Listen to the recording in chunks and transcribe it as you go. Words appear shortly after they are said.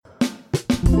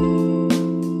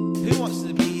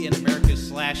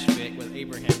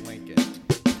Abraham Lincoln.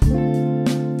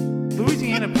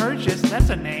 Louisiana Purchase, that's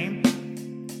a name.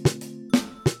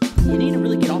 You need to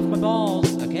really get off my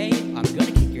balls, okay? I'm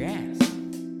gonna kick your ass.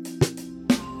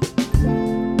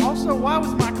 Also, why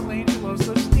was Michelangelo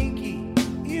so stinky?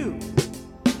 Ew.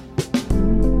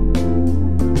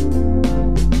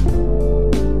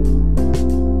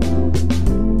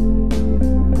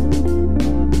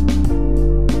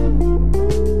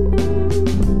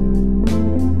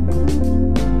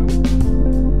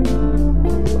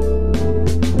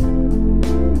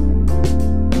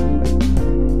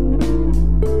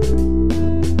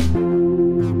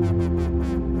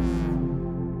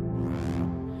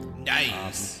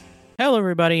 Hello,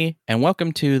 everybody, and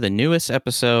welcome to the newest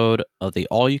episode of the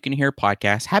All You Can Hear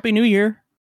podcast. Happy New Year!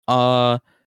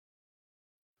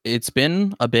 It's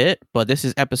been a bit, but this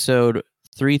is episode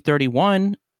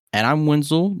 331, and I'm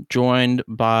Wenzel, joined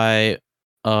by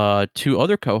two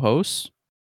other co-hosts.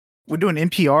 We're doing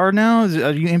NPR now?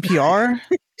 Are you NPR?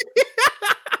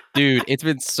 Dude, it's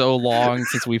been so long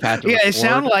since we've had to Yeah, record. it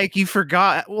sounded like you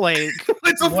forgot, like,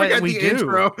 Let's what forget we the do.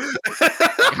 intro.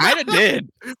 Kind of did.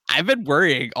 I've been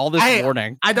worrying all this Hey,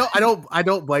 morning. I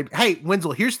don't blame. Hey,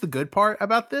 Wenzel, here's the good part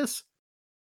about this.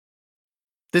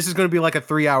 This is going to be like a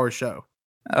 3-hour show.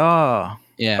 Oh.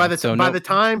 Yeah. By the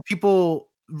time people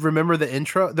remember the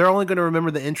intro, they're only going to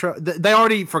remember the intro. They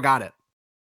already forgot it.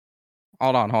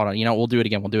 Hold on. You know, we'll do it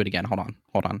again.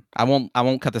 Hold on. I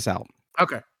won't cut this out.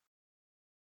 Okay.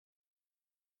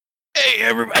 Hey,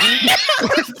 everybody.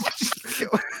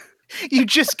 You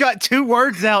just got two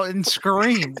words out and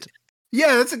screamed.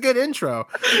 Yeah, that's a good intro.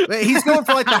 He's going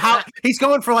for like the how. He's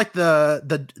going for like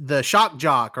the shock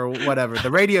jock or whatever,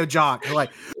 the radio jock.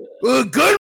 Like, good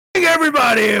morning,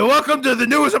 everybody. Welcome to the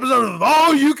newest episode of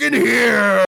All You Can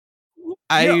Hear.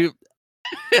 I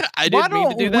Why didn't mean to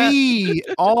don't do that. we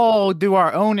all do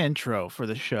our own intro for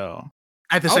the show?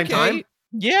 At the same time.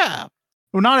 Yeah.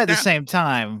 Well, not at the Yeah. same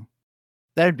time.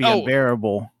 That'd be Oh.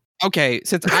 unbearable. Okay.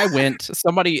 Since I went,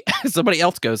 somebody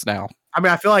else goes now. I mean,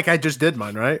 I feel like I just did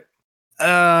mine, right?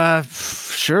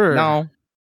 Sure. No,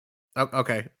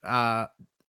 Okay.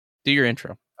 do your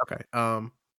intro. Okay.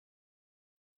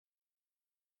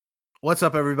 What's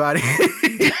up, everybody?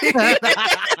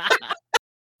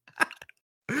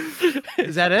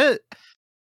 Is that it?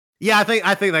 Yeah, I think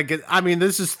that gets. I mean,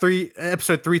 this is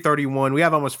episode 331. We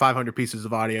have almost 500 pieces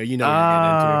of audio. You know what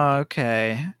you're getting into.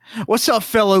 Okay. What's up,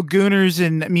 fellow gooners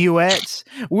and muettes?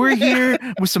 We're here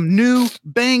with some new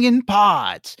banging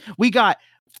pods. We got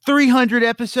 300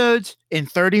 episodes and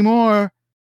 30 more.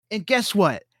 And guess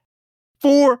what?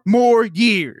 4 more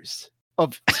years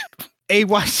of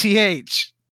AYCH.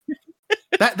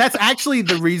 That's actually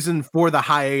the reason for the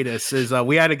hiatus. Is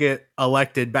we had to get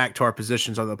elected back to our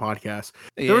positions on the podcast.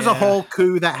 There was a whole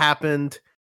coup that happened.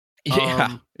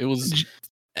 Yeah, it was.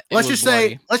 Let's just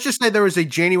say there was a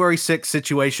January 6th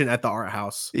situation at the art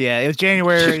house. Yeah, it was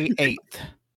January 8th.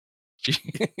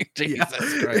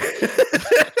 Jesus Christ.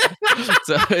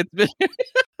 So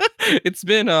it's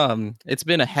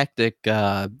been a hectic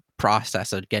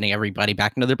process of getting everybody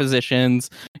back into their positions.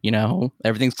 You know,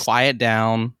 everything's quiet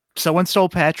down. Someone stole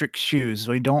Patrick's shoes.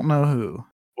 We don't know who.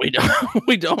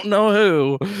 We don't know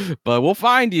who, but we'll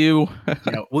find you.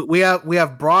 We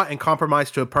have brought and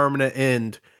compromised to a permanent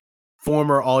end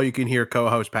former All You Can Hear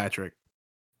co-host Patrick.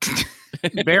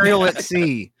 Burial at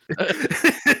sea.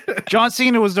 John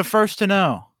Cena was the first to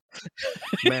know.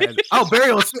 Man. Oh,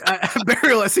 burial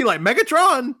at sea, like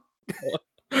Megatron.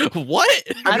 What?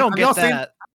 I don't Have get y'all seen-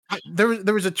 that.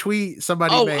 There was a tweet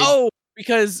somebody made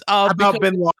Because about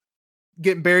Bin Laden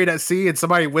getting buried at sea, and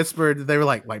somebody whispered they were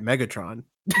like Megatron.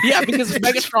 Yeah, because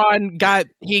Megatron got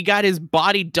his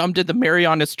body dumped in the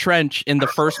Marianas Trench in the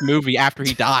first movie after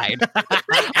he died.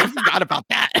 I forgot about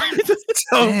that.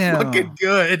 So Damn. fucking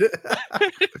good.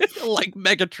 Like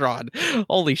Megatron.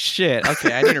 Holy shit.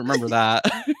 Okay, I didn't remember that.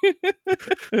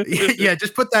 Yeah,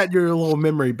 just put that in your little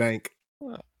memory bank.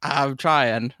 I'm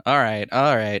trying. All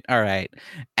right.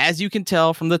 As you can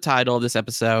tell from the title of this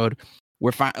episode,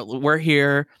 we're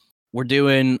here. We're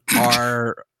doing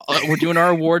our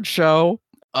award show.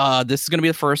 This is gonna be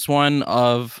the first one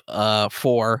of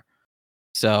 4.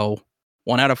 So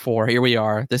 1 out of 4. Here we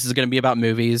are. This is gonna be about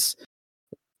movies.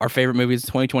 Our favorite movies of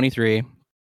 2023.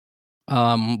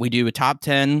 We do a top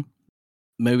 10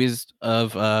 movies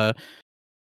of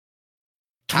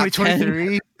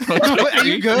 2023. Are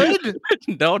you good?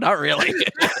 No, not really.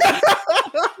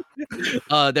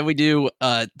 Then we do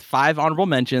 5 honorable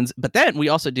mentions, but then we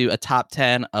also do a top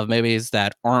 10 of movies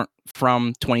that aren't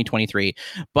from 2023.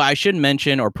 But I should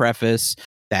mention or preface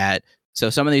that so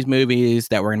some of these movies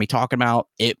that we're going to be talking about,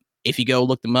 it if you go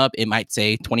look them up, it might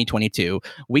say 2022.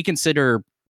 We consider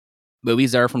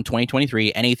movies that are from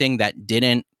 2023 anything that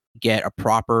didn't get a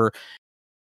proper,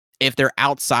 if they're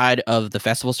outside of the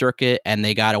festival circuit and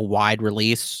they got a wide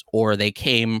release or they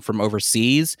came from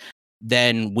overseas,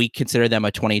 then we consider them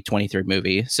a 2023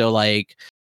 movie. So like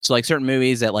certain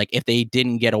movies that like if they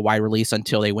didn't get a wide release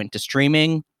until they went to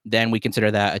streaming, then we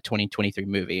consider that a 2023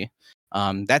 movie.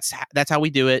 That's how we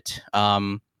do it.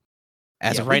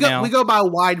 As of right now, we go by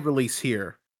wide release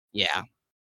here. Yeah.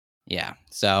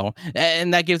 So,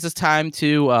 and that gives us time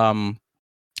to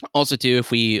also too,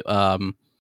 if we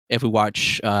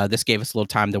watch, this gave us a little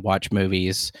time to watch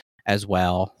movies as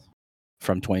well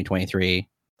from 2023.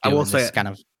 I will say this kind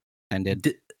of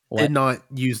ended. Did not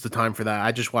use the time for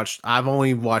that. I've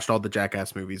only watched all the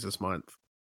Jackass movies this month.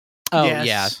 Oh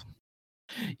Yes.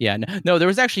 yeah. No, there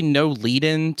was actually no lead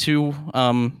in to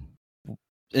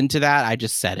into that. I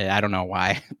just said it. I don't know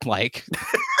why. Like,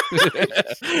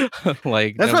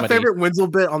 like That's my favorite Wenzel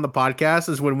bit on the podcast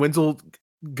is when Wenzel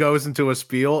goes into a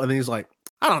spiel and then he's like,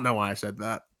 I don't know why I said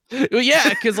that. Yeah,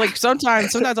 because like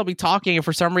sometimes I'll be talking and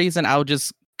for some reason I'll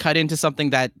just cut into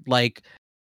something that like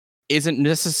isn't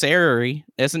necessary,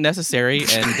 and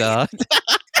I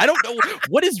don't know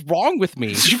what is wrong with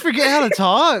me. Did you forget how to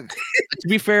talk? To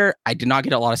be fair, I did not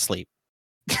get a lot of sleep.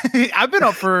 I've been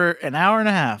up for an hour and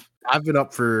a half. I've been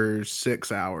up for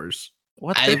 6 hours.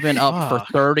 I've been up for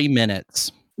 30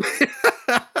 minutes,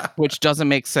 which doesn't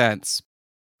make sense,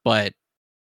 but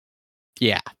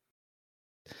yeah.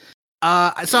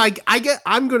 So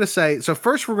I'm going to say, so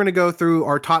first we're going to go through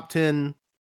our top 10,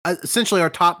 essentially our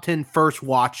top 10 first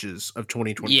watches of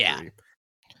 2023. Yeah.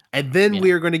 And then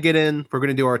we're going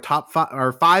to do our top five,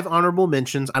 our 5 honorable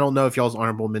mentions. I don't know if y'all's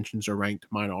honorable mentions are ranked.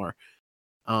 Mine are.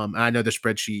 And I know the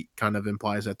spreadsheet kind of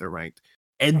implies that they're ranked.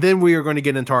 And then we are going to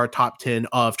get into our top 10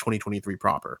 of 2023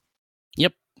 proper.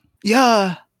 Yep.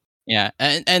 Yeah. Yeah.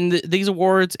 And these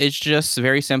awards, it's just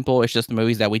very simple. It's just the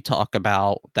movies that we talk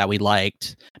about that we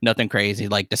liked. Nothing crazy,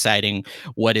 like deciding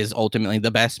what is ultimately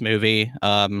the best movie.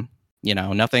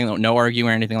 Nothing, no arguing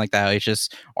or anything like that. It's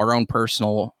just our own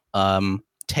personal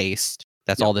taste.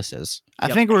 That's all this is.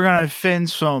 I think we're going to offend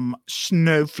some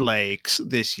snowflakes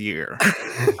this year.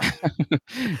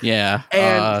 Yeah.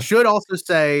 And should also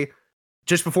say,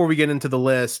 just before we get into the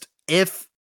list, if,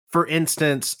 for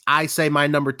instance, I say my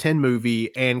number 10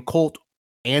 movie and Colt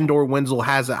and or Wenzel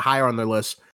has it higher on their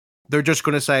list, they're just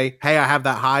going to say, hey, I have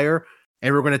that higher.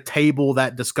 And we're going to table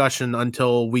that discussion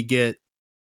until we get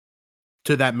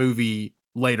to that movie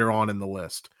later on in the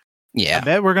list. Yeah. I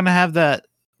bet we're going to have that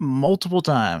multiple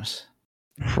times.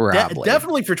 Probably.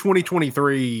 Definitely for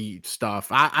 2023 stuff.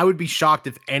 I would be shocked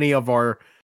if any of our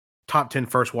top 10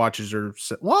 first watches are,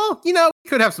 well, we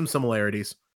could have some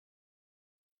similarities.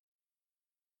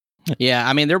 Yeah,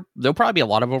 I mean, there'll probably be a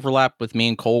lot of overlap with me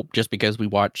and Colt just because we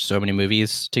watch so many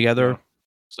movies together. Yeah.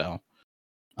 So,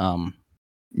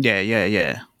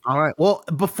 Yeah. All right. Well,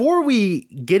 before we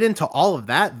get into all of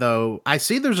that, though, I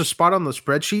see there's a spot on the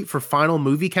spreadsheet for final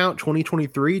movie count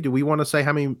 2023. Do we want to say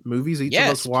how many movies each of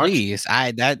us watched? Please.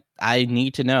 I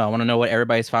need to know. I want to know what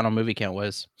everybody's final movie count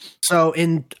was. So,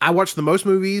 I watched the most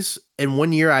movies in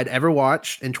 1 year I'd ever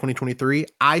watched in 2023.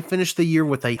 I finished the year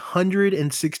with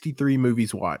 163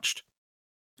 movies watched.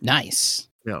 Nice.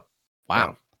 Yeah.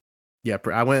 Wow. Yeah.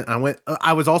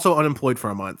 I was also unemployed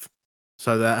for a month,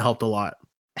 so that helped a lot.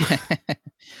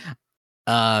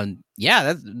 Yeah,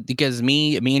 that's because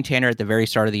me and Tanner at the very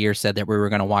start of the year said that we were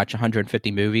going to watch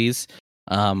 150 movies.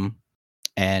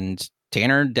 And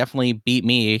Tanner definitely beat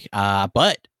me.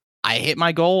 But I hit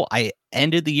my goal. I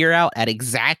ended the year out at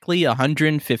exactly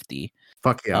 150.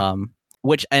 Fuck yeah.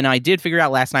 And I did figure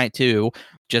out last night too,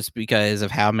 just because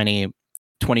of how many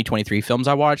 2023 films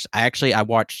I watched. I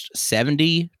watched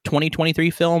 70 2023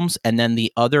 films, and then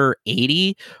the other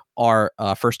 80 are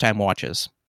first time watches.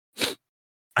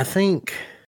 I think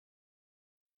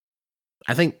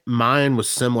mine was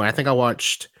similar. I think I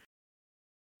watched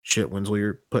Wenzel,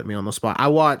 you're putting me on the spot. I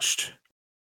watched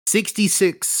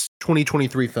 66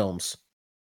 2023 films.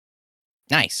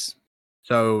 Nice.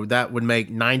 So that would make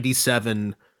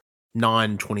 97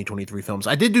 non-2023 films.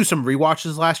 I did do some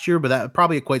rewatches last year, but that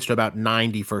probably equates to about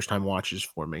 90 first-time watches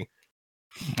for me.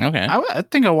 Okay. I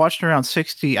think I watched around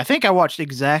 60. I think I watched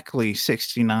exactly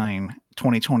 69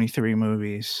 2023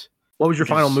 movies. What was your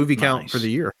final movie count nice. for the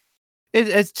year?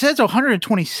 It says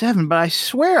 127, but I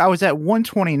swear I was at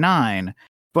 129.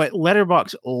 But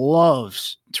Letterboxd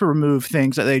loves to remove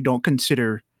things that they don't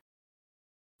consider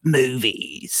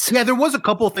movies. Yeah, there was a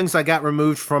couple of things that got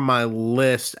removed from my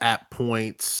list at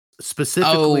points,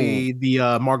 specifically the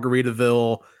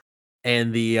Margaritaville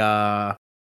and the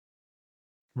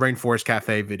Rainforest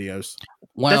Cafe videos. That's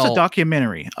Well, a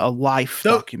documentary, a life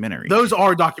Tho- documentary. Those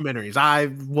are documentaries. I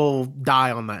will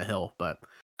die on that hill, but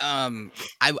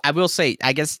I will say,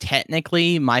 I guess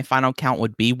technically my final count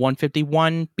would be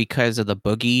 151 because of the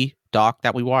Boogie doc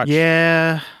that we watched.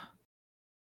 Yeah.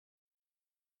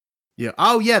 yeah.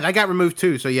 Oh yeah, that got removed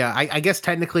too. So yeah, I guess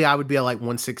technically I would be at like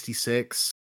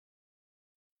 166.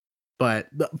 But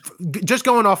just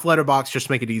going off Letterboxd, just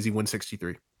make it easy,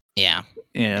 163. Yeah.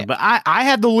 Yeah, but I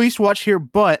had the least watch here,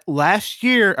 but last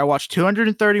year I watched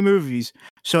 230 movies.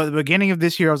 So at the beginning of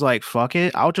this year, I was like, fuck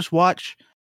it. I'll just watch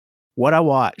what I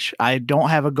watch. I don't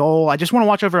have a goal. I just want to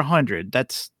watch over 100.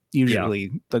 That's usually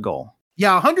the goal.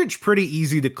 Yeah, 100's pretty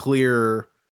easy to clear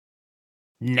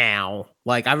now.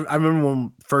 Like I remember when we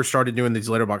first started doing these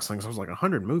Letterboxd things, I was like,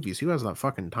 100 movies? Who has that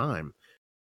fucking time?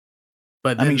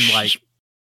 But then I mean, like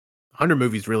 100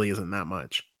 movies really isn't that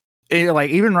much. like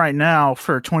even right now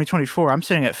for 2024, I'm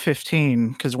sitting at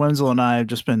 15 because Winslow and I have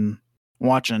just been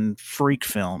watching freak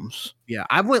films. Yeah,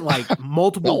 I went like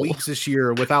multiple Whoa. weeks this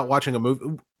year without watching a movie.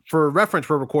 For reference,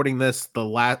 we're recording this the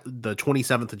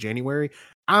 27th of January.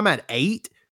 I'm at 8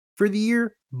 for the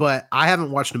year, but I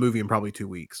haven't watched a movie in probably 2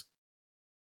 weeks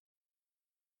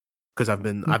because I've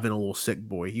been a little sick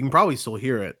boy. You can probably still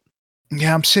hear it.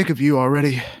 Yeah, I'm sick of you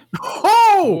already.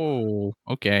 Oh,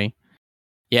 okay.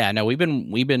 Yeah, no, we've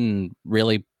been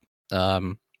really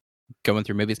going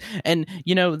through movies. And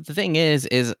you know, the thing is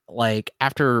like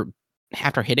after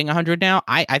hitting 100 now,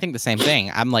 I think the same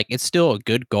thing. I'm like, it's still a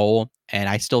good goal and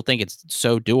I still think it's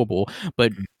so doable.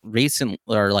 But recently,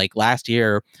 or like last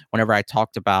year, whenever I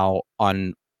talked about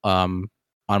on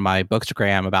my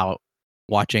Bookstagram about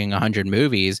watching 100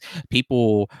 movies,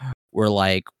 people were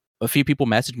like, a few people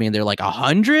messaged me and they're like,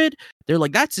 100? They're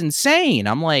like, that's insane.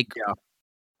 I'm like,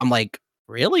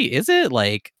 really? Is it?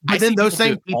 Like, But I then see those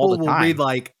same do it people all the will time. read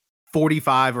like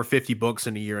 45 or 50 books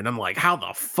in a year, and I'm like, how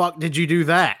the fuck did you do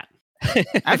that?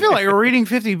 I feel like reading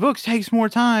 50 books takes more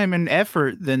time and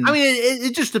effort than. I mean,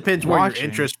 it just depends where Watching. your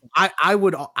interest. I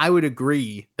would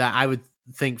agree that I would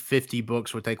think 50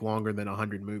 books would take longer than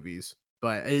 100 movies,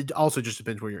 but it also just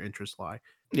depends where your interests lie.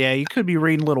 Yeah, you could be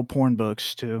reading little porn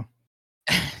books too.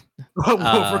 Well,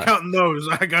 if we're counting those,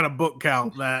 I got a book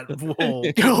count that will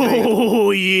Oh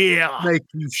yeah. make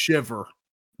you shiver.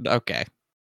 Okay.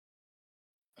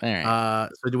 All right.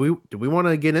 So do we want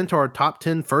to get into our top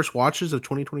 10 first watches of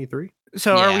 2023?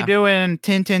 So are we Yeah. doing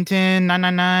 10, 10, 10,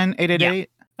 999, 888?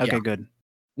 Okay, Yeah. good.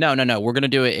 No. We're gonna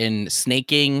do it in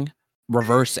snaking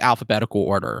reverse alphabetical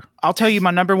order. I'll tell you my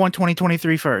number one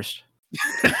 2023 first.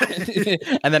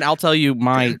 And then I'll tell you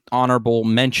my honorable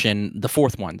mention, the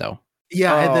fourth one though.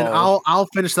 Yeah, and then Oh. I'll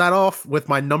finish that off with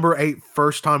my number 8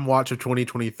 first time watch of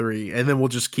 2023, and then we'll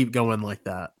just keep going like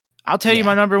that. I'll tell you Yeah.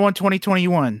 my number one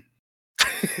 2021.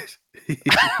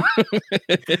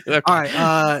 Okay. All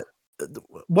right.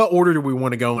 What order do we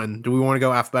want to go in? Do we want to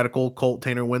go alphabetical, Colt,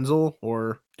 Tanner, Wenzel,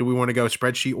 or do we want to go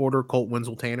spreadsheet order, Colt,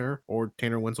 Wenzel, Tanner, or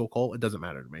Tanner, Wenzel, Colt? It doesn't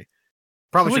matter to me.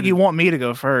 Probably Like should. you want me to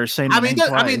go first. Say my I mean, name it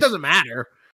twice. doesn't matter.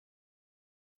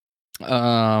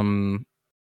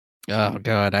 Oh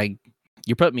god,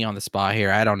 you put me on the spot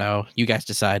here. I don't know. You guys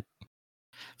decide.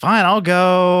 Fine, I'll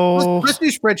go. Let's do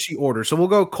spreadsheet order. So we'll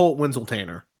go Colt, Wenzel,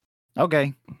 Tanner.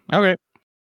 Okay. Okay.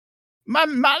 My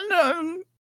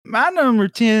number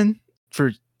 10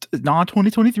 for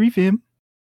non-2023 film.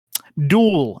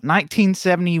 Duel,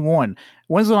 1971.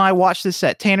 Winslow and I watched this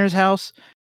at Tanner's house,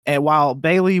 and while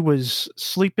Bailey was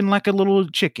sleeping like a little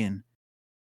chicken.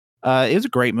 It was a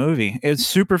great movie. It was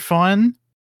super fun.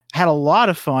 Had a lot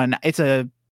of fun. It's a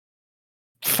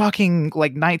fucking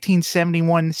like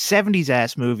 1971 70s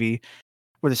ass movie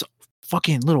where this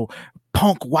fucking little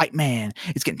punk white man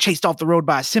is getting chased off the road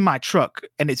by a semi truck,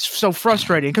 and it's so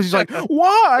frustrating because he's like,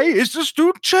 "Why is this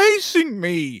dude chasing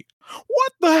me?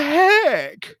 What the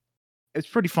heck?" It's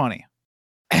pretty funny,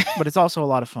 but it's also a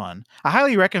lot of fun. I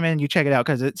highly recommend you check it out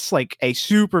because it's like a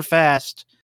super fast.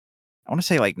 I want to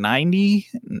say like 90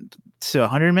 to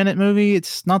 100-minute movie.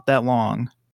 It's not that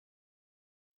long.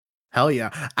 Hell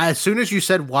yeah. As soon as you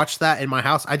said watch that in my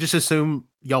house, I just assumed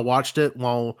y'all watched it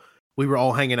while we were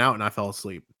all hanging out and I fell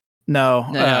asleep. No,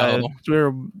 No. we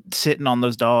were sitting on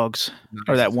those dogs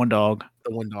or that one dog.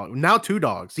 The one dog. Now 2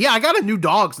 dogs. Yeah, I got a new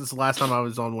dog since the last time I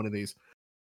was on one of these.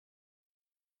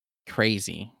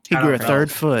 Crazy. He Shout grew a out,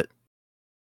 third fellas.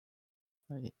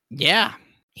 foot. Yeah.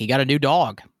 He got a new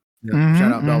dog. Yeah,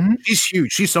 shout out, Belle. mhm. She's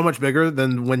huge. She's so much bigger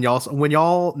than when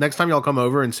y'all next time y'all come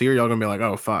over and see her, y'all gonna be like,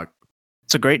 oh fuck.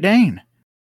 It's a Great Dane.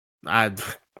 I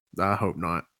hope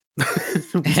not.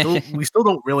 we still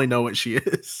don't really know what she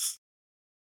is.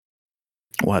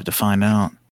 We'll have to find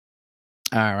out.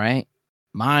 All right.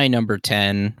 My number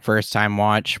 10 first time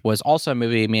watch was also a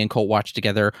movie me and Colt watched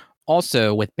together,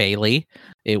 also with Bailey.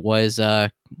 It was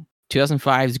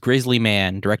 2005's Grizzly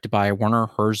Man, directed by Werner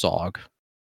Herzog.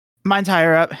 Mine's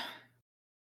higher up.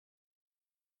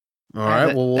 All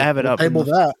right, well, I have it we'll up in table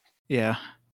the- that. Yeah.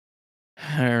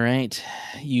 All right,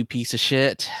 you piece of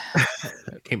shit. I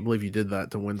can't believe you did that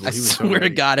to Wenzel. I He was so swear to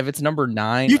ready. God, if it's number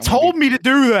 9, You told me to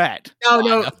do that.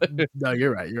 No, no,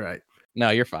 you're right. You're right. No,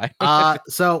 you're fine.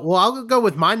 So I'll go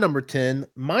with my number 10.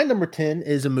 My number 10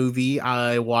 is a movie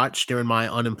I watched during my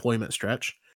unemployment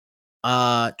stretch.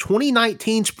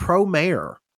 2019's Pro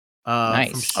Mayor. From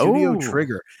Nice. Studio Oh.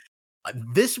 Trigger.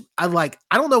 This I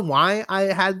don't know why I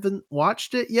hadn't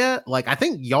watched it yet. Like, I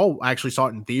think y'all actually saw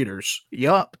it in theaters.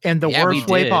 Yup. In the Yeah, we worst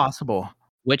way did. possible.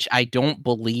 Which I don't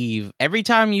believe. Every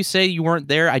time you say you weren't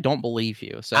there, I don't believe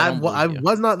you. So I don't I believe you.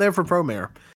 was not there for Pro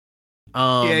Mayor.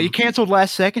 Yeah, you canceled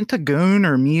last second to Goon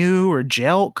or Mew or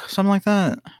Jelk, something like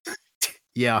that.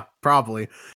 Yeah, probably.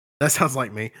 That sounds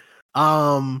like me.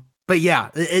 But yeah,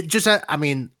 it just, I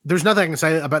mean, there's nothing I can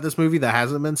say about this movie that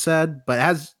hasn't been said, but it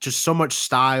has just so much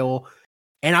style.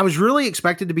 And I was really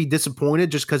expected to be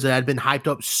disappointed just because it had been hyped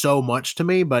up so much to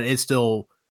me, but it still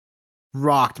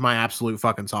rocked my absolute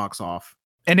fucking socks off.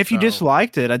 And if you So-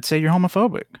 disliked it, I'd say you're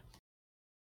homophobic.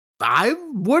 I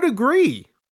would agree.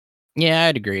 Yeah,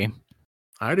 I'd agree.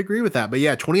 I'd agree with that. But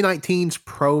yeah, 2019's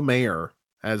Pro Mayor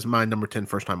as my number 10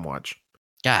 first time watch.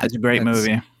 God, It's a great that's-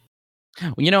 movie.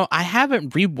 You know, I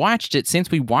haven't rewatched it since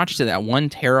we watched it at one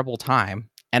terrible time,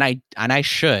 and I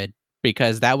should,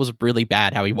 because that was really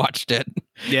bad how we watched it.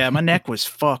 Yeah, my neck was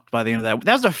fucked by the end of that.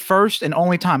 That was the first and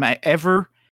only time I ever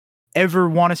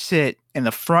want to sit in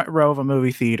the front row of a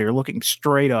movie theater looking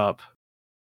straight up.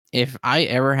 If I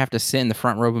ever have to sit in the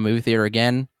front row of a movie theater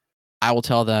again, I will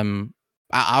tell them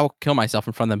I'll kill myself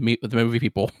in front of the movie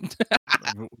people.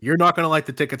 You're not going to like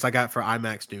the tickets I got for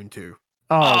IMAX Dune 2.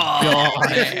 Oh, God.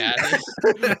 man.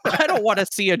 I don't want to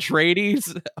see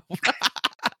Atreides.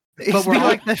 It's we're all-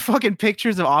 like the fucking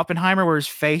pictures of Oppenheimer where his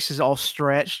face is all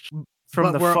stretched from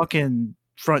But the we're- fucking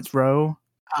front row.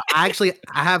 I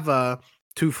have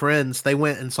two friends. They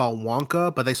went and saw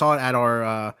Wonka, but they saw it at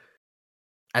our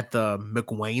at the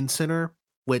McWayne Center,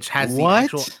 which has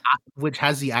What?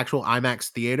 the actual IMAX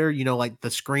theater. You know, like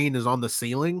the screen is on the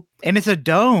ceiling. And it's a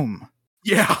dome.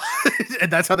 Yeah,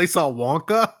 and that's how they saw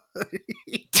Wonka.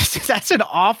 That's an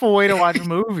awful way to watch a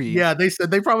movie. Yeah, they said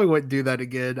they probably wouldn't do that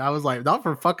again. I was like, not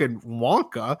for fucking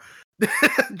Wonka.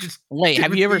 Just Wait,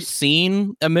 have you ever Timothy-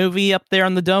 seen a movie up there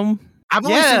on the dome? I've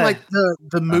only seen Yeah. like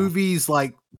the movies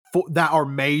like that are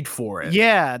made for it.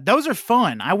 Yeah, those are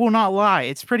fun. I will not lie.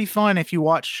 It's pretty fun if you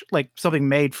watch like something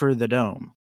made for the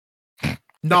dome.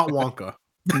 Not Wonka.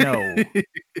 No.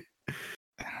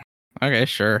 Okay,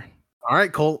 sure. All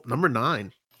right, Colt, number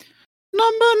 9.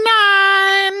 Number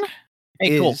 9.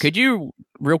 Hey, cool. is- Could you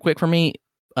real quick for me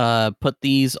put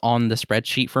these on the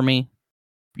spreadsheet for me?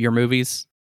 Your movies?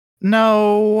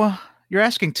 No, you're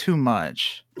asking too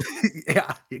much.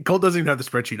 Yeah, Colt doesn't even have the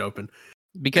spreadsheet open.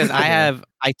 Because I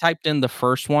typed in the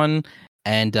first one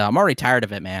and I'm already tired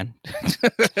of it, man.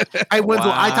 Hey,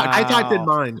 Wenzel, I typed in Wow.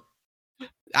 mine.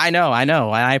 I know.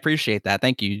 I appreciate that.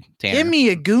 Thank you, Tanner. Give me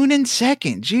a goon in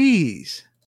second. Jeez.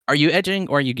 Are you edging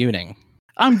or are you gooning?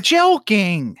 I'm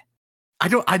joking. I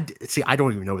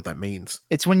don't even know what that means.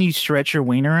 It's when you stretch your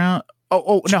wiener out.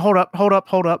 Oh, no, hold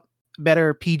up.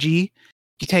 Better PG.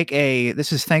 You take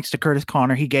this is thanks to Curtis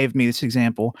Connor. He gave me this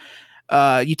example.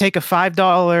 You take a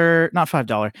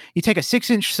 $5, you take a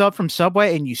 6-inch sub from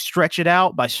Subway and you stretch it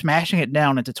out by smashing it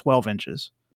down into 12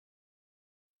 inches.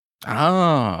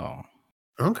 Oh,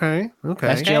 Okay.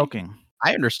 That's joking,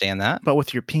 I understand that. but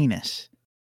with your penis.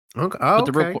 Okay.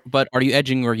 Oh, But are you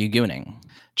edging or are you gooning?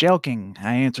 Joking.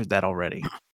 I answered that already.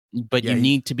 But Yeah, you you-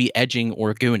 need to be edging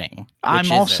or gooning. Which I'm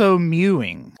is it? also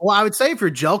mewing. Well, I would say if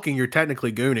you're jelking, you're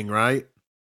technically gooning, right?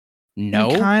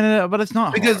 no. Kind of, but it's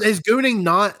not Because hard. is gooning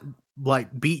not like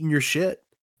beating your shit?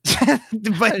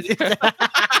 but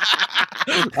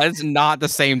That's not the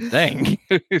same thing.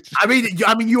 I mean,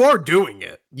 you are doing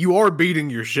it. You are beating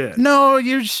your shit. no,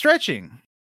 you're stretching,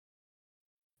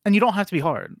 and you don't have to be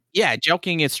hard. Yeah,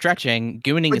 joking is stretching.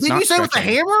 Gooning But is did not you say with a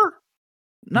stretching. hammer?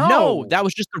 No, that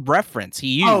was just the reference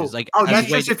he used. Oh, like, that's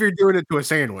wait, just if you're doing it to a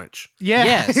sandwich. yeah,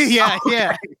 Yes. yeah, Okay.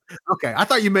 yeah, Okay, I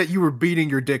thought you meant you were beating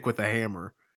your dick with a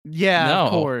hammer. yeah. No.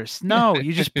 Of course, no.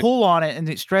 You just pull on it and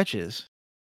it stretches.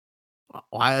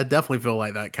 Well, I definitely feel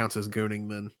like that counts as gooning.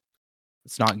 Then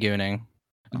it's not gooning.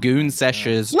 Oh Goon my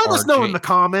sessions. let us are know in J- the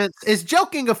comments: is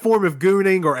joking a form of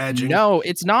gooning or edging? No,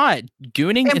 it's not.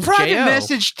 Gooning And is private JO.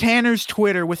 message Tanner's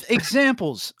Twitter with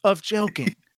examples of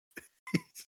joking.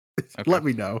 Let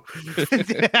me know.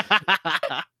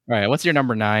 All right, what's your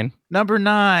number 9? Number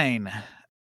 9,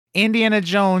 Indiana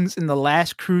Jones and the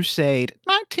Last Crusade,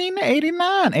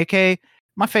 1989, aka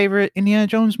my favorite Indiana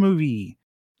Jones movie.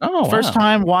 Oh, First wow.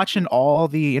 time watching all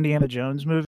the Indiana Jones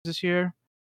movies this year.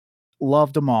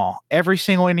 Loved them all. Every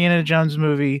single Indiana Jones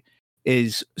movie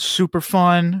is super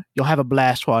fun. You'll have a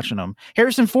blast watching them.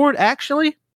 Harrison Ford,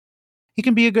 actually, he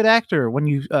can be a good actor when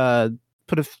you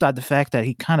put aside the fact that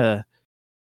he's kind of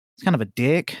a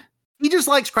dick. He just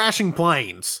likes crashing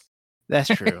planes. That's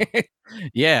true.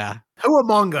 Yeah. Who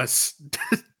among us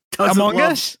doesn't Among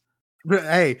love- Us?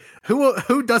 Hey,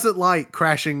 who doesn't like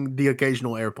crashing the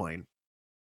occasional airplane?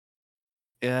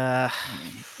 Yeah.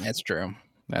 That's true.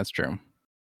 That's true.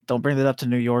 Don't bring that up to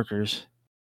New Yorkers.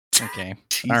 Okay.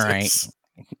 Jesus.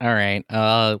 All right.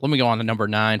 Let me go on to number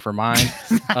 9 for mine.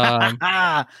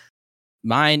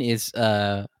 Mine is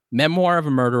Memoir of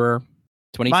a Murderer.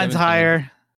 2017. Mine's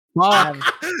higher. Fuck.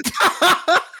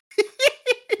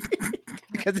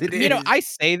 Because it You know, I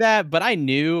say that, but I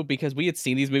knew because we had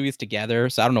seen these movies together,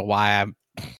 so I don't know why I'm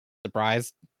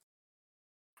surprised.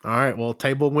 All right, well,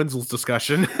 table Wenzel's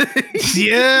discussion.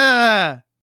 yeah.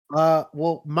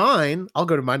 Well, mine. I'll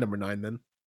go to my number 9 then.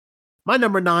 My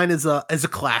number 9 is a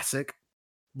classic,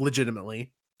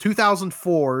 legitimately.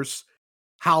 2004's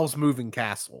Howl's Moving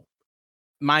Castle.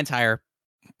 Mine's higher.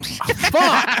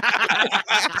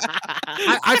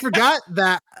 I forgot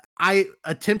that I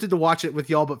attempted to watch it with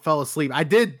y'all, but fell asleep. I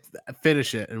did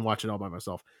finish it and watch it all by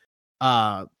myself.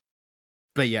 But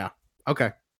yeah,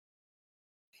 okay.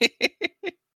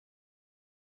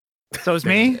 So it's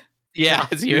me? Yeah,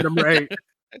 it's you. You're number 8.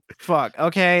 Fuck.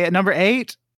 Okay, at number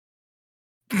 8.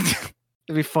 It'd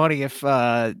be funny if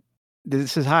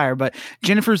this is higher, but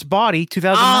Jennifer's Body,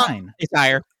 2009. It's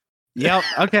higher. Yep.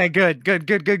 Okay,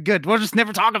 good. We'll just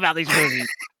never talk about these movies.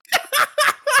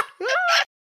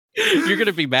 You're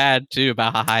gonna be mad too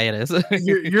about how high it is.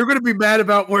 You're gonna be mad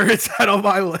about where it's at on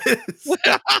my list.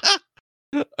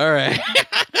 All right.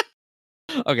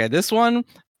 Okay, this one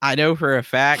I know for a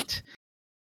fact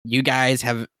you guys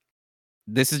have.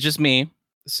 This is just me.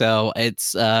 So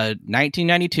it's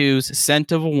 1992's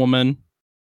Scent of a Woman.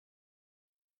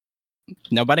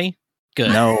 Nobody?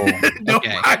 Good. No.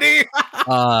 Nobody.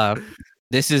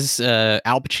 This is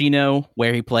Al Pacino,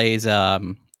 where he plays a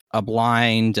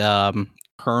blind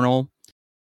colonel.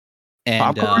 And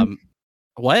Popcorn?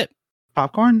 What?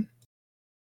 Popcorn?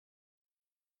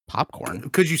 Popcorn.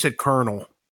 Because you said Colonel.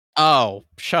 Oh,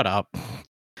 shut up.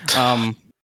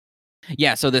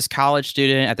 Yeah, so this college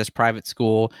student at this private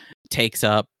school takes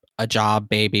up a job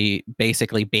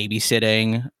basically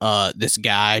babysitting this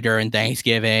guy during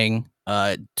Thanksgiving.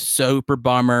 Super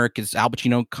bummer because Al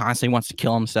Pacino constantly wants to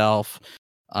kill himself.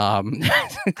 Who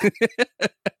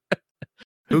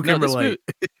can this relate?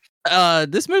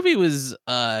 This movie was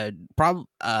probably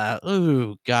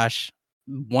oh gosh,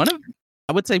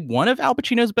 I would say one of Al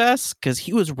Pacino's best because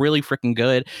he was really freaking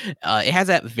good. It has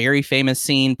that very famous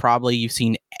scene, probably you've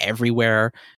seen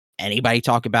everywhere, anybody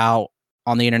talk about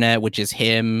on the internet, which is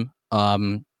him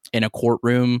in a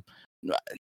courtroom.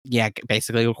 Yeah,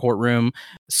 basically a courtroom,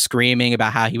 screaming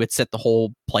about how he would set the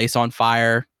whole place on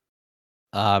fire.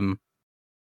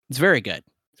 It's very good,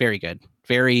 very good,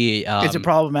 very. Is it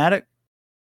problematic?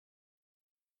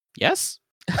 Yes.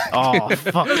 Oh,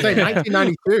 fuck. Say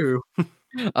 1992.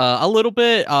 A little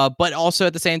bit, but also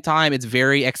at the same time, it's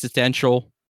very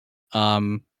existential.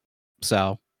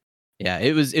 So yeah,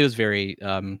 it was very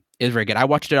good. I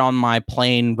watched it on my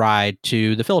plane ride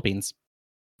to the Philippines.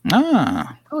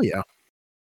 Ah. Oh yeah.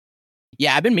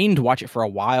 Yeah, I've been meaning to watch it for a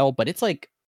while, but it's like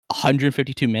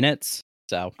 152 minutes.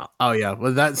 So Oh yeah.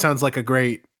 Well, that sounds like a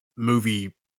great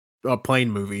movie, a plane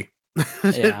movie.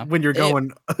 Yeah. When you're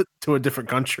going to a different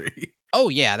country. oh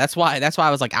yeah, that's why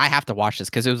I was like, I have to watch this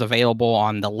because it was available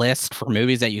on the list for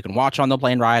movies that you can watch on the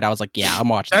plane ride. I was like, yeah, I'm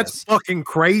watching That's this. fucking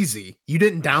crazy. You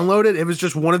didn't download it? It was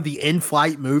just one of the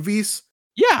in-flight movies?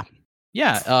 Yeah.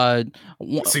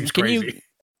 Seems can crazy.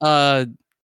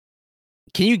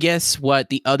 Can you guess what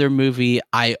the other movie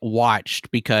I watched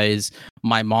because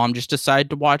my mom just decided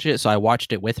to watch it, so I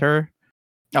watched it with her?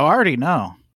 Oh, I already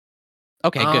know.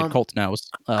 Okay, good. Colt knows.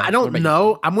 I what don't about you?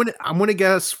 know. I'm gonna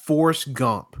guess Forrest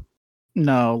Gump.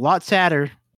 No, a lot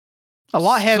sadder. A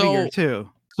lot heavier, too.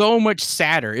 So much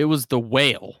sadder. It was The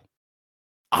Whale.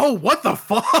 Oh, what the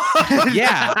fuck?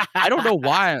 Yeah, I don't know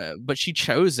why, but she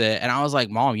chose it, and I was like,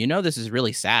 "Mom, you know this is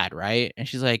really sad, right?" And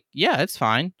she's like, "Yeah, it's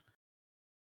fine."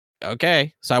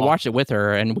 Okay, so I watched it with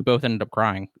her, and we both ended up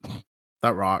crying.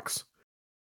 That rocks.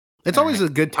 It's All always a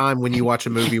good time when you watch a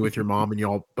movie with your mom and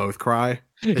y'all both cry.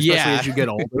 Especially Yeah. as you get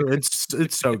older.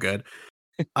 It's so good.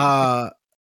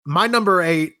 My number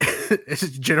 8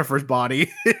 is Jennifer's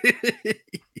Body.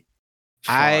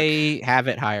 I have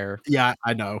it higher. Yeah,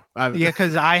 I know. Yeah,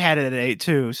 because I had it at 8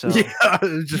 too. So Yeah,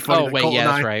 it's just funny. Oh that wait, Colt yeah, and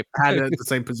that's I right. had it at the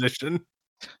same position.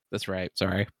 That's right.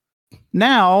 Sorry.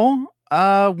 now,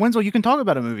 Wenzel, you can talk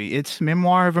about a movie. It's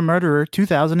Memoir of a Murderer,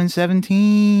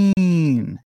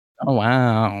 2017. Oh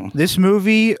wow. This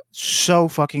movie, so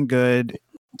fucking good.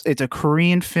 It's a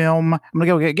Korean film.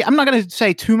 I'm not gonna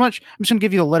say too much. I'm just gonna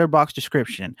give you the letterbox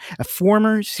description. A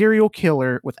former serial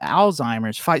killer with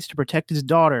Alzheimer's fights to protect his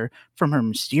daughter from her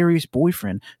mysterious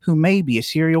boyfriend, who may be a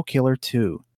serial killer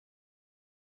too.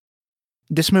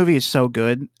 This movie is so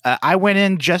good. I went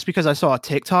in just because I saw a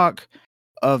TikTok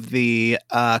of the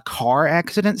car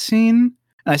accident scene,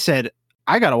 and I said,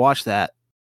 I gotta watch that.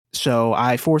 So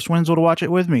I forced Wenzel to watch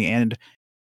it with me, and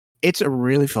it's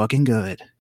really fucking good.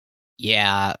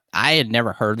 Yeah, I had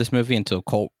never heard this movie until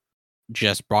Colt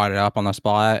just brought it up on the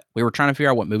spot. We were trying to figure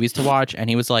out what movies to watch, and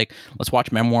he was like, "Let's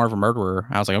watch Memoir of a Murderer."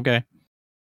 I was like, "Okay."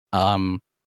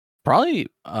 Probably,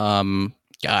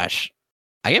 gosh,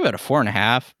 I gave it a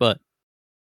 4.5, but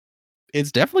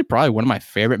it's definitely probably one of my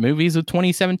favorite movies of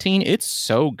 2017. It's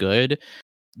so good.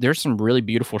 There's some really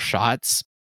beautiful shots,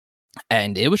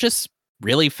 and it was just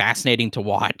really fascinating to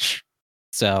watch.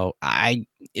 So a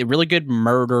really good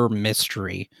murder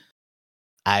mystery.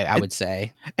 I would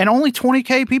say. And only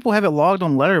 20K people have it logged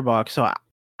on Letterboxd, so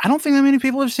I don't think that many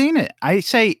people have seen it. I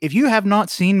say, if you have not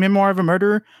seen Memoir of a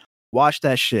Murderer, watch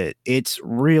that shit. It's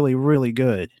really, really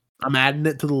good. I'm adding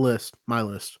it to the list. My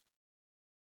list.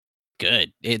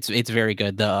 Good. It's very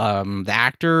good. The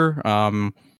actor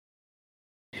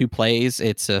who plays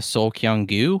Sol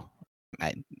Kyung-gu.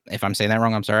 If I'm saying that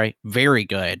wrong, I'm sorry. Very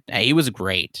good. He was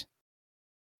great.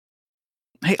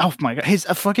 Hey, oh my god, his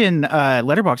fucking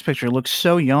Letterboxd picture looks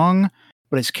so young,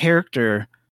 but his character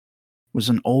was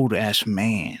an old ass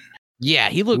man. Yeah,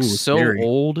 he looks so very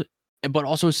old, but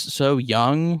also so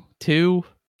young too.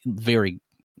 Very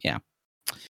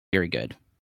good.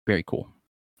 Very cool.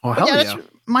 Oh, But hell yeah. that's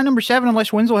my number 7,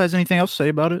 unless Wenzel has anything else to say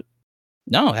about it.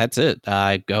 No, that's it.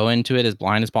 Go into it as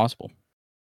blind as possible.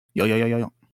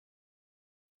 Yo.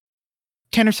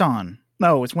 Kenner-san.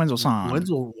 No, it's Wenzel-san.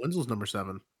 Wenzel's number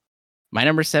 7. My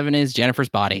number 7 is Jennifer's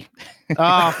Body.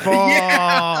 Oh, fuck.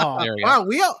 Yeah. There we go.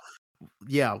 Wow,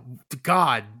 yeah.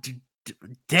 God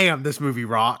damn, this movie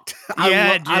rocked.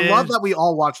 Yeah, I it love did. that we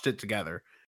all watched it together.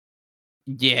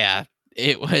 Yeah,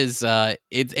 it was.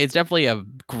 It's definitely a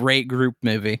great group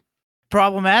movie.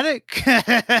 Problematic?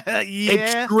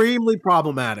 Yeah. Extremely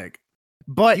problematic.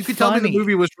 But You could tell me funny. the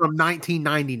movie was from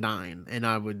 1999, and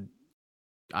I would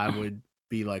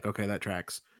be like, okay, that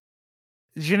tracks.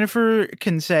 Jennifer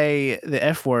can say the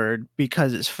F word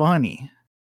because it's funny.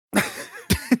 I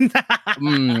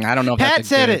don't know if Pat that's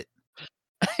said it.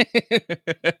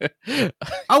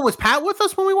 Oh, was Pat with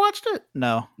us when we watched it?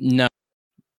 No. No,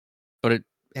 but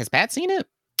has Pat seen it?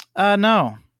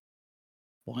 No.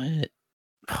 What?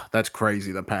 That's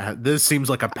crazy. This seems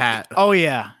like a Pat. Oh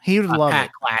yeah, he would a love Pat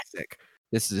it. classic.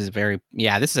 This is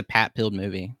this is a Pat pilled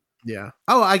movie. Yeah.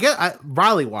 Oh,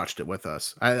 Riley watched it with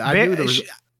us. I knew there was.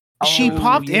 She Oh,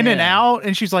 popped in and yeah. out,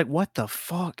 and she's like, "What the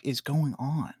fuck is going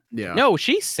on?" Yeah. No,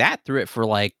 she sat through it for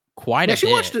like quite Yeah, a she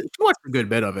bit. watched it. She watched a good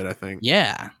bit of it, I think.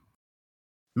 Yeah,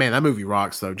 Man, that movie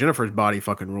rocks though. Jennifer's Body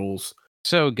fucking rules.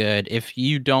 so good. If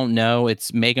you don't know,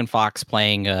 it's Megan Fox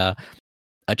playing a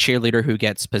cheerleader who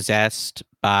gets possessed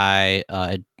by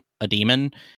a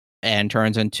demon and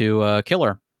turns into a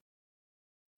killer.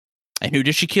 And who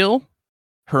does she kill?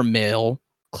 Her male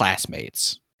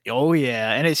classmates. Oh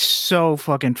yeah, and it's so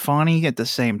fucking funny at the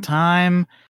same time.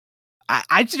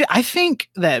 I think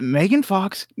that Megan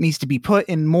Fox needs to be put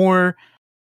in more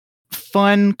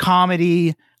fun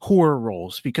comedy horror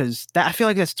roles, because I feel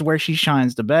like that's where she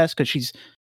shines the best, because she's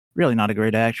really not a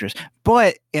great actress.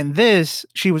 But in this,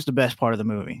 she was the best part of the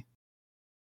movie.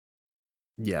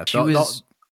 Yeah. She was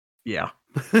Yeah.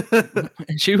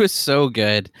 she was so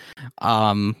good.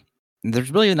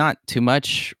 There's really not too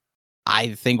much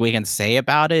I think we can say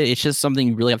about it. It's just something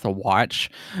you really have to watch,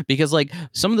 because like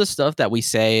some of the stuff that we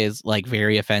say is like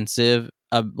very offensive,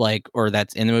 or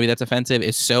that's in the movie that's offensive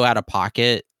is so out of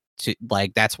pocket. To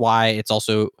like, that's why it's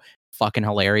also fucking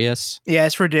hilarious. Yeah,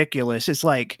 it's ridiculous. It's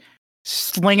like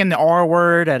slinging the R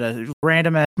word at a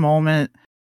random ass moment,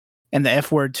 and the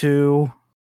F word too.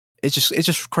 It's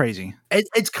just crazy.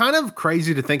 It's kind of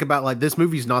crazy to think about. Like, this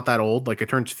movie's not that old. Like, it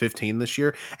turns 15 this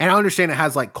year, and I understand it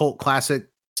has like cult classic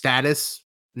status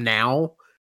now,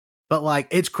 but like,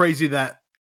 it's crazy that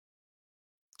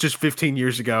just 15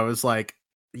 years ago is like,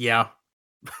 yeah,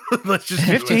 let's just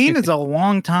do it. 15 is a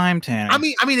long time, Tanner. I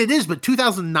mean, it is, but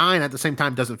 2009 at the same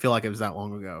time doesn't feel like it was that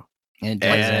long ago. It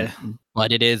Yeah. doesn't,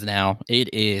 but it is now. It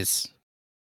is.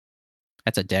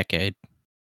 That's a decade.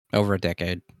 Over a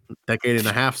decade. Decade and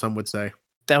a half, some would say.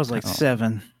 That was like Oh.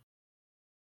 7.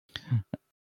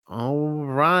 All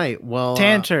right. Well,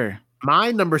 Tanter.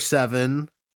 my number 7,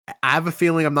 I have a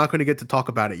feeling I'm not going to get to talk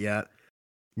about it yet.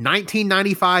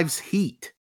 1995's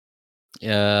Heat.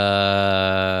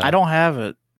 I don't have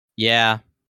it. Yeah.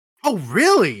 Oh,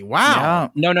 really?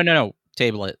 Wow. Yeah. No.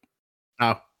 Table it.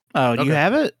 Oh, Oh, do you Okay.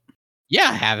 have it? Yeah,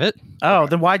 I have it. Oh,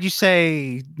 then why'd you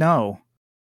say no?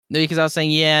 No, because I was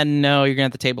saying, yeah, no, you're gonna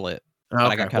have to table it. I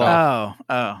okay. got cut Well,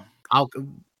 Oh.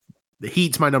 the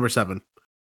Heat's my number 7.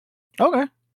 Okay.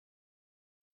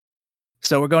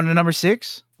 So we're going to number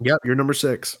 6. Yep, you're number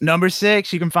 6. Number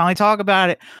 6, you can finally talk about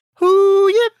it. Hoo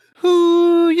yip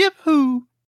hoo yip hoo.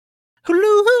 Hoo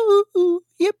hoo hoo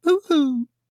yip hoo hoo.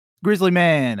 Grizzly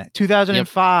Man,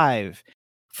 2005.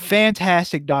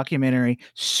 Fantastic documentary.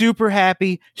 Super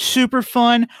happy, super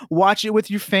fun. Watch it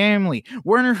with your family.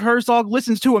 Werner Herzog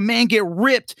listens to a man get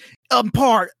ripped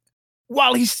apart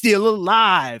while he's still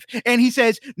alive. And he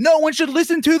says, no one should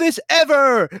listen to this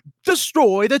ever.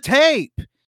 Destroy the tape.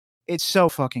 It's so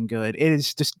fucking good. It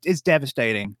is just, it's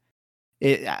devastating.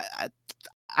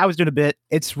 I was doing a bit.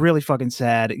 It's really fucking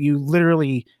sad. You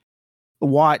literally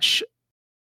watch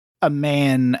a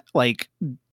man like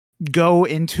go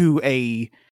into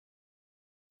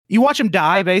you watch him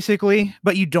die basically,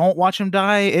 but you don't watch him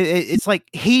die. It's like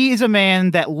he is a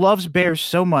man that loves bears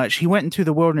so much. He went into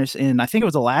the wilderness in, I think it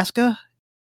was Alaska.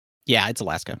 Yeah, it's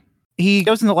Alaska. He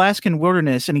goes in the Alaskan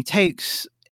wilderness and he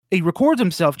records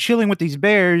himself chilling with these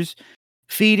bears,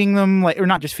 feeding them, like, or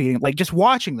not just feeding, like just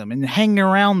watching them and hanging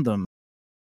around them.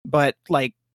 But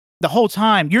like the whole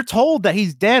time you're told that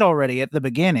he's dead already at the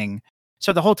beginning.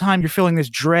 So the whole time you're feeling this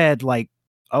dread, like,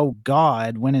 oh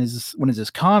God, when is this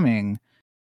coming?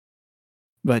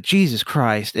 But Jesus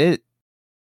Christ, it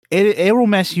will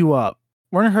mess you up.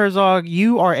 Werner Herzog,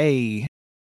 you are a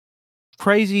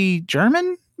crazy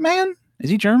German man. Is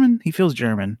he German? He feels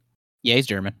German. Yeah, he's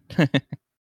German. But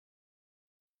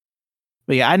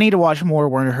yeah, I need to watch more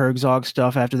Werner Herzog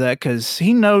stuff after that because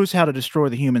he knows how to destroy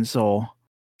the human soul.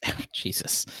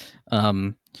 Jesus.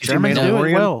 Germans do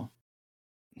it well.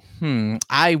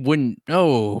 I wouldn't.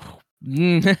 Oh.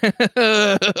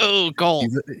 Oh, Cole.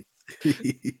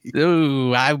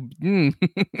 Oh,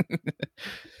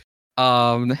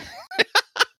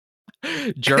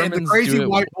 Germans And the Crazy do it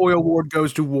White Boy Award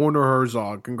goes to Werner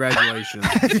Herzog. Congratulations.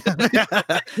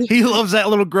 He loves that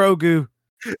little Grogu.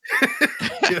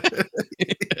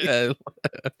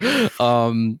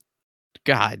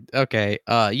 God. Okay.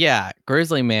 Yeah.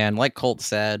 Grizzly Man, like Colt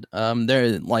said,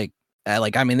 they're like,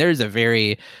 I mean, there's a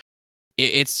very,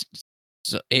 it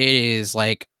is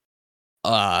like,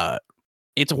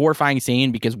 it's a horrifying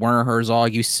scene because Werner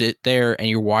Herzog, you sit there and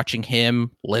you're watching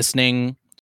him listening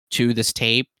to this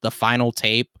tape, the final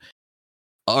tape,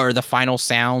 or the final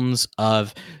sounds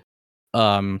of,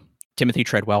 Timothy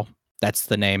Treadwell. That's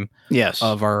the name. Yes.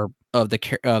 Of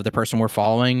the person we're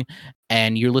following,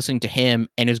 and you're listening to him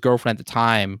and his girlfriend at the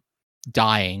time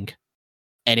dying,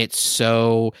 and it's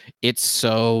so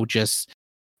just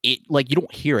it, like, you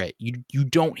don't hear it, you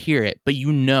don't hear it, but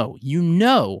you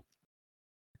know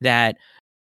that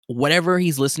whatever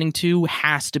he's listening to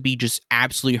has to be just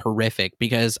absolutely horrific,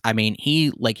 because I mean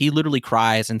he literally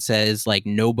cries and says, like,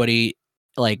 nobody,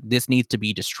 like, this needs to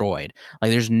be destroyed,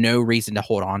 like there's no reason to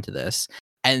hold on to this.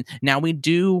 And now we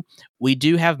do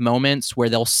have moments where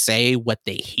they'll say what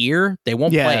they hear. They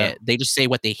won't play it. They just say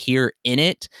what they hear in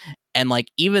it. And like,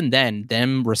 even then,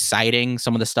 them reciting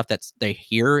some of the stuff that they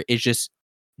hear is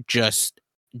just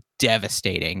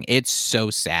devastating. It's so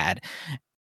sad.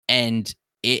 And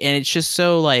it's just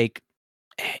so like,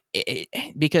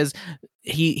 because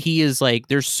he is like,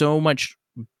 there's so much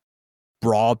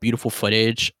raw, beautiful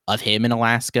footage of him in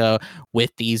Alaska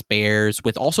with these bears,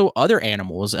 with also other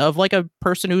animals, of like a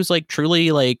person who's like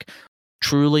truly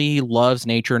loves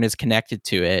nature and is connected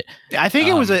to it. I think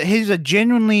he was an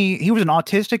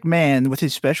autistic man with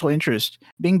his special interest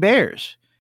being bears.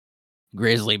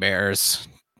 Grizzly bears.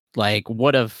 Like,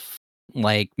 what a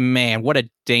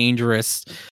dangerous,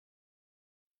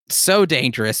 so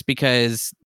dangerous,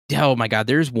 because, oh my God,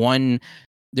 there's one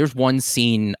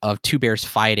scene of two bears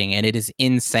fighting and it is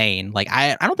insane. Like,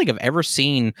 I don't think I've ever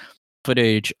seen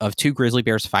footage of two grizzly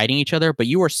bears fighting each other, but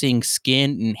you are seeing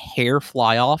skin and hair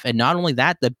fly off, and not only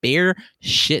that, the bear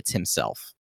shits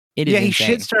himself. It is he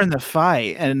insane. shits during the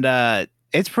fight, and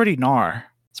it's pretty gnar.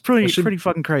 It's pretty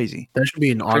fucking crazy. That should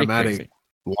be an Pretty automatic crazy.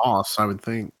 loss, I would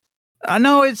think. I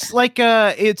know, it's like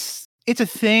it's it's a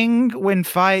thing when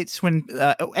fights when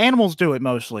animals do it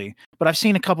mostly, but I've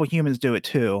seen a couple humans do it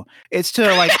too. It's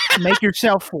to like make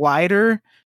yourself lighter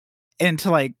and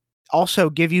to like also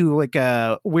give you like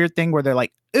a weird thing where they're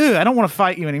like, "Ew, I don't want to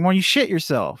fight you anymore." You shit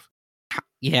yourself.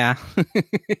 Yeah.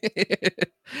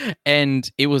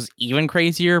 And it was even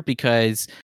crazier because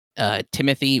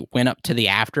Timothy went up to the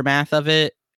aftermath of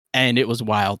it and it was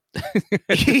wild.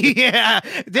 Yeah.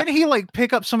 Didn't he like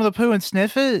pick up some of the poo and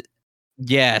sniff it?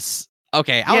 Yes.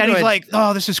 Okay. Yeah, and he's like,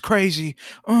 "Oh, this is crazy.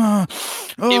 Oh,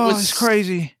 it's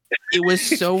crazy." It was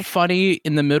so funny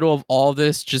in the middle of all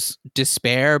this just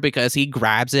despair because he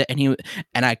grabs it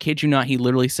and I kid you not, he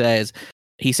literally says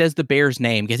the bear's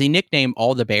name because he nicknamed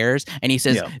all the bears and he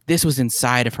says this was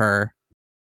inside of her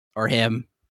or him.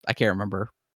 I can't remember,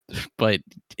 but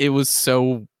it was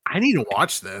so. I need to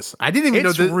watch this. I didn't even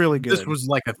know this, really good. This was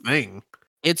like a thing.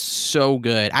 It's so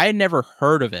good. I had never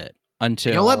heard of it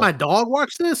until. You'll let my dog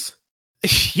watch this?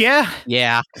 Yeah.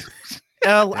 Yeah.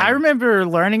 I remember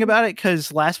learning about it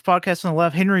because last podcast on the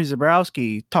left, Henry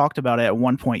Zabrowski talked about it at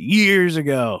one point years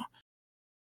ago.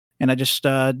 And I just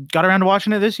got around to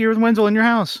watching it this year with Wenzel in your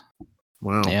house.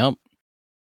 Wow. Yep.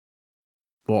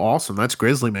 Well, awesome. That's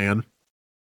Grizzly Man.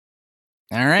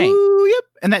 All right. Ooh, yep.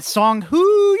 And that song,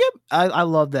 Whoo, yep. I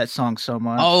love that song so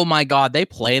much. Oh my God. They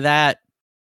play that.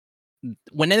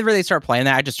 Whenever they start playing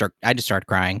that, I just start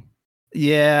crying.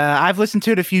 Yeah. I've listened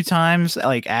to it a few times,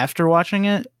 like after watching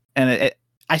it. And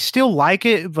I still like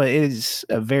it, but it is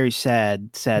a very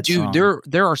sad Dude, song.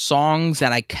 there are songs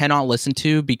that I cannot listen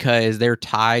to because they're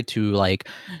tied to like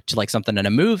something in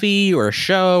a movie or a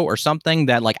show or something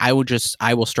that like I will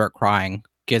start crying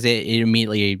because it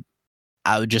immediately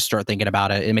I would just start thinking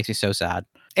about it. It makes me so sad.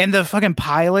 And the fucking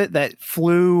pilot that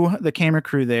flew the camera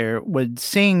crew there would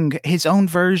sing his own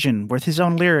version with his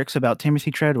own lyrics about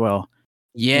Timothy Treadwell.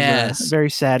 Yes. A very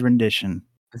sad rendition.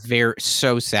 Very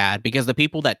so sad because the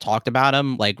people that talked about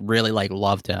him like really like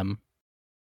loved him.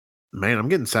 Man, I'm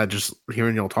getting sad just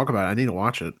hearing y'all talk about it. I need to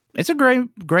watch it. It's a great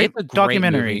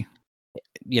documentary.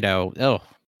 You know,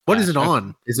 what is it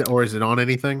on? Is it on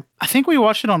anything? I think we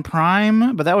watched it on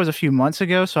Prime, but that was a few months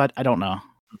ago, so I don't know.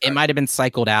 It might have been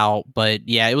cycled out, but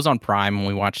yeah, it was on Prime when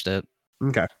we watched it.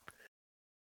 Okay.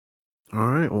 All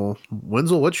right. Well,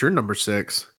 Wenzel, what's your number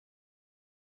 6?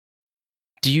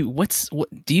 Do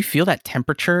you feel that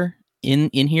temperature in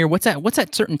here? What's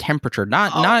that certain temperature?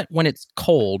 Not when it's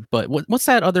cold, but what's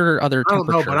that other temperature? I don't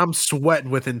know, but I'm sweating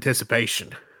with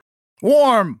anticipation.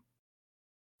 Warm.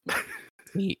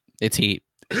 Heat. It's heat.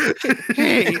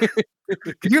 Hey.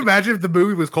 Can you imagine if the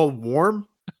movie was called Warm?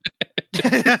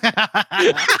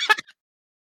 There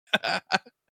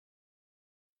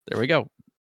we go.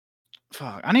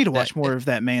 Fuck, I need to watch more of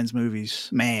that man's movies.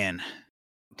 Man.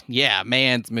 Yeah,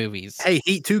 man's movies. Hey,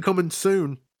 Heat 2 coming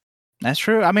soon. That's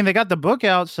true. I mean, they got the book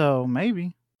out, so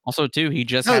maybe. Also, too, he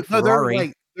just had No,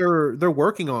 Ferrari. they're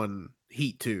working on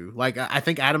Heat 2. Like, I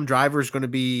think Adam Driver is going to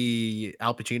be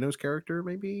Al Pacino's character,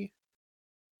 maybe.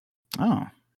 Oh.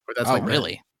 Or that's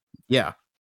Really? Yeah.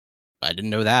 I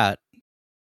didn't know that.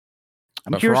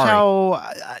 I'm curious how.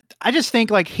 I just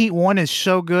think like Heat 1 is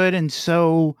so good and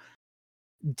so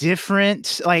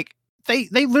different. Like they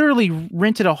literally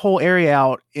rented a whole area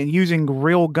out and using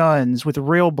real guns with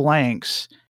real blanks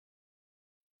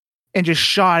and just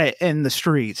shot it in the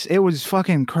streets. It was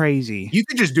fucking crazy. You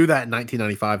could just do that in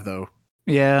 1995, though.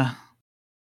 Yeah.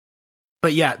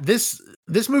 But yeah, this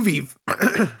movie,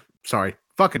 sorry,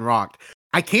 fucking rocked.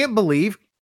 I can't believe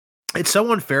it's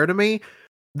so unfair to me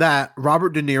that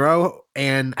Robert De Niro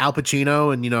and Al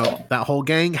Pacino and, that whole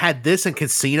gang had this and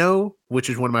Casino, which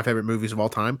is one of my favorite movies of all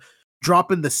time,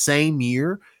 drop in the same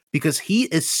year because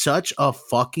Heat is such a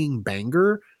fucking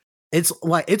banger. It's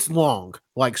long.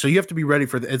 Like, so you have to be ready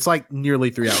for it's like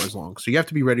nearly 3 hours long. So you have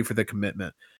to be ready for the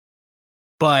commitment.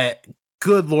 But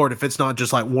good Lord, if it's not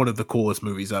just like one of the coolest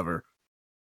movies ever.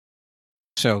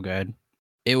 So good.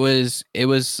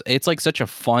 It's like such a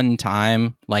fun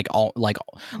time, like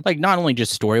not only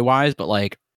just story wise, but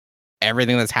like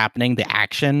everything that's happening, the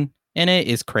action in it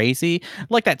is crazy.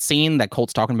 Like that scene that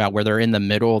Colt's talking about where they're in the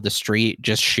middle of the street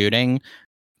just shooting.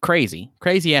 Crazy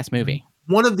ass movie.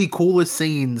 One of the coolest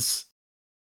scenes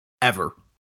ever.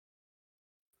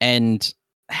 And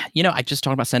I just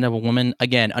talked about Scent of a Woman.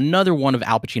 Again, another one of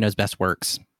Al Pacino's best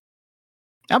works.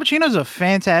 Al Pacino's a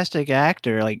fantastic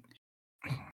actor. Like,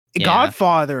 Yeah.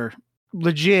 Godfather,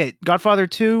 legit. Godfather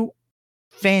 2,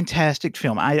 fantastic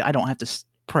film. I don't have to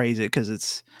praise it because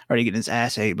it's already getting its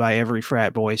ass ate by every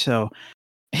frat boy. So,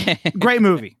 great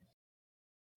movie.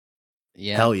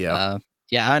 Yeah. Hell yeah.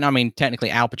 Yeah, and I mean, technically,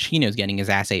 Al Pacino's getting his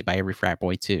ass ate by every frat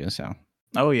boy too. So.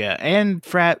 Oh yeah, and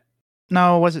frat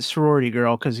No, was it sorority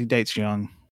girl? Because he dates young.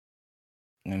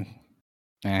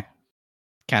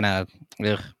 Kind of,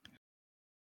 little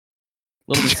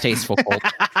distasteful. Colt.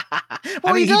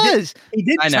 Well, he mean, does. He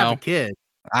did I just have know. a kid.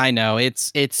 I know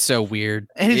it's so weird.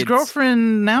 And his It's-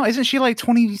 girlfriend now, isn't she like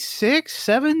 26,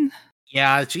 7?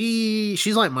 Yeah,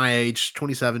 she's like my age,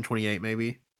 27, 28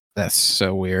 maybe. That's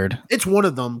so weird. It's one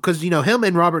of them because him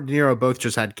and Robert De Niro both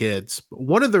just had kids.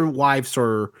 One of their wives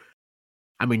are,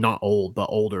 I mean, not old, but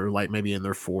older, like maybe in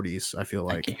their 40s. I feel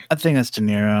like. I think that's De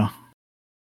Niro.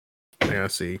 Yeah, I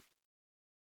see.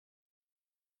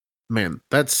 Man,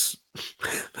 that's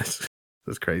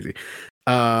that's crazy.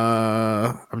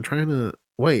 I'm trying to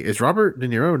wait. Is Robert De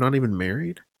Niro not even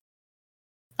married?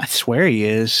 I swear he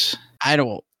is. I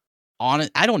don't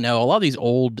know. A lot of these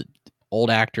old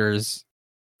actors,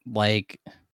 like,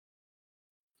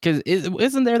 because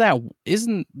isn't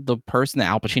the person that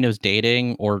Al Pacino's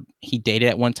dating, or he dated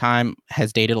at one time,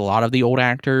 has dated a lot of the old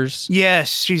actors? Yes,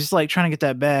 she's like trying to get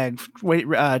that bag. Wait,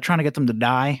 trying to get them to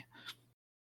die.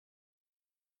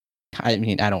 I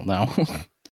mean, I don't know.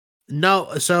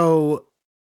 No. So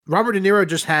Robert De Niro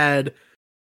just had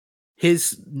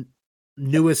his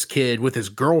newest kid with his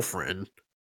girlfriend,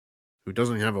 who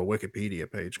doesn't have a Wikipedia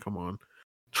page. Come on.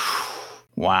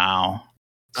 Wow,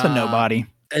 it's a nobody.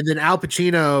 And then Al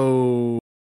Pacino,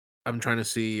 I'm trying to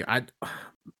see. I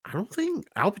don't think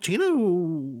Al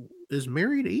Pacino is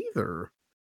married either.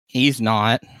 He's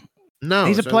not. No,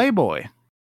 He's a playboy.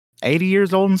 80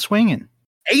 years old and swinging.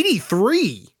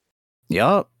 83.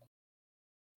 Yup.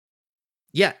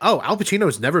 Yeah. Oh, Al Pacino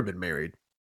has never been married.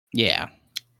 Yeah.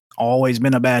 Always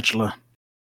been a bachelor.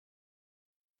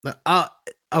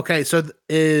 Okay. So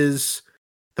is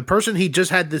the person he just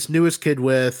had this newest kid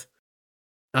with,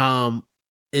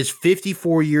 is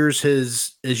 54 years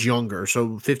is younger.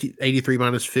 So 83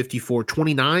 minus 54,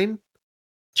 29.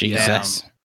 Jesus.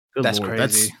 Good That's Lord.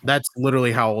 crazy. That's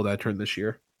literally how old I turned this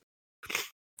year.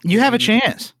 You have a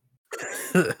chance.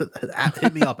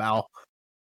 Hit me up, Al.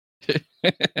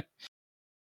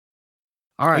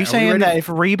 All right. Are you saying that if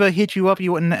Reba hit you up,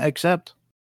 you wouldn't accept?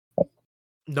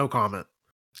 No comment.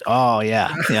 Oh,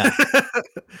 yeah. Yeah.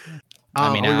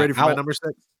 I mean, are we ready for my I'll- number 6?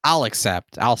 I'll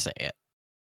accept. I'll say it.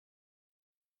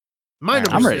 My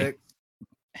Alright, number I'm ready. 6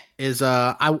 is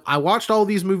I watched all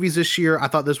these movies this year. I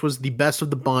thought this was the best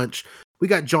of the bunch. We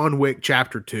got John Wick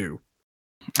Chapter 2.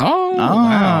 Oh, wow.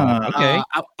 Ah. Okay.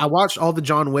 I watched all the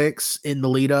John Wicks in the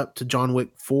lead up to John Wick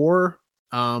 4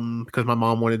 because my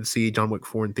mom wanted to see John Wick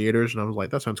 4 in theaters, and I was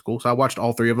like, that sounds cool. So I watched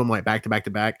all 3 of them like back to back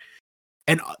to back.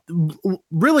 And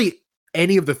really,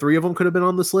 any of the 3 of them could have been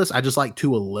on this list. I just like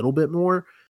 2 a little bit more.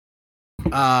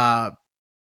 But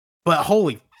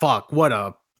holy fuck, what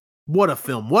a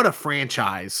film, what a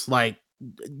franchise. Like,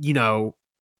 Keanu,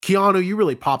 you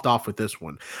really popped off with this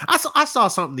one. I saw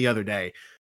something the other day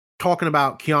talking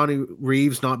about Keanu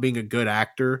Reeves not being a good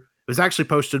actor. It was actually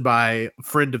posted by a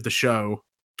friend of the show,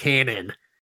 Cannon.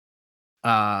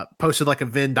 Posted like a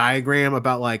Venn diagram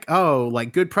about like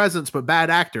good presence but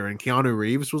bad actor, and Keanu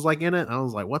Reeves was like in it. I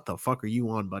was like, what the fuck are you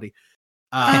on, buddy?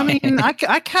 I mean, I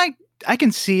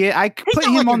can see it. I could he's put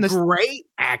not him like on a the great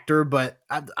actor, but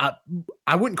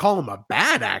I wouldn't call him a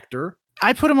bad actor.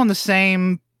 I put him on the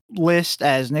same list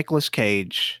as Nicolas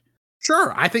Cage,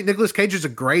 Sure, I think Nicolas Cage is a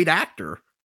great actor.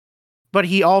 but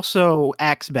he also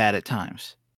acts bad at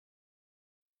times.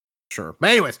 Sure. But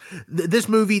anyways, this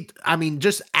movie, I mean,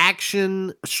 just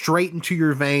action straight into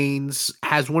your veins,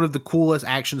 has one of the coolest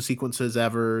action sequences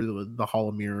ever. The Hall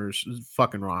of Mirrors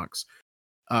fucking rocks.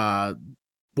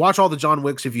 Watch all the John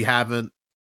Wicks if you haven't,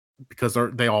 because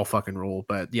they all fucking rule.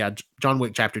 But yeah, John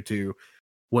Wick Chapter 2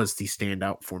 was the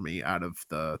standout for me out of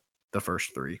the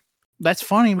first 3. That's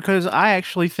funny because I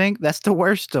actually think that's the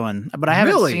worst one, but I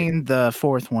haven't Really? seen the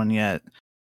 4th one yet.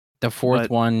 The 4th But,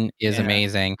 one is yeah.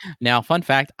 amazing. Now, fun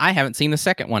fact, I haven't seen the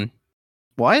 2nd one.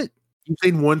 What? You've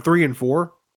seen 1, 3, and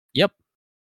 4? Yep.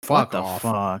 Fuck What the off.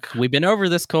 fuck? We've been over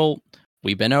this, Colt.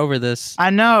 We've been over this. I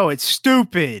know, it's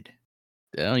stupid.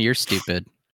 Oh, you're stupid.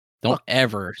 Don't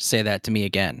ever say that to me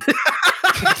again.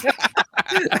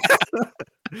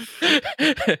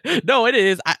 No, it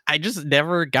is. I just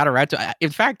never got around to it. In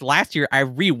fact, last year I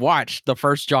rewatched the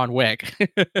first John Wick.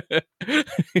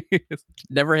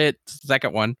 Never hit the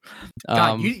second one.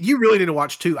 God, you really need to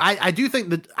watch 2. I do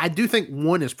think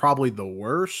 1 is probably the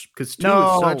worst because 2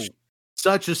 is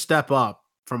such a step up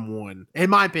from 1, in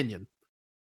my opinion.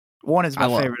 1 is my I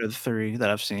love- favorite of the 3 that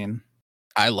I've seen.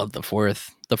 I love the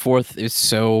 4th. The 4th is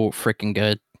so freaking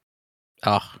good.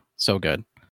 Oh, so good.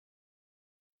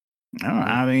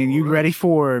 I mean, you ready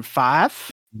for 5?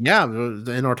 Yeah,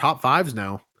 in our top 5s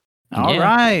now. All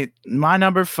right, my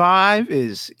number 5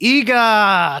 is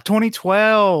Iga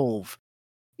 2012.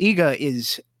 Iga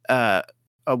is a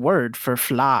word for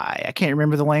fly. I can't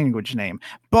remember the language name,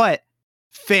 but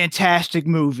fantastic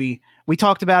movie. We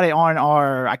talked about it on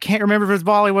our, I can't remember if it was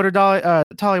Bollywood or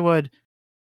Tollywood.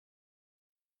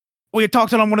 We had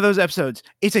talked it on one of those episodes.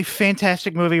 It's a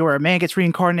fantastic movie where a man gets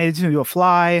reincarnated into a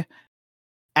fly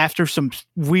after some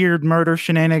weird murder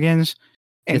shenanigans.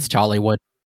 It's Tollywood.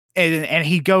 And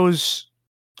he goes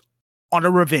on a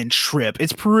revenge trip.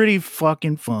 It's pretty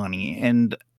fucking funny,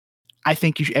 and I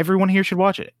think everyone here should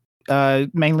watch it.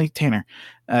 Mainly Tanner,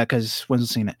 because wasn't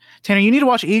seen it. Tanner, you need to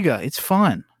watch Iga. It's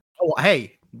fun. Oh,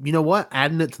 hey, you know what?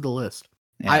 Adding it to the list.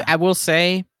 Yeah. I will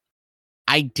say,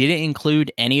 I didn't include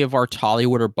any of our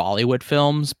Tollywood or Bollywood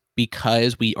films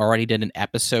because we already did an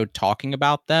episode talking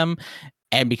about them,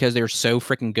 and because they're so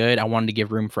freaking good, I wanted to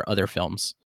give room for other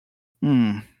films.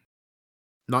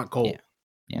 Not Colt.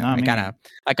 Yeah,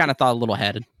 I kind of thought a little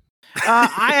ahead.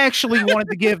 I actually wanted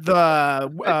to give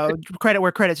the credit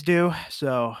where credit's due.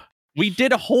 So we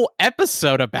did a whole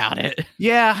episode about it.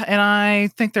 Yeah, and I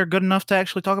think they're good enough to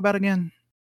actually talk about again.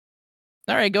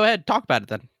 All right, go ahead. Talk about it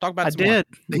then. Talk about it. I did.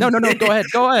 No. Go ahead.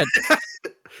 Go ahead.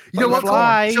 You know what,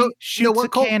 fly Colt? shoots a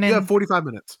Colt? cannon. You have 45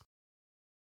 minutes.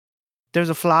 There's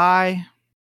a fly.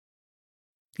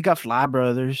 He got Fly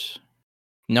Brothers.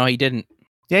 No, he didn't.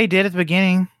 Yeah, he did at the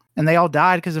beginning, and they all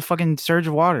died because of fucking surge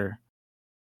of water.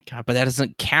 God, but that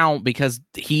doesn't count because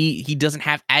he doesn't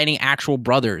have any actual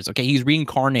brothers. Okay, he's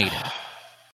reincarnated.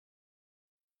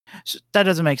 So that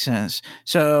doesn't make sense.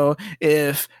 So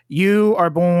if you are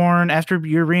born after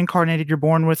you're reincarnated, you're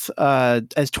born with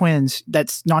as twins.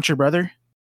 That's not your brother.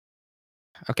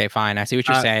 Okay, fine. I see what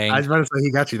you're saying. I was about to say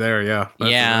he got you there. Yeah.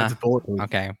 That's a bullet point.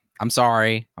 Okay. I'm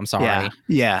sorry.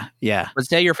 Yeah. Let's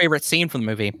tell your favorite scene from the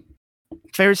movie.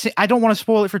 Favorite scene. I don't want to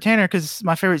spoil it for Tanner because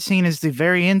my favorite scene is the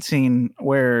very end scene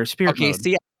where Spirit. Okay, mode.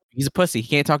 see, he's a pussy. He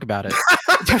can't talk about it.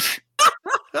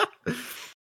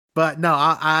 But no,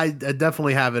 I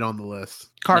definitely have it on the list.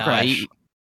 Car crash.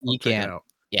 He can't.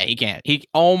 Yeah, he can't.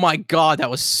 Oh my god, that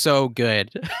was so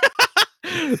good.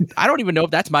 I don't even know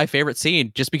if that's my favorite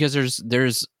scene, just because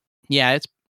there's it's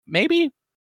maybe.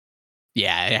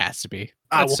 Yeah, it has to be.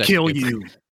 I will kill you.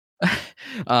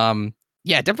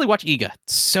 Yeah, definitely watch Iga.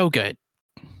 It's so good.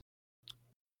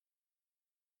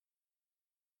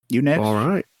 You next. All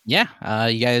right. Yeah.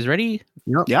 You guys ready?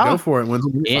 Yep. Yeah. Go for it. When's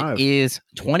It is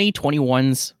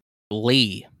 2021's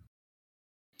Lee.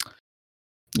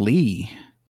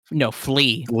 No,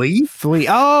 Flea. Flea?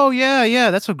 Oh yeah.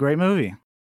 That's a great movie.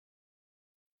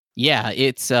 Yeah,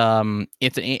 it's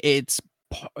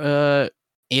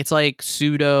like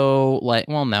pseudo, like,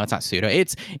 well, no, it's not pseudo.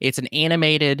 It's an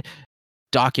animated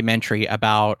documentary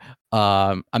about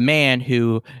a man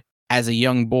who, as a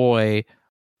young boy,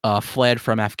 fled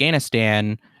from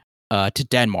Afghanistan to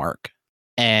Denmark,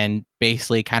 and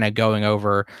basically kind of going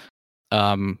over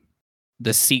a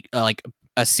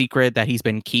secret that he's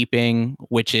been keeping,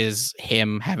 which is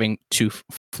him having to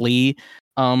flee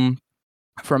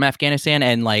from Afghanistan,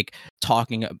 and like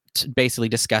basically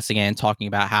discussing it and talking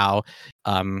about how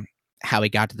he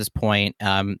got to this point.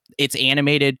 It's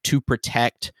animated to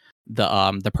protect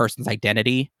the person's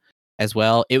identity as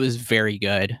well. It was very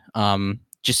good.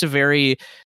 Just a very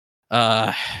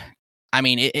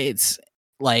it's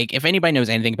like, if anybody knows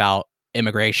anything about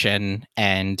immigration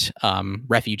and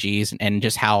refugees and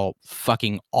just how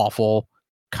fucking awful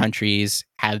countries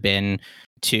have been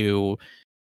to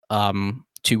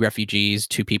refugees,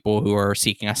 to people who are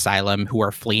seeking asylum, who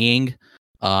are fleeing,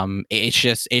 it's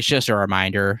just a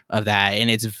reminder of that, and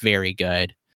it's very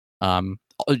good. And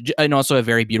also a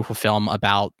very beautiful film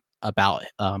about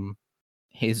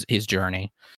his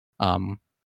journey.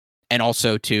 And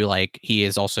also too, like, he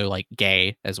is also like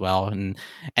gay as well, and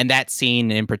that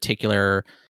scene in particular,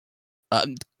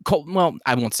 Colt, well,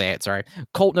 I won't say it, sorry.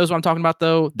 Colt knows what I'm talking about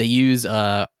though. They use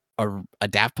a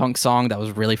Daft Punk song that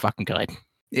was really fucking good.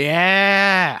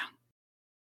 Yeah.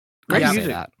 Great Yeah.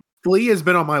 music. Flea has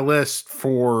been on my list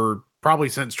for probably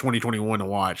since 2021 to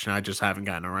watch, and I just haven't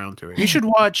gotten around to it. You should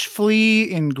watch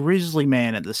Flea and Grizzly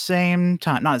Man at the same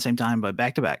time. Not at the same time, but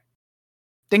back to back.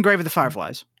 Then Grave of the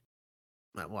Fireflies.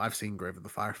 Well, I've seen Grave of the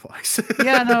Fireflies.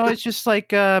 Yeah, no, it's just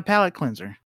like a palate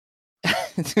cleanser.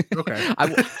 Okay.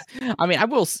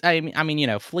 I mean, you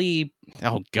know, Flea.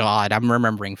 Oh God, I'm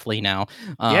remembering Flea now.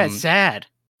 Yeah, it's sad.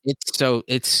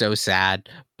 It's so sad.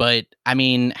 But I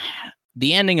mean,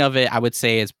 the ending of it, I would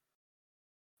say, is,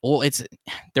 well,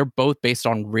 they're both based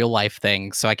on real life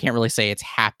things, so I can't really say it's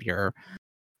happier.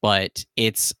 But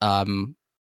it's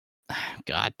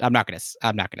God, I'm not gonna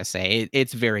say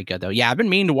it's very good though. Yeah, I've been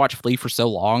meaning to watch Flea for so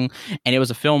long, and it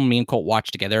was a film me and Colt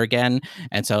watched together again,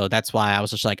 and so that's why I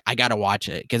was just like, I gotta watch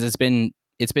it because it's been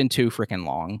too freaking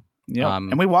long. Yep.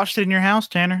 And we watched it in your house,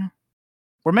 Tanner.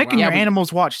 We're making Wow. your Yeah, we-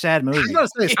 animals watch sad I movies. was gonna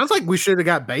say, it sounds like we should have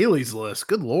got Bailey's list.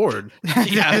 Good lord.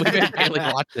 Yeah, we barely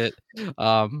watched it.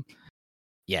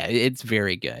 Yeah, it's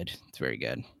very good. It's very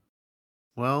good.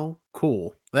 Well,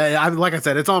 cool. Like I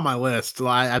said, it's on my list.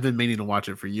 I've been meaning to watch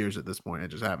it for years at this point. I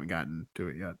just haven't gotten to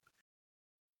it yet.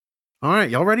 All right,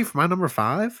 y'all ready for my number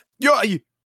 5? Yeah.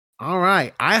 All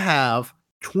right, I have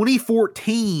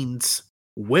 2014's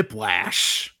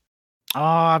Whiplash. Oh,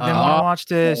 I've been wanting to watch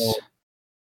this.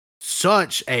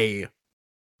 Such a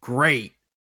great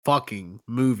fucking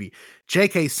movie.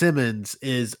 J.K. Simmons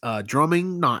is a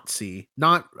drumming Nazi.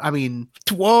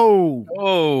 Whoa.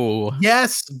 Oh,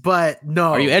 Yes, but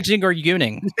no. are you edging or are you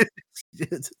gooning?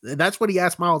 That's what he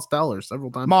asked Miles Teller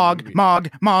several times. in the Mog, movie.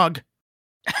 Mog.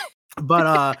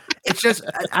 But it's just,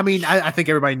 I think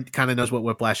everybody kind of knows what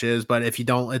Whiplash is, but if you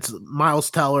don't, it's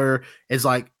Miles Teller is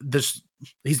like this.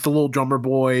 He's the little drummer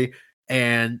boy,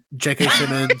 and J.K.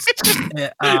 Simmons. He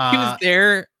was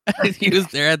there. He was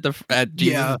there at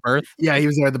Jesus' Yeah. birth. Yeah, he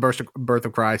was there at the birth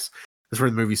of Christ. That's where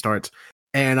the movie starts.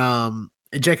 And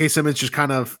J.K. Simmons just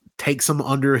kind of takes him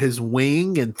under his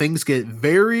wing, and things get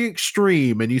very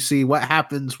extreme. And you see what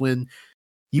happens when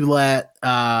you let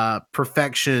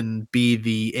perfection be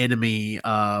the enemy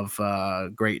of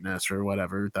greatness, or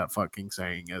whatever that fucking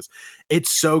saying is. It's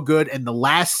so good, and the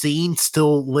last scene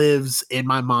still lives in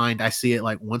my mind. I see it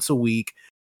like once a week.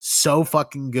 So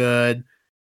fucking good.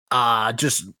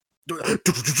 Just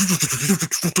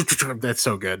that's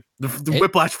so good. The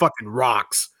Whiplash fucking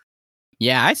rocks.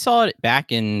 Yeah, I saw it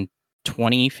back in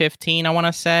 2015, I want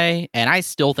to say, and I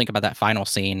still think about that final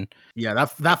scene. Yeah,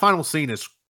 that final scene is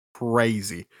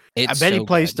crazy. It's I bet he so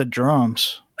plays good. the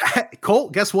drums.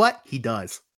 Colt, guess what? He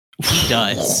does. He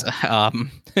does. I'll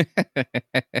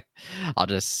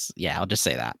just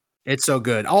say that. It's so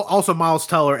good. Also, Miles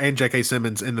Teller and J.K.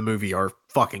 Simmons in the movie are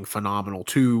fucking phenomenal.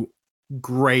 Two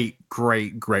great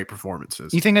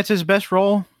performances. You think that's his best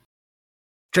role?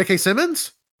 J.K.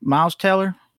 Simmons? Miles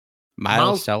Teller?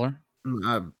 Miles Teller.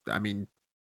 I mean,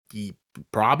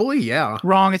 probably, yeah.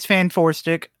 Wrong, it's Fan Four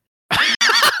Stick.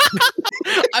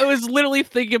 I was literally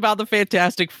thinking about the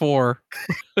Fantastic Four.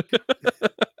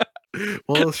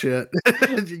 Well, shit.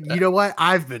 You know what?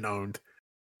 I've been owned.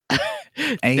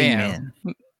 Amen.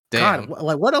 Damn. God,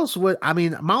 like what else would I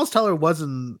mean? Miles Teller was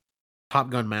in Top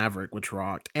Gun Maverick, which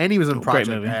rocked, and he was in Great Project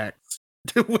movie. X,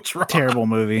 which rocked. Terrible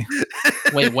movie.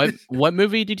 Wait, what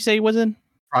movie did you say he was in?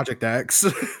 Project X.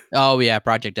 Oh yeah,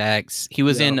 Project X. He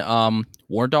was Yeah. in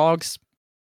War Dogs.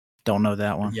 Don't know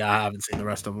that one. Yeah, I haven't seen the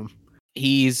rest of them.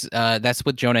 He's that's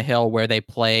with Jonah Hill where they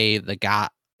play the guy.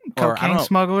 Or, I don't Cocaine know.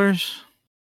 smugglers.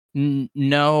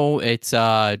 No, it's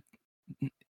the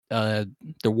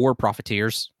War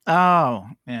Profiteers. Oh,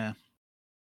 yeah.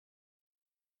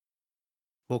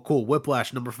 Well, cool.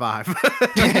 Whiplash number 5.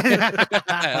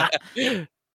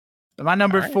 My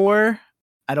number All right. 4.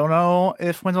 I don't know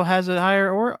if Wenzel has it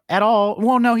higher or at all.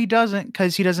 Well, no, he doesn't,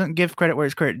 because he doesn't give credit where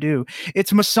it's credit due.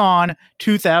 It's Masan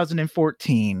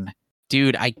 2014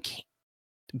 Dude, I can't.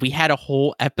 We had a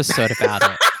whole episode about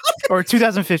it. or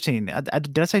 2015.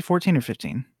 Did I say 14 or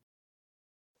 15?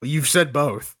 You've said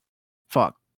both.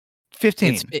 Fuck,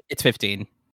 15. It's 15.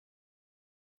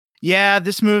 Yeah,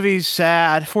 this movie's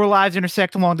sad. 4 lives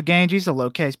intersect along the Ganges, a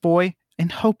low-case boy in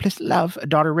hopeless love, a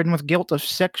daughter ridden with guilt of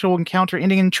sexual encounter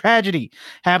ending in tragedy,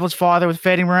 hapless father with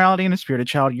fading morality, and a spirited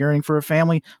child yearning for a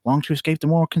family, long to escape the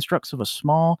moral constructs of a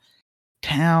small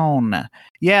town.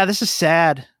 Yeah, this is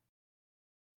sad.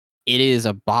 It is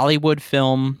a Bollywood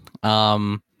film.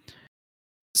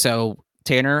 So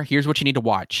Tanner, here's what you need to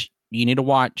watch. You need to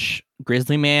watch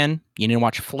Grizzly Man. You need to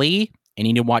watch Flea, and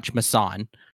you need to watch Masan.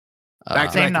 Back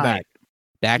to Same back to night.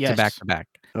 back. back to back to back.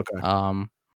 Okay.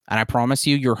 And I promise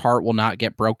you, your heart will not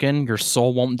get broken. Your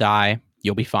soul won't die.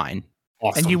 You'll be fine.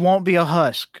 Awesome. And you won't be a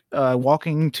husk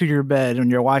walking to your bed when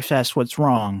your wife asks what's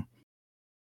wrong.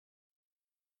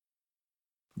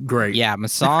 Great. Yeah,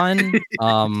 Masan.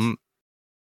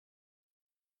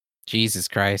 Jesus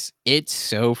Christ, it's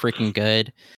so freaking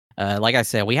good. Like I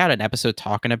said, we had an episode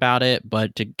talking about it,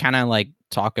 but to kind of like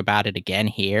talk about it again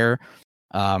here,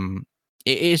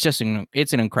 it's just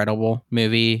it's an incredible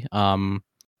movie.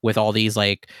 With all these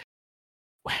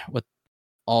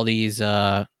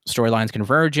storylines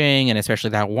converging, and especially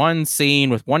that one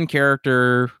scene with one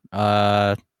character.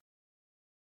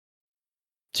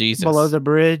 Jesus. Below the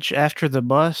bridge after the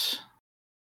bus.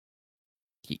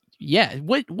 Yeah,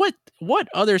 what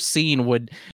other scene would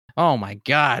Oh my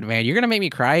god, man! You're gonna make me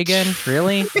cry again?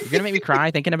 Really? You're gonna make me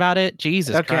cry thinking about it?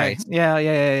 Jesus Okay. Christ!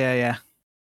 Yeah.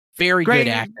 Very Great.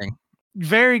 good acting.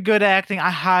 Very good acting. I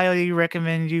highly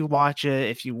recommend you watch it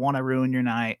if you want to ruin your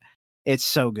night. It's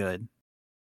so good.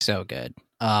 So good.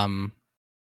 I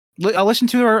listened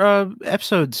to our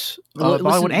episodes,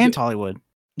 Bollywood and Tollywood.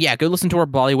 Yeah, go listen to our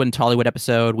Bollywood and Tollywood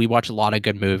episode. We watch a lot of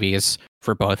good movies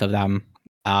for both of them.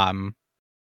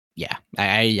 Yeah,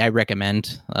 I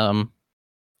recommend.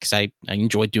 Because I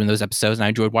enjoyed doing those episodes and I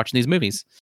enjoyed watching these movies.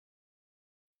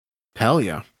 Hell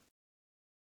yeah.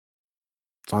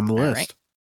 It's on the All list. right.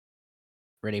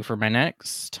 Ready for my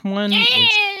next one?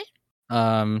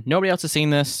 Nobody else has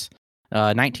seen this.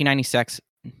 1996.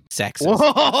 Sex. Whoa!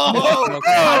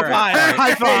 Okay, all right.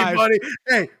 High five, Hey, buddy.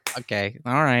 Hey, Okay.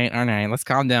 All right. Let's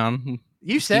calm down.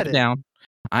 You said Keep it. down.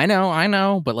 I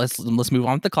know, but let's move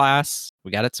on with the class. We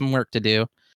got some work to do.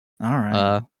 All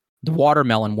right. The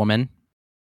Watermelon Woman.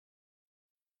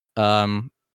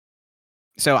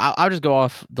 So I'll just go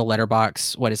off the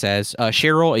letterbox. What it says: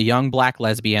 Cheryl, a young black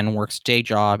lesbian, works day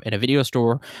job in a video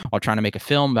store while trying to make a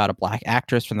film about a black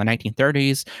actress from the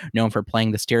 1930s, known for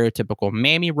playing the stereotypical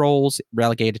mammy roles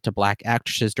relegated to black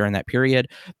actresses during that period.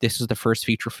 This was the first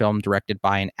feature film directed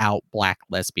by an out black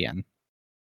lesbian.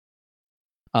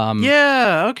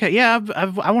 Yeah. Okay. Yeah.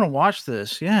 I want to watch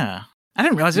this. Yeah. I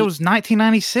didn't realize it was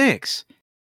 1996.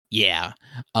 Yeah.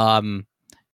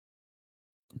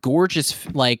 Gorgeous.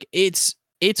 Like it's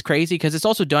crazy because it's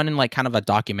also done in like kind of a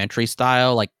documentary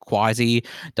style, like quasi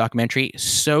documentary.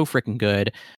 So freaking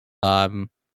good.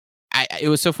 It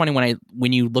was so funny when I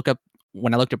looked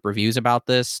up reviews about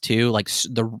this too. Like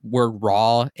the word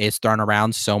raw is thrown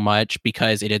around so much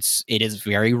because it is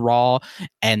very raw,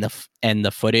 and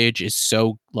the footage is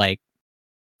so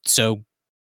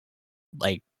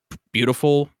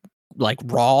beautiful, like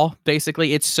raw.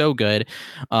 Basically, it's so good.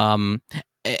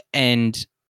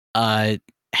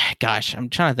 Gosh, I'm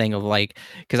trying to think of like,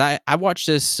 because I watched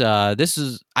this. I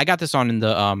got this on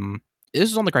this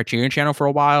was on the Criterion channel for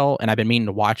a while, and I've been meaning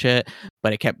to watch it,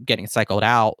 but it kept getting cycled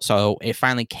out. So it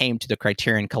finally came to the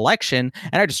Criterion collection,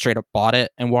 and I just straight up bought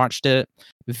it and watched it.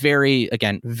 Very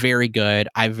good.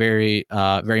 I very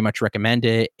much recommend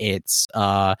it. It's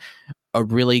a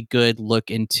really good look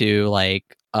into like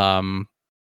I'm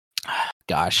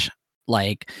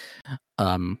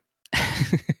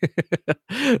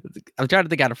trying to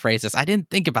think how to phrase this. I didn't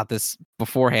think about this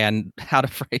beforehand, how to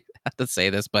say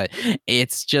this, but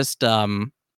it's just a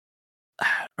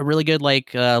really good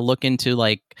look into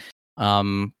like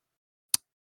the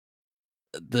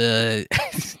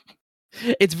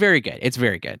it's very good. It's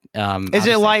very good. Is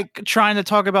it like trying to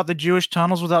talk about the Jewish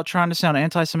tunnels without trying to sound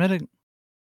anti-Semitic?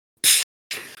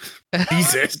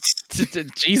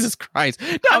 Jesus Christ.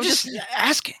 No, I'm just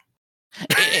asking.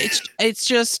 It's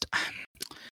just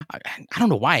I don't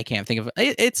know why I can't think of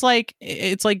it. It's like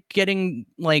getting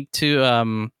like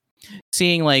to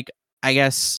seeing like I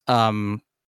guess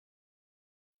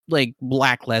like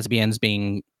black lesbians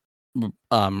being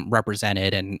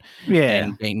represented and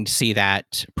getting to see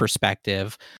that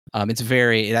perspective. It's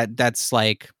very that's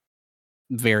like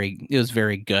it was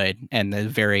very good and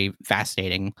very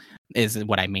fascinating is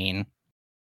what I mean.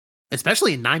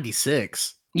 especially in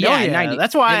 96. Yeah,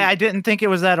 that's why I didn't think it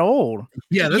was that old.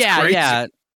 Yeah, that's crazy.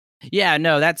 Yeah,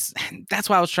 no, that's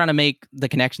why I was trying to make the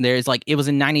connection there. Is like it was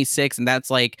in 96, and that's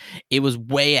like it was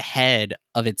way ahead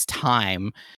of its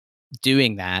time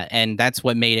doing that, and that's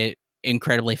what made it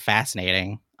incredibly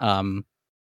fascinating.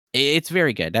 It's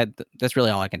very good. That's really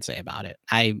all I can say about it.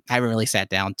 I haven't really sat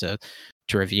down to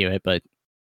review it, but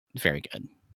very good.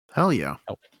 Hell yeah.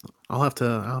 Oh. I'll have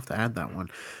to add that one.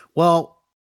 Well,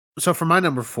 so for my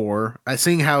number 4, I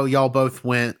seeing how y'all both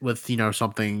went with,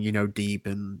 something, deep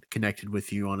and connected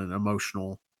with you on an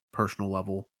emotional, personal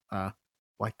level,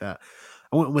 like that.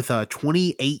 I went with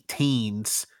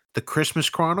 2018's The Christmas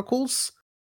Chronicles.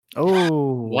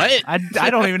 Oh, what? I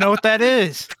don't even know what that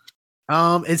is.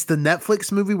 It's the Netflix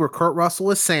movie where Kurt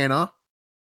Russell is Santa.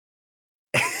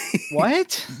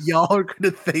 What? Y'all are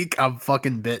gonna think I'm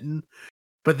fucking bitten,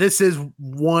 but this is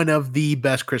one of the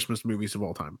best Christmas movies of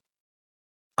all time.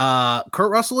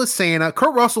 Kurt Russell is Santa.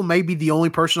 Kurt Russell may be the only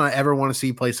person I ever want to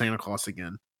see play Santa Claus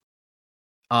again.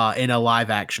 In a live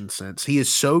action sense, he is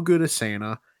so good as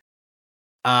Santa.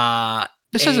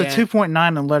 This has a 2.9 in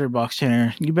Letterboxd,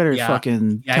 Tanner. You better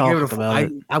fucking talk about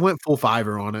it. I went full 5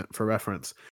 on it for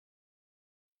reference.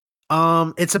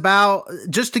 It's about,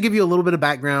 just to give you a little bit of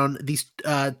background, these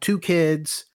 2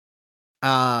 kids,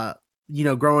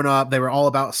 growing up, they were all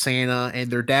about Santa,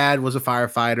 and their dad was a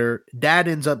firefighter. Dad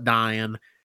ends up dying.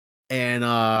 And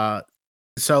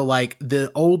so like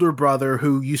the older brother,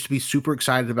 who used to be super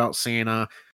excited about Santa,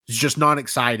 He's just not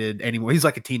excited anymore. He's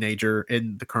like a teenager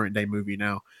in the current day movie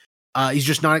now. He's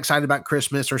just not excited about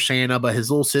Christmas or Santa, but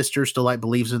his little sister still like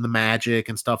believes in the magic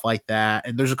and stuff like that.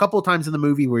 And there's a couple of times in the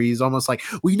movie where he's almost like,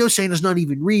 well, Santa's not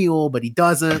even real, but he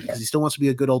doesn't because he still wants to be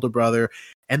a good older brother.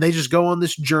 And they just go on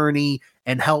this journey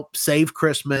and help save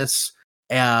Christmas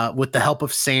with the help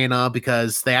of Santa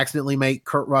because they accidentally make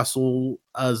Kurt Russell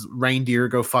as reindeer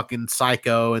go fucking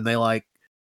psycho and they like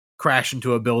crash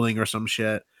into a building or some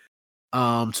shit.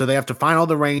 So they have to find all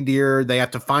the reindeer. They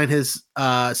have to find his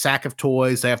sack of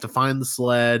toys. They have to find the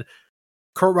sled.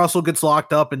 Kurt Russell gets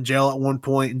locked up in jail at one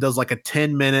point and does like a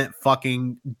 10-minute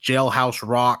fucking jailhouse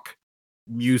rock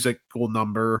musical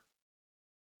number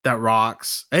that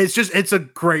rocks. It's a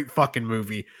great fucking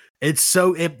movie. It's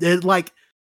so it like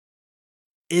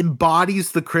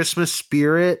embodies the Christmas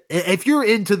spirit. If you're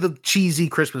into the cheesy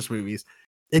Christmas movies,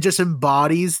 it just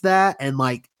embodies that and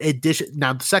like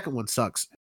now the second one sucks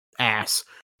ass,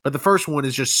 but the first one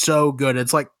is just so good.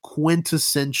 It's like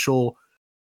quintessential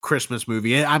Christmas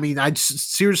movie. I mean, I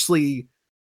seriously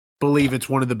believe it's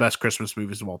one of the best Christmas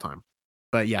movies of all time.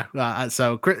 But yeah,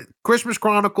 so Christmas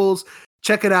Chronicles,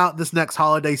 check it out this next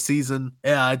holiday season.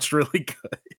 Yeah, it's really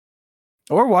good.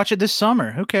 Or watch it this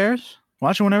summer. Who cares?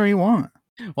 Watch it whenever you want.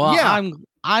 Well, Yeah.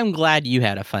 I'm glad you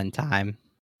had a fun time.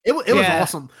 It was Yeah.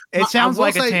 awesome. It sounds will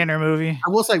like a say- Tanner movie. I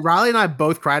will say Riley and I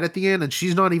both cried at the end, and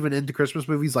she's not even into Christmas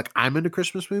movies like I'm into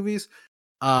Christmas movies.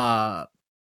 But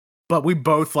we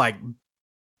both like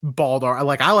bawled our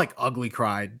like I like ugly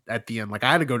cried at the end. Like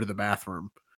I had to go to the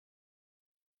bathroom.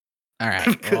 All right.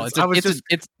 Well, Because I was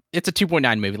it's a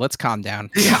 2.9 movie. Let's calm down.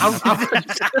 Yeah, No, I was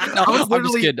I'm just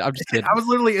literally kidding. I'm just kidding. I was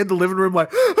literally in the living room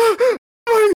like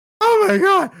oh my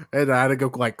god. And I had to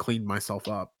go like clean myself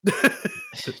up.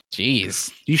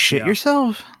 Jeez. You shit Yeah.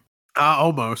 yourself?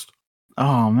 Almost.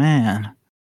 Oh man.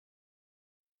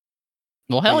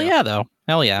 Well, hell Yeah. yeah, though.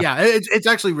 Hell yeah. Yeah, it's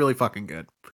actually really fucking good.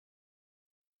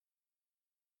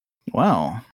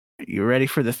 Well, you ready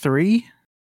for the 3?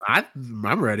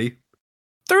 I'm ready.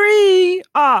 3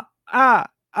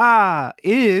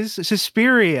 is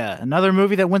Suspiria, another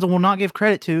movie that Wenzel will not give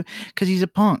credit to because he's a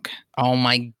punk. Oh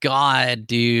my god,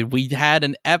 dude. We had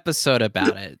an episode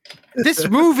about it. This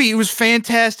movie was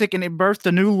fantastic and it birthed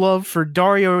a new love for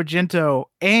Dario Argento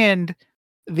and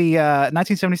the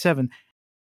 1977.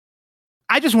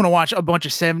 I just want to watch a bunch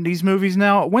of 70s movies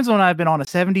now. Wenzel and I have been on a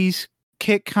 70s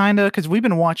kick kind of because we've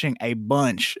been watching a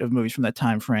bunch of movies from that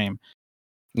time frame.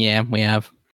 Yeah, we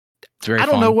have. It's very I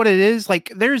don't fun. know what it is.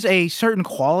 Like, there's a certain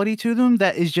quality to them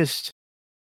that is just.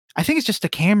 I think it's just the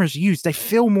cameras used. They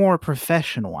feel more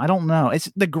professional. I don't know.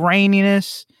 It's the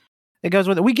graininess that goes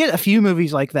with it. We get a few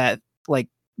movies like that, like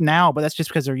now, but that's just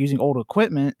because they're using old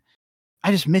equipment.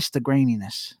 I just miss the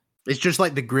graininess. It's just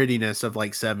like the grittiness of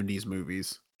like 70s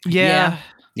movies. Yeah.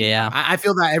 Yeah. I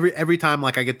feel that every time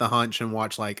like I get the hunch and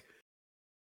watch like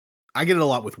I get it a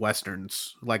lot with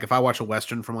westerns. Like if I watch a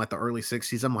western from like the early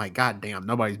 60s, I'm like, God damn,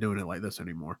 nobody's doing it like this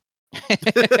anymore.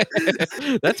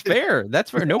 That's fair.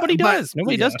 That's fair. Nobody But- does.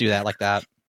 Nobody yeah. does do that like that.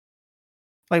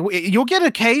 Like you'll get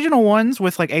occasional ones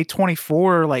with like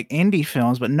A24 like indie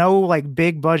films, but no like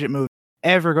big budget movie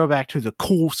ever go back to the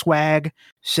cool swag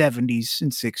 70s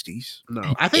and 60s.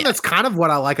 No, I think that's kind of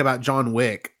what I like about John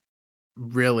Wick,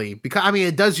 really, because I mean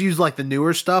it does use like the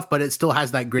newer stuff, but it still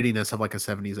has that grittiness of like a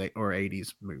 70s or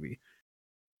 80s movie.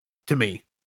 To me,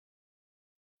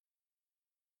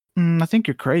 I think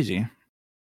you're crazy.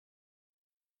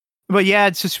 But yeah,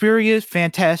 it's Suspiria,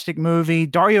 fantastic movie.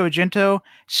 Dario Argento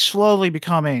slowly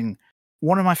becoming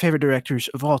one of my favorite directors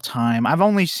of all time. I've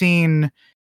only seen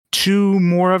 2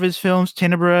 more of his films,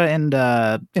 Tenebra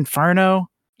and Inferno.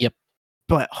 Yep.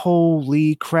 But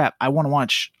holy crap, I want to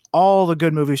watch all the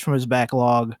good movies from his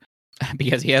backlog.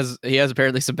 Because he has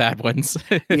apparently some bad ones.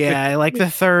 Yeah, like the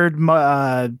third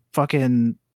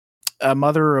fucking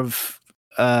Mother of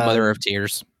Mother of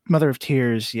Tears. Mother of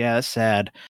Tears. Yeah, that's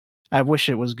sad. I wish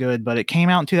it was good, but it came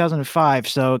out in 2005,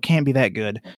 so it can't be that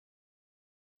good.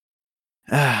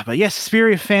 But yes,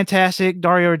 Suspiria, fantastic.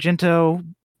 Dario Argento,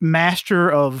 master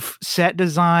of set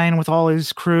design with all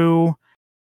his crew.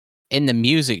 In the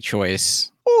music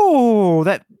choice. Oh,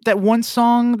 that one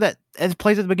song that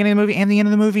plays at the beginning of the movie and the end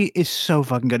of the movie is so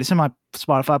fucking good. It's in my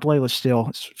Spotify playlist still.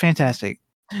 It's fantastic.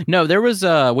 No, there was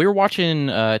we were watching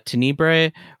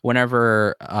Tenebrae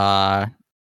whenever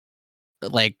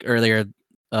like earlier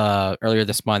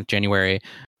this month, January.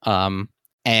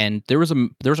 And there was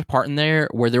a part in there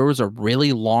where there was a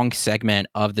really long segment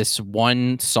of this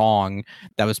one song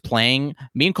that was playing.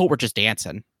 Me and Colt were just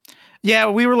dancing.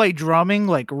 Yeah, we were like drumming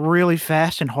like really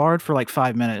fast and hard for like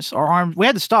 5 minutes. Our arms, we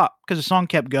had to stop because the song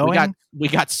kept going. We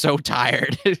got so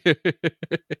tired.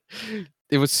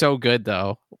 It was so good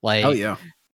though. Like, Oh yeah.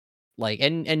 like,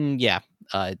 and yeah,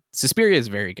 Suspiria is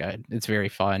very good. It's very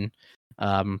fun.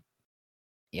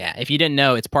 Yeah, if you didn't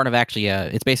know, it's part of actually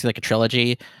it's basically like a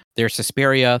trilogy. There's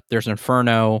Suspiria, there's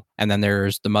Inferno, and then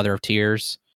there's The Mother of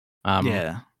Tears.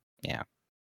 Yeah. Yeah.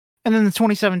 And then the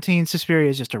 2017 Suspiria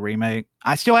is just a remake.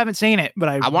 I still haven't seen it, but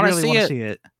I wanna really see want to it. see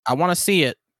it. I want to see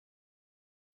it.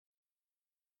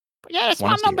 Yeah, that's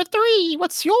Wanna my see number 3.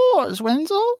 What's yours,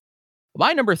 Wenzel?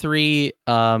 My number 3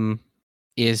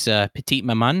 is Petite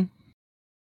Maman.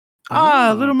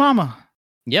 Ah, Oh. Little Mama.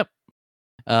 Yep.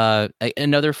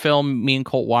 Another film me and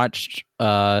Colt watched.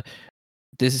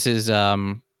 This is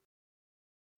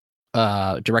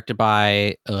directed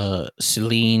by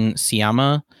Celine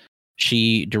Sciamma.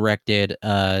 She directed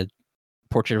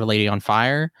Portrait of a Lady on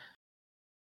Fire.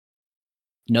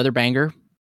 Another banger.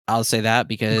 I'll say that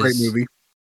because Great movie.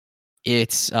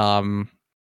 it's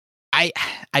I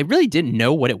really didn't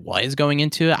know what it was going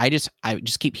into it. I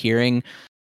just kept hearing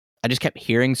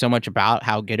so much about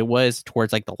how good it was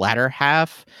towards like the latter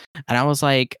half, and I was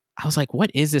like, what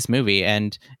is this movie?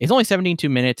 And it's only 72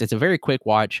 minutes. It's a very quick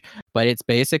watch, but it's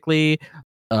basically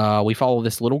we follow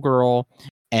this little girl,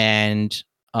 and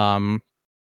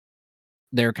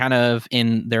they're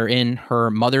in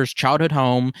her mother's childhood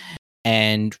home,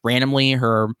 and randomly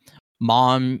her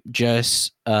mom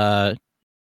just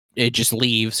it just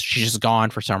leaves. She's just gone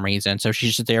for some reason. So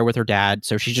she's just there with her dad.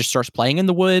 So she just starts playing in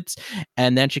the woods,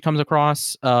 and then she comes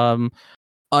across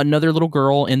another little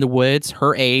girl in the woods,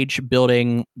 her age,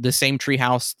 building the same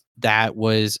treehouse that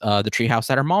was the treehouse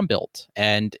that her mom built,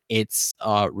 and it's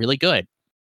really good.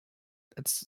 I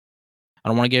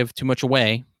don't want to give too much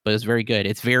away, but it's very good.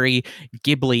 It's very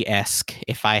Ghibli-esque,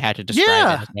 if I had to describe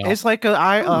Yeah, it. As well. it's like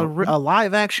a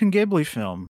live action Ghibli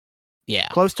film, Yeah,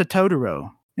 close to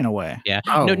Totoro in a way. yeah.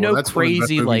 Oh, no, well, no that's one of the best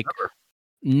crazy movies like, ever.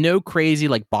 no crazy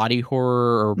like body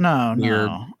horror or No, weird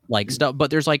no. like stuff.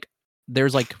 But there's like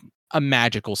a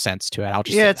magical sense to it. I'll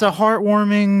just Yeah, say it's a that.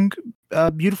 heartwarming,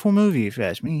 beautiful movie, if you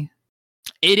ask me.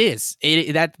 It is.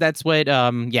 That's what.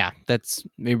 Yeah. That's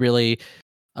it. Really.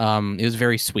 It was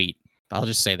very sweet. I'll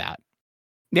just say that.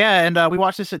 Yeah, and we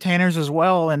watched this at Tanner's as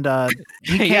well, and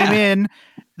he came Yeah. in.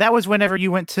 That was whenever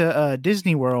you went to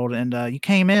Disney World, and you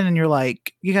came in, and you're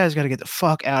like, "You guys got to get the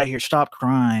fuck out of here! Stop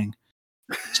crying."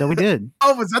 So we did.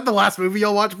 Oh, was that the last movie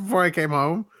y'all watched before I came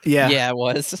home? Yeah. Yeah, it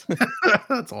was.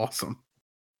 That's awesome.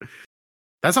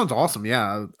 That sounds awesome.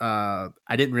 Yeah.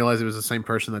 I didn't realize it was the same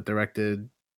person that directed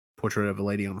Portrait of a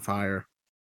Lady on Fire.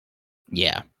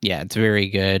 Yeah. It's very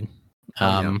good.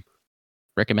 Oh, yeah.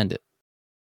 Recommend it.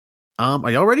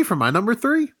 Are y'all ready for my number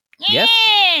 3? Yes.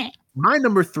 My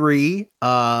number 3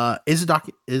 is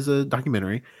a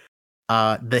documentary.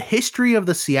 The History of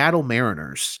the Seattle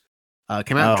Mariners.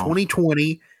 Came out in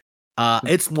 2020.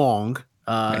 It's long.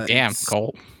 Damn, it's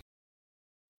Cole.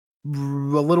 a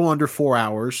little under 4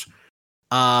 hours.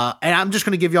 And I'm just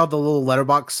going to give y'all the little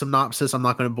letterbox synopsis. I'm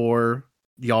not going to bore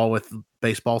y'all with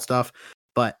baseball stuff,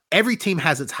 but every team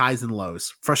has its highs and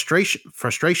lows,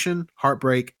 frustration,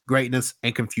 heartbreak, greatness,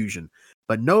 and confusion.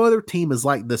 But no other team is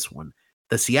like this one.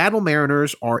 The Seattle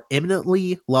Mariners are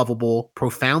eminently lovable,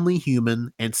 profoundly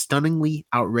human, and stunningly,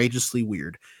 outrageously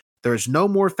weird. There is no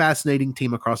more fascinating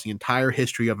team across the entire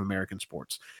history of American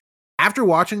sports. After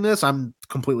watching this, I'm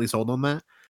completely sold on that.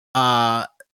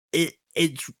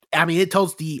 It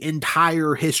tells the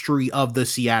entire history of the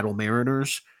Seattle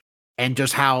Mariners and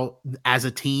just how, as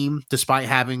a team, despite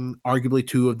having arguably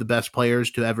 2 of the best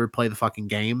players to ever play the fucking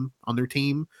game on their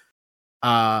team,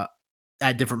 at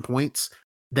different points,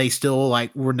 they still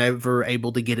were never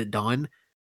able to get it done.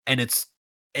 And it's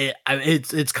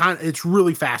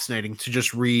really fascinating to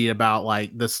just read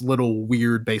about this little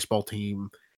weird baseball team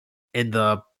in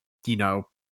the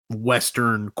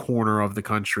western corner of the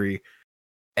country.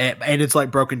 And it's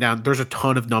broken down. There's a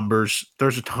ton of numbers.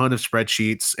 There's a ton of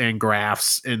spreadsheets and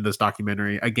graphs in this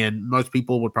documentary. Again, most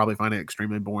people would probably find it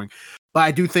extremely boring, but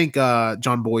I do think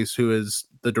John Boyce, who is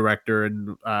the director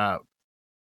and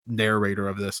narrator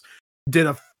of this, did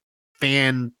a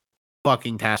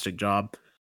fan-fucking-tastic job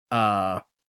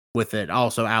with it.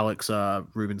 Also, Alex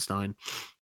Rubinstein.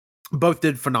 Both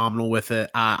did phenomenal with it.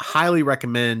 Highly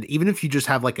recommend, even if you just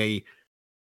have a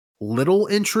little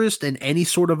interest in any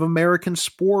sort of American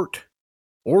sport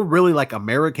or really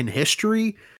American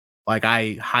history,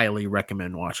 I highly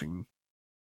recommend watching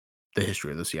the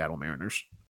history of the Seattle Mariners.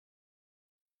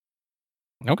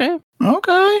 Okay.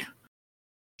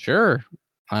 Sure.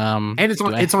 And it's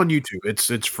on YouTube.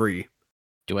 It's free.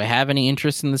 Do I have any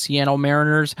interest in the Seattle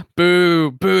Mariners?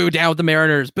 Boo, down with the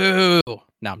Mariners. Boo. No,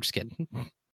 I'm just kidding.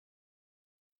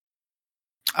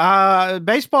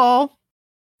 Baseball.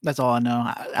 That's all I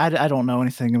know. I don't know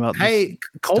anything about this. Hey,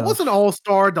 Colt stuff. was an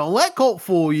all-star. Don't let Colt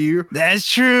fool you. That's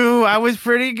true. I was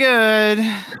pretty good.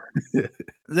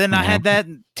 Then I Yeah. had that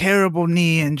terrible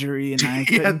knee injury and I Yeah.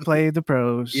 couldn't play the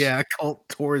pros. Yeah, Colt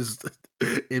tore his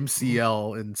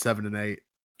MCL in 7 and 8.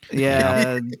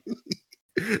 Yeah.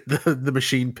 The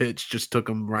machine pitch just took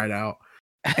him right out.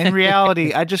 In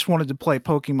reality, I just wanted to play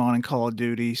Pokemon and Call of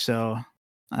Duty, so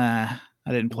I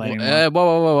didn't play anymore.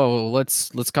 Whoa. Let's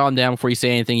calm down before you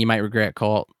say anything you might regret,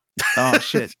 Colt. Oh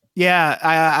shit. Yeah,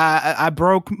 I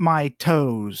broke my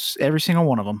toes, every single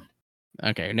one of them.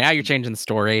 Okay, now you're changing the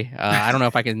story. I don't know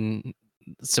if I can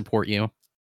support you.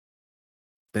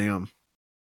 Damn.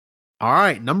 All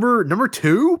right, number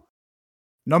 2.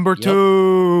 Number Yep.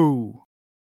 2.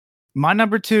 My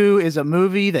number 2 is a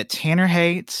movie that Tanner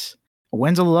hates,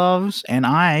 Wenzel loves, and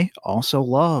I also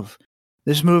love.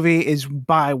 This movie is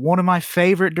by one of my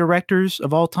favorite directors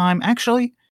of all time.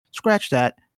 Actually, scratch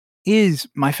that. Is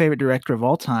my favorite director of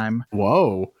all time.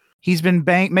 Whoa. He's been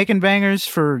making bangers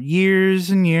for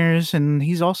years and years, and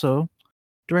he's also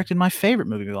directed my favorite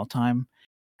movie of all time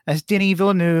as Denis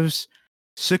Villeneuve's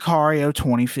Sicario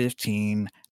 2015.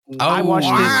 I watched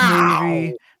this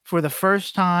movie for the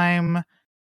first time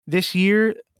this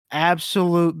year.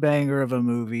 Absolute banger of a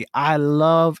movie. I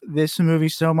love this movie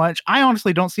so much. I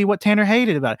honestly don't see what Tanner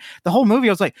hated about it. The whole movie,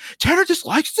 I was like, Tanner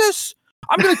dislikes this?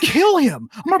 I'm going to kill him.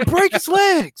 I'm going to break his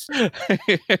legs.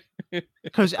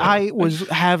 Because I was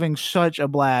having such a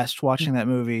blast watching that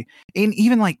movie. And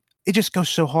even like, it just goes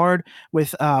so hard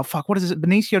with, what is it?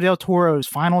 Benicio del Toro's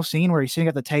final scene where he's sitting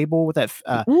at the table with that,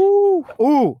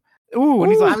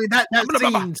 and he's like, I mean, that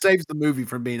scene saves the movie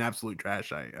from being absolute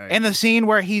trash. and the scene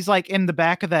where he's like in the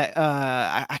back of that,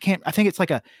 I think it's like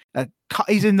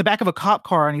he's in the back of a cop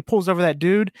car and he pulls over that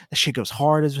dude. That shit goes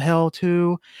hard as hell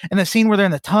too. And the scene where they're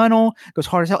in the tunnel goes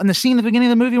hard as hell. And the scene at the beginning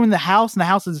of the movie when the house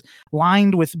is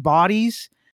lined with bodies.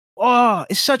 Oh,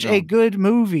 it's such a good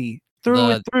movie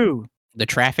through and through. The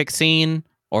traffic scene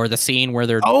or the scene where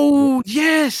they're Oh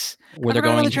yes, where they're I forgot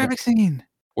about going the into traffic scene.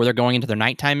 where they're going into their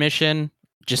nighttime mission,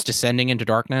 just descending into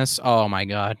darkness. Oh my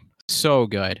god, so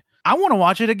good. I want to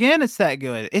watch it again. It's that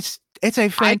good. It's a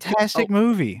fantastic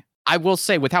movie. I will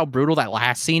say, with how brutal that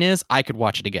last scene is, I could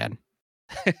watch it again.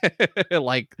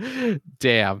 Like,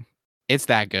 damn, it's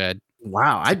that good.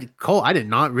 Wow, Cole, I did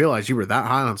not realize you were that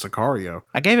high on Sicario.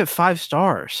 I gave it 5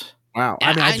 stars. Wow,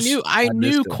 And I missed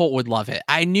knew it. Colt would love it.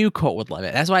 I knew Colt would love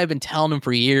it. That's why I've been telling him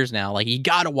for years now. Like, you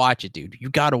gotta watch it, dude. You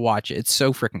gotta watch it. It's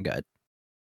so freaking good.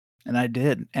 And I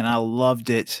did, and I loved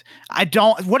it.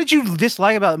 What did you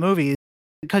dislike about the movie?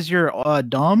 Because you're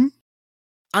dumb?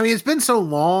 I mean, it's been so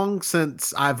long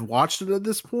since I've watched it at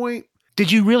this point. Did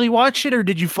you really watch it, or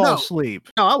did you fall No. asleep?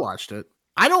 No, I watched it.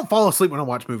 I don't fall asleep when I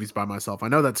watch movies by myself. I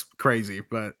know that's crazy,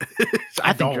 but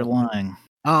I think you're lying.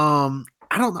 I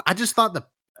don't know. I just thought the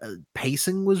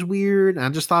pacing was weird. I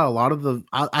just thought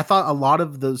I thought a lot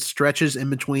of the stretches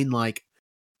in between, like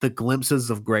the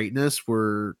glimpses of greatness,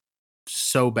 were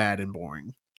so bad and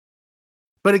boring.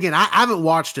 But again, I haven't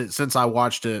watched it since I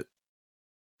watched it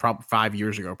probably 5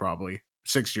 years ago, probably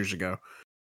 6 years ago.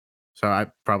 So I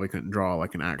probably couldn't draw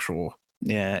like an actual.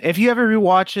 Yeah. If you ever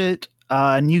rewatch it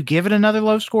and you give it another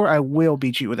low score, I will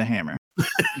beat you with a hammer.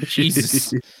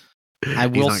 Jesus. I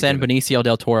He's will not send good. Benicio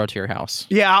del Toro to your house.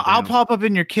 Yeah, I'll Damn. pop up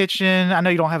in your kitchen. I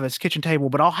know you don't have a kitchen table,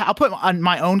 but I'll put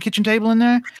my own kitchen table in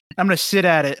there. I'm gonna sit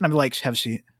at it and I'm like, have a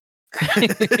seat.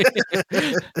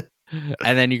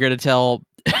 And then you're gonna tell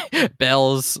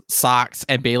Bells, Socks,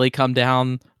 and Bailey come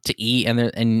down to eat,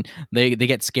 and they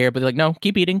get scared, but they're like, "No,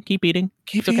 keep eating, keep eating."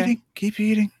 Keep It's okay. eating. Keep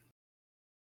eating.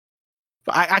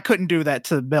 But I couldn't do that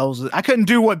to Bells. I couldn't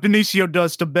do what Benicio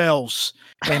does to Bells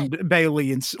and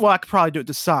Bailey. I could probably do it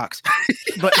to Socks.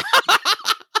 But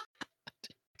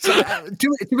So,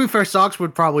 to be fair, Socks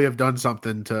would probably have done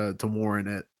something to warrant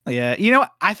it. yeah,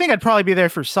 I think I'd probably be there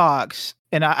for Socks,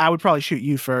 and I would probably shoot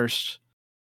you first.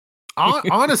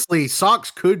 Honestly,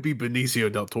 Socks could be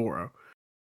Benicio del Toro,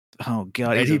 Oh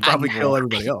God, and he'd probably kill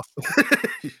everybody else.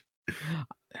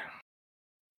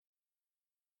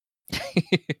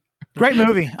 Great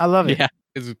movie. I love it. Yeah,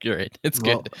 it's great. It's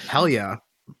Well, good. hell yeah.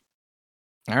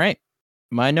 All right,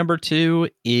 my number 2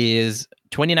 is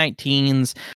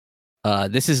 2019's.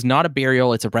 This is not a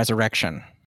burial; it's a resurrection.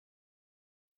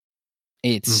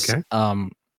 It's Okay.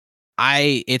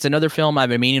 It's another film I've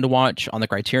been meaning to watch on the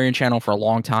Criterion Channel for a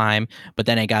long time, but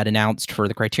then it got announced for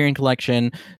the Criterion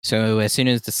Collection. So as soon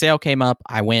as the sale came up,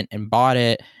 I went and bought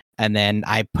it, and then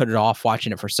I put it off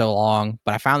watching it for so long.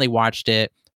 But I finally watched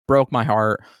it, broke my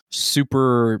heart,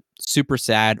 super, super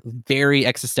sad, very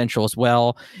existential as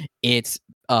well. It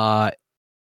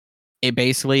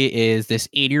basically is this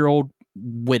 80-year-old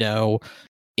widow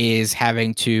is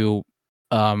having to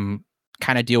kind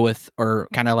of deal with, or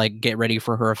kind of like get ready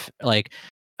for her, like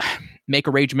make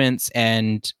arrangements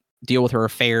and deal with her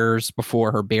affairs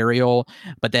before her burial.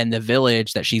 But then the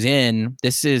village that she's in,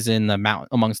 this is in the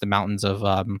amongst the mountains of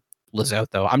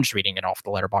Lesotho. I'm just reading it off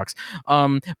the letterbox.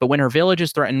 But when her village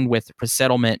is threatened with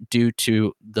resettlement due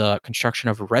to the construction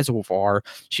of a reservoir,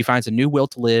 she finds a new will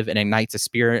to live and ignites a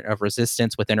spirit of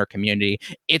resistance within her community.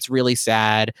 It's really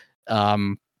sad.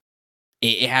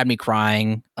 It had me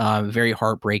crying. Very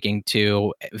heartbreaking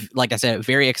too. Like I said,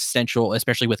 very existential,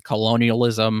 especially with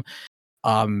colonialism.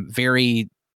 Very,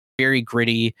 very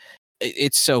gritty.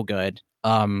 It's so good.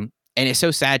 And it's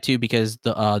so sad too, because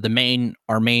our main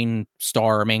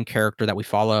character that we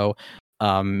follow,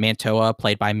 Mantoa,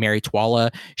 played by Mary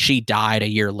Twala, she died a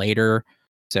year later.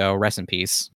 So rest in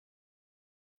peace.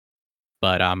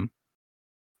 But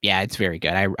yeah, it's very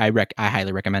good. I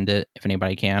highly recommend it if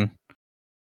anybody can.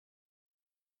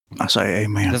 I say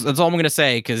amen. That's all I'm gonna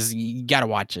say, because you gotta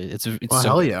watch it. It's well, so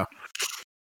hell good. yeah,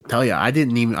 hell yeah. I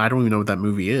don't even know what that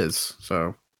movie is,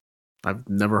 so I've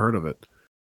never heard of it.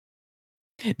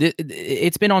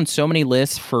 It's been on so many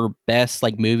lists for best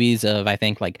like movies of, I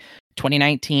think, like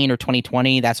 2019 or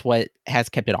 2020. That's what has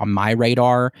kept it on my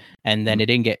radar, and then it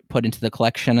didn't get put into the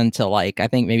collection until like I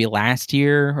think maybe last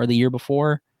year or the year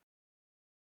before.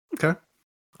 Okay,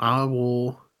 I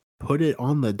will put it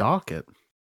on the docket.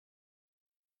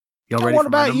 Y'all ready? What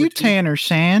about you, Tanner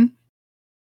San?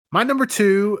 My number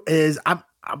 2 is I'm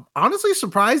honestly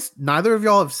surprised neither of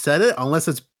y'all have said it, unless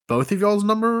it's both of y'all's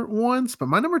number ones. But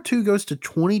my number 2 goes to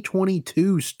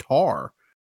 2022's Tar.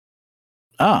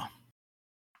 Oh,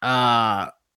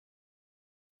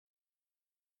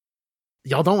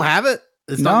 y'all don't have it?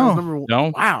 It's No. not number one.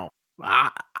 No. Wow,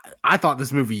 I thought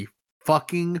this movie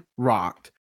fucking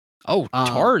rocked. Oh,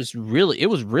 Tar's it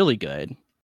was really good.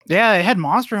 yeah, it had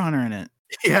Monster Hunter in it.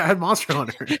 Yeah, I had Monster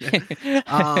Hunter.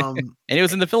 And it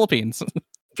was in the Philippines.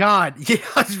 God, yeah,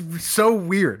 it's so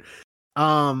weird.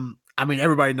 I mean,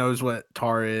 everybody knows what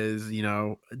Tar is, you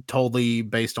know, totally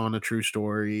based on a true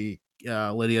story.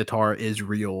 Lydia Tar is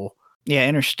real. Yeah,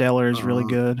 Interstellar is really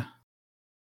good.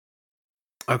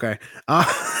 Okay.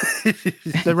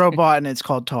 The robot, and it's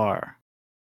called Tar.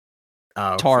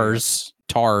 Oh, Tars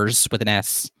with an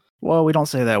S. Well, we don't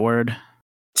say that word.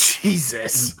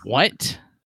 Jesus. What?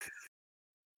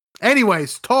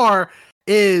 Anyways, Tar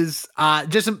is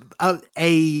just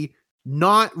a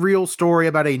not real story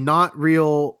about a not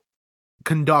real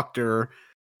conductor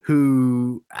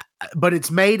who, but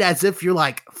it's made as if you're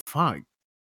like, fuck,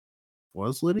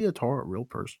 was Lydia Tar a real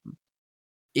person?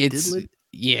 Did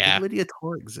Lydia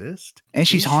Tar exist? And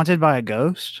she's haunted by a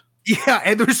ghost? Yeah,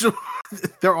 and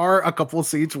there are a couple of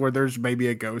scenes where there's maybe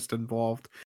a ghost involved.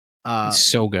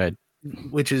 It's so good.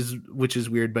 Which is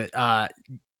weird, but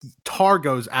Tar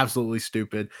goes absolutely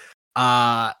stupid.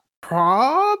 God,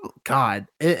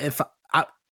 if I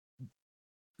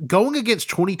going against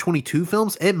 2022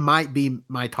 films, it might be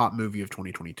my top movie of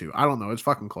 2022. I don't know. It's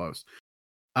fucking close.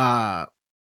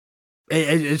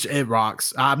 It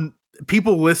rocks.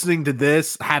 People listening to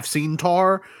this have seen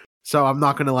Tar, so I'm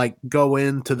not gonna like go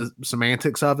into the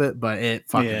semantics of it, but it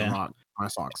fucking rocked my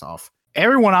socks off.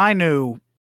 Everyone I knew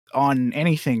on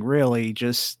anything really,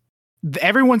 just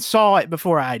everyone saw it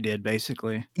before I did,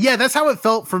 basically. Yeah, that's how it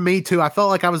felt for me too. I felt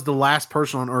like I was the last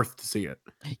person on earth to see it.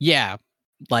 Yeah.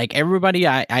 Like everybody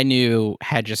I knew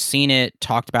had just seen it,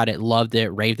 talked about it, loved it,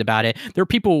 raved about it. There were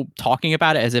people talking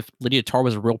about it as if Lydia Tar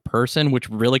was a real person, which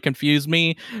really confused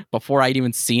me before I'd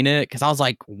even seen it. Cause I was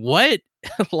like, what?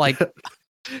 Like,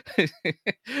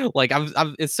 like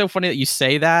it's so funny that you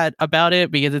say that about it,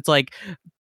 because it's like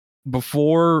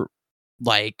before,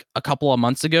 like a couple of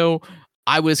months ago,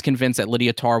 I was convinced that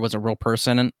Lydia Tar was a real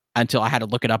person until I had to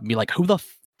look it up and be like, who the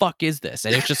fuck is this?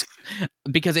 And it's just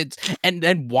because and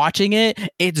then watching it,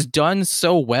 it's done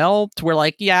so well to where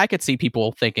like, yeah, I could see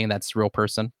people thinking that's a real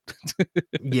person.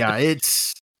 Yeah,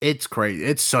 it's crazy.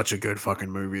 It's such a good fucking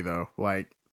movie though.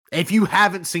 Like, if you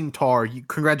haven't seen Tar,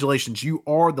 congratulations, you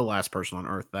are the last person on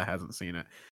earth that hasn't seen it.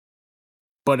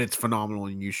 But it's phenomenal,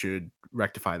 and you should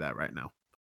rectify that right now.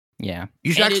 Yeah,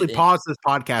 you should actually pause this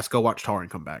podcast, go watch Tar,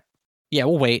 and come back. Yeah,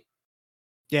 we'll wait.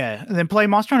 Yeah, and then play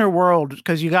Monster Hunter World,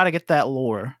 because you got to get that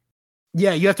lore.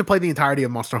 Yeah, you have to play the entirety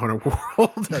of Monster Hunter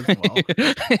World as well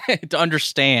to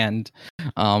understand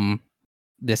the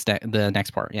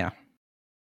next part. Yeah.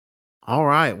 All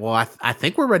right. Well, I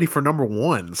think we're ready for number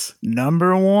ones.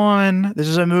 Number one. This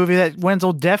is a movie that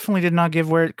Wenzel definitely did not give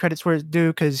credits where it's due,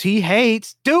 because he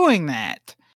hates doing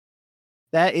that.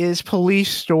 That is Police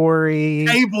Story.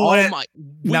 Table it.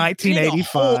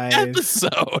 1985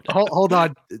 episode. Hold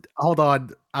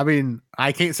on. I mean,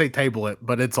 I can't say table it,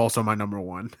 but it's also my number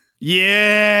one.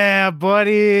 Yeah,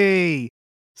 buddy.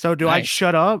 So do I Nice.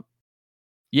 shut up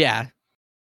Yeah.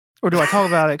 or do I talk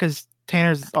about it? Because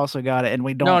Tanner's also got it, and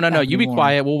we don't. No. have You be anymore.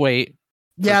 quiet. We'll wait.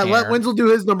 Yeah, let Tanner. Wenzel do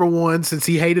his number one since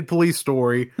he hated Police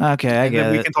Story. Okay, I And get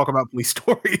then we it. can talk about Police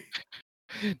Story.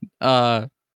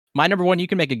 My number one, you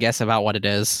can make a guess about what it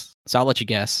is. So I'll let you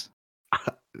guess.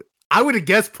 I would have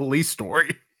guessed Police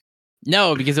Story.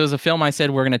 No, because it was a film I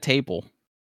said we're gonna table.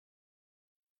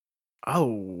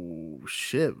 Oh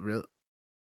shit! Really?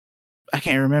 I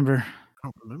can't remember. I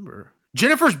don't remember.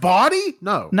 Jennifer's Body?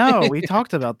 No. No, we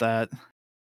talked about that.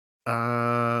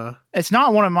 Oh, It's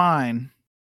not one of mine.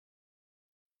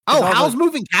 all Howl's the-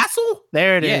 Moving Castle?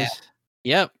 There it is.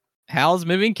 Yeah. Yep. Howl's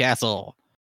Moving Castle.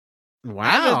 That's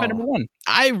my number Wow. one.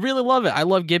 I really love it. I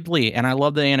love Ghibli, and I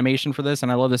love the animation for this,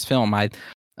 and I love this film.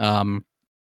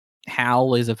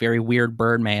 Howl is a very weird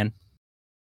bird man.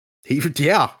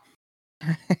 Yeah.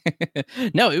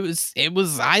 No, it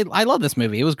was I love this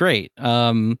movie. It was great.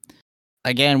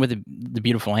 Again with the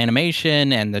beautiful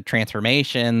animation and the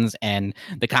transformations and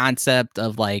the concept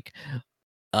of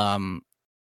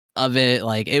of it,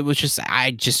 like it was just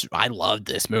I loved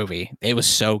this movie. It was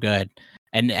so good.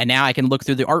 And now I can look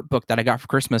through the art book that I got for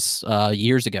Christmas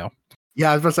years ago.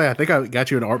 Yeah, I was about to say, I think I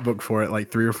got you an art book for it like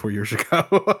 3 or 4 years ago.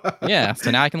 Yeah, so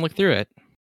now I can look through it.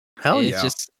 Hell It's yeah.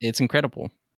 just it's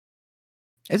incredible.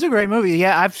 It's a great movie.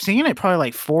 Yeah, I've seen it probably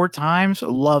like 4 times.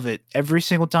 Love it every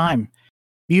single time.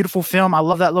 Beautiful film. I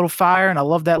love that little fire, and I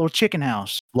love that little chicken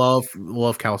house. Love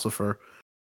Calcifer.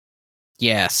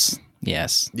 Yes.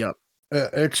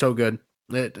 It's so good.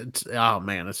 It's oh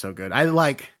man, it's so good. I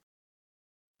like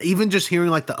even just hearing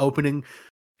like the opening,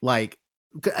 like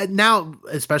now,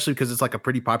 especially because it's like a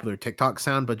pretty popular TikTok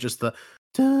sound, but just the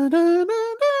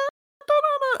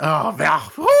oh man,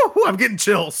 woo, I'm getting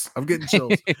chills.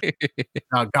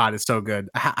 Oh god, it's so good.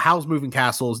 Howl's Moving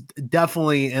Castle is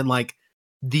definitely in like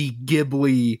the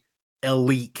Ghibli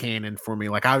elite canon for me.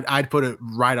 Like I'd put it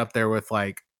right up there with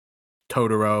like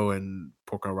Totoro and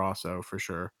Porco Rosso for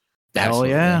sure. Hell Absolutely.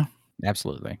 yeah.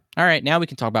 Absolutely. All right, now we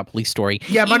can talk about Police Story.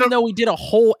 Yeah, even though we did a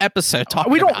whole episode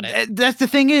talking We don't. about it. That's the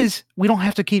thing is, we don't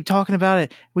have to keep talking about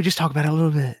it. We just talk about it a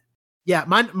little bit. Yeah,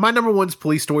 my number one's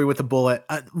Police Story with a Bullet.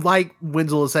 Like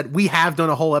Wenzel has said, we have done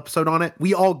a whole episode on it.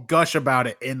 We all gush about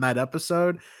it in that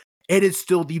episode. It is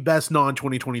still the best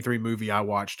non-2023 movie I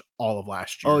watched all of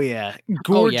last year. Oh yeah, Oh, yeah.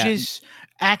 gorgeous,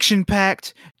 action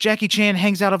packed. Jackie Chan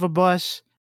hangs out of a bus.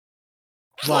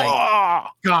 Like, Oh,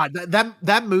 God,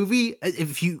 that movie.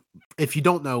 If you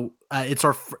don't know, it's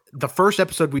the first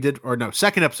episode we did, or no,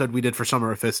 second episode we did for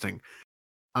Summer of Fisting.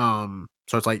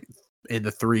 So it's like in the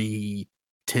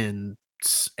 310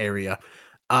 area.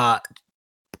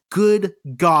 Good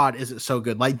God, is it so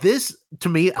good? Like this to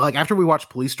me, like after we watched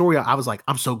Police Story, I was like,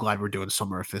 I'm so glad we're doing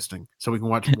Summer of Fisting so we can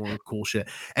watch more cool shit.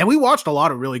 And we watched a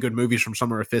lot of really good movies from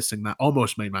Summer of Fisting that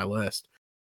almost made my list.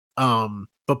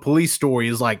 But Police Story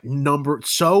is like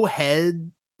so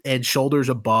head and shoulders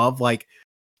above like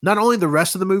not only the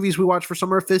rest of the movies we watched for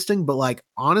Summer of Fisting, but like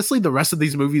honestly the rest of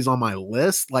these movies on my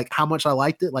list, like how much I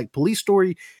liked it. Like Police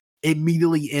Story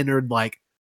immediately entered like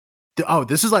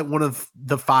this is like one of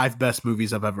the 5 best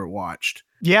movies I've ever watched.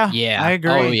 yeah, Yeah. I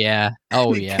agree. Oh yeah.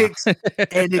 Oh It yeah. kicks an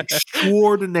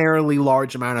extraordinarily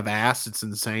large amount of ass. It's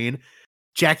insane.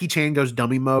 Jackie Chan goes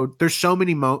dummy mode. There's so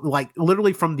many like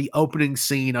literally from the opening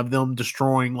scene of them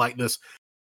destroying like this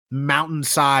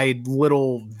mountainside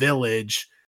little village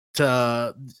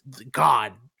to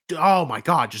God. Oh my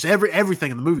God. Just everything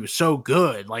in the movie was so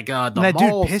good. Like the And that dude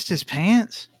malls- pissed his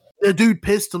pants. the dude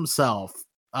pissed himself.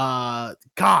 God,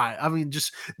 I mean,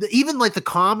 just even like the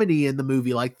comedy in the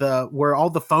movie, like where all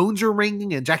the phones are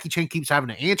ringing and Jackie Chan keeps having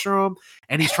to answer them,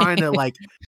 and he's trying to like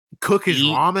cook his Eat.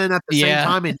 ramen at the same Yeah.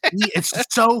 time, and eat. It's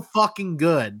so fucking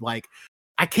good. Like,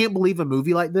 I can't believe a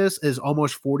movie like this is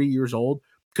almost 40 years old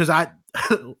because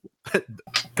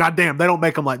goddamn, they don't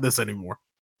make them like this anymore.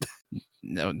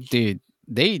 No, dude,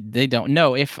 they don't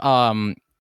know if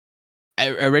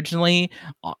originally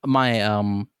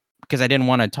my because I didn't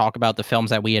want to talk about the films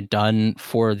that we had done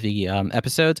for the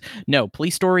episodes. No,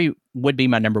 Police Story would be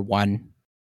my number one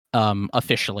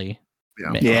officially. Yeah.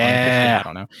 Unofficially, Yeah. I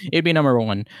don't know. It'd be number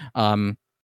one.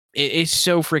 It's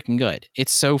so freaking good.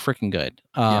 It's so freaking good.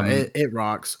 Yeah, it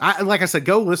rocks. Like I said,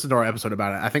 go listen to our episode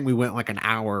about it. I think we went like an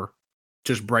hour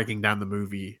just breaking down the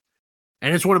movie,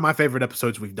 and it's one of my favorite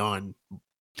episodes we've done.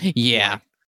 yeah.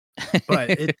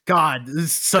 But God, this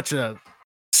is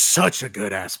such a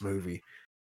good ass movie.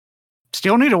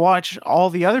 Still need to watch all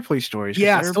the other police stories. 'cause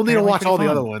Yeah, they're still need to apparently watch pretty all the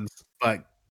fun. other ones, but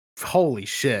holy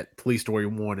shit, Police Story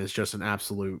 1 is just an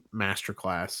absolute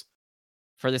masterclass.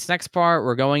 for this next part,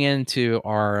 we're going into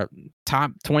our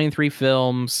top 23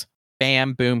 films.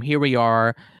 Bam, boom, here we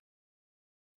are.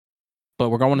 But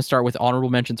we're going to start with honorable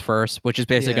mentions first, which is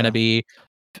basically going to be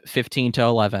 15 to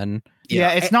 11.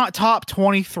 Yeah, it's not top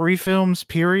 23 films,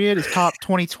 period. It's top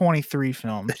 2023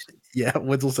 films. Yeah,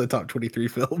 Wenzel said top 23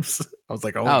 films. I was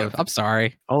like, Oh, oh, I'm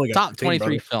sorry. Top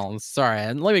 23 films. Sorry,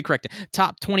 and let me correct it.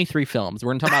 Top 23 films.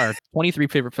 We're going to talk about our 23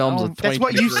 favorite films. Of That's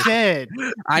what you said.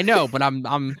 I know, but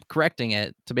I'm correcting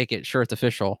it to make it sure it's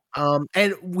official.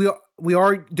 And we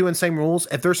are doing same rules.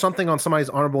 If there's something on somebody's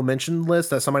honorable mention list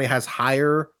that somebody has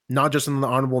higher, not just in the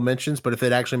honorable mentions, but if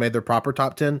it actually made their proper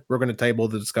top 10, we're going to table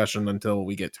the discussion until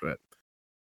we get to it.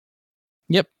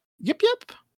 Yep.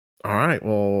 All right.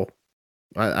 Well,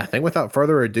 I think without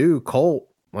further ado, Colt,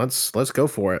 let's go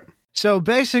for it. So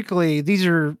basically, these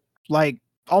are like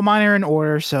all mine are in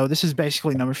order. So this is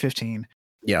basically number 15.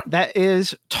 Yeah. That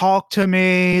is Talk to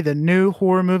Me, the new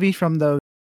horror movie from the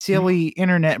silly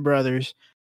internet brothers.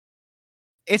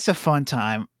 It's a fun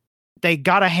time. They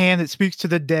got a hand that speaks to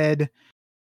the dead,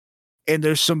 and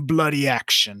there's some bloody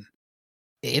action.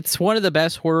 It's one of the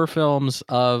best horror films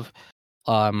of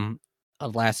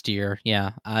last year.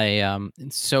 Yeah,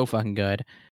 it's so fucking good.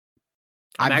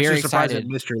 I'm very actually surprised excited.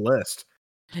 it missed your list.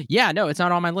 Yeah, no, it's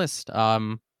not on my list.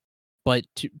 But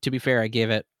to be fair, I gave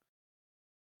it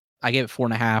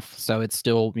 4.5, so it's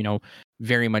still,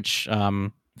 very much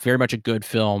a good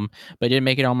film, but it didn't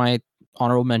make it on my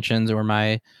honorable mentions or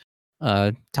my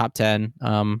top 10.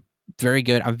 Very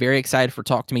good. I'm very excited for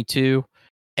Talk to Me 2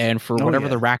 and for whatever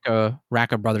the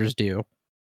Racca brothers do.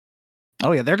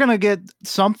 Oh yeah, they're gonna get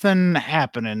something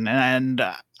happening, and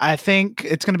I think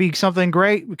it's gonna be something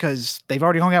great because they've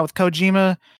already hung out with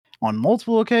Kojima on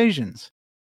multiple occasions.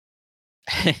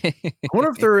 I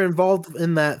wonder if they're involved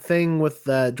in that thing with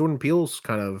Jordan Peele's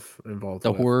kind of involved.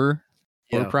 The with. horror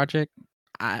Yeah. project.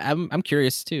 I'm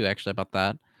curious too, actually, about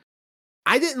that.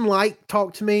 I didn't like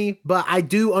Talk to Me, but I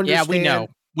do understand. Yeah,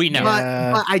 we know.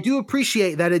 But I do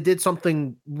appreciate that it did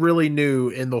something really new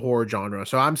in the horror genre.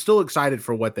 So I'm still excited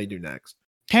for what they do next.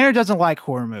 Tanner doesn't like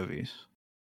horror movies,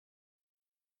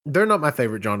 They're not my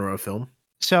favorite genre of film.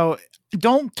 so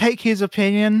don't take his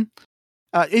opinion.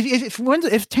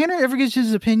 If Tanner ever gives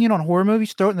his opinion on horror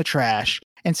movies, throw it in the trash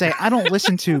and say, "I don't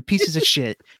listen to pieces of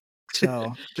shit."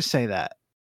 So just say that.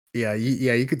 Yeah,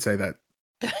 you could say that.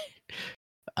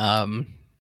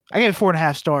 I gave it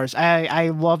 4.5 stars. I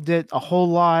loved it a whole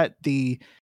lot. It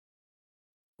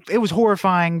was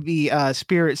horrifying. The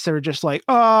spirits that were just like,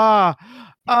 and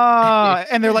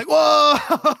they're like, whoa.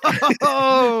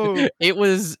 It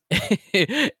was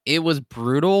it was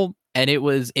brutal, and it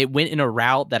went in a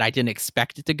route that I didn't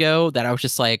expect it to go, that I was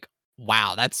just like,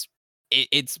 wow,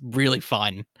 it's really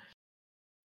fun.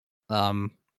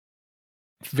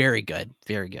 Very good.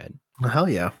 Very good. Well, hell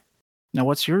yeah. Now,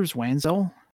 what's yours,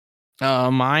 Wanzel?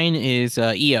 Mine is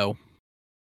EO.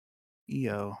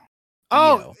 EO.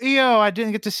 Oh, EO. I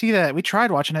didn't get to see that. We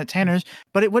tried watching it at Tanner's,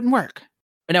 but it wouldn't work.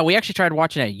 No, we actually tried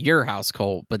watching it at your house,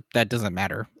 Cole, but that doesn't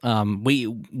matter.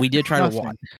 We did try to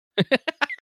watch.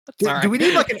 Do we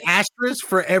need like an asterisk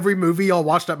for every movie y'all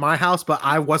watched at my house, but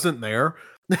I wasn't there?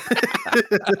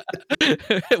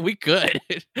 We could.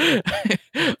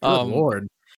 Good Lord.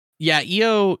 Yeah,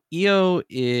 EO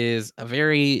is a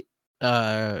very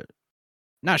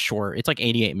not short. It's like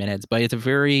 88 minutes, but it's a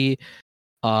very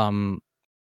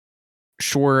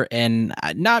short and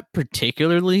not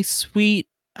particularly sweet,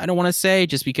 I don't want to say,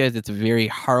 just because it's a very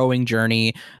harrowing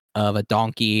journey of a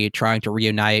donkey trying to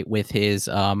reunite with his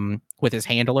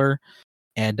handler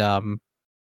and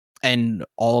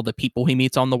all the people he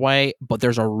meets on the way. But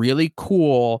there's a really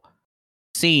cool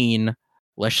scene.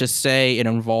 Let's just say it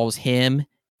involves him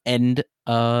and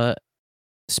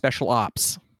special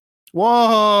ops.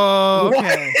 Whoa.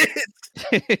 Okay.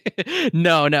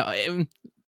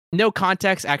 No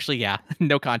context. Actually, yeah.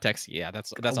 No context. Yeah,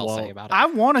 that's all I'll say about it. I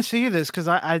want to see this because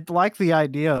I like the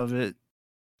idea of it.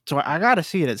 So I got to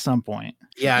see it at some point.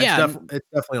 Yeah, it's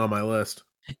definitely on my list.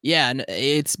 Yeah, and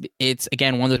it's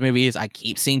again one of those movies I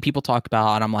keep seeing people talk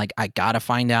about, and I'm like, I gotta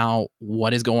find out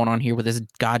what is going on here with this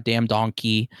goddamn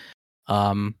donkey.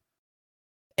 And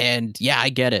yeah, I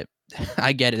get it.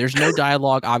 I get it. There's no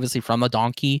dialogue, obviously, from the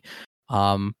donkey,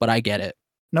 but I get it.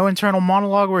 No internal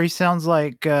monologue where he sounds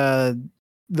like the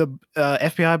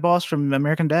FBI boss from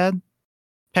American Dad,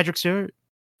 Patrick Stewart.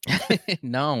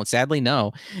 No, sadly,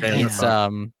 no. It's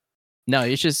no,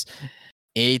 it's just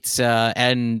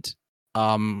and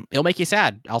it'll make you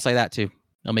sad. I'll say that too.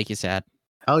 It'll make you sad.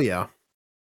 Hell yeah.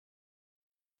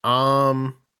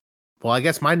 Well, I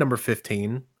guess my number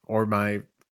 15 or my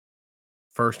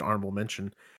first honorable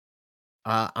mention.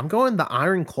 I'm going The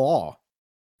Iron Claw.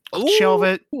 Shelve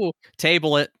it. Ooh,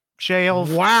 table it.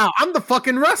 Shelve. Wow, I'm the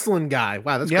fucking wrestling guy.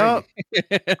 Wow, that's Yup.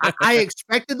 crazy. I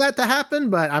expected that to happen,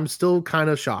 but I'm still kind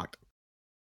of shocked.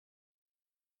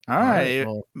 All right.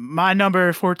 well, My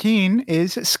number 14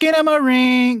 is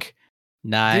Skinamarink.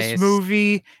 Nice. This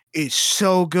movie is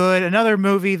so good. Another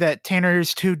movie that Tanner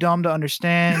is too dumb to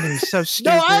understand. And he's so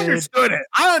stupid. no, I understood it.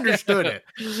 I understood it.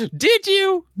 Did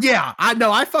you? Yeah, I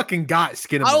know. I fucking got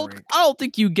Skinamarink. I don't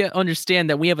think you understand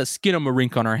that we have a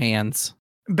Skinamarink on our hands.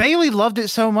 Bailey loved it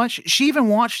so much. She even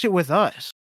watched it with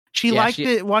us. She Yeah, liked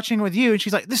it watching it with you. And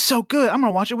she's like, this is so good. I'm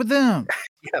going to watch it with them.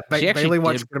 Yeah, She actually Bailey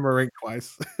watched did- Skinamarink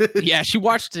twice. Yeah, she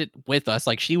watched it with us.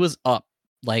 Like she was up,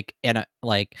 like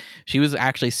she was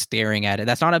actually staring at it.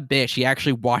 That's not a bit. She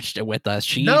actually watched it with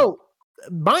us. No,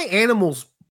 my animals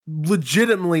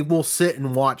legitimately will sit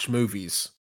and watch movies.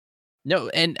 No,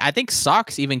 and I think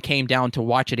Socks even came down to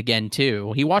watch it again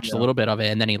too. He watched a Yeah. little bit of it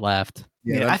and then he left.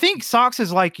 Yeah, I think Socks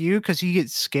is like you because he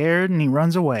gets scared and he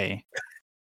runs away.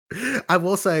 I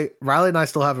will say Riley and I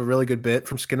still have a really good bit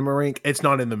from Skinamarink. It's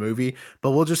not in the movie,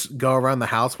 but we'll just go around the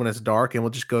house when it's dark and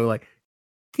we'll just go like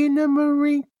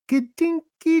Skinamarink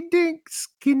dinky dink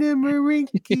Skinamarink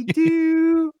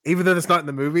doo. Even though it's not in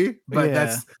the movie, but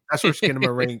Yeah. that's where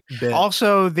Skinamarink bit.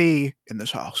 Also, the in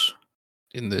this house.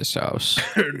 In this house.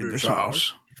 In this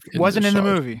house. Wasn't in the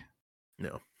movie.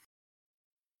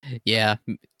 Yeah,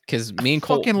 because me and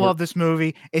Colt Fucking love this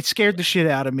movie. It scared the shit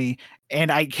out of me. And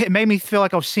it made me feel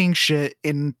like I was seeing shit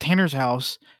in Tanner's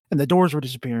house and the doors were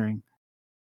disappearing.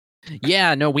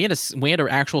 Yeah, no, we had an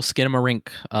actual Skinamarink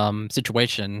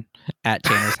situation at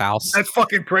Tanner's house. That's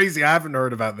fucking crazy. I haven't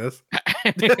heard about this.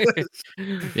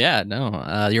 Yeah,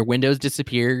 no. Your windows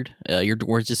disappeared. Your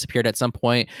doors disappeared at some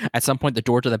point. At some point, the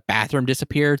door to the bathroom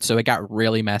disappeared. So it got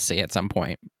really messy at some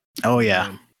point. Oh,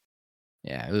 yeah.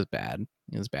 Yeah, it was bad.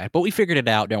 It was bad. But we figured it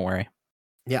out. Don't worry.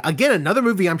 Yeah, again, another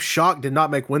movie I'm shocked did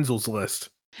not make Wenzel's list.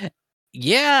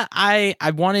 Yeah, I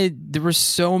wanted. There were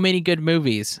so many good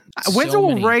movies. Wenzel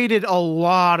many. rated a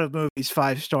lot of movies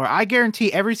 5-star. I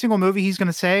guarantee every single movie he's going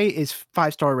to say is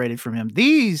 5-star rated from him.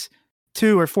 These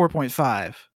two are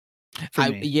 4.5. for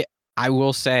me. Yeah, I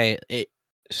will say it.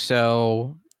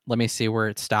 So let me see where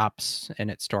it stops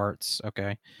and it starts.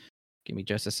 Okay, give me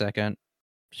just a second.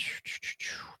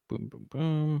 Boom, boom,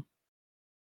 boom.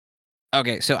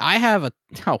 Okay, so I have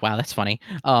oh wow, that's funny.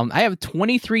 I have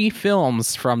 23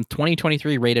 films from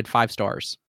 2023 rated 5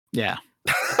 stars. Yeah.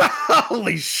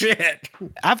 Holy shit.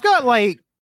 I've got like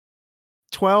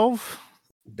 12,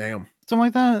 Damn. something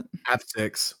like that. I have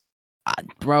 6.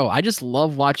 Bro, I just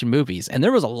love watching movies, and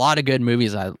there was a lot of good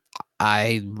movies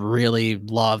I really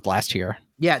loved last year.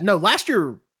 Yeah, no, last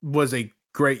year was a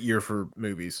great year for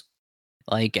movies.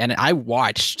 Like, and I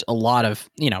watched a lot of,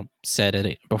 said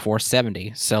it before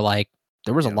 70. So like,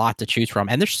 there was a lot to choose from,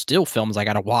 and there's still films I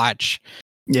gotta watch.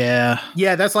 Yeah.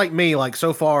 Yeah, that's like me. Like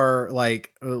so far,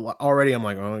 like already, I'm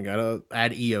like, oh, I gotta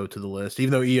add EO to the list.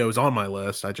 Even though EO is on my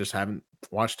list, I just haven't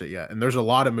watched it yet. And there's a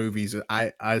lot of movies that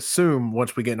I assume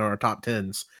once we get into our top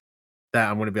 10s that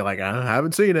I'm going to be like, I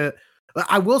haven't seen it. But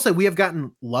I will say we have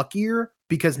gotten luckier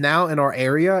because now in our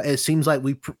area, it seems like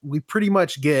we pretty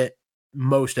much get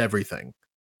most everything.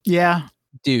 Yeah.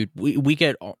 Dude, we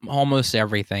get almost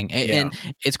everything. And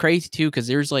it's crazy too, because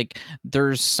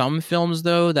there's some films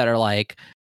though that are like,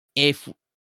 if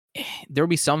there'll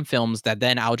be some films that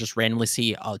then I'll just randomly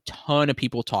see a ton of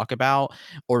people talk about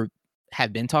or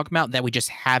have been talking about that we just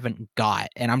haven't got.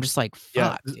 And I'm just like,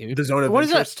 fuck, dude. The zone of What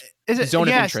interest. Is it Zone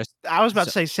of yes, interest. I was about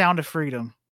to say Sound of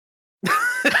Freedom.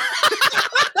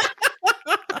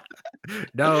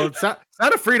 No, Sound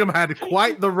of Freedom had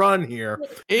quite the run here.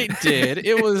 It did.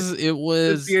 It was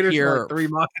Theaters for here like 3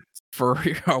 months. for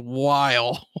a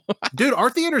while. Dude, our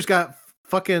theaters got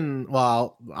fucking,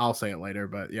 well, I'll say it later,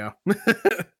 but yeah.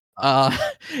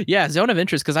 Yeah, Zone of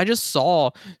Interest, because I just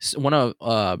saw one of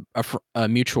a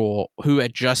mutual who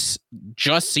had just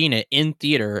seen it in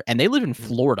theater, and they live in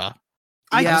Florida.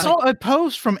 I saw a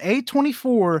post from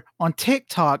A24 on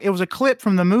TikTok. It was a clip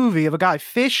from the movie of a guy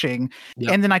fishing.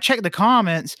 Yep. And then I checked the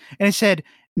comments and it said,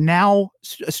 now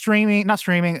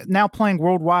now playing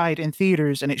worldwide in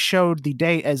theaters. And it showed the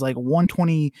date as like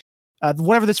 120,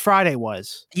 whatever this Friday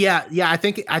was. Yeah. I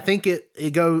think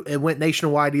it went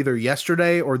nationwide either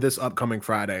yesterday or this upcoming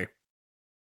Friday.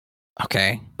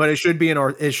 Okay. But it should be in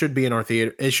our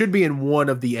theater. It should be in one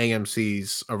of the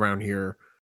AMCs around here,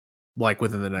 like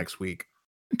within the next week.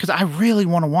 Because I really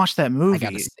want to watch that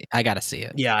movie. I gotta see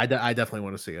it. Yeah, I definitely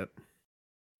want to see it.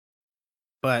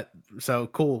 But so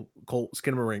cool, Colt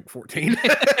Skinamarink 14.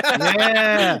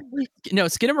 Yeah. No,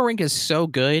 Skinamarink is so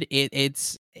good.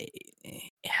 It's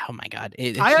oh my god,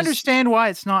 it's I just- understand why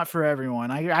it's not for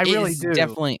everyone. I really it's do.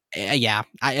 definitely yeah,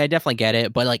 I definitely get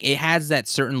it, but like it has that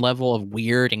certain level of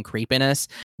weird and creepiness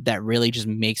that really just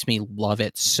makes me love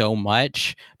it so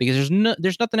much because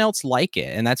there's nothing else like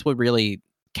it, and that's what really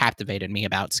captivated me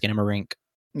about Skinamarink.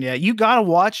 Yeah, you gotta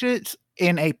watch it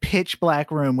in a pitch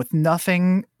black room with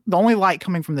nothing, the only light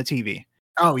coming from the TV.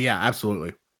 Oh yeah,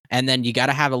 absolutely. And then you got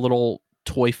to have a little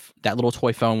that little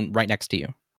toy phone right next to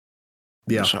you.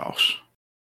 Yeah. Sauce.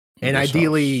 And The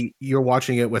ideally, you're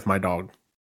watching it with my dog.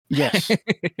 Yes.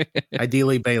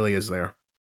 Ideally, Bailey is there.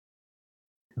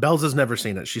 Bells has never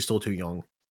seen it. She's still too young.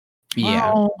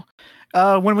 Yeah.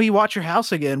 When we watch your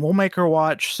house again, we'll make her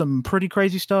watch some pretty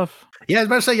crazy stuff. Yeah, I was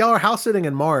about to say y'all are house sitting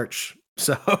in March,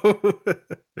 so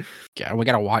Yeah, we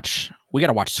gotta watch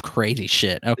crazy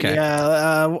shit. Okay.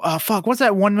 Yeah. Fuck. What's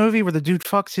that one movie where the dude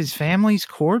fucks his family's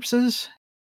corpses?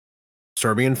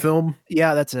 Serbian film.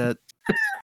 Yeah, that's it.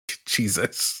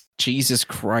 Jesus. Jesus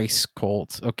Christ,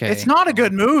 Colt. Okay. It's not a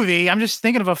good movie. I'm just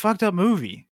thinking of a fucked up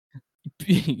movie.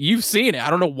 You've seen it. I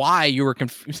don't know why you were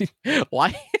confused.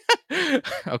 Why?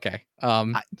 Okay.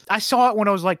 I saw it when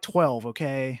I was like 12.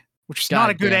 Okay, which is not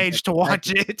a good Goddamn. age to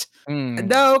watch it.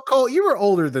 No, Cole, you were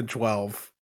older than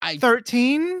 12.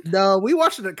 13. No, we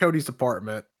watched it at Cody's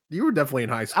apartment. You were definitely in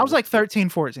high school. I was like 13,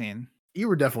 14. You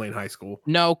were definitely in high school.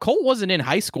 No, Colt wasn't in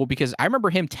high school because I remember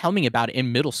him telling me about it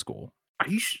in middle school. Are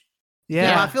you?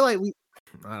 Yeah. I feel like we.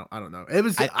 I don't know. It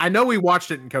was. I know we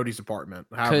watched it in Cody's apartment.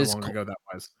 However 'Cause long ago that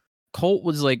was. Colt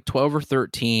was like 12 or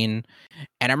 13,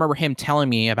 and I remember him telling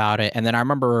me about it, and then I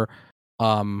remember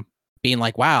being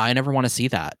like, wow, I never want to see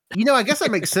that. You know, I guess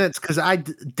that makes sense because I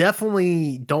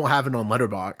definitely don't have it on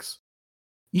Letterboxd.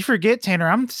 You forget, Tanner,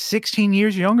 I'm 16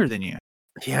 years younger than you.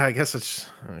 Yeah, I guess it's.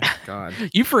 Oh, God.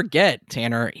 You forget,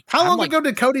 Tanner. How I'm long like, ago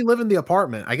did Cody live in the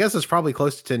apartment? I guess it's probably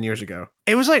close to 10 years ago.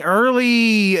 It was like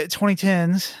early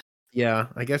 2010s. Yeah,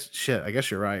 I guess. Shit, I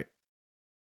guess you're right.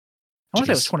 I want to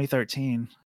say it was Jeez. 2013.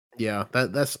 Yeah,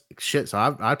 that's shit.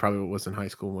 So I probably was in high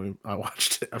school when I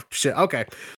watched it. Oh, shit. Okay.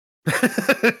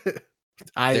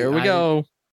 There we go.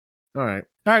 All right.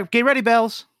 All right, get ready,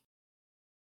 Bells.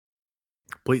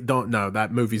 Please don't. No,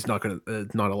 that movie's not gonna.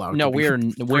 Not allowed. No, to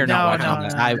be we're No, not no, watching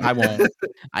this. no. I won't.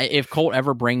 If Colt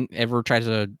ever tries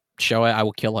to show it, I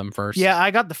will kill him first. Yeah, I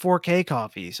got the 4K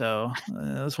copy, so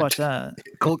let's watch that.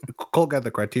 Cole got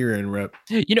the Criterion rep.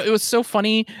 You know, it was so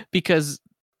funny because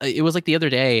it was like the other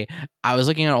day I was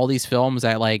looking at all these films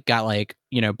that like got like,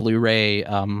 you know, Blu-ray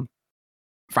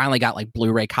finally got like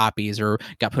Blu-ray copies or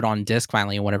got put on disc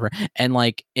finally or whatever. And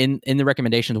like in the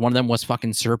recommendations, one of them was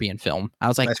fucking Serbian film. I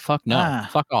was like, That's- fuck no,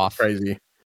 fuck off. Crazy.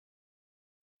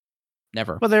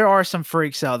 Never. But there are some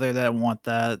freaks out there that want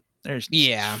that. There's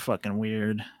Yeah. fucking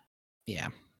weird. Yeah.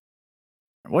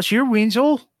 What's your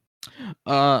Weasel?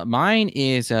 Mine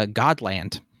is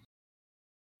Godland.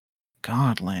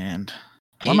 Godland.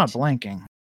 Why am I It- blanking?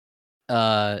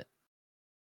 Oh,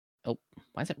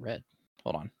 why is it red?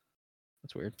 Hold on.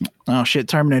 That's weird. Oh shit,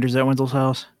 Terminator's at Wenzel's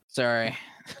house. Sorry.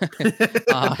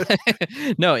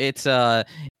 No, it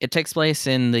takes place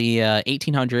in the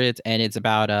 1800s, and it's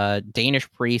about a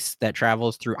Danish priest that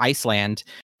travels through Iceland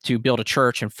to build a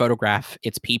church and photograph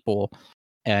its people.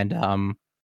 And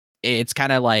it's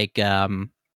kind of like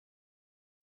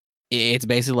it's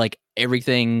basically like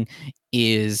everything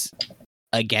is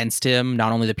against him,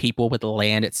 not only the people but the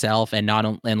land itself, and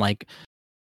like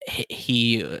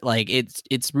he like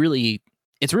it's really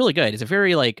good. It's a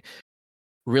very like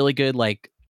really good like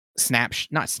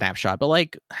not snapshot, but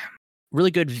like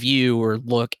really good view or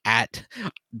look at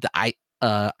the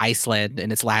Iceland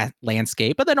and its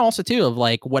landscape, but then also too of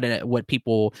like what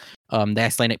people the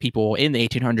Icelandic people in the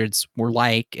 1800s were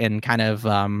like, and kind of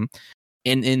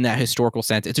in that historical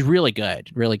sense. It's really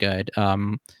good.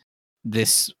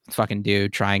 This fucking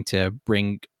dude trying to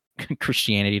bring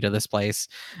Christianity to this place,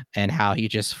 and how he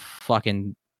just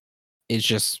fucking is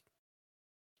just.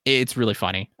 It's really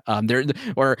funny.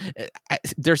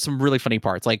 There's some really funny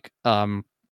parts. Like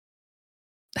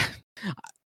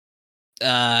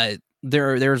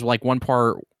there's like one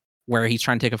part where he's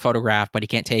trying to take a photograph, but he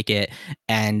can't take it,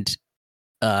 and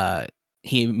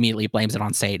he immediately blames it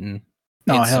on Satan.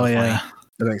 Oh It's so hell yeah! funny.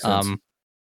 That makes sense.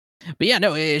 But yeah,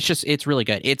 no, it's really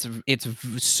good. It's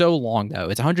so long though.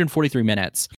 It's 143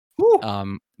 minutes.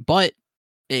 Woo. But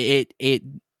it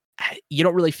you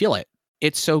don't really feel it.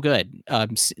 It's so good.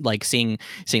 Like seeing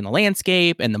the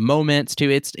landscape and the moments too.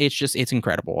 It's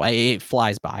incredible. It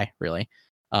flies by, really.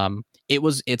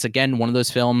 It's again one of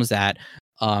those films that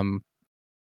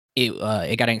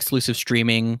it got an exclusive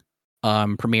streaming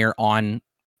premiere on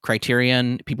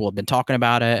Criterion. People have been talking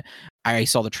about it. I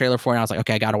saw the trailer for it and I was like,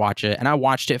 okay, I gotta watch it. And I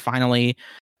watched it finally.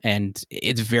 and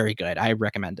it's very good. I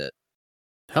recommend it.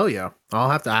 Hell yeah. I'll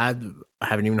have to add. I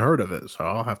haven't even heard of it, so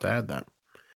I'll have to add that.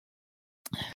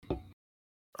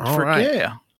 All Frick right.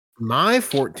 yeah. My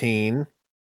 14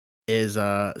 is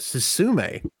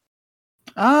Susume.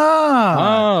 Ah,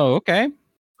 Oh, okay.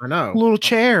 I know. little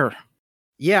chair.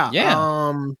 Yeah.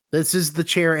 Yeah. This is the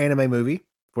chair anime movie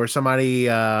where somebody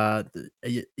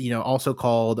also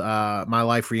called My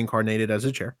Life Reincarnated as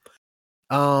a Chair.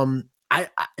 I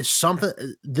something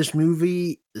this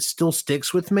movie still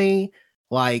sticks with me.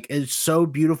 Like, it's so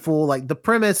beautiful. Like, the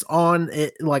premise on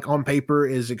it, like on paper,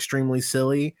 is extremely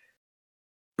silly,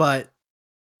 but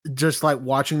just like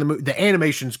watching the movie, the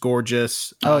animation's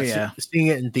gorgeous. Oh, yeah. Seeing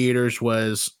it in theaters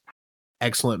was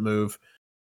excellent move.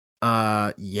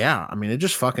 Yeah, I mean, it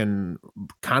just fucking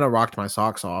kind of rocked my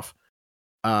socks off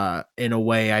in a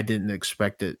way I didn't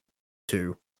expect it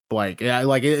to. Like,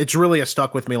 it's really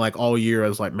stuck with me like all year. I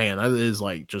was like, man, that is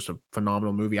like just a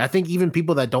phenomenal movie. I think even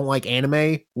people that don't like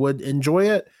anime would enjoy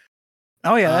it.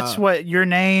 Oh yeah, that's what Your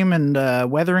Name and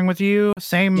Weathering with You,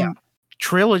 same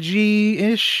trilogy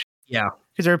ish. Yeah,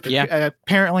 because they're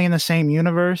apparently in the same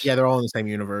universe. Yeah, they're all in the same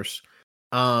universe.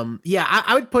 Yeah,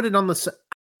 I would put it on the.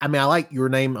 I mean, I like Your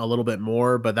Name a little bit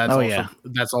more, but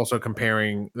that's also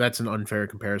comparing. That's an unfair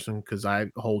comparison because I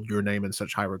hold Your Name in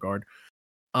such high regard.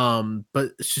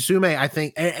 But Susume, I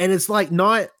think, and it's like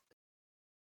not.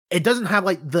 It doesn't have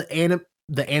like the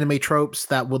anime tropes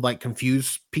that would like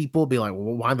confuse people. Be like,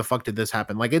 well, why the fuck did this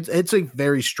happen? Like, it's a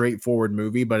very straightforward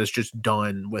movie, but it's just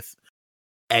done with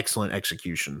excellent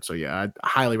execution. So yeah, I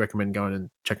highly recommend going and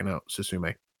checking out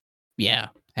Susume. Yeah.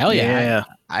 Hell yeah.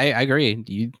 I agree.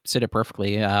 You said it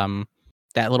perfectly.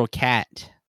 That little cat.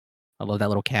 I love that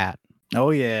little cat.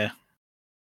 Oh yeah.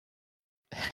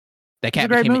 That cat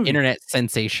became an internet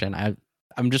sensation.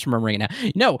 I'm just remembering it now.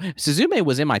 No, Suzume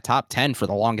was in my top 10 for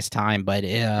the longest time, but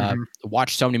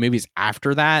watched so many movies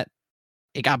after that,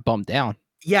 it got bumped down.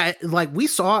 Yeah, like we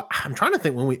saw, I'm trying to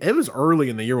think it was early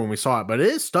in the year when we saw it, but it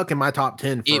is stuck in my top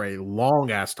 10 for a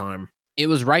long ass time. It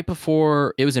was right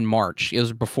before, it was in March. It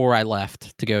was before I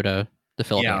left to go to the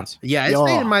Philippines. Yeah, it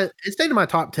stayed in my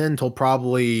top 10 till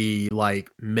probably like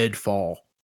mid fall.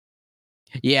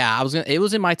 Yeah, it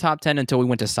was in my top 10 until we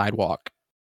went to Sidewalk.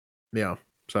 Yeah.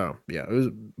 So yeah, it was,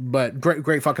 but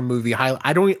great fucking movie. I'm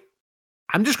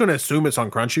just gonna assume it's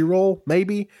on Crunchyroll,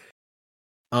 maybe.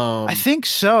 I think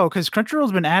so, because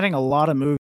Crunchyroll's been adding a lot of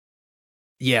movies.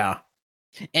 Yeah,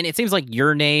 and it seems like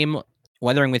Your Name,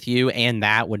 Weathering with You, and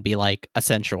that would be like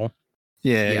essential.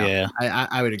 Yeah.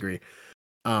 I would agree.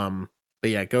 But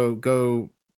yeah, go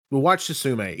watch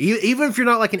Susume. Even if you're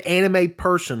not like an anime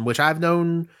person, which I've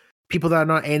known people that are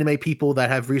not anime people that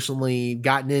have recently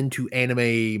gotten into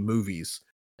anime movies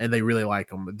and they really like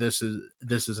them. This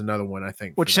is another one, I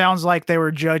think. Which sounds like they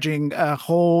were judging a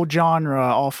whole genre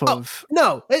off of.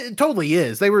 No, it totally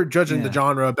is. They were judging the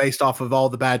genre based off of all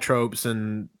the bad tropes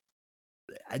and,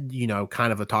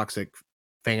 kind of a toxic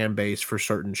fan base for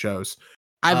certain shows.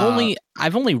 I've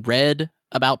only read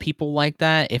about people like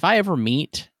that. If I ever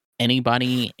meet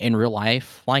anybody in real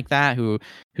life like that who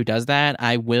does that,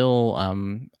 I will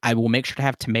make sure to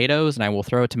have tomatoes and I will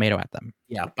throw a tomato at them.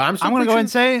 Yeah, but I'm going to go ahead and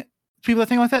say people that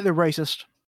think like that, they're racist.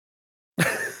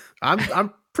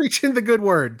 I'm preaching the good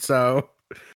word. So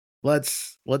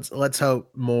let's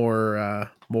hope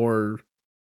more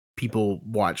people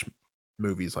watch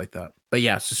movies like that. But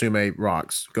yeah, Susume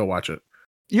rocks. Go watch it.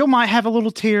 You might have a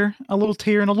little tear, and a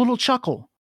little chuckle.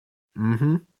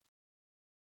 Mm-hmm.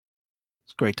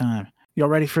 It's a great time. Y'all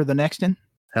ready for the next one?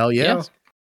 Hell yeah. Yes.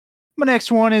 My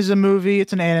next one is a movie.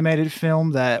 It's an animated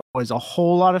film that was a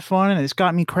whole lot of fun, and it's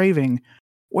got me craving.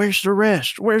 Where's the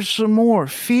rest? Where's some more?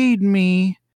 Feed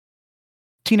me.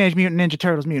 Teenage Mutant Ninja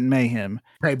Turtles Mutant Mayhem.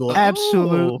 Table it.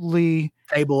 Absolutely.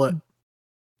 Table it.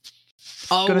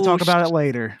 Gonna talk about it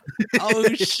later. Oh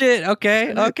shit.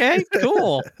 Okay.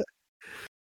 Cool.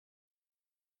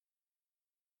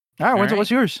 All right, what's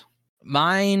yours?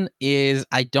 Mine is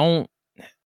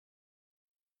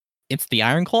it's the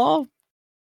Iron Claw.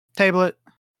 Table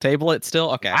it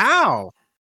still. Okay. Wow.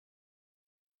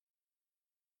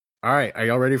 All right, are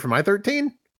y'all ready for my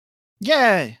 13?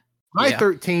 Yay. My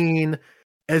 13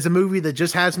 is a movie that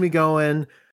just has me going,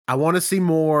 I want to see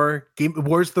more.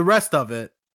 Where's the rest of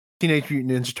it? Teenage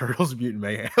Mutant Ninja Turtles Mutant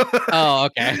Mayhem. Oh,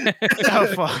 okay. Oh,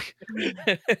 fuck.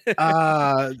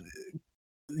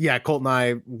 Yeah, Colt and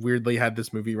I weirdly had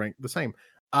this movie ranked the same.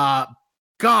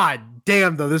 God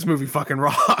damn, though, this movie fucking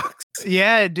rocks.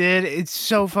 Yeah, it did. It's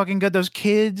so fucking good. Those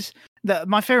kids.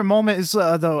 My favorite moment is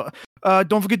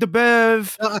don't forget the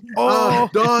Bev. The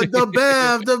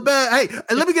Bev. Hey,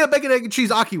 let me get a bacon, egg, and cheese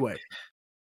Akiway.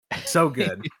 So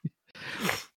good.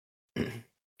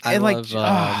 I And, like,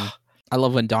 love I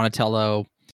love when Donatello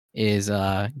is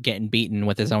getting beaten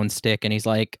with his own stick, and he's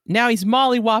like, now he's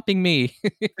mollywopping me.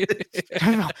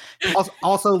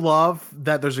 Also love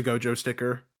that there's a Gojo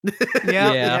sticker.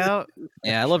 Yeah.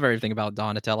 Yeah, I love everything about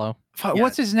Donatello.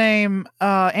 What's his name?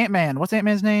 Ant-Man. What's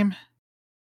Ant-Man's name?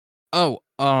 Oh,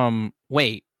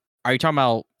 wait, are you talking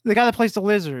about? The guy that plays the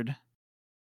lizard.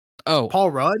 Oh,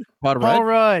 Paul Rudd. Paul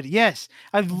Rudd. Yes.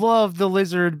 I love the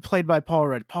lizard played by Paul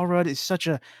Rudd. Paul Rudd is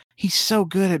he's so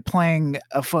good at playing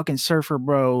a fucking surfer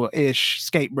bro-ish,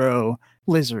 skate bro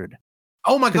lizard.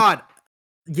 Oh my god.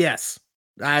 Yes.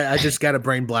 I just got a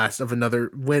brain blast of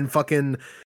another when fucking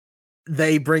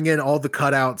they bring in all the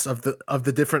cutouts of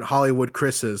the different Hollywood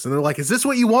Chris's, and they're like, "Is this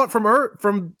what you want from Earth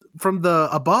from the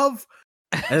above?"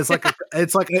 And it's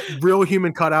like a real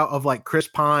human cutout of like Chris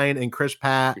Pine and Chris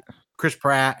Pratt,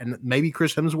 and maybe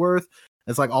Chris Hemsworth.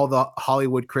 It's like all the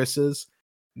Hollywood Chris's.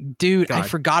 dude, I God.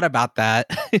 forgot about that.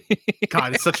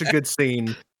 God, it's such a good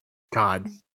scene. God.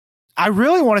 I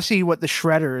really want to see what the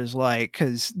Shredder is like,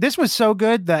 because this was so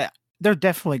good that they're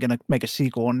definitely going to make a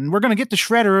sequel, and we're going to get the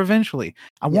Shredder eventually.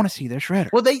 I want to see their Shredder.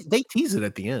 Well, they tease it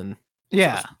at the end.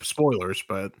 Yeah. Spoilers,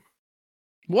 but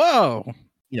Whoa.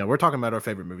 we're talking about our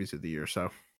favorite movies of the year, so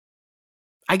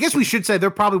I guess we should say there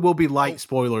probably will be light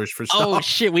spoilers for stuff. Oh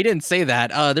shit, we didn't say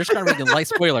that. There's not really light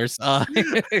spoilers.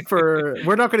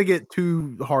 We're not going to get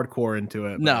too hardcore into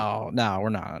it. No, we're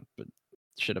not. But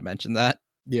should have mentioned that.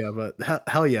 Yeah, but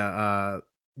hell yeah.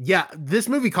 Yeah, this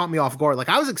movie caught me off guard. Like,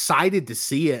 I was excited to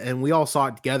see it, and we all saw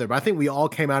it together, but I think we all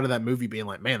came out of that movie being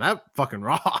like, man, that fucking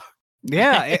raw.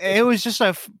 Yeah, it was just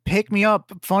a pick me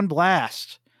up, fun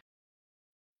blast.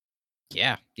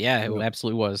 Yeah, it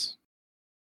absolutely was.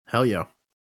 Hell yeah.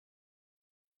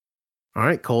 All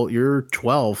right, Colt, you're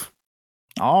 12.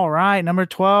 All right, number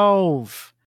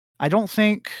 12. I don't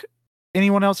think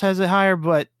anyone else has it higher,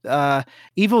 but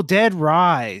Evil Dead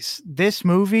Rise. This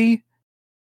movie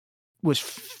was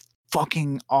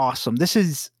fucking awesome. This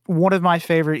is one of my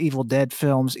favorite Evil Dead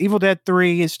films. Evil Dead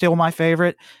 3 is still my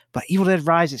favorite, but Evil Dead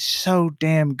Rise is so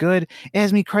damn good. It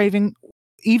has me craving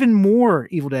even more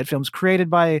Evil Dead films created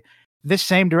by this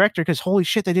same director, because holy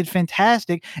shit, they did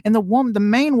fantastic. And the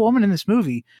main woman in this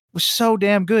movie was so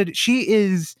damn good.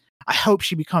 I hope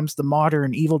she becomes the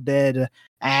modern Evil Dead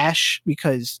Ash,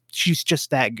 because she's just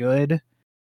that good.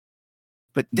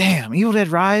 But damn, Evil Dead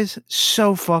Rise,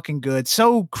 so fucking good.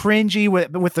 So cringy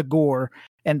with the gore,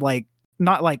 and like,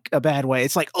 not like a bad way.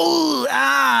 It's like,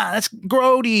 that's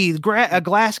grody, a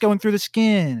glass going through the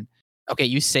skin. Okay,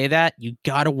 you say that, you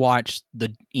gotta watch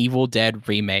the Evil Dead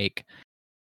remake.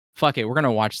 Fuck it, we're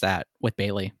gonna watch that with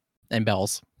Bailey and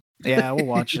Bells. Yeah, we'll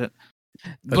watch it.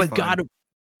 But fun. God,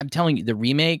 I'm telling you, the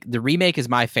remake is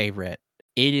my favorite.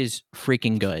 It is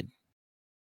freaking good.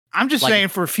 I'm just saying,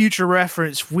 for future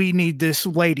reference, we need this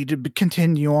lady to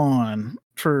continue on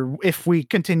for if we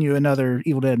continue another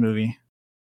Evil Dead movie.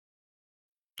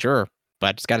 Sure, but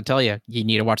I just got to tell you, you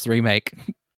need to watch the remake.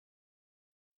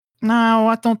 No,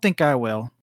 I don't think I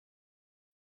will.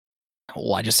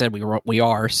 Well, I just said we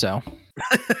are, so.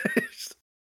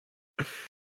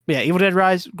 Yeah, Evil Dead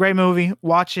Rise, great movie.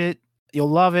 Watch it. You'll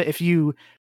love it. If you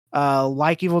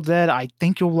like Evil Dead, I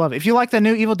think you'll love it. If you like the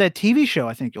new Evil Dead TV show,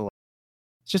 I think you'll love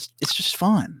it. It's just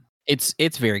fun. It's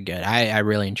very good. I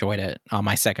really enjoyed it on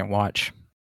my second watch.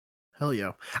 Hell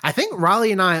yeah. I think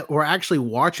Riley and I were actually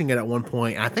watching it at one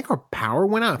point. And I think our power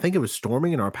went out. I think it was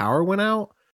storming and our power went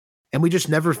out, and we just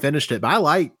never finished it. But I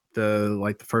liked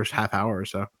the first half hour or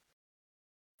so.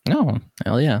 Oh,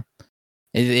 hell yeah.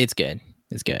 It's good.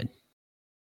 It's good.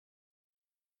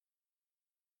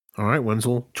 All right,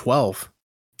 Wenzel, 12.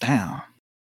 Damn. All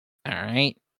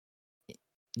right.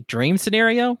 Dream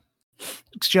Scenario?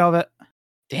 Shelve it.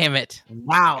 Damn it.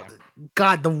 Wow.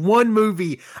 God, the one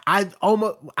movie I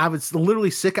was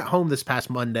literally sick at home this past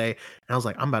Monday, and I was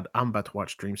like, I'm about to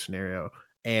watch Dream Scenario,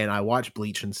 and I watched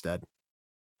Bleach instead.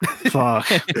 Fuck.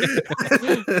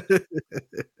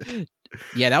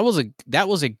 Yeah, that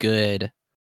was a good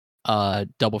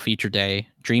double feature day.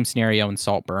 Dream Scenario and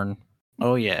Saltburn.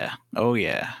 Oh yeah.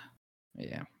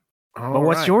 Yeah. But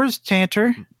what's yours,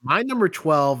 Tanter? My number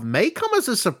 12 may come as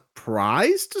a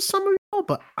surprise to some of y'all,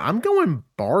 but I'm going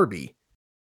Barbie.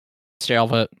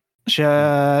 Shelve it.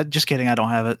 Just kidding. I don't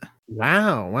have it.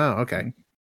 Wow. Okay.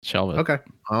 Shelve it. Okay.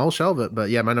 I'll shelve it.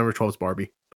 But yeah, my number 12 is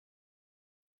Barbie.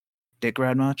 Dick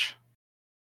rad much?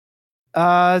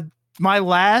 My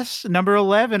last number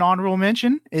 11 honorable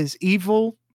mention is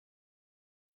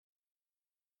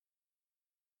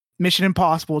Mission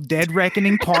Impossible: Dead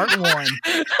Reckoning Part 1.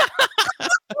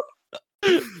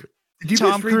 Did you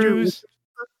Tom Cruise.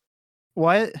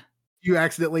 What? You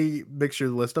accidentally mix your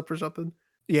list up or something?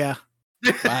 Yeah.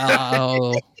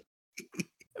 Wow.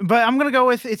 But I'm gonna go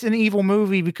with it's an evil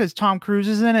movie because Tom Cruise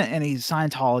is in it and he's a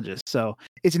Scientologist. So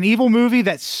it's an evil movie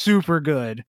that's super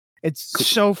good. It's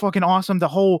so fucking awesome. The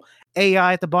whole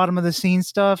AI at the bottom of the scene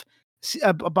stuff,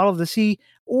 bottom of the sea.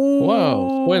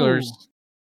 Whoa, spoilers. Ooh.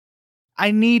 I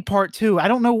need part 2. I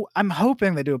don't know. I'm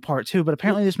hoping they do a part 2, but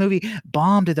apparently this movie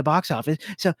bombed at the box office.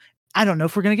 So I don't know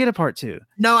if we're gonna get a part 2.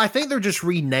 No, I think they're just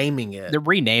renaming it. They're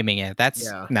renaming it. That's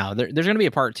Yeah. no. There's going to be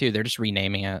a part 2. They're just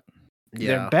renaming it.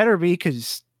 There better be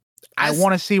because I s-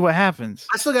 want to see what happens.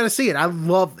 I still got to see it. I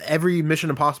love every Mission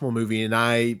Impossible movie, and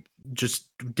I just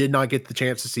did not get the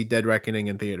chance to see Dead Reckoning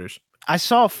in theaters. I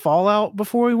saw Fallout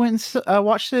before we went and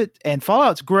watched it, and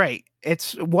Fallout's great.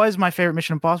 It was my favorite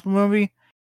Mission Impossible movie.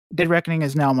 Dead Reckoning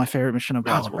is now my favorite Mission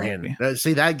Impossible movie.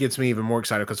 See, that gets me even more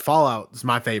excited because Fallout is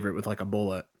my favorite with like a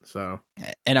bullet. So,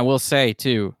 And I will say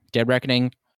too, Dead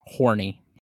Reckoning, horny.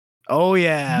 Oh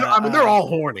yeah, I mean, they're all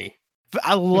horny.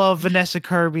 I love Vanessa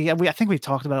Kirby. I think we've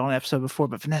talked about it on an episode before,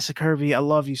 but Vanessa Kirby, I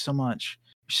love you so much.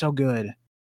 You're so good.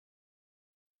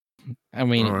 I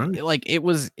mean, Alright. like it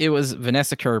was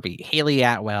Vanessa Kirby, Haley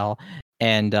Atwell,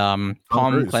 and Tom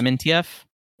Cruise. Clementieff.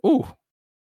 Ooh.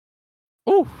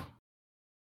 Ooh.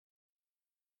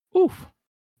 Ooh.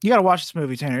 You got to watch this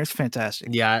movie, Tanner. It's fantastic.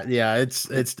 Yeah,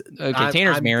 it's. Okay,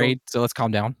 Tanner's married, so let's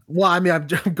calm down. Well, I mean, I'm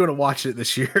going to watch it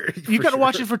this year. You got to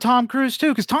watch it for Tom Cruise too,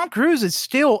 because Tom Cruise is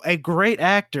still a great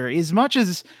actor. As much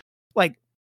as like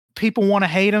people want to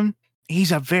hate him,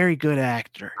 he's a very good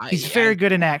actor. He's very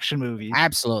good in action movies.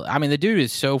 Absolutely. I mean, the dude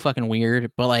is so fucking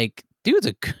weird, but like, dude's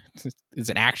is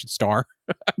an action star.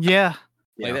 Yeah.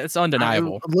 Like that's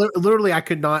undeniable. Literally, I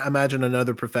could not imagine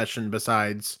another profession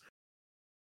besides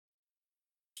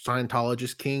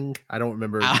Scientologist king. I don't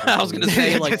remember. I was gonna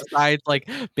say like besides like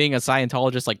being a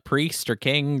Scientologist, like priest or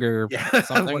king or yeah,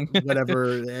 something.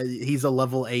 whatever. He's a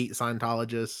level 8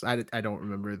 Scientologist. I don't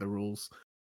remember the rules.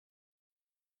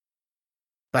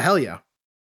 But hell yeah.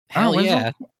 Hell Wenzel,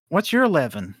 yeah. What's your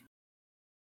 11?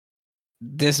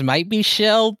 This might be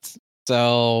shelved.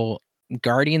 So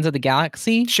Guardians of the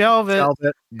Galaxy. Shelve it. Shelve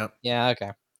it. Yep. Yeah.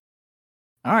 Okay.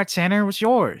 All right, Tanner, what's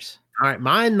yours? All right,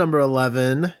 my number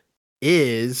 11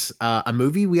 is a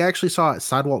movie we actually saw at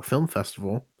Sidewalk Film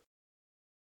Festival.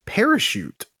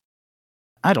 Parachute.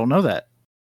 I don't know that.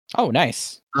 Oh,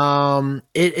 nice.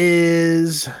 It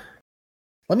is.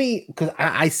 Let me, because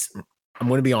I'm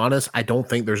going to be honest. I don't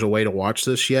think there's a way to watch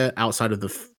this yet outside of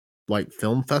the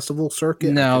film festival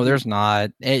circuit. No, there's not.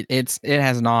 It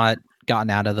has not gotten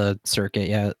out of the circuit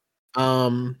yet.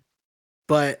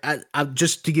 But I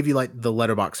just to give you like the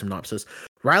letterbox synopsis.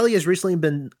 Riley has recently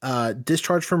been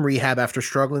discharged from rehab after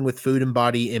struggling with food and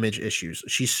body image issues.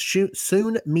 She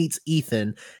soon meets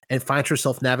Ethan and finds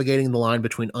herself navigating the line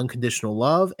between unconditional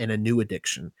love and a new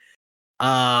addiction.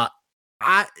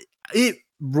 It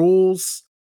rules.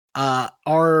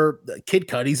 Our Kid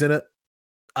Cudi's in it.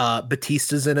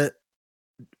 Batista's in it.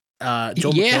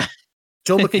 Joel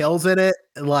McHale's in it.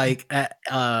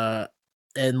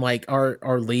 And like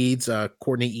our leads,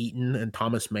 Courtney Eaton and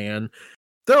Thomas Mann.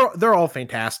 They're all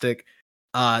fantastic.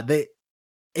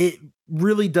 It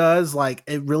really does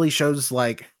it really shows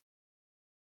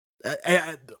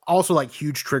also like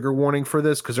huge trigger warning for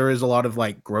this because there is a lot of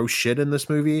like gross shit in this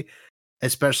movie,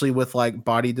 especially with like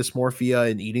body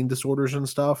dysmorphia and eating disorders and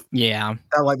stuff. Yeah.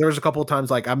 Like there's a couple of times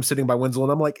like I'm sitting by Wenzel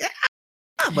and I'm like,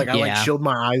 I shield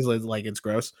my eyes like it's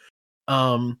gross.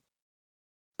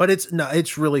 But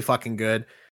it's really fucking good.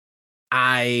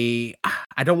 I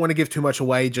don't want to give too much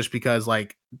away just because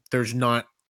like there's not.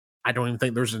 I don't even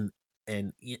think there's an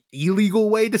illegal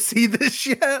way to see this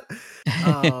yet.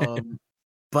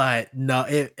 But no,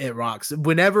 it rocks.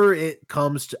 Whenever it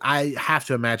comes to, I have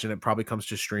to imagine it probably comes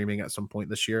to streaming at some point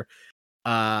this year.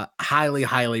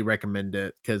 Highly recommend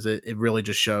it because it really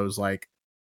just shows like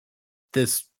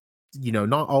this.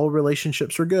 Not all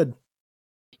relationships are good.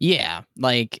 Yeah,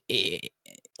 like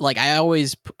I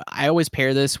always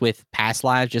pair this with Past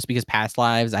Lives just because Past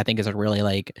Lives I think is a really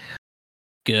like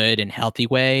good and healthy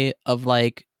way of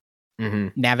like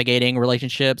navigating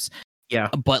relationships. Yeah,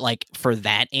 but like for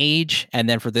that age, and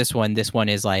then for this one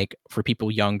is like for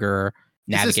people younger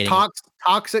navigating. This is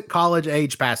toxic college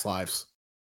age Past Lives.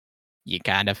 You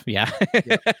kind of, yeah.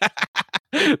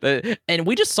 And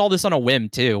we just saw this on a whim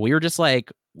too. We were just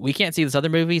like, we can't see this other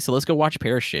movie, so let's go watch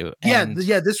Parachute. And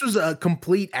yeah. This was a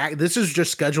complete this is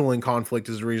just scheduling conflict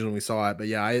is the reason we saw it. But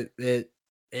yeah, it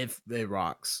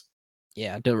rocks.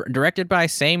 Yeah, directed by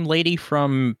same lady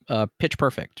from Pitch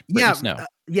Perfect. Brittany Snow.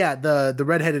 The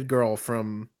redheaded girl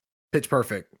from Pitch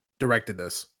Perfect directed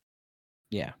this.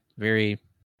 Yeah, very,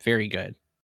 very good.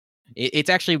 It's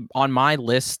actually on my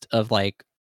list of like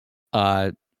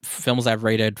films I've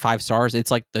rated 5 stars,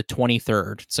 it's like the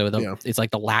 23rd. So it's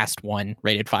like the last one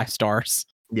rated 5 stars.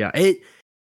 Yeah, it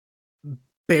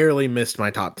barely missed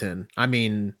my top 10. I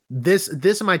mean, this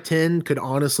and my 10 could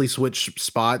honestly switch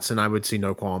spots, and I would see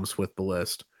no qualms with the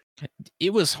list.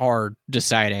 It was hard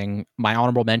deciding my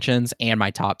honorable mentions and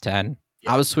my top 10.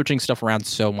 I was switching stuff around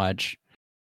so much.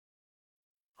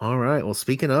 All right. Well,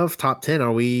 speaking of top 10,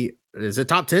 is it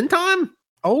top 10 time?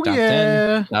 Oh, Top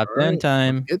yeah. 10, top 10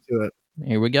 time. Let's get to it.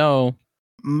 Here we go.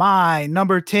 My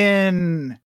number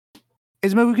 10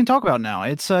 is a movie we can talk about now.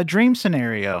 It's a Dream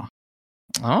Scenario.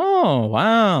 Oh,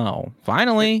 wow.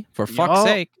 Finally, for fuck's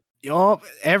sake. Yup.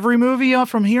 Every movie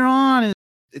from here on,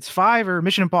 it's 5, or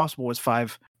Mission Impossible was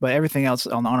 5, but everything else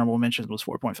on the honorable mentions was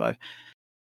 4.5.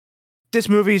 This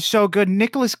movie is so good.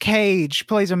 Nicolas Cage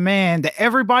plays a man that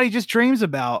everybody just dreams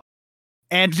about.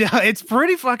 And it's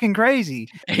pretty fucking crazy.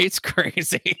 It's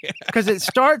crazy. Because it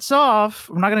starts off,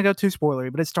 I'm not going to go too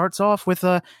spoilery, but it starts off with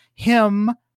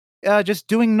him just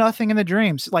doing nothing in the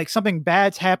dreams. Like something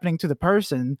bad's happening to the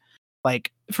person.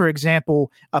 Like, for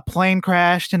example, a plane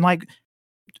crashed and like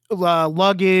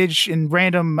luggage and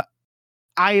random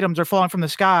items are falling from the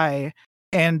sky.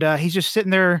 And he's just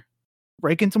sitting there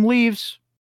raking some leaves,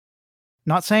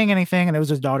 not saying anything. And it was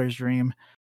his daughter's dream.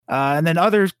 And then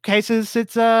other cases,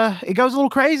 it goes a little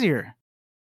crazier.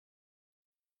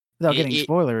 Without getting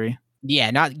spoilery. Yeah,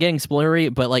 not getting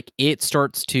spoilery, but like it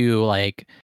starts to like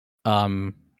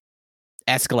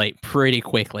escalate pretty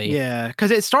quickly. Yeah,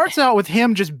 because it starts out with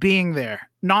him just being there,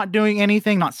 not doing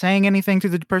anything, not saying anything to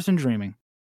the person dreaming.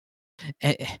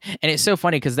 And it's so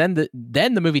funny because then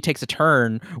the movie takes a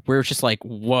turn where it's just like,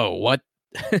 whoa, what?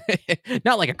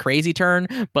 Not like a crazy turn,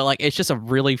 but like it's just a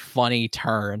really funny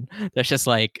turn that's just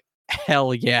like,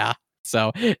 hell yeah.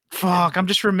 So fuck, I'm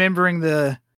just remembering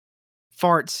the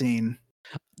fart scene.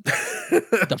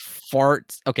 The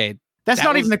fart, okay, that's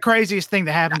not even the craziest thing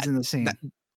that happens in the scene.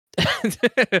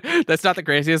 That's not the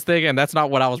craziest thing, and that's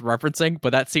not what I was referencing, but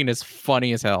that scene is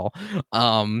funny as hell.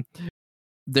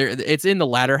 It's in the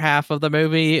latter half of the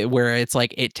movie where it's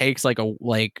like it takes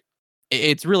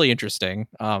it's really interesting.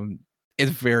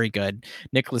 It's very good.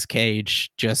 Nicolas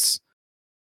Cage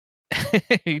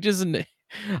he just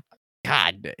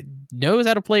God knows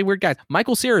how to play weird guys.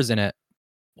 Michael Cera's in it,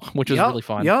 which was really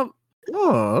fun. Yep.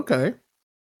 Oh, okay.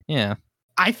 Yeah.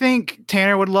 I think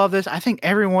Tanner would love this. I think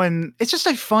everyone, it's just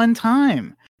a fun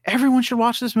time. Everyone should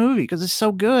watch this movie because it's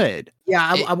so good.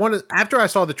 Yeah, I wanted, after I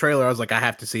saw the trailer, I was like, I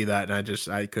have to see that, and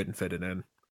I couldn't fit it in.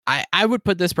 I would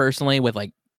put this personally with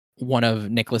like one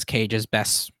of Nicolas Cage's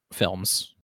best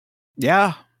films.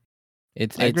 Yeah.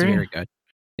 It's very good.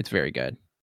 It's very good.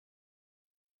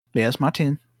 Yeah, it's my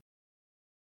 10.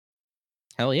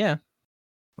 Hell yeah.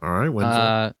 All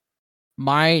right.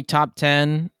 My top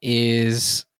 10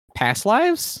 is Past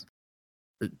Lives.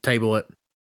 Table it.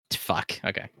 Fuck.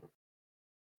 Okay.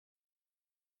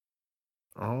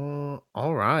 Oh,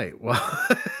 all right. Well,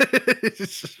 it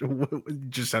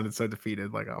just sounded so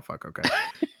defeated. Like, oh, fuck. Okay.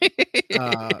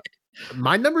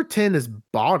 My number 10 is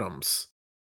Bottoms.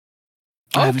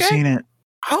 I haven't seen it.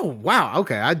 Oh, wow.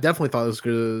 Okay. I definitely thought it was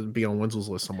going to be on Wenzel's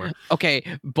list somewhere. Okay.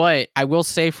 But I will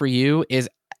say for you is,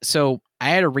 so I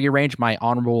had to rearrange my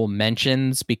honorable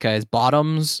mentions because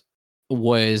Bottoms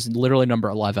was literally number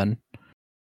 11.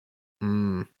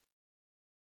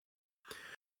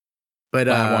 But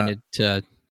I wanted to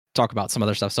talk about some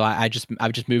other stuff, so I just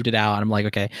moved it out, and I'm like,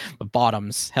 okay, but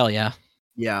Bottoms, hell yeah.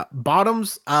 Yeah,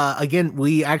 Bottoms. Again,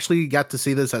 we actually got to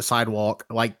see this at Sidewalk,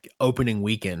 like opening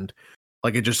weekend.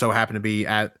 Like it just so happened to be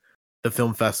at the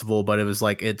film festival, but it was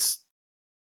like its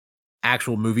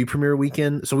actual movie premiere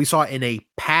weekend. So we saw it in a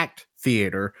packed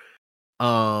theater.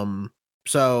 So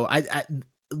I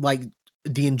like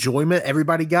the enjoyment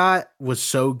everybody got was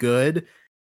so good.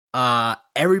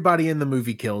 Everybody in the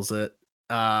movie kills it.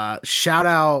 Shout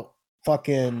out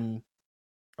fucking,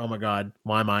 oh my god,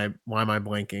 why am I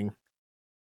blanking?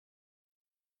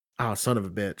 Oh, son of a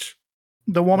bitch.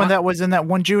 The woman that was in that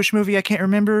one Jewish movie I can't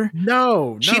remember.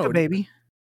 No. Cheetah Baby.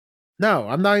 No,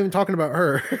 I'm not even talking about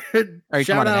her. Are you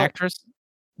talking about an actress?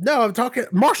 No, I'm talking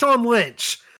Marshawn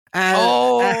Lynch.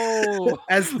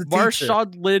 As the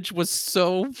Marshawn Lynch was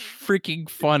so freaking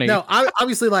funny. No, I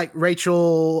obviously like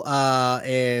Rachel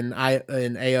and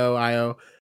AO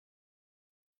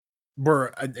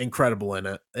were incredible in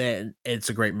it, and it's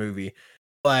a great movie.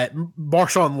 But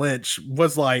Marshawn Lynch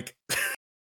was like,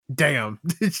 damn,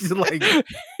 it's like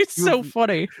it's so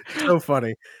funny, so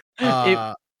funny.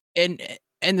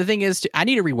 And the thing is, I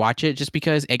need to rewatch it just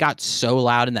because it got so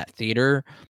loud in that theater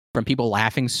from people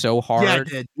laughing so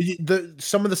hard. Yeah, it did.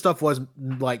 Some of the stuff was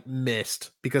like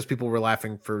missed because people were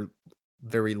laughing for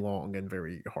very long and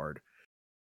very hard.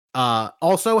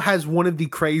 Also has one of the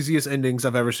craziest endings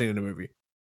I've ever seen in a movie.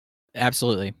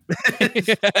 Absolutely.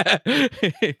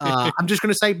 I'm just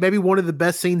gonna say maybe one of the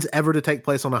best scenes ever to take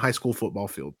place on a high school football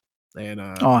field. And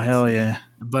Oh hell yeah!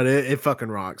 but it fucking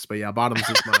rocks. But yeah, Bottoms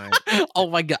is mine. Oh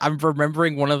my god, I'm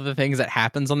remembering one of the things that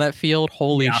happens on that field.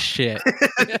 Holy Yeah. shit.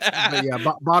 But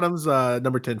yeah, Bottoms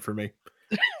number 10 for me.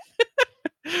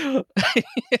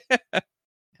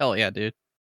 Hell yeah, dude.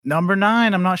 Number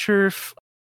 9. I'm not sure if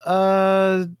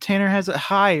Tanner has it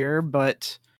higher,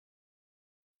 but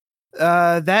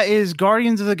that is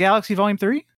Guardians of the Galaxy Volume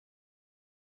 3.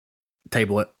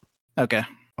 Table it. Okay.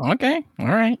 Okay. All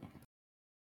right.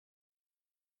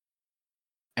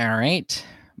 All right.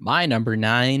 My number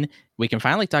 9, we can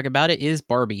finally talk about it, is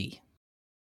Barbie.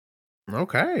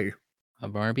 Okay. A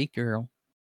Barbie girl.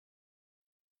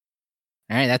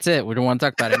 All right, that's it. We don't want to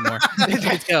talk about it anymore.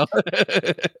 Let's go.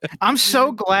 I'm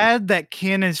so glad that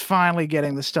Ken is finally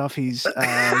getting the stuff he's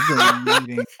been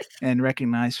needing and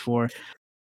recognized for.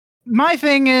 My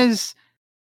thing is,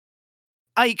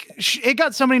 like, it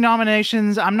got so many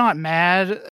nominations. I'm not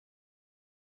mad.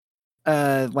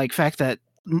 Like, fact that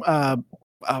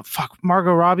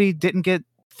Margot Robbie didn't get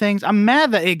things. I'm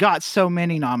mad that it got so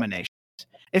many nominations.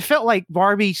 It felt like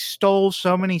Barbie stole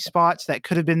so many spots that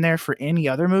could have been there for any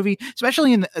other movie,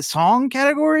 especially in the song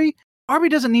category. Barbie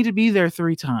doesn't need to be there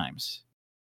 3 times.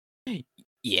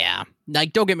 Yeah.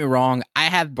 Like, don't get me wrong. I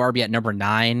have Barbie at number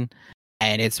 9,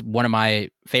 and it's one of my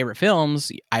favorite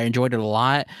films. I enjoyed it a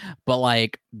lot. But,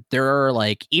 like, there are,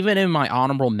 like, even in my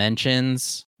honorable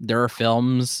mentions, there are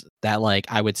films that, like,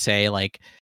 I would say, like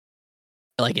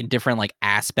in different, like,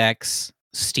 aspects,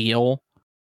 steal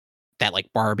that, like,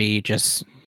 Barbie just...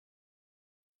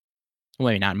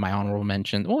 Maybe not in my honorable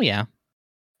mention. Oh, yeah.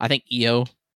 I think EO,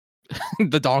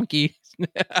 the donkey.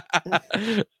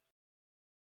 What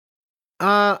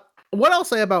I'll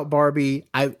say about Barbie,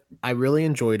 I really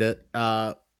enjoyed it.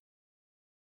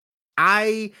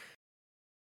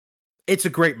 It's a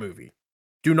great movie.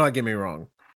 Do not get me wrong.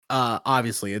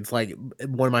 Obviously, it's like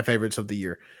one of my favorites of the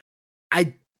year.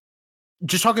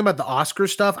 Just talking about the Oscar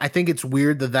stuff, I think it's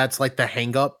weird that that's like the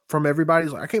hang up from everybody.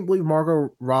 Like, I can't believe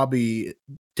Margot Robbie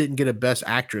didn't get a Best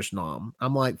Actress nom.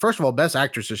 I'm like, first of all, Best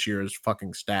Actress this year is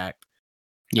fucking stacked.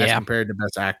 As compared to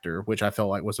Best Actor, which I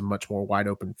felt like was a much more wide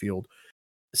open field.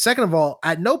 Second of all,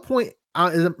 at no point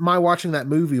am I watching that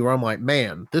movie where I'm like,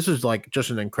 man, this is like just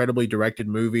an incredibly directed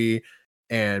movie,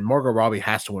 and Margot Robbie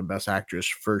has to win Best Actress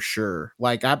for sure.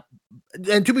 Like,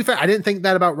 and to be fair, I didn't think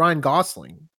that about Ryan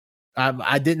Gosling.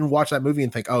 I didn't watch that movie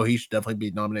and think, oh, he should definitely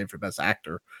be nominated for Best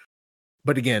Actor.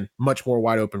 But again, much more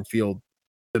wide open field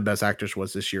than Best Actress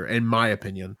was this year, in my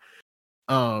opinion.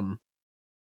 But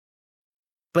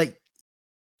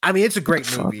I mean, it's a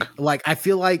great movie. Like, I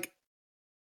feel like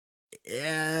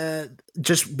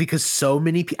just because so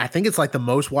many people, I think it's like the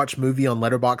most watched movie on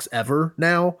Letterboxd ever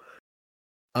now.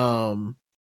 So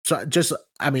just,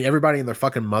 I mean, everybody and their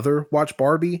fucking mother watched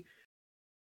Barbie.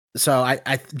 So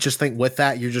I just think with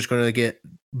that, you're just going to get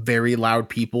very loud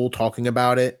people talking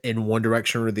about it in one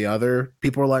direction or the other.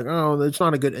 People are like, oh, it's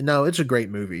not a good, no, it's a great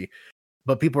movie.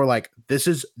 But people are like, this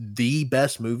is the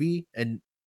best movie. And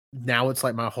now it's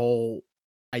like my whole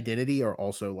identity are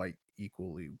also like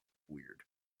equally weird.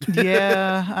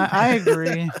 Yeah, I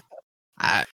agree.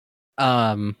 Like,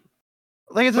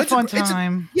 it's a fun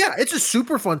time. It's a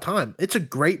super fun time. It's a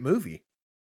great movie.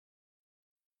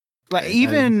 Like,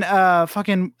 even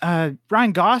fucking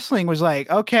Ryan Gosling was like,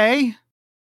 okay,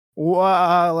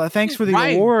 thanks for the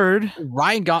award.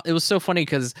 It was so funny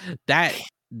because that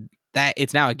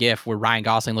it's now a GIF where Ryan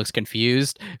Gosling looks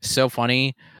confused. So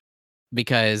funny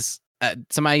because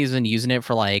somebody's been using it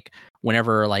for like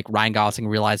whenever like Ryan Gosling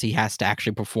realized he has to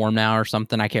actually perform now or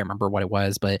something. I can't remember what it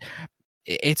was, but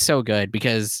it's so good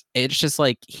because it's just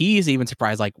like he's even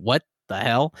surprised, like, what the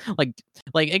hell? Like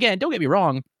again, don't get me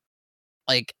wrong.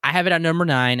 Like, I have it at number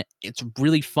 9. It's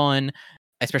really fun,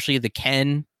 especially the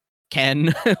Ken,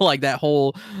 like that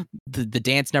whole the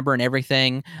dance number and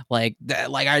everything. Like that,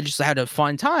 like I just had a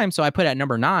fun time, so I put it at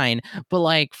number 9. But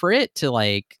like for it to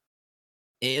like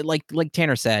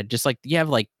Tanner said, just like you have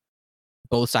like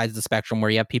both sides of the spectrum where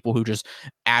you have people who just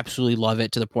absolutely love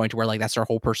it to the point where like that's their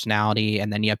whole personality,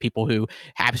 and then you have people who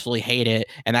absolutely hate it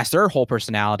and that's their whole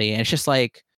personality, and it's just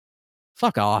like,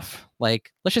 fuck off.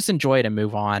 Like, let's just enjoy it and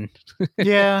move on.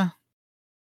 Yeah.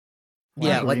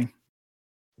 Yeah, like,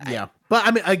 yeah. But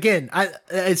I mean, again,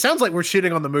 it sounds like we're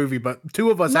shitting on the movie, but 2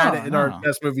 of us had it in our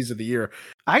best movies of the year.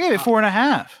 I gave it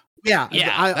 4.5. Yeah,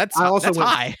 that's went,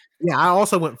 high. Yeah, I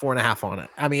also went 4.5 on it.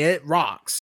 I mean, it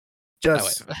rocks.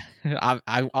 Just,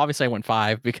 I obviously I went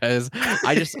 5 because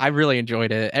I really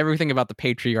enjoyed it. Everything about the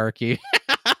patriarchy.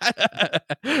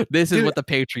 This is Dude, what the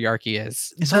patriarchy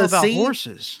is. It's The all about scene-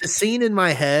 horses. The scene in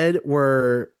my head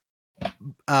where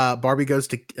Barbie goes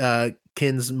to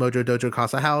Ken's Mojo Dojo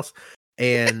Casa house,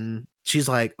 and she's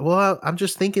like, "Well, I'm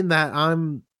just thinking that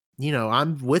I'm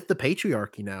with the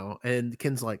patriarchy now." And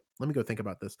Ken's like, "Let me go think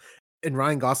about this." And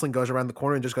Ryan Gosling goes around the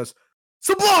corner and just goes,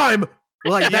 "Sublime!"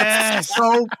 Like Yes. that's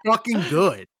so fucking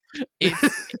good.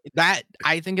 That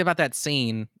I think about that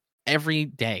scene every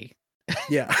day.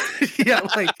 Yeah, yeah,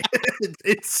 like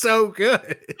it's so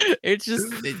good. It's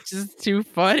just too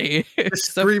funny. The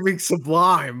It's so screaming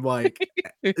Sublime, like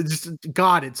it's just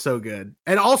God, it's so good.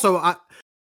 And also,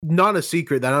 not a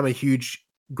secret that I'm a huge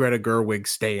Greta Gerwig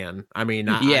stan. I mean,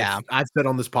 Yeah. I've said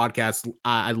on this podcast,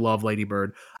 I love Lady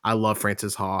Bird. I love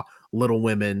Frances Ha. Little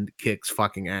Women kicks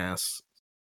fucking ass.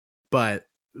 But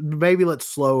maybe let's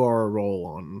slow our roll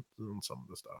on some of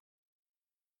the stuff.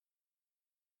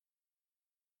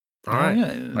 All right.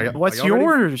 Yeah. Are What's y'all ready?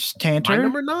 yours, My Tanter?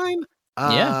 number 9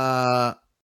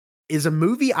 is a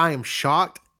movie I am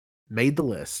shocked made the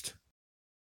list.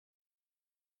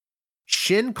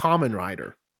 Shin Kamen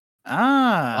Rider.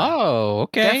 Ah, Oh,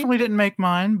 okay. definitely didn't make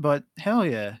mine, but hell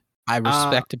yeah. I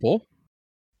respectable.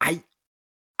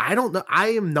 I don't know. I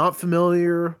am not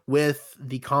familiar with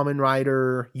the Kamen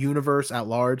Rider universe at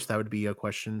large. That would be a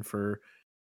question for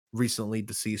recently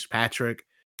deceased Patrick.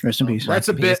 Rest in peace. That's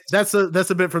a in bit. peace.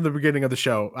 That's a bit from the beginning of the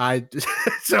show.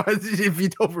 So if you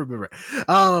don't remember,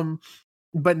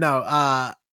 but no.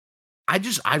 I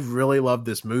really love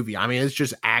this movie. I mean, it's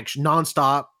just action,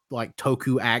 nonstop, like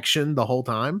Toku action the whole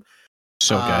time.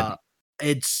 So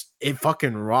good. It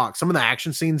fucking rocks. Some of the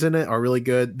action scenes in it are really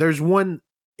good. There's one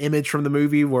image from the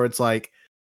movie where it's like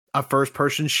a first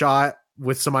person shot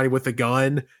with somebody with a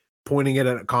gun pointing it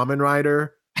at a Kamen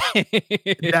Rider.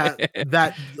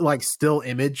 that like still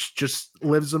image just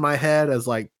lives in my head as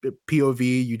like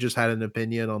POV. You just had an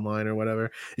opinion online or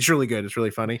whatever. It's really good. It's really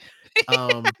funny.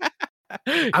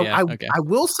 I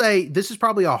will say this is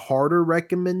probably a harder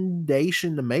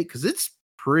recommendation to make because it's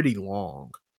pretty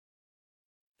long.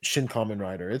 Shin Kamen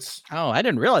Rider. It's I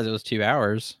didn't realize it was 2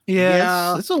 hours.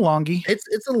 Yeah, it's a longie.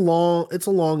 it's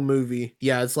a long movie.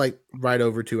 Yeah, it's like right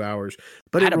over 2 hours.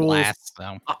 But I had it a rules. blast,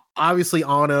 though. Obviously,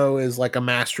 Ano is like a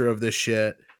master of this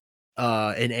shit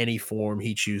in any form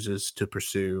he chooses to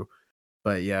pursue.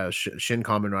 But yeah, Shin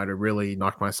Kamen Rider really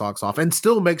knocked my socks off and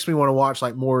still makes me want to watch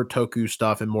like more Toku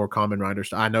stuff and more Kamen Rider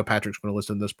stuff. I know Patrick's going to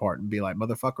listen to this part and be like,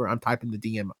 motherfucker, I'm typing the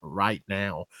DM right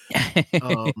now.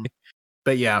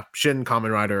 But yeah, Shin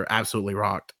Kamen Rider absolutely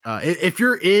rocked. If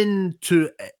you're into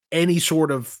any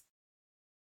sort of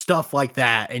stuff like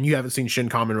that and you haven't seen Shin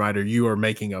Kamen Rider, you are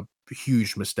making a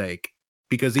huge mistake.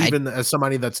 Because even as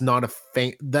somebody that's not a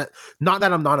fan, not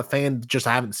that I'm not a fan, just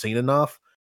I haven't seen enough.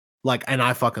 Like, and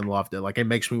I fucking loved it. Like, it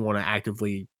makes me want to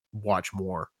actively watch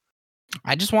more.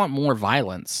 I just want more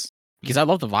violence because I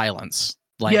love the violence.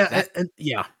 Like, yeah,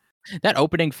 that, that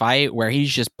opening fight where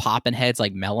he's just popping heads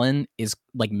like melons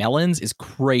is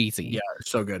crazy. Yeah, it's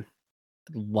so good.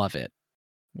 Love it.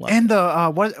 And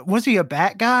the was he a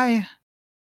bat guy?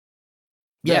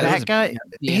 Yeah, that guy.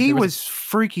 yeah, he was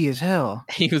freaky as hell.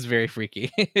 He was very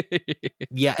freaky.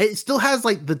 Yeah, it still has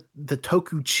like the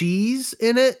Toku cheese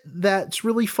in it. That's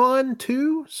really fun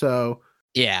too. So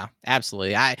yeah,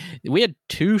 absolutely. We had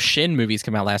 2 Shin movies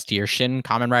come out last year: Shin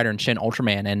Kamen Rider and Shin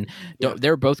Ultraman, and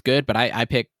they're both good. But I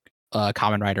picked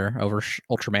Kamen Rider over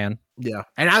Ultraman. Yeah,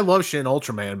 and I love Shin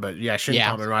Ultraman, but yeah, Shin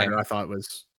Kamen Rider same. I thought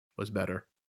was better.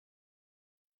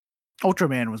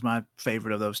 Ultraman was my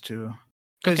favorite of those two.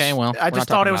 Okay, well, I just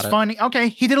thought it was funny. Okay,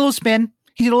 he did a little spin,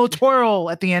 he did a little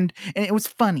twirl at the end, and it was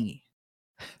funny.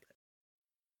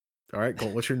 All right,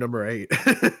 Colt, what's your number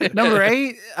 8? Number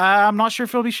 8, I'm not sure if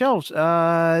it'll be shelves.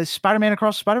 Spider-Man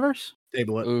Across the Spider-Verse.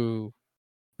 Table it. Ooh,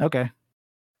 Okay.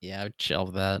 yeah, I would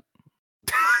shelve that.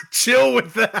 Chill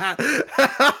with that.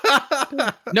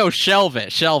 No, shelve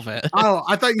it. Oh,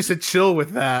 I thought you said chill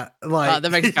with that. Like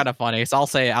That makes it kind of funny. So I'll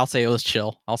say it was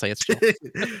chill. I'll say it's chill.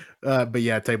 But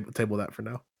yeah, table that for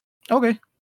now. Okay.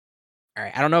 All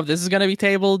right. I don't know if this is gonna be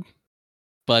tabled,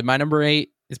 but my number 8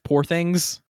 is Poor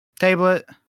Things. Table it.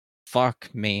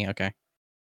 Fuck me. Okay.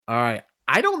 All right.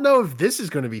 I don't know if this is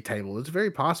going to be tabled. It's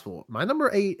very possible. My number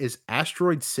 8 is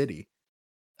Asteroid City.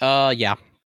 Yeah.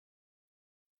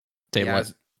 Table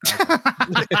it.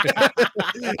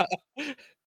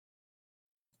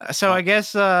 So I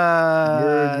guess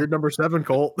You're number 7,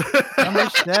 Colt. number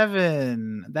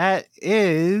 7. That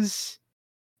is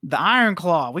the Iron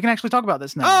Claw. We can actually talk about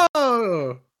this now.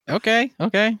 Oh, Okay.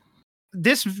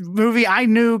 This movie, I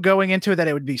knew going into it that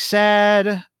it would be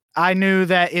sad. I knew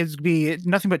that it'd be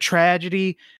nothing but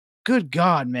tragedy. good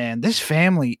God, man, this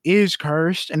family is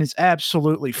cursed and it's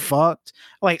absolutely fucked.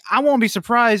 Like, I won't be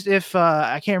surprised if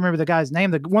I can't remember the guy's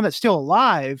name, the one that's still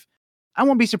alive. I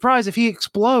won't be surprised if he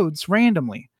explodes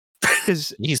randomly.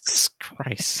 Because Jesus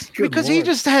Christ. because he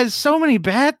just has so many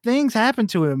bad things happen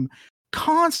to him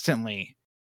constantly.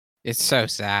 It's so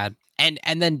sad.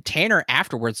 And then Tanner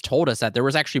afterwards told us that there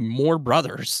was actually more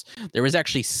brothers. There was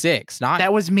actually 6.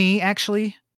 That was me,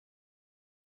 actually.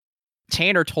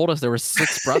 Tanner told us there were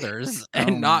 6 brothers Oh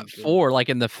and my not God. 4 like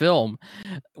in the film,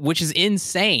 which is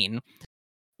insane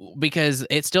because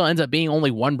it still ends up being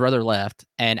only 1 brother left.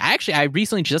 And I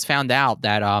recently just found out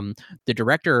that the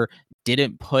director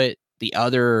didn't put the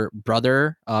other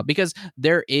brother because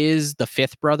there is the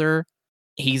 5th brother.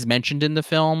 He's mentioned in the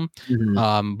film,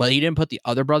 but he didn't put the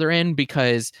other brother in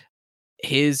because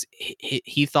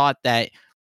he thought that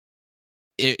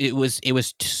it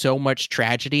was so much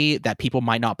tragedy that people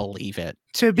might not believe it.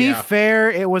 To be Yeah. fair,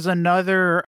 it was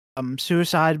another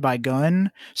suicide by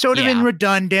gun, so it would have been Yeah.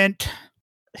 redundant.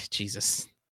 Jesus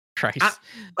Christ.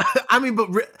 I mean, but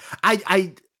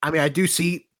I mean, I do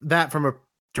see that from a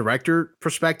director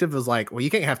perspective is like, well, you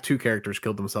can't have 2 characters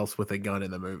kill themselves with a gun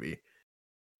in the movie.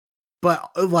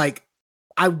 But like,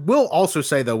 I will also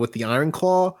say though, with the Iron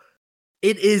Claw,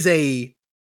 it is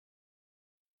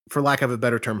for lack of a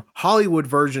better term, Hollywood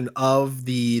version of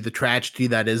the tragedy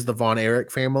that is the Von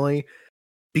Erich family,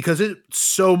 because it's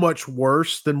so much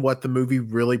worse than what the movie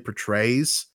really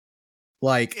portrays.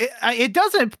 Like, It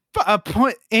doesn't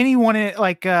put anyone in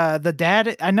like the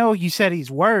dad. I know you said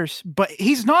he's worse, but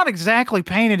he's not exactly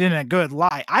painted in a good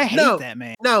light. I hate that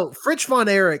man. no, Fritz Von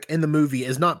Erich in the movie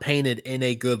is not painted in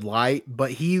a good light,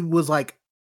 but he was like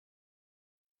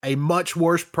a much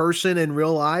worse person in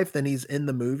real life than he's in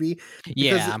the movie.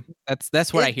 Yeah,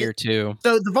 that's what I it- hear too.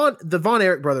 So the Von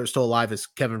Erich brother is still alive is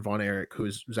Kevin Von Erich,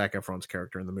 who's Zac Efron's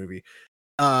character in the movie.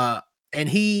 And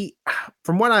he,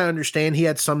 from what I understand, he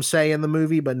had some say in the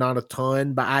movie, but not a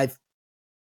ton. But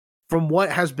from what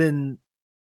has been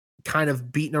kind of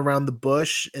beaten around the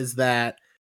bush is that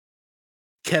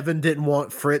Kevin didn't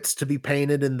want Fritz to be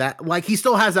painted in that. Like, he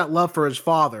still has that love for his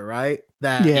father, right?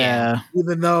 That Yeah.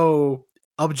 even though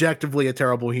objectively a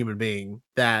terrible human being,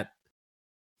 that,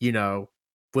 you know,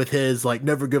 with his like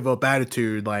never give up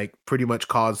attitude, like pretty much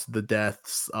caused the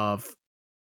deaths of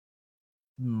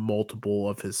multiple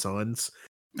of his sons.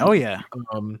 Oh yeah.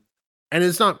 And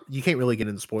it's not, you can't really get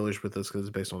into spoilers with this because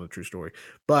it's based on a true story,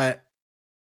 but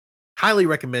highly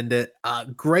recommend it.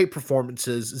 Great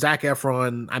performances. Zac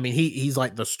Efron, I mean, he's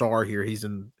like the star here. He's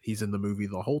in the movie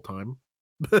the whole time.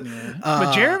 Yeah.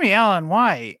 But Jeremy Allen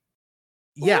White.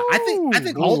 Yeah, I think Ooh. I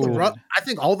think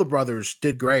all the brothers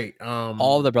did great.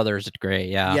 All the brothers did great.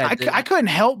 Yeah. Yeah, I couldn't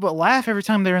help but laugh every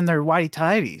time they're in their whitey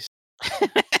tighties.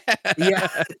 yeah.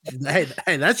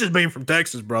 hey, that's just being from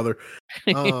Texas, brother.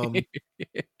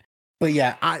 But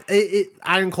yeah,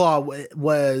 Iron Claw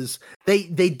was they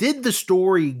did the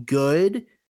story good,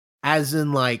 as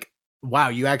in like, wow,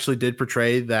 you actually did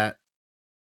portray that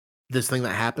this thing that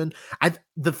happened.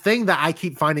 The thing that I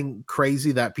keep finding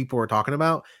crazy that people are talking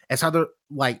about is how they're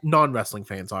like non-wrestling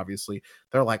fans, obviously.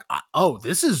 They're like, oh,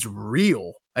 this is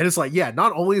real. And it's like, yeah,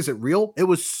 not only is it real, it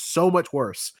was so much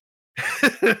worse.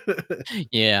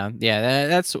 Yeah.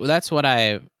 That's what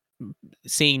I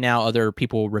seeing now. Other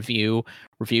people review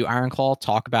Iron Claw,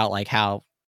 talk about like how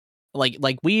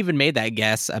like we even made that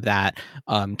guess of that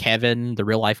Kevin, the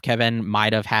real life Kevin,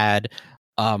 might have had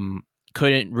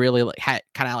couldn't really like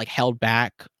kind of like held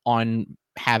back on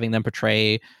having them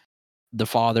portray the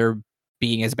father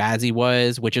being as bad as he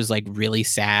was, which is like really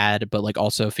sad, but like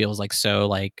also feels like so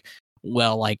like,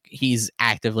 well, like he's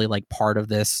actively like part of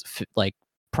this like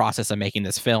process of making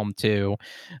this film too.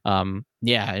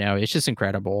 Yeah, you know, it's just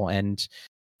incredible and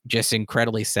just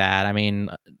incredibly sad. I mean,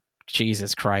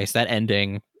 Jesus Christ, that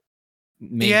ending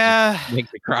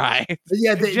makes me cry.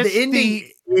 Yeah, the Just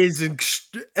ending is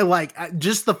like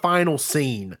just the final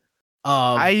scene.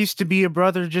 I used to be a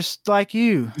brother just like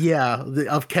you. Yeah,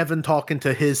 of Kevin talking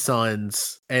to his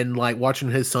sons and like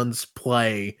watching his sons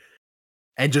play,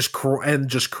 and just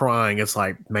crying. It's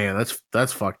like, man,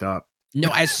 that's fucked up. No,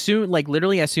 as soon as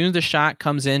the shot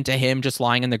comes into him just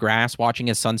lying in the grass watching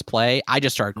his sons play, I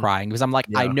just started crying because I'm like,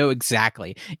 I know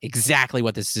exactly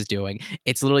what this is doing.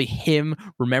 It's literally him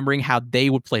remembering how they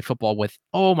would play football with.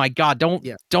 Oh my God, don't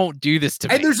do this to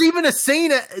me. And there's even a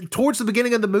scene towards the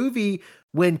beginning of the movie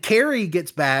when Carrie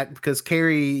gets back, because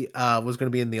Carrie was going to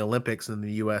be in the Olympics, and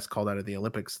the U.S. called out of the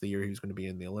Olympics the year he was going to be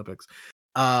in the Olympics.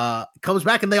 Comes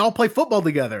back and they all play football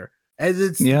together. And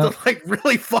it's like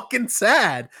really fucking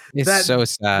sad. It's so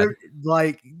sad.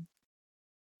 Like,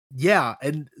 yeah.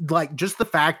 And like just the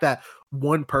fact that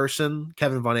one person,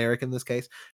 Kevin Von Erich in this case,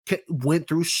 went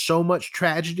through so much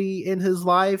tragedy in his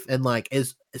life and like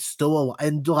is still alive,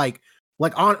 and like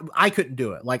I couldn't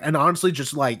do it. Like, and honestly,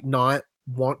 just like not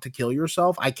want to kill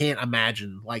yourself. I can't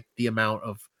imagine like the amount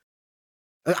of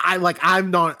I'm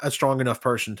not a strong enough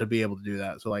person to be able to do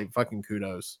that. So like fucking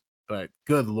kudos. But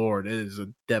good lord, it is a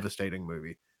devastating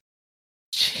movie.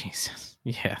 Jesus.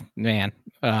 Yeah, man.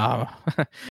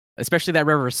 Especially that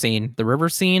river scene. The river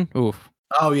scene. Oof.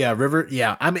 Oh yeah, River.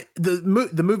 Yeah, I mean the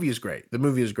movie is great. The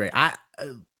movie is great.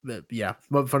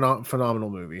 Phenomenal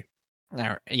movie.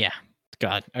 Yeah.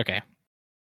 God. Okay.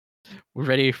 We're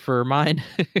ready for mine.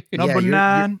 Number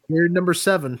 9. You're number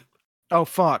 7. Oh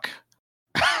fuck.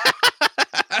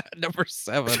 Number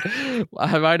 7.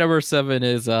 My number 7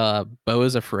 is Beau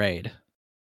is Afraid.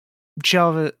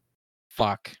 Shelve it.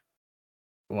 Fuck.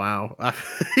 Wow. I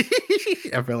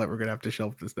feel like we're gonna have to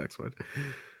shelve this next one.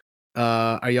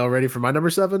 Are y'all ready for my number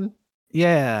 7?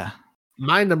 Yeah.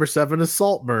 My number 7 is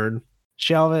Saltburn.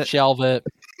 Shelve it. Shelve it.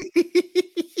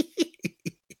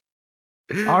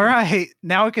 All right.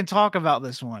 Now we can talk about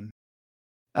this one.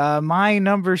 My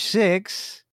number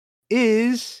 6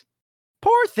 is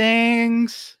Poor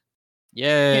Things.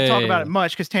 Yay. Can't talk about it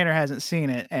much because Tanner hasn't seen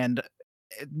it. And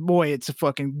boy, it's a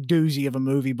fucking doozy of a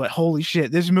movie. But holy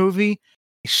shit, this movie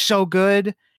is so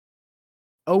good.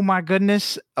 Oh my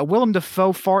goodness. Willem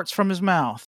Dafoe farts from his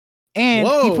mouth. And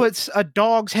he puts a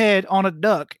dog's head on a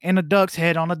duck and a duck's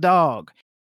head on a dog.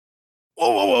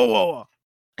 Whoa, whoa, whoa, whoa.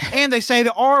 And they say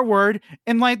the R word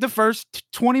in like the first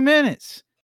 20 minutes.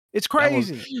 It's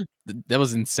crazy. That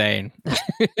was insane.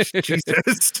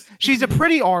 Jesus. She's a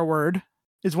pretty R word,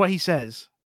 is what he says.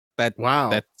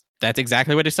 Wow. That's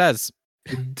exactly what it says.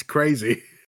 It's crazy.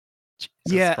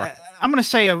 Jesus Christ. I'm going to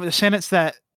say a sentence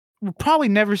that we probably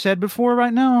never said before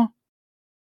right now.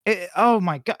 Oh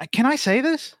my God. Can I say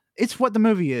this? It's what the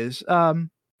movie is. I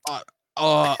don't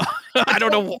know. We don't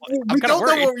know what you're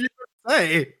going to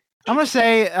say. I'm going to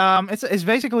say it's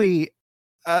basically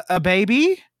a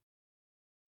baby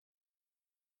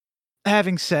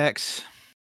having sex.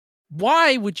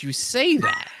 Why would you say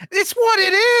that? It's what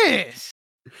it is.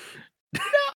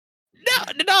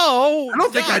 No. I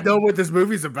don't think I know what this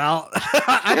movie's about.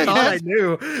 I thought I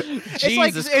knew.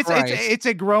 Jesus Christ. It's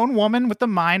a grown woman with the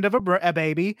mind of a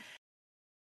baby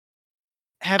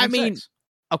having sex.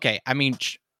 Okay.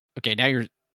 Okay. Now you're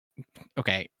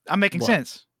okay. I'm making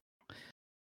sense.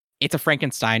 It's a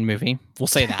Frankenstein movie. We'll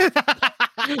say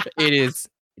that. It is.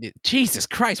 Jesus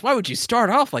Christ! Why would you start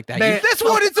off like that? Man, that's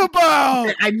what it's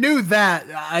about. I knew that.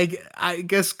 I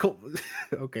guess.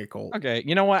 Okay, Cole. Okay,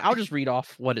 you know what? I'll just read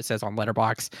off what it says on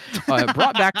Letterboxd.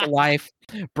 Brought back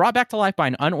to life by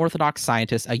an unorthodox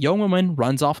scientist, a young woman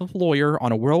runs off with a lawyer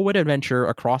on a whirlwind adventure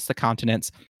across the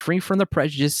continents. Free from the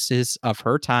prejudices of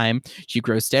her time, she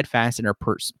grows steadfast in her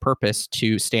purpose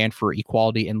to stand for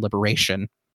equality and liberation.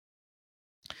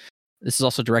 This is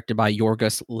also directed by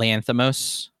Yorgos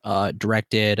Lanthimos.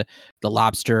 Directed The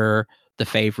Lobster, The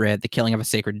Favorite, The Killing of a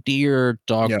Sacred Deer,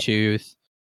 Dogtooth.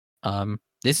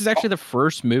 This is actually the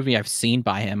first movie I've seen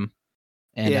by him,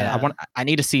 and I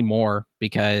need to see more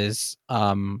because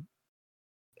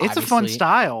it's a fun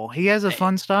style. He has a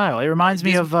fun style. It reminds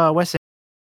me of Wes.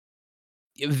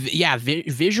 Yeah,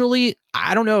 visually,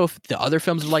 I don't know if the other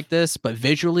films are like this, but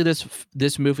visually,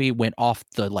 this movie went off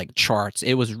the like charts.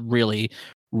 It was really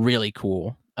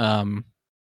cool.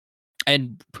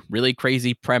 And really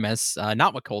crazy premise.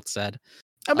 Not what Colt said.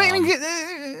 I mean,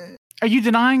 are you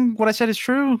denying what I said is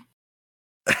true?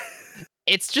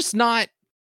 It's just not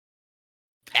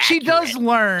accurate.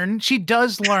 She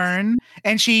does learn,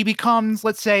 and she becomes,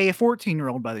 let's say, a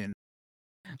 14-year-old by the end.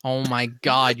 Oh my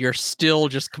God, you're still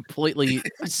just completely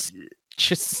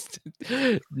just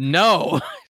no.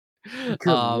 Good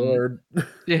Lord.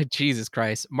 Jesus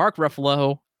Christ. Mark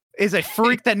Ruffalo is a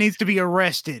freak that needs to be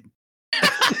arrested.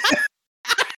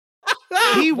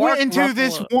 He went into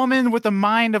this woman with the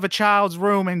mind of a child's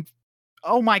room, and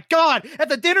oh my God, at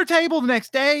the dinner table the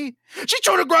next day, she's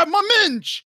trying to grab my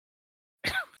minge.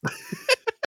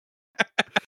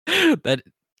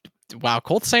 Wow,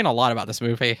 Colt's saying a lot about this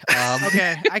movie.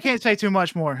 Okay, I can't say too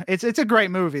much more. It's a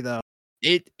great movie though.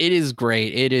 It is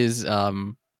great. It is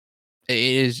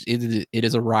it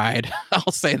is a ride.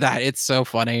 I'll say that. It's so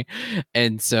funny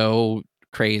and so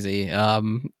crazy.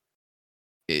 God,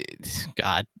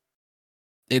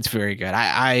 it's very good.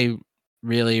 I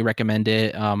really recommend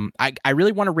it. I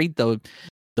really want to read the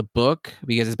book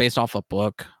because it's based off a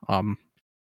book.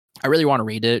 I really want to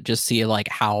read it, just see like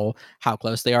how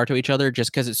close they are to each other,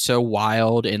 just because it's so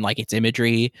wild and like its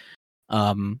imagery,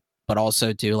 but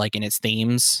also too like in its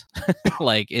themes.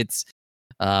 Like it's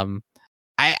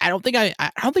I I don't think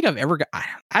I've ever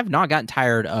I've not gotten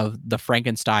tired of the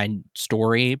Frankenstein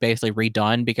story basically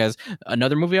redone, because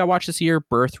another movie I watched this year,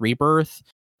 Birth Rebirth,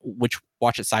 which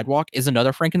Watch It Sidewalk, is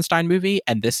another Frankenstein movie,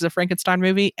 and this is a Frankenstein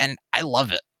movie, and I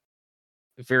love it.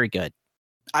 Very good.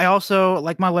 I also,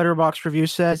 like my Letterboxd review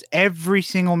says, every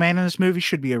single man in this movie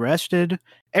should be arrested.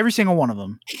 Every single one of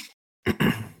them.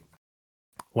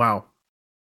 Wow.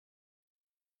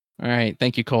 All right,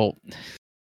 thank you, Colt.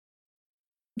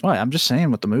 What? I'm just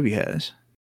saying what the movie has.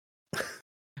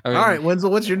 All right, Wenzel,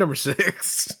 what's your number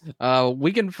 6?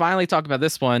 We can finally talk about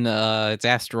this one. It's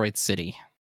Asteroid City.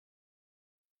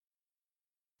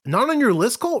 Not on your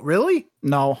list, Colt? Really?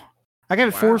 No. I gave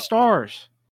it Wow. 4 stars.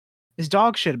 It's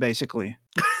dog shit, basically.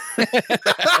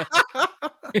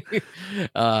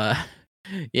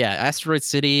 Yeah, Asteroid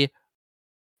City,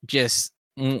 just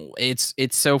it's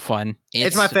so fun.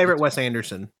 It's my favorite Wes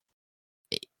Anderson.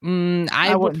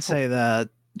 I wouldn't say that.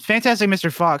 Fantastic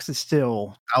Mr. Fox is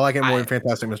still. I like it more than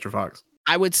Fantastic Mr. Fox.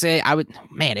 I would say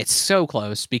man, it's so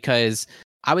close, because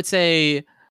I would say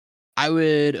I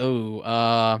would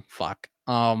I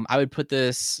would put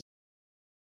this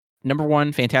number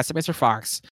 1, Fantastic Mr.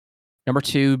 Fox. Number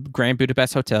 2, Grand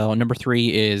Budapest Hotel. Number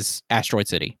 3 is Asteroid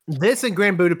City. This and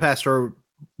Grand Budapest are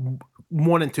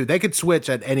 1 and 2. They could switch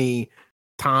at any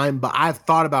time, but I've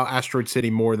thought about Asteroid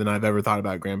City more than I've ever thought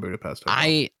about Grand Budapest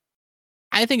Hotel.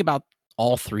 I think about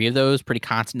all 3 of those pretty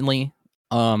constantly.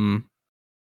 But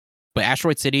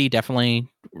Asteroid City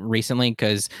definitely recently,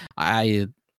 because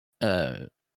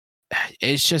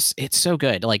it's so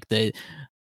good. Like the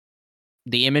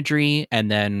imagery, and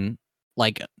then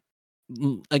like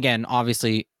again,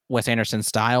 obviously Wes Anderson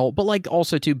style, but like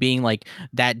also to being like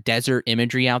that desert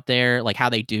imagery out there, like how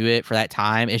they do it for that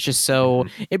time. It's just so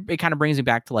it kind of brings me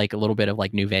back to like a little bit of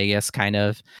like New Vegas kind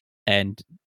of, and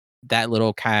that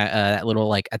little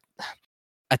like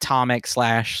atomic /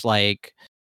 like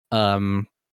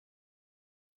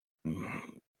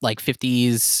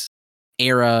 50s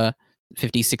era,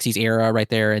 50s 60s era right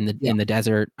there in the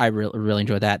desert. I really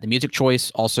enjoyed that. The music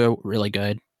choice also really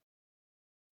good.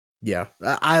 Yeah,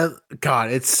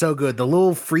 God, it's so good. The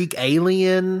little freak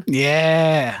alien.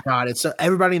 Yeah. God, it's so,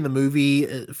 everybody in the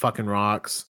movie fucking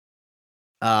rocks.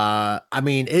 I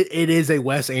mean, it is a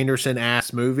Wes Anderson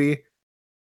ass movie.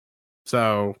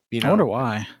 So, you know, I wonder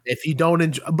why. if you don't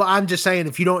enjoy, but I'm just saying,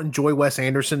 if you don't enjoy Wes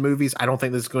Anderson movies, I don't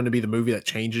think this is going to be the movie that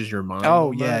changes your mind. Oh,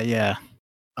 on yeah, that. yeah.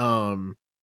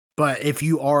 But if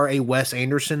you are a Wes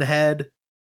Anderson head,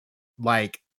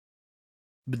 like,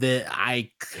 I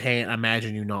can't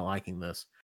imagine you not liking this.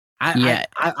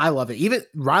 I love it. Even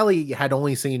Riley had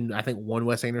only seen, I think, 1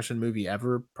 Wes Anderson movie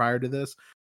ever prior to this,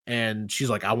 and she's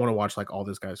like, I want to watch like all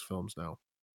this guy's films now.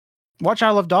 Watch I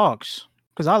Love Dogs,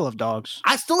 because I love dogs.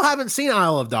 I still haven't seen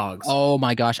Isle of Dogs. Oh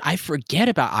my gosh, I forget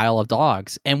about Isle of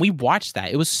Dogs, and we watched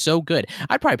that. It was so good.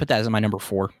 I'd probably put that as my number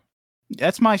 4.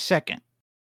 That's my second.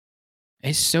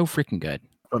 It's so freaking good.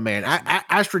 But man,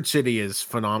 Asteroid City is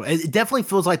phenomenal. It definitely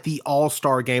feels like the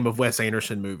all-star game of Wes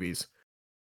Anderson movies.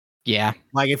 Yeah,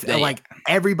 Like like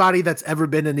everybody that's ever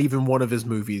been in even one of his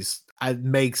movies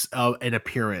makes an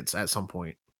appearance at some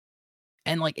point.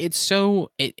 and like it's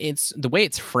so it's the way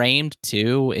it's framed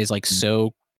too is like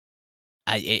so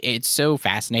it's so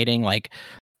fascinating, like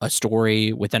a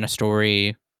story within a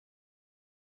story.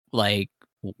 Like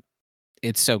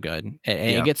it's so good.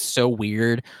 It gets so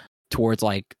weird towards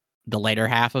like the later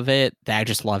half of it that I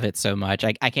just love it so much.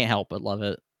 I can't help but love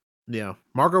it. Yeah,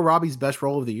 Margot Robbie's best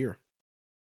role of the year.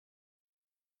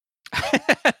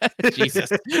 Jesus.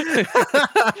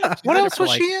 What else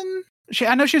was she in?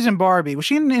 I know she was in Barbie. Was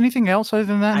she in anything else other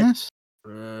than that in this?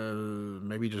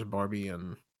 Maybe just Barbie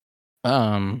and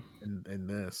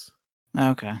this.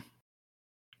 Okay.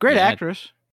 Great Yeah. actress.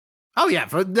 Oh yeah,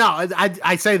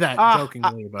 I say that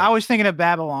jokingly, but I was thinking of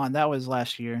Babylon. That was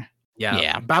last year.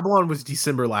 Yeah. Babylon was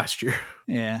December last year.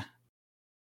 Yeah.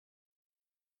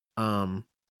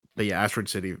 But yeah, Asteroid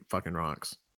City fucking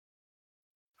rocks.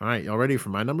 All right, y'all ready for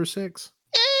my number 6?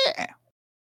 Yeah.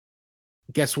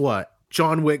 Guess what?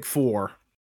 John Wick 4.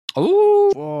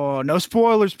 Ooh. Oh, no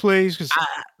spoilers, please. Because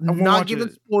won't Not watch giving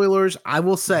it. spoilers. I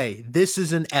will say this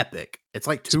is an epic. It's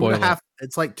like two and a Spoiler. half.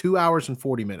 It's like 2 hours and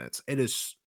 40 minutes. It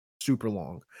is super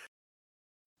long.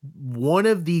 One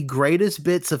of the greatest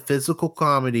bits of physical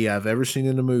comedy I've ever seen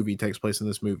in a movie takes place in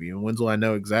this movie. And Wenzel, I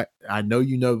know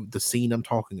you know the scene I'm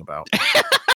talking about.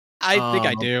 I think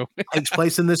I do. Takes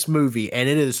place in this movie, and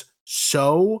it is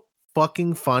so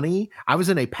fucking funny. I was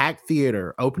in a packed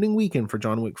theater opening weekend for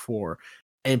John Wick 4,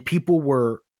 and people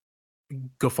were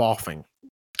guffawing.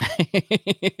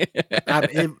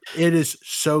 It is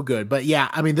so good. But yeah,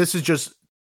 I mean, this is just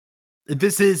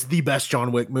this is the best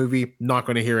John Wick movie. Not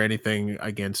going to hear anything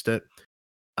against it.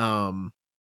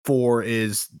 4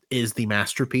 is the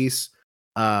masterpiece.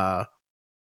 Fuck,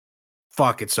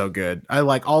 it's so good. I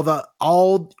like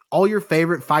all your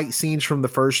favorite fight scenes from the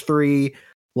first 3,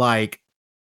 like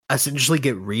essentially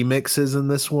get remixes in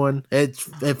this one. It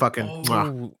fucking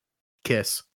mwah,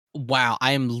 kiss. Wow,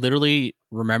 I am literally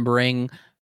remembering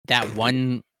that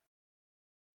one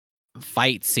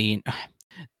fight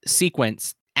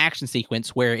action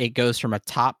sequence where it goes from a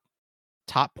top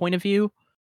point of view.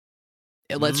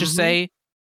 Let's just say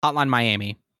Hotline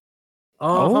Miami.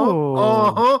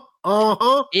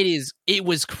 It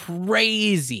was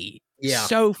crazy. Yeah.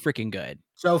 So freaking good.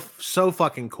 So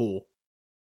fucking cool.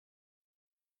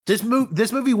 This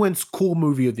movie wins Cool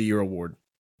Movie of the Year award.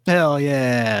 Hell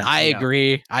yeah. I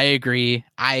agree.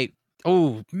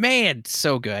 Oh man,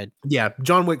 so good. Yeah,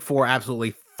 John Wick 4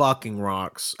 absolutely fucking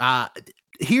rocks.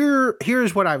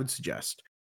 Here's what I would suggest.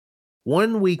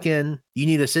 One weekend, you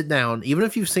need to sit down, even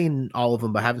if you've seen all of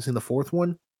them but haven't seen the 4th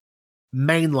one,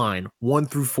 mainline 1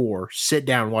 through 4, sit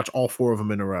down, watch all 4 of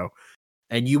them in a row,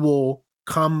 and you will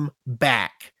come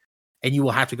back and you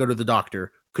will have to go to the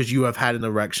doctor because you have had an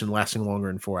erection lasting longer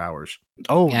than 4 hours.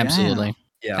 Oh, Absolutely.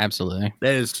 Yeah. Absolutely.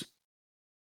 That is,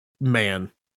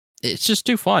 man. It's just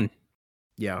too fun.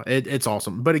 Yeah, it's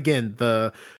awesome. But again,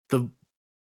 the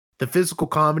physical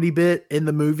comedy bit in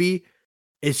the movie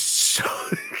is so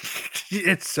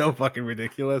it's so fucking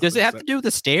ridiculous. Does it have to do with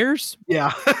the stairs?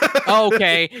 Yeah.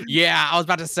 Okay. Yeah, I was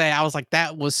about to say. I was like,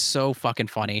 that was so fucking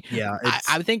funny. Yeah.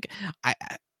 I think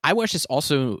I watched this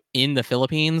also in the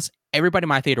Philippines. Everybody in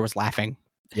my theater was laughing.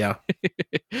 Yeah.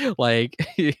 Like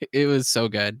it was so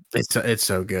good. It's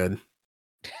so good.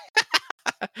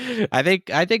 I think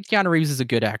Keanu Reeves is a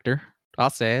good actor. I'll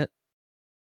say it.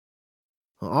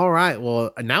 All right.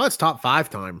 Well, now it's top 5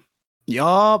 time.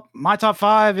 Yup. My top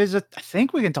 5 is I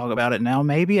think we can talk about it now.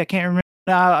 Maybe. I can't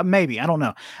remember. Maybe. I don't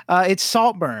know. It's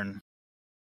Saltburn.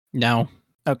 No.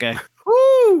 Okay.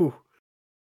 Woo!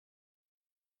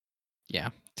 Yeah.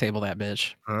 Table that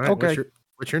bitch. All right. Okay.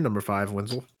 What's your number 5,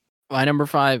 Wenzel? My number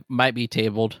 5 might be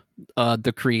tabled.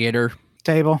 The Creator.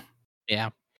 Table. Yeah.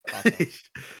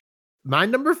 My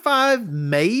number 5,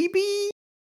 maybe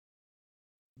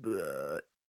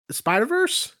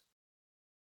Spider-Verse.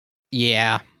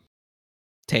 Yeah.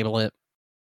 Table it.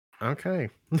 Okay.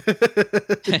 Alright,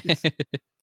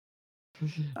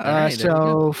 there we So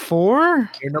go. 4.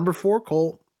 Your number 4,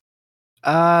 Colt.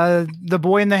 The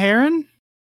Boy and the Heron.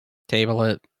 Table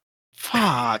it.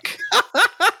 Fuck.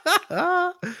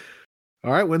 All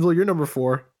right, Wenzel, your number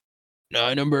 4.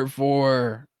 No, number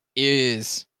 4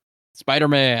 is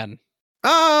Spider-Man.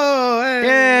 Oh,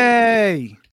 hey.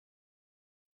 Yay.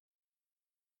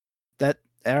 That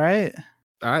all right.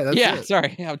 All right, that's Yeah, it.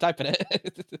 sorry, I'm typing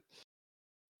it.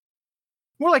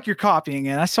 More like you're copying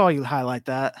it. I saw you highlight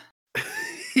that.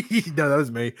 No, that was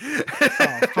me.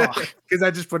 Oh, fuck. Because I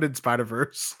just put in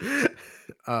Spider-Verse in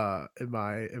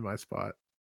my spot.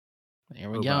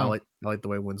 There we Oh, go. I like the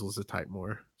way Wenzel's a type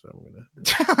more, so I'm gonna.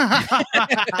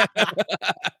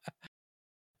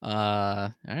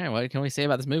 All right, what can we say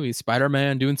about this movie?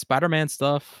 Spider-Man doing Spider-Man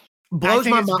stuff. Blows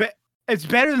my mind. It's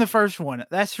better than the first one.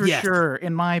 That's for Yes. sure.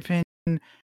 In my opinion,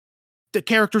 the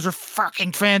characters are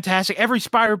fucking fantastic. Every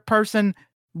Spider person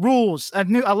rules. I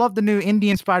love the new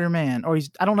Indian Spider-Man. Or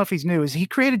I don't know if he's new. Is he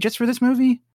created just for this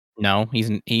movie? No,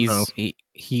 he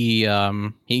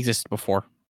existed before.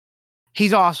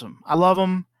 He's awesome. I love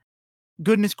him.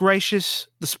 Goodness gracious,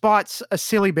 the Spot's a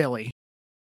silly Billy.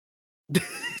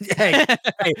 hey,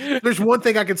 there's one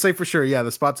thing I can say for sure. Yeah,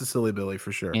 the Spot's a silly Billy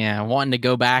for sure. Yeah, wanting to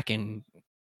go back and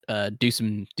do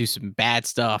some bad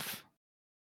stuff.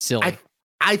 Silly.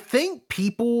 I think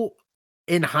people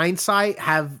in hindsight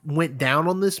have went down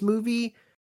on this movie.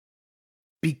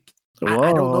 I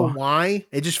don't know Whoa. why.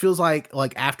 It just feels like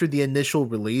after the initial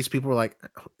release, people were like,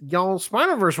 "Y'all,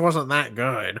 Spider-Verse wasn't that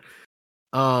good."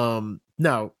 No,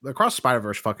 Across the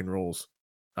Spider-Verse fucking rules.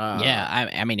 Yeah,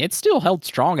 I mean, it still held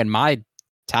strong in my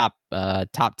top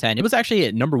 10. It was actually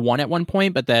at number 1 at one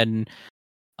point, but then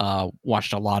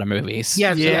watched a lot of movies.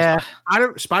 Yeah.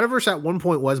 Spider-Verse at one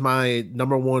point was my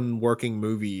number 1 working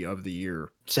movie of the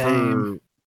year. Same. For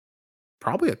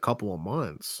probably a couple of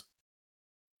months.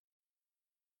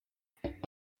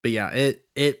 But yeah,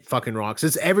 it fucking rocks.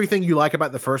 It's everything you like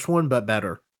about the first one, but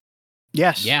better.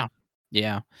 Yes. Yeah.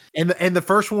 And the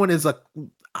first one is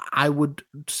I would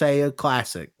say a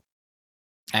classic.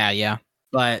 Yeah.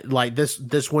 But like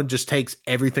this one just takes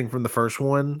everything from the first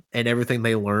one and everything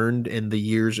they learned in the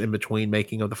years in between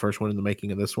making of the first one and the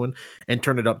making of this one and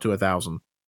turn it up to 1,000.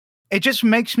 It just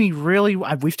makes me really.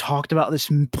 We've talked about this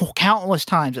countless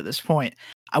times at this point.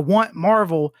 I want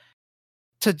Marvel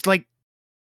to like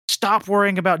stop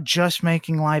worrying about just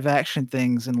making live action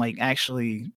things and like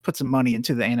actually put some money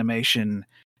into the animation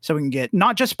so we can get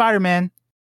not just Spider-Man,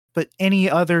 but any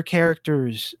other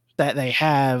characters that they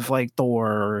have, like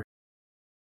Thor.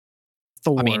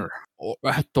 I mean,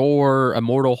 Thor,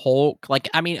 Immortal Hulk. Like,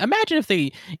 I mean, imagine if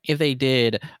they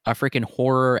did a freaking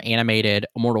horror animated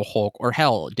Immortal Hulk, or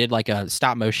hell, did like a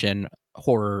stop motion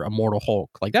horror Immortal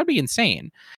Hulk. Like, that'd be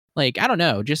insane. Like, I don't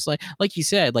know, just like you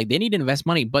said, like they need to invest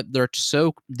money, but they're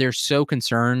so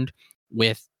concerned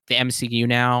with the MCU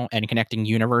now and connecting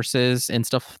universes and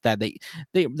stuff that they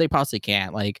possibly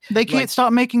can't. Like, they can't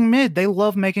stop making mid. They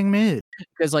love making mid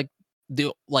because they're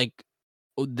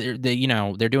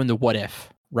doing the what if,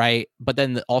 right? But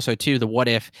then also too, the what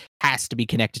if has to be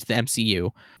connected to the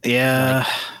MCU. Yeah,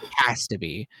 it has to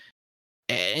be.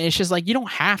 And it's just like, you don't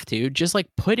have to, just like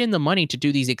put in the money to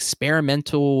do these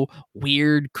experimental,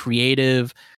 weird,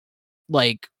 creative,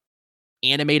 like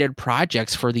animated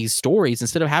projects for these stories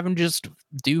instead of having to just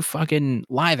do fucking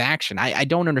live action. I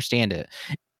don't understand it.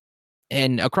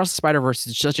 And Across the Spider-Verse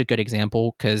is such a good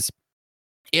example because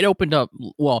it opened up,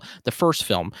 well, the first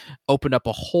film opened up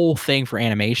a whole thing for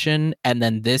animation. And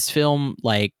then this film,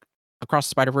 like Across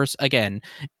the Spider-Verse, again,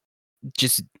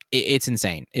 just it's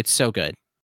insane. It's so good.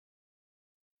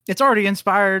 It's already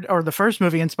inspired, or the first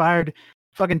movie inspired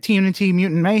fucking TMNT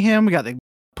Mutant Mayhem. We got the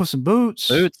Puss in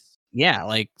Boots. Yeah,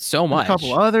 like so much. A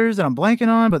couple others that I'm blanking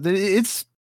on, but it's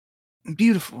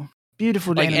beautiful.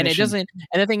 Beautiful. Like, and it doesn't,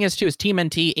 and the thing is too, is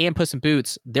TMNT and Puss in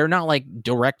Boots, they're not like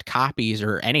direct copies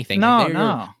or anything.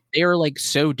 No. They are like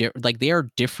so different. Like they are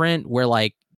different where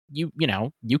like you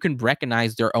can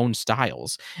recognize their own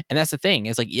styles. And that's the thing,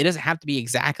 is like it doesn't have to be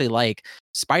exactly like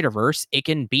Spider-Verse. It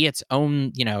can be its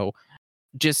own,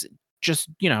 just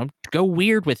go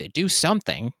weird with it. Do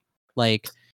something like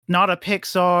not a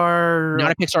Pixar,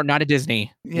 not a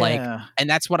Disney. Yeah. Like, and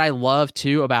that's what I love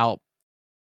too about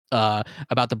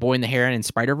The Boy and the Heron and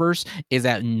Spider-Verse, is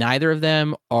that neither of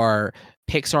them are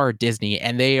Pixar or Disney,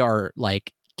 and they are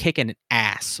like kicking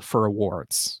ass for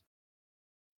awards.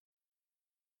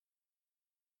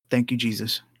 Thank you,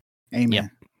 Jesus.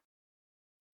 Amen.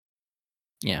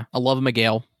 Yeah. I love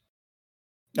Miguel.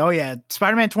 Oh yeah,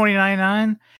 Spider-Man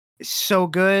 2099 is so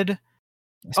good.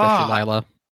 Especially Lila.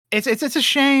 It's a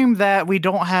shame that we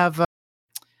don't have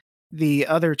the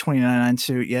other 2099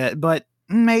 suit yet, but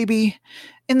maybe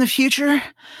in the future.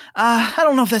 I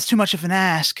don't know if that's too much of an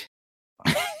ask.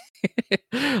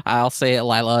 I'll say it,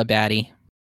 Lila Batty.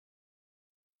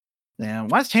 Yeah,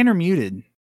 why is Tanner muted?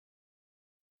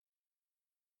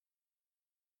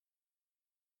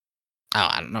 Oh,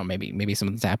 I don't know. Maybe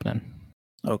something's happening.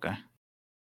 Okay.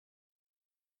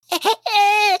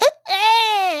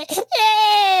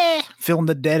 Filling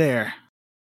the dead air.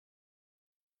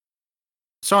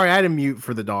 Sorry, I had to mute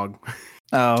for the dog.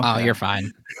 Oh, okay. You're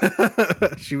fine.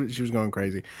 she was going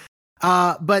crazy.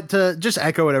 But to just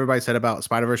echo what everybody said about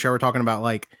Spider-Verse, we're talking about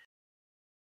like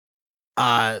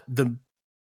the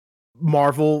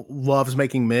Marvel loves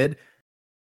making mid.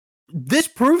 This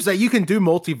proves that you can do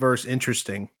multiverse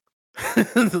interesting.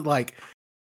 Like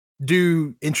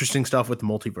do interesting stuff with the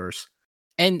multiverse.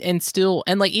 And still,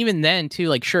 and like even then too,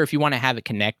 like sure, if you want to have it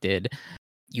connected,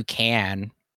 you can,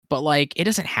 but like it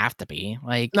doesn't have to be.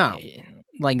 Like no.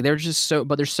 Like they're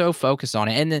so focused on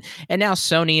it, and now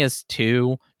Sony is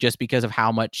too, just because of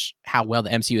how well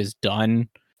the MCU has done.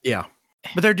 Yeah,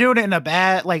 but they're doing it in a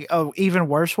bad, like even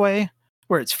worse way,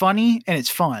 where it's funny and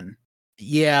it's fun.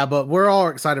 Yeah, but we're all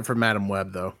excited for Madam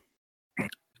Web though.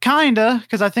 Kinda,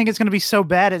 because I think it's going to be so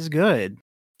bad it's good.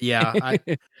 Yeah.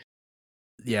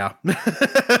 Yeah.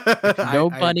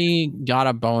 Nobody got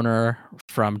a boner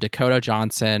from Dakota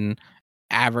Johnson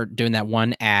doing that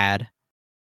one ad.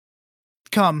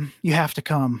 Come, you have to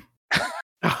come.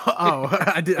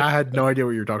 I had no idea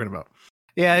what you were talking about.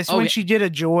 Yeah, it's when she did a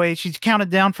joy. She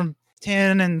counted down from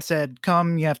 10 and said,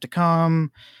 "Come, you have to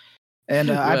come."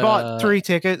 And I bought 3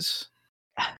 tickets.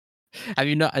 Do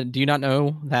you not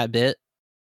know that bit?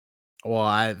 Well,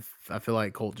 I feel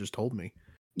like Colt just told me.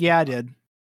 Yeah, I did.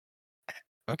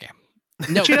 Okay.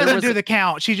 No, she doesn't do the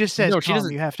count. She just says, she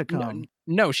doesn't. You have to come.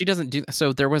 No, she doesn't do.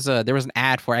 So there was an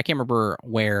ad for, I can't remember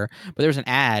where, but there was an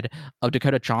ad of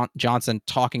Dakota Johnson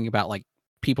talking about like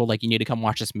people like, you need to come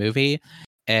watch this movie,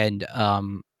 and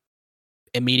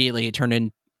immediately it turned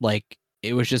in like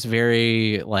it was just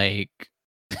very like.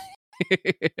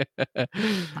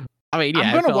 I mean,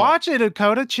 yeah, I'm gonna watch it,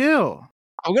 Dakota. Chill.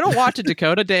 I'm gonna watch it,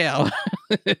 Dakota. Damn.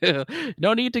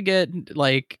 No need to get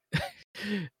like.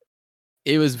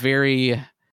 It was very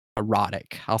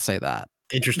erotic. I'll say that.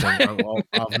 Interesting.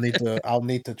 I'll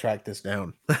need to track this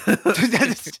down.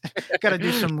 Got to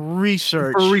do some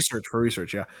research. For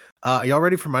research, yeah. Y'all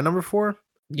ready for my number 4?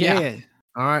 Yeah.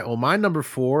 All right. Well, my number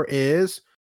 4 is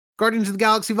Guardians of the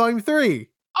Galaxy Volume 3.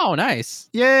 Oh, nice.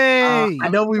 Yay! I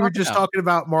know we were talking just about? talking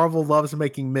about Marvel loves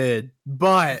making mid,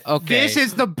 but Okay. This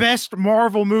is the best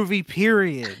Marvel movie,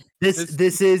 period. this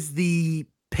is the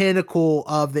pinnacle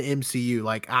of the MCU.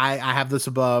 Like I have this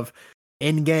above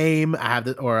Endgame. I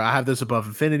have this above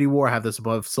Infinity War. I have this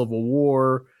above Civil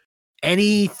War.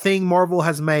 Anything Marvel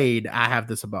has made, I have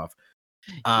this above.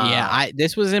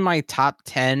 This was in my top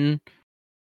 10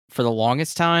 for the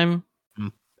longest time.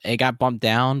 It got bumped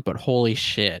down, but holy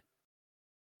shit.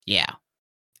 Yeah.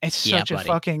 It's Yeah, such a buddy.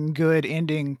 fucking good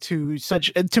ending to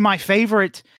my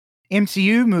favorite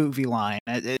MCU movie line.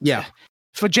 Yeah.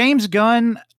 For James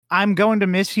Gunn, I'm going to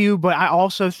miss you, but I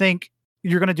also think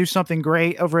you're going to do something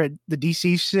great over at the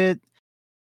DC shit.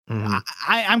 Mhm.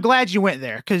 I'm glad you went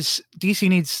there because DC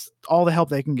needs all the help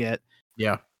they can get.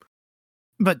 Yeah.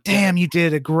 But damn, you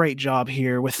did a great job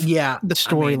here with Yeah. the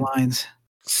storylines.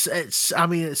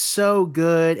 It's so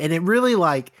good, and it really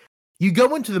like you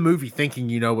go into the movie thinking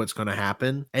you know what's going to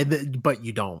happen, but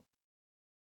you don't.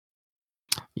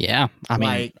 Yeah.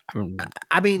 We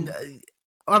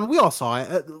all saw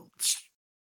it.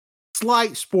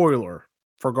 Slight spoiler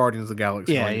for Guardians of the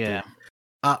Galaxy. Yeah, Volume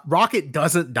yeah. 2. Rocket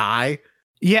doesn't die.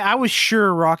 Yeah, I was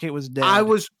sure Rocket was dead. I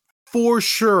was for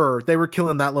sure they were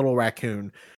killing that little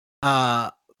raccoon.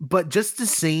 But just the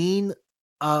scene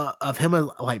of him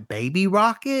like baby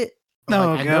Rocket.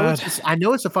 Oh, I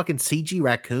know it's a fucking CG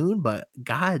raccoon, but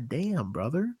god damn,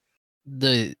 brother.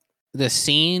 The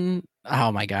scene,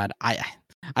 oh my god. I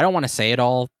don't want to say it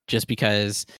all just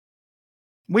because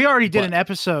We already did But- an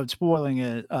episode spoiling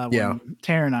it when Yeah.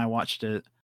 Tara and I watched it.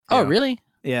 Oh, Yeah. really?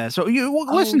 Yeah, so you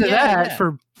listen to yeah, that yeah.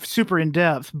 for super in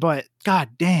depth, but god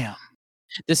damn.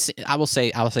 I will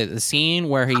say the scene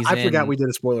where he's I in forgot we did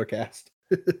a spoiler cast.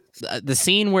 the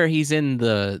scene where he's in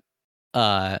the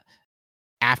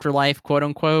afterlife, quote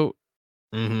unquote.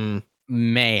 Mm-hmm.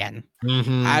 Man,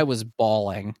 I was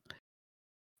bawling.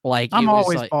 Like I'm it was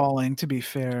always like, bawling, to be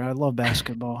fair. I love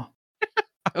basketball.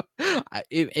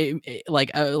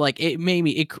 it made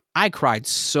me. I cried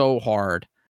so hard,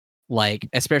 like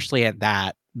especially at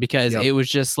that because Yep. it was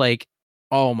just like,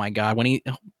 oh my god, when he,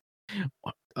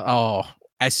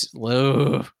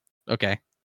 okay,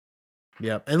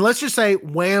 Yep. And let's just say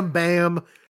wham bam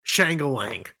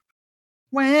shangalang.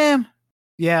 Wham!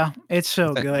 Yeah, it's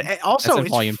so That's good. in- Also, that's in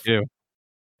it's volume 2.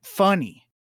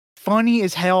 funny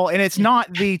as hell, and it's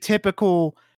not the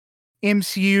typical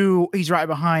MCU. He's right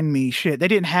behind me. Shit, they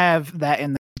didn't have that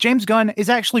in. James Gunn is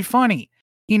actually funny.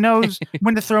 He knows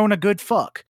when to throw in a good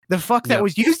fuck. The fuck that Yep.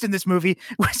 was used in this movie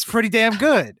was pretty damn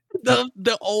good.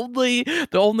 The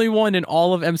only one in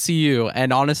all of MCU,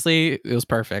 and honestly, it was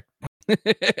perfect.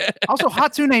 Also,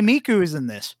 Hatsune Miku is in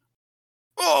this.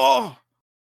 Oh,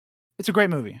 it's a great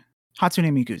movie. Hatsune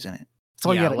Miku's in it. That's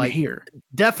all Yeah, you gotta like- hear.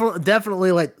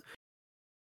 Definitely like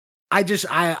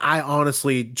I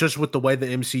honestly, just with the way the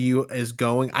MCU is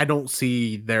going, I don't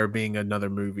see there being another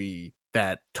movie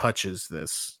that touches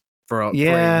this for a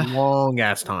long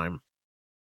ass time.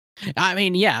 I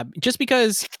mean, yeah, just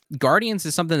because Guardians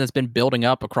is something that's been building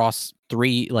up across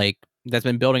that's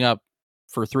been building up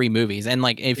for 3 movies, and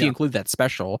like if you Yeah. include that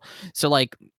special, so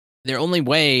like their only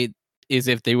way is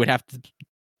if they would have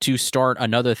to start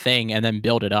another thing and then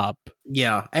build it up.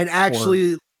 Yeah, and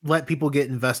actually let people get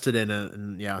invested in it.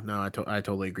 And yeah, no, I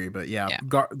totally agree. But yeah, Yeah.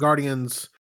 Guardians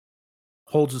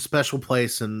holds a special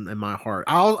place in my heart.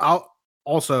 I'll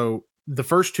also the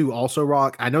first 2 also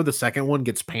rock. I know the second one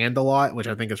gets panned a lot, which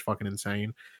I think is fucking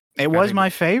insane. It was think- my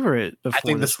favorite before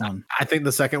think this this- one. I think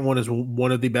the second one is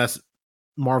one of the best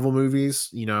Marvel movies,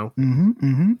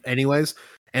 anyways.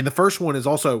 And the first one is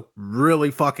also really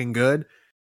fucking good.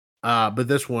 But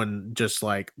this one just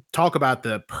like talk about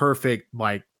the perfect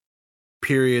like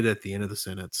period at the end of the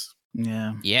sentence.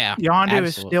 Yeah. Yeah, Yondu is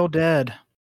absolutely. still dead.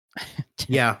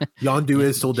 Yeah, Yondu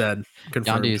is still dead.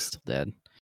 Confirmed. Yondu is still dead.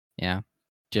 Yeah,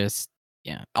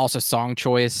 Also, song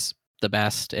choice the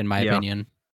best in my Yeah. opinion.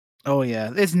 Oh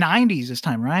yeah. It's 90s this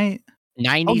time, right?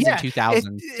 90s yeah. and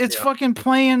 2000s. It's Yeah. fucking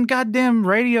playing goddamn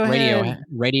Radiohead.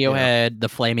 Radiohead, The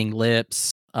Flaming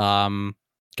Lips.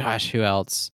 Gosh, who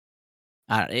else?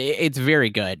 It's very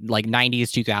good. Like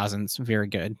 90s, 2000s, very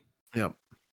good. Yep.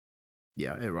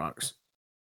 Yeah, it rocks.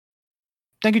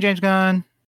 Thank you, James Gunn.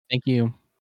 Thank you.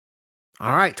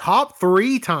 All right, top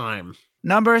 3 time.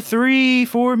 Number 3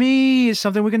 for me is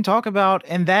something we can talk about,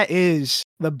 and that is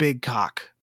the big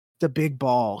cock, the big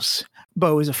balls.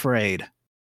 Beau is Afraid.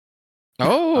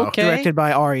 Oh, okay. Directed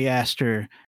by Ari Aster.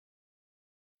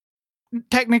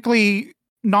 technically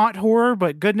not horror,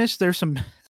 but goodness, there's some.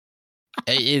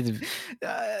 It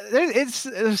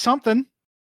It's something.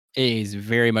 is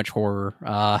very much horror.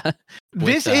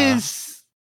 This with, is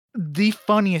the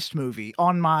funniest movie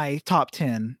on my top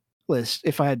 10 list,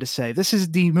 if I had to say. This is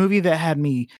the movie that had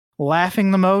me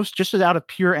laughing the most, just out of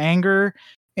pure anger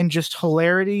and just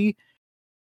hilarity.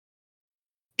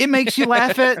 It makes you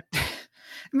laugh at.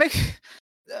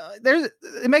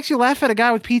 It makes you laugh at a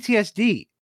guy with PTSD.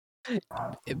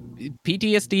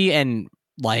 PTSD and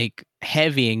like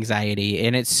heavy anxiety,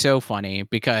 and it's so funny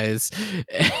because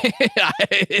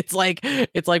it's like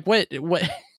what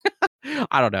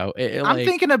I don't know.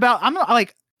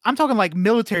 I'm talking like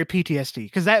military PTSD,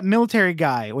 because that military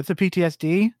guy with the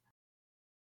PTSD,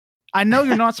 I know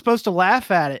you're not supposed to laugh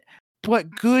at it,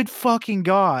 but good fucking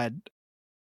God.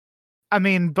 I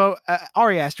mean,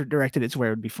 Ari Aster directed it to where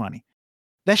it would be funny.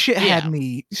 That shit had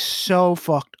me so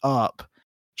fucked up.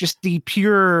 Just the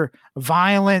pure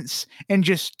violence and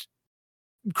just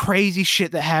crazy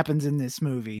shit that happens in this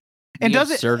movie. And the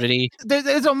absurdity.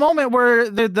 There's a moment where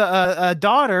the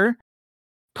daughter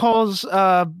calls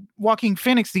Joaquin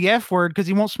Phoenix the F word because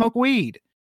he won't smoke weed.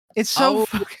 It's so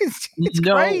fucking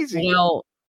crazy. Well,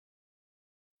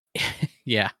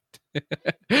 yeah.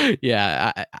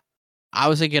 Yeah. I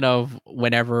was thinking of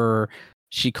whenever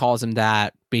she calls him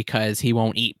that because he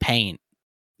won't eat paint.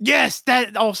 Yes,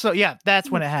 that also, yeah, that's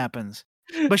when it happens.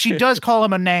 But she does call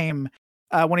him a name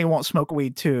when he won't smoke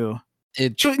weed too.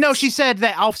 She said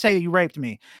that I'll say you raped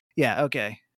me. Yeah,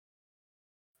 okay.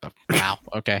 Wow,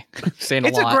 okay. Saying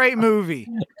it's a great movie.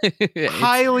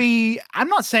 I'm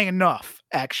not saying enough,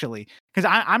 actually, because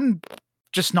I'm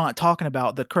just not talking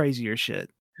about the crazier shit.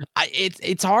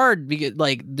 It's hard because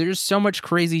like there's so much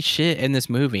crazy shit in this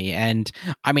movie, and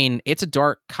I mean it's a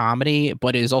dark comedy,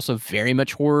 but it is also very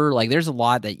much horror. Like there's a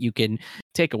lot that you can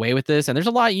take away with this, and there's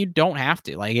a lot you don't have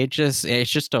to. Like it's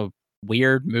just a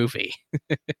weird movie.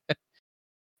 If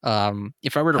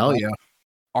I were to rank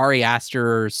Ari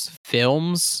Aster's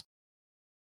films,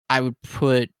 I would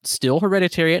put still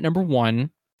Hereditary at number 1.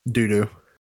 Doo-doo.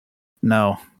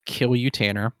 No. Kill You,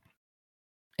 Tanner.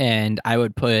 And I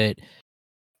would put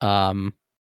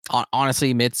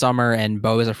honestly, Midsummer and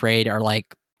Beau is Afraid are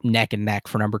like neck and neck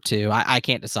for number 2. I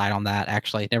can't decide on that,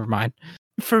 actually. Never mind.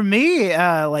 For me,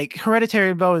 like Hereditary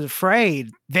and Beau is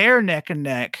Afraid, they're neck and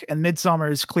neck, and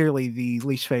Midsummer is clearly the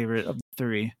least favorite of the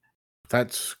 3.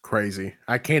 That's crazy.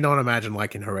 I cannot imagine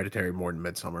liking Hereditary more than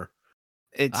Midsummer.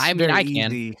 I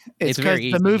can. It's because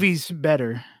the movie's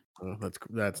better. Oh,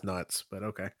 that's nuts, but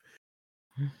okay.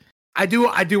 I do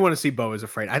want to see Beau is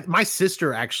Afraid. My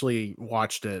sister actually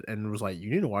watched it and was like, "You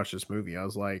need to watch this movie." I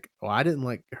was like, "Well, I didn't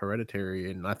like Hereditary,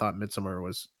 and I thought Midsummer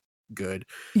was good."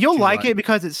 You'll like it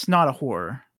because it's not a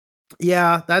horror.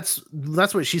 Yeah, that's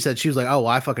what she said. She was like, "Oh, well,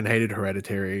 I fucking hated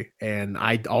Hereditary, and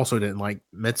I also didn't like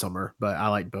Midsummer, but I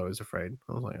like Beau is Afraid."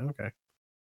 I was like, "Okay."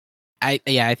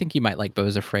 I think you might like Beau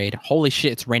is Afraid. Holy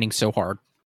shit, it's raining so hard.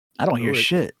 I don't hear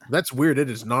shit. That's weird. It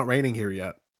is not raining here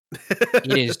yet.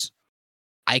 It is.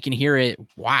 I can hear it.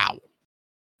 Wow.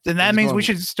 Then that means we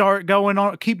should start going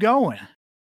on. Keep going.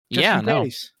 Yeah. No.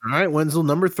 All right, Wenzel,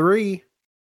 number 3.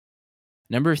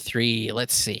 Number 3.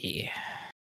 Let's see.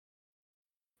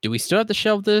 Do we still have to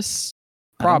shelve this?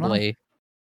 Probably.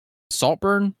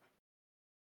 Saltburn.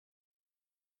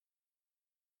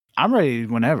 I'm ready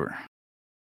whenever.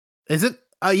 Is it?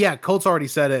 Yeah, Colt's already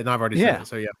said it, and I've already said it.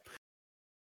 So yeah.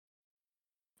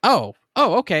 Oh,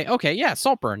 okay. Yeah,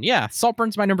 Saltburn. Yeah,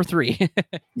 Saltburn's my number 3.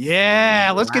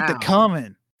 Yeah, let's get the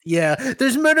coming. Yeah,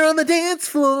 there's murder on the dance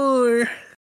floor,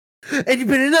 and you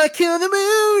better not kill the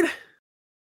mood.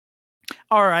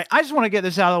 All right, I just want to get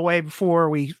this out of the way before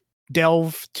we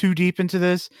delve too deep into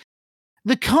this.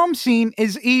 The cum scene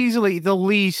is easily the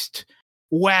least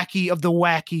wacky of the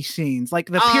wacky scenes, like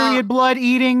the period blood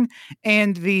eating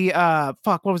and the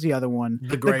what was the other one?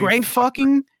 The grave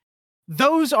fucking.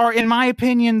 Those are, in my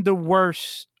opinion, the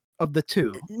worst of the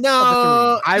 2.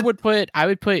 No, I would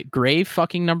put grave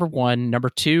fucking number 1, number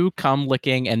 2 cum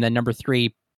licking, and then number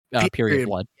 3 period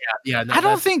blood. Yeah. No, I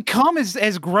don't think cum is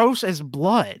as gross as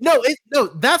blood. No,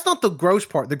 that's not the gross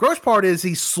part. The gross part is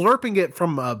he's slurping it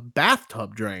from a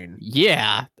bathtub drain.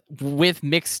 Yeah,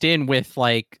 mixed in with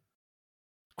like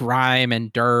grime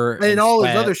and dirt and all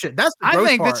this other shit. That's the gross I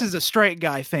think part. This is a straight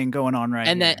guy thing going on right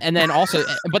and here. then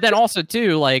also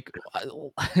too like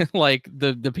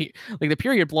the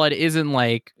period blood isn't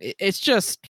like it's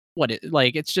just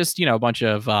it's just a bunch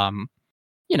of I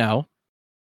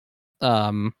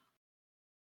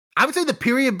would say the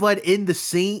period blood in the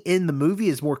scene in the movie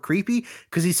is more creepy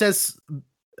because he says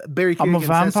Barry I'm a Keoghan says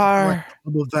something vampire.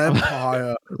 I'm a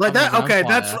vampire. Like I'm that. a Okay,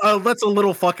 vampire. that's a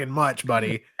little fucking much,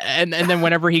 buddy. And then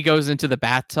whenever he goes into the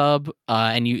bathtub,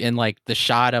 and like the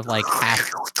shot of like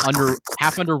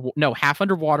half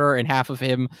underwater and half of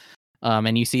him,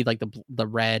 and you see like the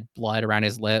red blood around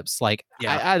his lips. Like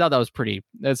Yeah. I thought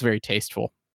that's very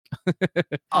tasteful.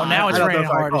 Oh, now it's I don't know raining if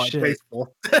I hard call as it shit.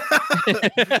 tasteful.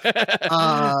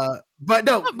 But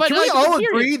no, But can no, we you all can hear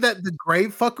agree that the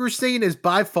grave fucker scene is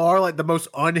by far like the most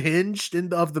unhinged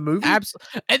of the movie?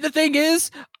 And the thing is,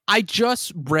 I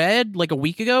just read like a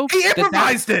week ago. He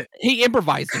improvised it. He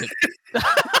improvised it.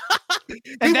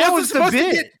 And that was the supposed to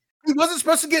bit. get- he wasn't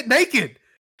supposed to get naked.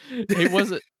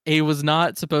 He was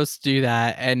not supposed to do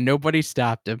that, and nobody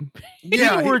stopped him.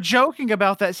 Yeah, People were joking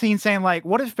about that scene, saying like,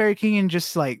 "What if Barry Keoghan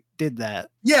just like did that?"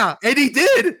 yeah, and he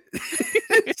did.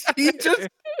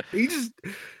 he just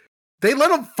they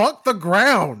let him fuck the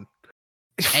ground.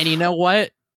 And you know what?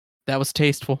 That was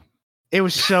tasteful. It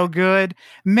was so good,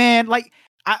 man. Like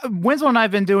Winslow and I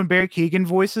have been doing Barry Keoghan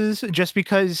voices just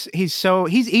because he's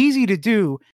easy to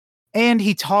do, and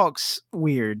he talks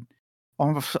weird.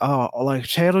 Like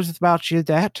tell us about you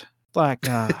that like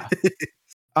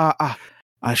I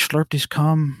slurped his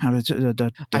cum out of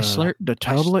the I slurped-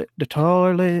 the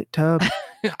toilet tub.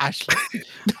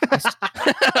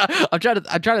 I'm trying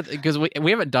to because we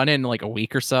haven't done it in like a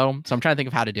week or so I'm trying to think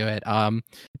of how to do it.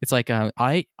 It's like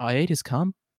I ate his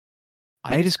cum.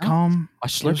 I ate his cum. I It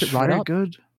slurped was it right very up.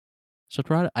 good. Slurped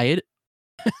right up. I ate it.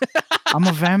 I'm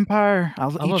a vampire. I'll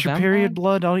I'm a eat your vampire? period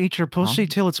blood. I'll eat your pussy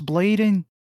till it's bleeding.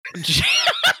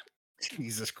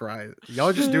 Jesus Christ,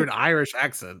 y'all just doing Irish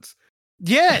accents.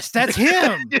 Yes, that's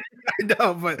him. I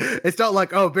know, but it's not like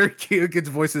Barry Keoghan's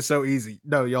voice is so easy.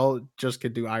 No, y'all just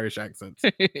can do Irish accents.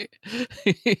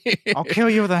 I'll kill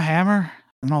you with a hammer,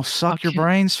 and I'll suck I'll your kill-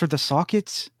 brains for the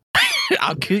sockets.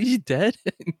 I'll kill you dead.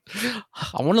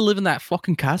 I want to live in that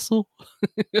fucking castle.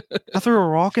 I threw a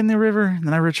rock in the river, and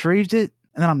then I retrieved it,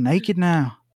 and then I'm naked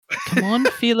now. Come on,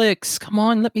 Felix. Come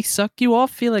on, let me suck you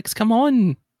off, Felix. Come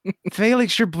on.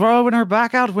 Felix, you're blowing her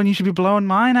back out when you should be blowing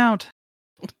mine out.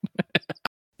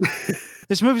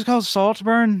 This movie's called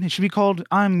Saltburn. It should be called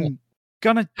I'm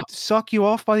gonna suck you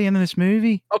off by the end of this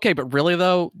movie. Okay, but really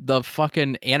though, the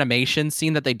fucking animation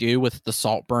scene that they do with the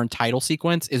Saltburn title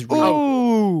sequence is really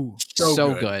Ooh,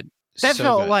 so good. that So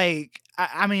felt good. like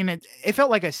I mean it felt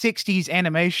like a 60s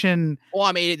animation. Well,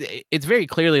 I mean, it's very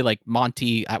clearly like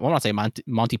Monty. I want to say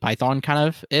Monty Python kind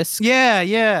of is.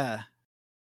 Yeah.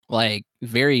 Like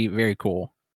very, very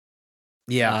cool.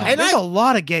 Yeah, And and There's I a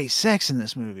lot of gay sex in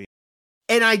this movie.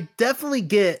 definitely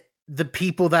get the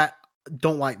people that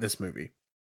don't like this movie.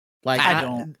 Like I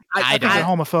don't. I They're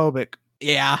homophobic.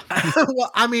 Yeah.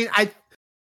 well, I mean,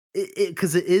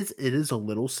 because it is a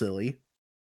little silly.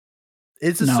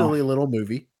 It's a No. silly little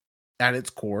movie at its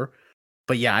core,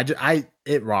 but yeah,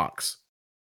 it rocks.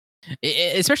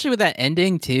 Especially with that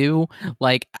ending too.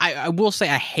 Like I will say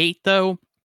I hate though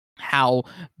how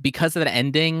because of that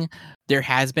ending there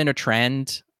has been a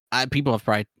trend.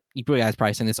 You guys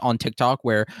probably seen this on TikTok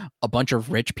where a bunch of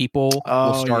rich people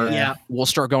Oh, yeah. will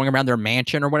start going around their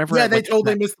mansion or whatever. Yeah, they like,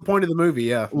 totally missed the point of the movie.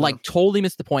 Yeah, like totally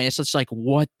missed the point. It's just like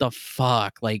what the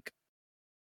fuck, like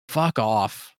fuck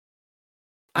off.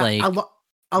 Like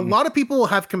a lot of people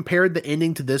have compared the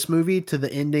ending to this movie to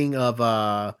the ending of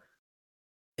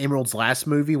Emerald's last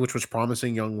movie, which was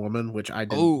Promising Young Woman, which I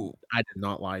did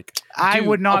not like. I Dude,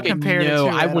 would not okay, compare no,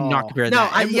 the two. I at would not all. compare No,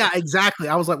 that. yeah, exactly.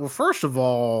 I was like, well, first of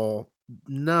all,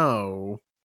 no.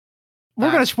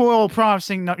 We're gonna spoil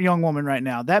Promising Young Woman right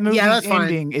now. That movie's that's fine.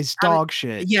 ending is I mean, dog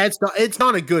shit. Yeah, it's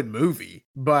not a good movie,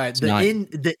 but It's not.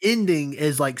 the ending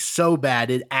is like so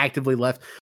bad it actively left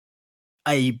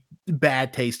a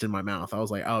bad taste in my mouth. I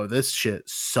was like, oh, this shit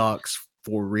sucks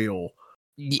for real.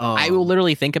 I will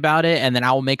literally think about it and then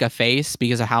I will make a face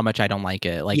because of how much I don't like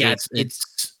it. Like yeah,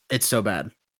 it's it's so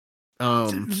bad.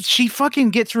 She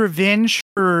fucking gets revenge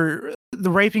for the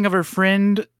raping of her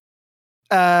friend.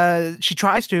 She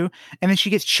tries to, and then she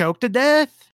gets choked to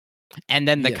death. and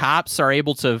then the Yeah. cops are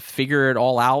able to figure it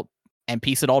all out and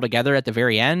piece it all together at the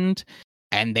very end,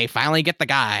 and they finally get the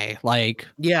guy. Like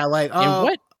Yeah, like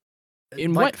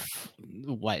in like,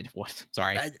 what?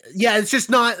 Sorry. yeah, it's just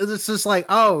not. It's just like,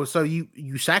 oh, so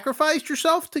you sacrificed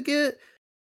yourself to get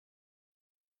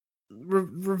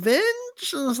revenge?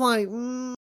 It was like,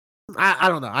 I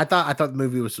don't know. I thought the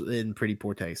movie was in pretty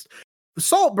poor taste.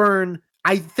 Saltburn,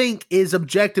 I think, is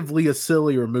objectively a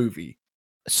sillier movie.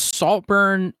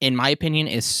 Saltburn, in my opinion,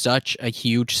 is such a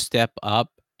huge step up,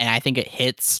 and I think it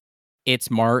hits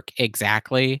its mark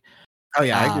exactly. Oh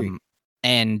yeah, I agree.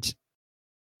 And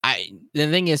the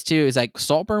thing is too is like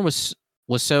Saltburn was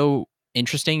so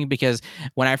interesting because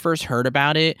when I first heard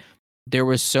about it, there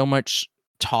was so much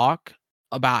talk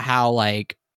about how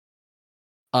like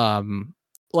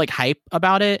hype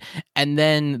about it, and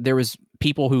then there was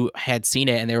people who had seen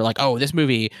it and they were like, "Oh, this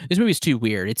movie's too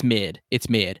weird. It's mid.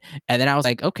 And then I was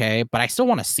like, "Okay, but I still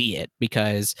want to see it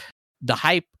because the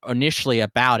hype initially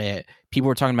about it, people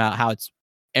were talking about how it's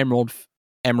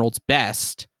Emerald's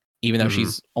best, even though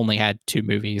she's only had 2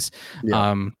 movies."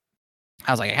 Yeah.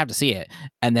 I was like, I have to see it.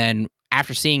 And then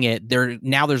after seeing it,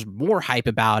 there's more hype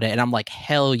about it, and I'm like,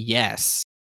 hell yes.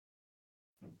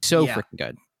 So Yeah. freaking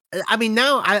good. I mean,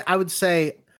 now I would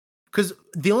say, because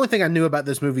the only thing I knew about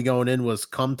this movie going in was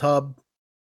Cum Tub.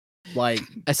 Like,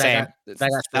 Same. that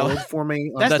got spoiled for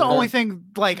me. That's the only thing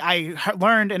like I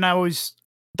learned, and I was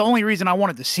the only reason I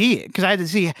wanted to see it because I had to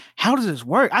see how does this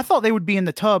work. I thought they would be in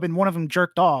the tub and one of them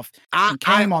jerked off and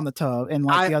came on the tub and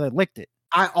the other licked it.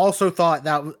 I also thought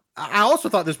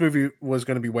this movie was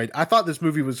going to be I thought this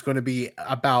movie was going to be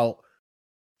about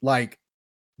like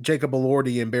Jacob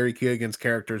Elordi and Barry Keoghan's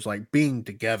characters like being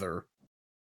together.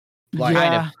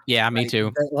 Like, Yeah, me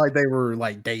too. Like they were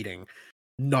like dating.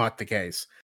 Not the case.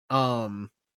 But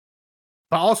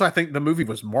also I think the movie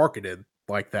was marketed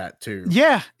like that too.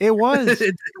 Yeah, it was.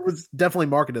 It was definitely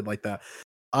marketed like that.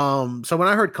 So when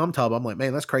I heard Cum Tub, I'm like,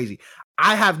 man, that's crazy.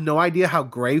 I have no idea how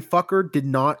Gravefucker did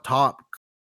not top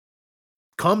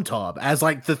Cum Tub as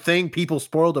like the thing people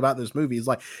spoiled about this movie. Is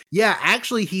like, yeah,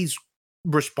 actually he's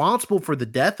responsible for the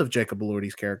death of Jacob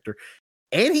Elordi's character,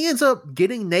 and he ends up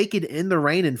getting naked in the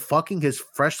rain and fucking his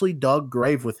freshly dug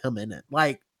grave with him in it.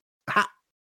 Like,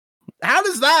 how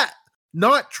does that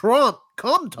not trump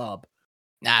Cum Tub?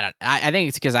 I think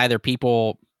it's because either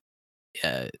people,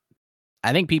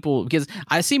 because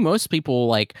I see most people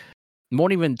like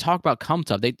won't even talk about Cum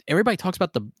Tub. Everybody talks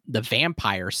about the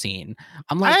vampire scene.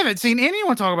 I'm like, I haven't seen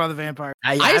anyone talk about the vampire.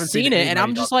 I've seen it, and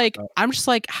I'm just like,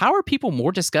 how are people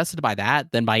more disgusted by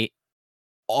that than by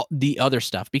all the other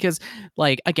stuff? Because,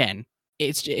 like, again,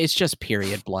 it's just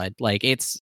period blood. Like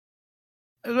it's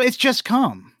just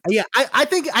cum. Yeah, I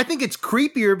think it's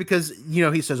creepier because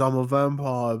he says I'm a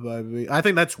vampire, baby. I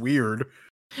think that's weird.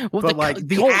 Well, but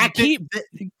the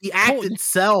act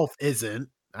itself isn't,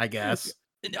 I guess.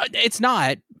 It's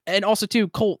not. And also too,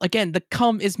 Colt, again, the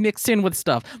cum is mixed in with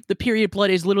stuff. The period blood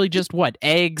is literally just what?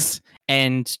 Eggs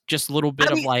and just a little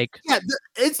bit of like, yeah,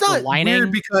 it's not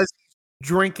weird because he's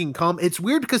drinking cum. It's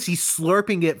weird because he's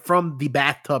slurping it from the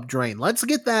bathtub drain. Let's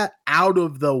get that out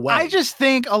of the way. I just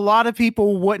think a lot of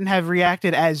people wouldn't have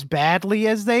reacted as badly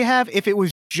as they have if it was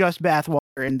just bathwater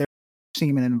and there's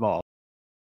semen involved.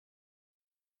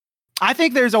 I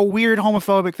think there's a weird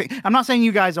homophobic thing. I'm not saying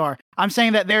you guys are. I'm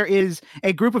saying that there is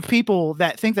a group of people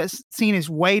that think that scene is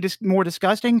way more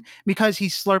disgusting because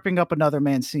he's slurping up another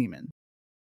man's semen.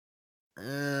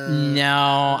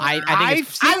 No, I've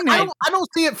seen it. I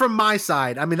don't see it from my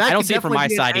side. I mean, I don't see it from my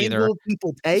side either.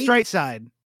 People take straight side.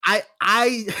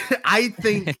 I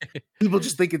think people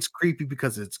just think it's creepy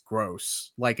because it's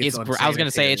gross. Like I was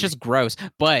gonna say it's just gross,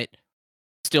 but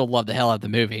still love the hell out of the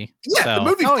movie. Yeah, so. the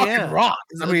movie fucking rocks.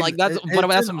 I mean, like that's what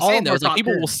I'm saying. There's like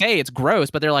people will say it's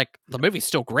gross, but they're like the movie's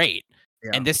still great,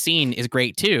 and this scene is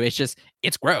great too. It's just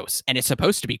it's gross, and it's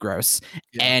supposed to be gross.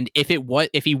 Yeah. And if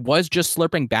he was just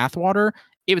slurping bathwater,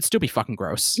 it would still be fucking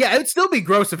gross. Yeah, it'd still be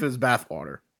gross if it was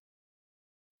bathwater.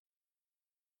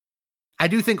 I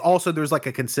do think also there's like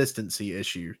a consistency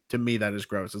issue to me that is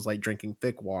gross. It's like drinking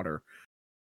thick water.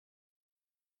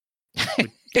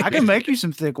 I can make you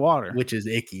some thick water, which is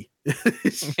icky.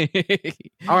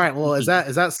 All right, well, is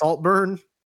that Saltburn?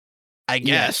 I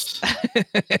guess.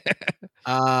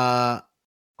 All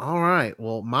right.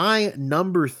 Well, my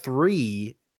number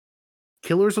 3,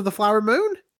 Killers of the Flower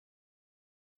Moon.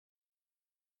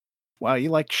 Wow, you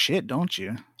like shit, don't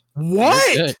you?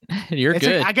 What? You're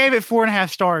good. I gave it 4.5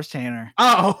 stars, Tanner.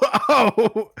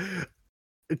 Oh,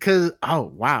 because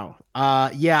wow.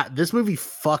 Yeah, this movie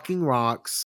fucking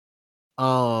rocks.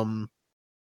 Lily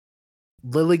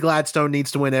Gladstone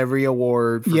needs to win every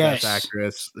award for Best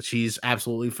Actress. She's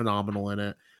absolutely phenomenal in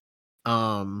it.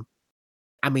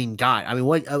 I mean, God, I mean,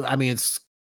 what? I mean, it's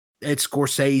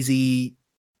Scorsese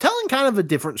telling kind of a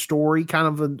different story, kind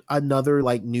of another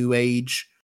like new age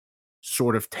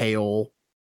sort of tale,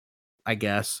 I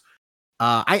guess.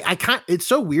 I can't. It's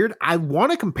so weird. I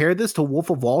want to compare this to Wolf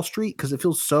of Wall Street because it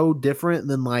feels so different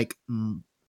than like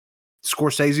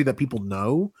Scorsese that people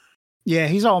know. Yeah,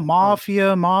 he's all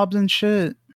mafia, mobs and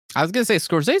shit. I was gonna say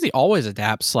Scorsese always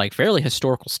adapts like fairly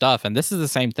historical stuff, and this is the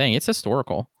same thing. It's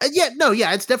historical.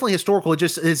 It's definitely historical. It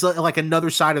just is like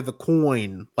another side of the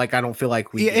coin. Like I don't feel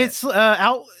like we. Yeah, it's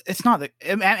out. It's not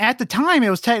at the time. It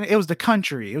was the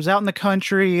country. It was out in the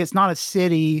country. It's not a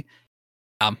city.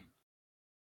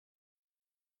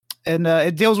 and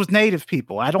it deals with native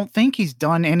people. I don't think he's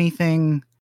done anything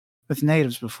with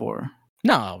natives before.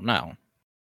 No.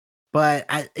 But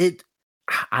I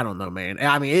don't know, man.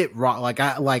 I mean, it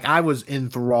I was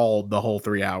enthralled the whole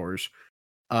 3 hours.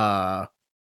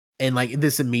 And like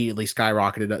this immediately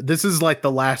skyrocketed. This is like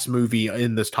the last movie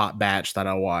in this top batch that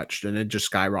I watched, and it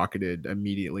just skyrocketed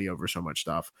immediately over so much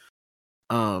stuff.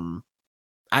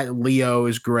 Leo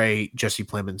is great. Jesse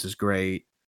Plemons is great.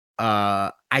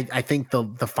 I think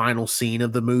the final scene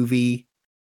of the movie,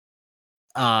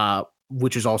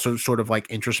 which is also sort of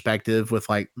like introspective with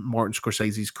like Martin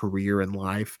Scorsese's career and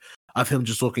life, of him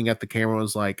just looking at the camera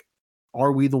was like,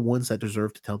 are we the ones that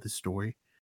deserve to tell this story?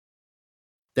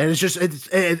 And it's just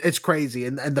it's crazy,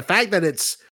 and the fact that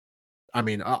it's, I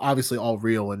mean, obviously all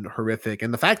real and horrific,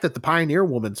 and the fact that the Pioneer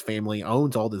Woman's family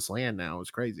owns all this land now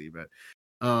is crazy. But,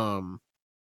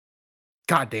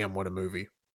 goddamn, what a movie!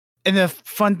 And the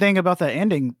fun thing about the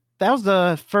ending, that was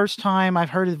the first time I've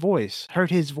heard his voice.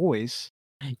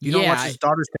 You don't watch his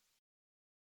daughter's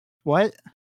What?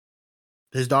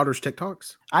 His daughter's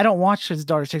TikToks? I don't watch his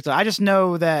daughter's TikTok. I just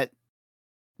know that,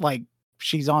 like,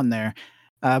 she's on there.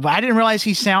 But I didn't realize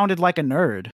he sounded like a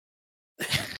nerd.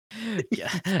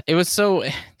 Yeah, it was so.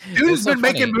 Dude's been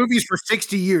making movies for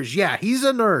 60 years. Yeah, he's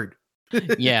a nerd.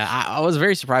 Yeah, I was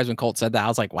very surprised when Colt said that. I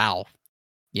was like, wow.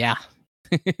 Yeah.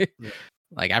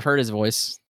 Like, I've heard his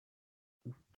voice.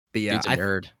 But yeah, Dude's a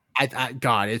nerd.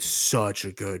 God, it's such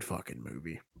a good fucking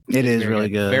movie. It is really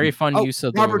good. Very fun use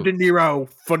of Robert De Niro,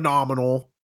 phenomenal.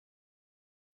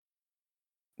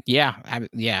 Yeah, I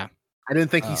didn't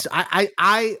think he's.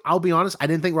 I'll be honest. I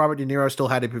didn't think Robert De Niro still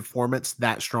had a performance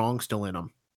that strong still in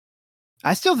him.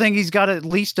 I still think he's got at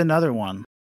least another one.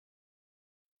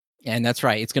 And that's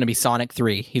right. It's going to be Sonic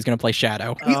 3. He's going to play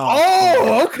Shadow.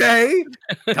 Oh, okay.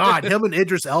 God, him and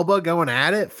Idris Elba going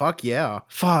at it. Fuck yeah.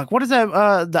 Fuck. What is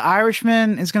that? The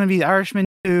Irishman is going to be the Irishman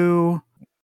 2.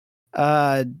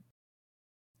 I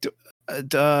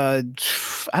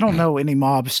don't know any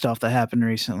mob stuff that happened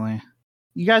recently.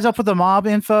 You guys up with the mob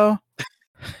info?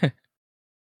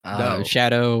 No.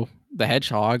 Shadow the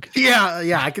Hedgehog.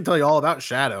 Yeah, I can tell you all about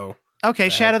Shadow. Okay,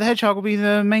 Shadow the Hedgehog will be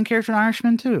the main character in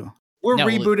Irishman 2. We're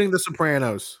rebooting The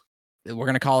Sopranos. We're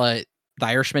going to call it The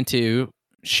Irishman 2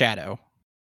 Shadow.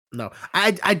 No,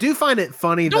 I do find it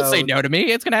funny, Don't though. say no to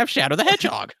me. It's going to have Shadow the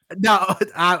Hedgehog. No,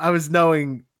 I was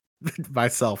knowing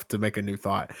myself to make a new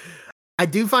thought. I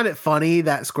do find it funny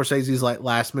that Scorsese's like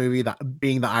last movie, that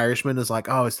being The Irishman, is like,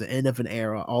 oh, it's the end of an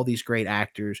era. All these great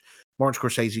actors. Martin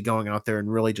Scorsese going out there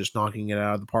and really just knocking it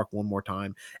out of the park one more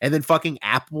time. And then fucking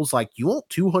Apple's like, you want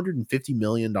 $250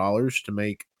 million to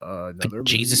make another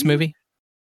Jesus movie?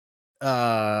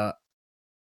 And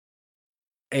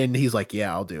he's like,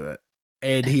 yeah, I'll do it.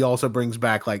 And he also brings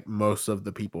back like most of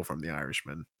the people from The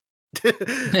Irishman.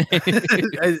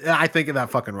 I think that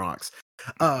fucking rocks.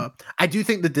 I do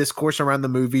think the discourse around the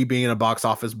movie being a box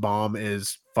office bomb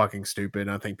is fucking stupid.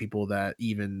 I think people that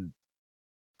even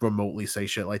remotely say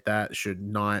shit like that should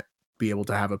not be able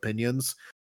to have opinions.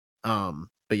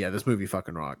 But yeah, this movie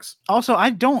fucking rocks. Also,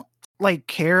 I don't like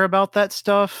care about that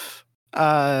stuff.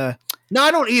 No,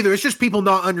 I don't either. It's just people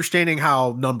not understanding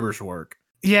how numbers work.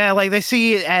 Yeah, like they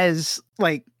see it as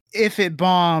like, if it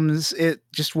bombs, it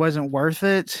just wasn't worth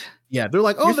it. Yeah, they're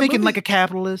like, oh, you're thinking movie, like a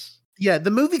capitalist. Yeah,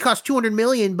 the movie cost $200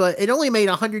 million, but it only made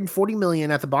 $140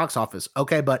 million at the box office.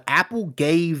 Okay, but Apple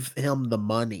gave him the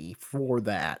money for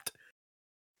that.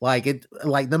 Like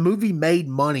the movie made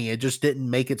money. It just didn't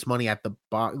make its money at the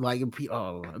box.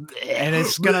 And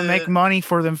it's gonna make money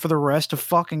for them for the rest of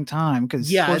fucking time because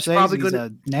it's probably a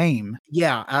name.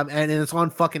 Yeah, and it's on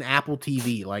fucking Apple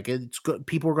TV. Like it's good.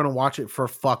 People are gonna watch it for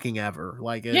fucking ever.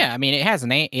 Like yeah, I mean, it has a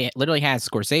name. It literally has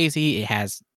Scorsese. It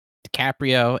has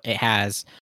DiCaprio. It has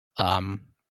De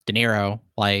Niro.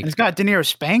 Like, and it's got De Niro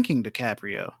spanking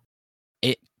DiCaprio.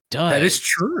 It does. That is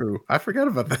true. I forgot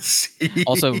about this.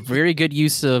 Also, very good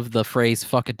use of the phrase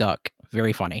 "fuck a duck."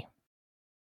 Very funny.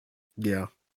 Yeah.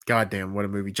 Goddamn, what a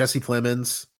movie. Jesse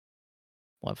Plemons.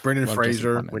 Brendan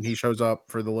Fraser when he shows up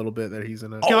for the little bit that he's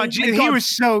in it. God, he was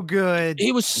so good.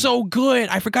 He was so good.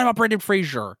 I forgot about Brendan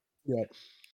Fraser. Yeah.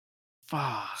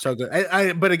 Fuck. So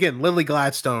good. But again, Lily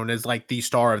Gladstone is like the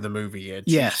star of the movie.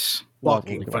 Yes.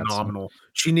 Fucking phenomenal.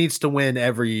 She needs to win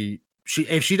if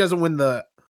she doesn't win the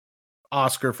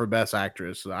Oscar for Best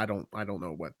Actress, I don't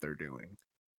know what they're doing.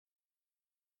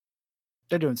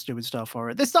 They're doing stupid stuff for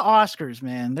it. It's the Oscars,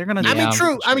 man. They're gonna. I mean,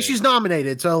 true. I mean, she's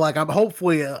nominated, so like, I'm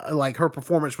hopefully like her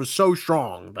performance was so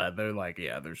strong that they're like,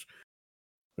 yeah, there's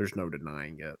no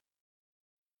denying it.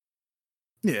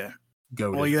 Yeah.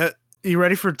 Go. Well, you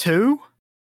ready for 2?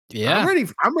 Yeah,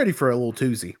 I'm ready for a little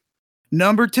twosie.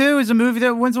 Number 2 is a movie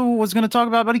that Wenzel was going to talk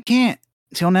about, but he can't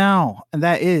till now, and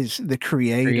that is The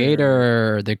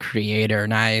Creator. The creator,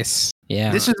 nice.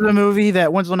 Yeah. This is the movie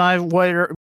that Wenzel and I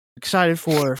were excited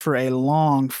for a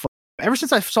long. Ever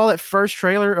since I saw that first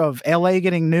trailer of LA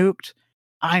getting nuked,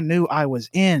 I knew I was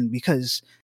in, because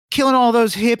killing all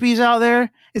those hippies out there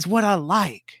is what I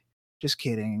like. Just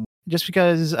kidding. Just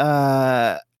because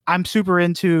I'm super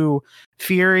into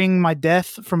fearing my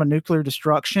death from a nuclear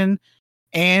destruction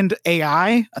and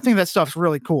AI. I think that stuff's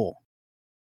really cool.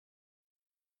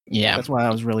 Yeah. That's why I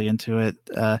was really into it.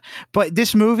 But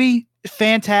this movie,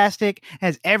 fantastic,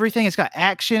 has everything. It's got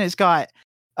action. It's got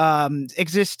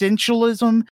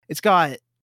existentialism. It's got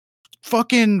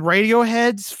fucking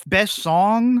Radiohead's best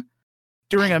song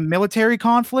during a military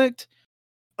conflict.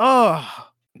 Oh,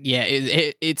 Yeah,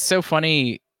 it's so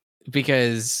funny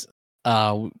because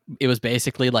it was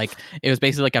basically like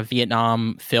a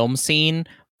Vietnam film scene,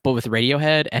 but with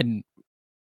Radiohead. And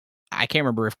I can't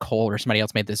remember if Cole or somebody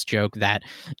else made this joke that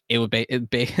it would be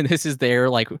this is their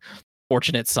like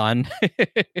fortunate son,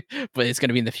 but it's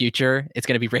gonna be in the future. It's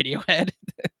gonna be Radiohead.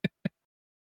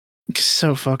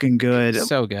 so fucking good.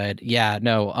 So good. Yeah.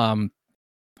 No.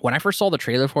 When I first saw the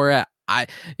trailer for it,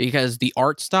 because the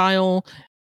art style.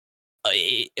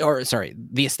 The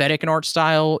aesthetic and art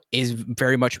style is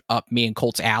very much up me and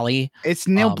Colt's alley. It's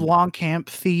Neil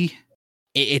Blomkamp-y.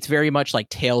 It's very much like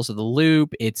Tales of the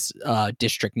Loop. It's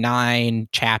District 9,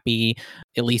 Chappie,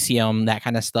 Elysium, that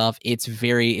kind of stuff. It's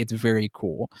very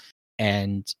cool.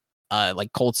 And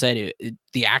like Colt said,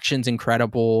 the action's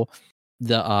incredible.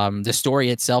 The story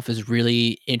itself is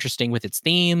really interesting with its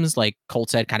themes, like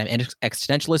Colt said, kind of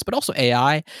existentialist, but also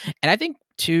AI. And I think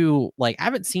too, like I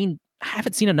haven't seen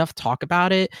enough talk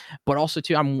about it, but also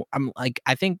too, I'm like,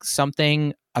 I think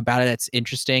something about it that's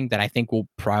interesting that I think will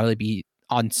probably be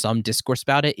on some discourse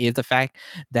about it is the fact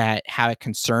that how it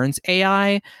concerns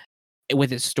AI,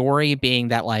 with its story being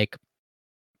that like,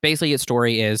 basically its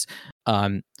story is,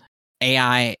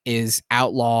 AI is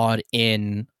outlawed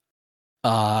in,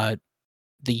 the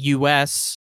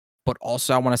US, but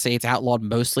also I want to say it's outlawed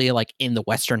mostly like in the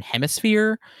Western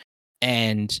Hemisphere,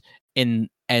 and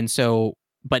so.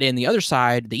 But in the other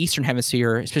side, the Eastern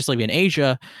Hemisphere, especially in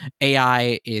Asia,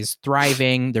 AI is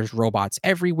thriving. There's robots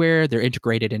everywhere. They're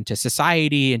integrated into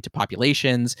society, into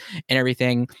populations, and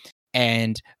everything.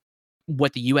 And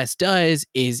what the U.S. does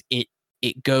is it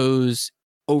goes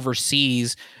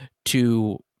overseas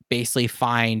to basically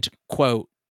find, quote,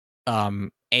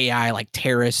 AI like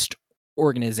terrorist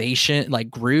organization, like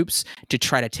groups, to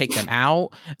try to take them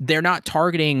out. They're not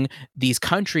targeting these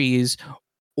countries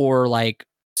or like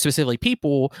specifically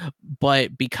people,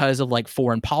 but because of like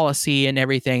foreign policy and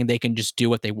everything, they can just do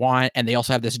what they want. And they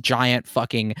also have this giant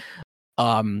fucking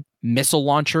missile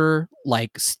launcher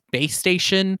like space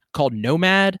station called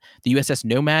Nomad, the USS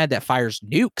Nomad, that fires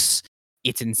nukes.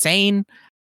 It's insane.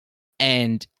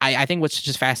 And I think what's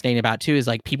just fascinating about it too is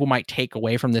like people might take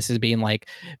away from this as being like,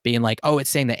 oh, it's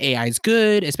saying that AI is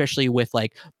good, especially with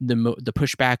like the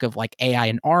pushback of like AI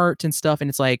and art and stuff.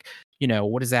 And it's like, you know,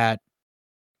 what does that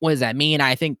mean?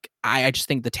 I just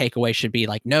think the takeaway should be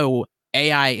like, no,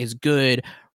 AI is good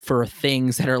for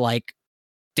things that are like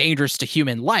dangerous to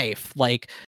human life, like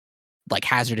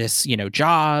hazardous, you know,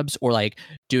 jobs, or like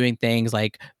doing things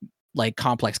like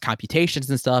complex computations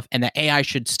and stuff. And that AI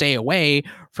should stay away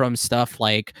from stuff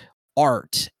like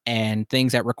art and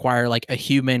things that require like a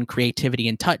human creativity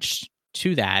and touch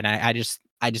to that. And I just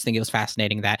think it was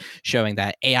fascinating that showing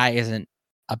that AI isn't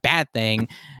a bad thing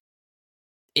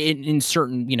in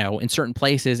certain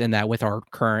places, and that with our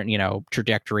current, you know,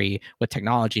 trajectory with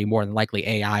technology, more than likely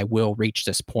AI will reach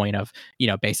this point of, you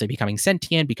know, basically becoming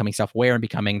sentient, becoming self-aware, and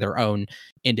becoming their own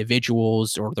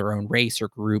individuals or their own race or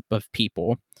group of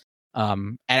people.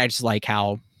 And I just like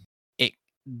how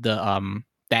that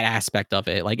aspect of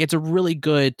it, like it's a really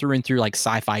good through and through like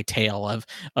sci-fi tale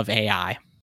of AI.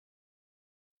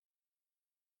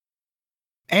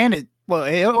 And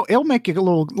it'll make you a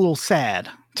little sad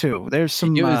too. There's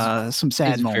some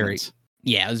sad moments.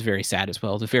 It was very sad as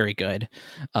well. It's very good.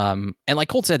 And like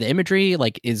Colt said, the imagery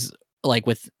like is like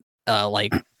with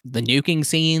like the nuking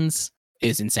scenes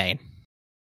is insane.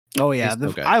 Oh yeah,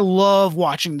 so I love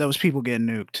watching those people get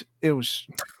nuked. It was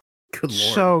Good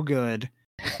Lord. so good.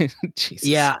 Jesus.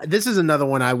 Yeah, this is another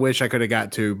one I wish I could have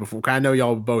got to before. I know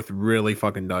y'all both really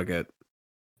fucking dug it.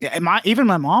 Yeah, and even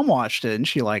my mom watched it and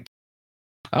she liked.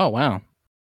 Oh wow.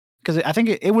 Because I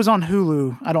think it was on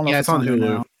Hulu. I don't know. Yeah, if it's on Hulu.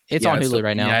 Now. It's on Hulu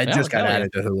right now. Yeah, I just got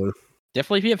added to Hulu.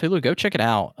 Definitely, if you have Hulu, go check it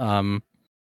out.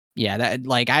 Yeah, that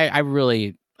like I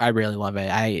really love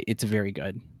it. It's very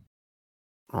good.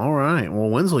 All right. Well,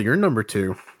 Wenzel, you're number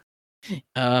 2.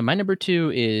 My number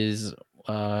 2 is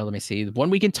let me see, one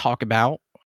we can talk about.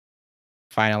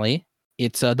 Finally,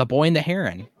 it's The Boy and the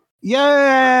Heron.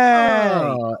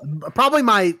 Yay! Probably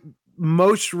my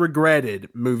most regretted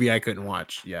movie I couldn't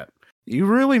watch yet. You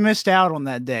really missed out on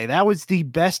that day. That was the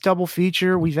best double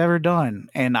feature we've ever done,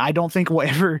 and I don't think we'll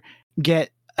ever get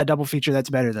a double feature that's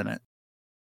better than it.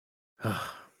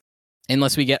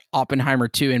 Unless we get Oppenheimer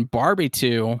 2 and Barbie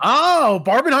 2. Oh,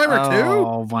 Barbenheimer too.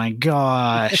 Oh my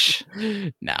gosh!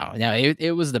 No,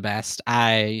 it was the best.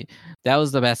 That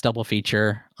was the best double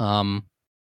feature.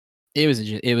 It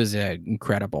was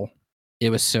incredible. It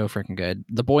was so freaking good.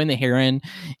 The Boy and the Heron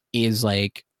is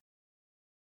my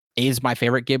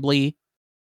favorite Ghibli,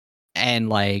 and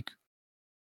like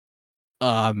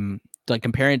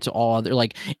comparing it to all other,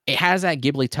 like, it has that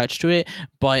Ghibli touch to it,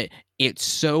 but it's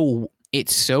so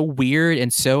weird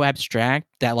and so abstract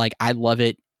that like I love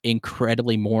it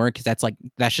incredibly more, because that's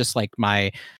just like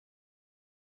my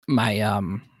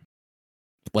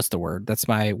what's the word? That's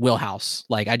my wheelhouse.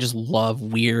 Like, I just love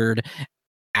weird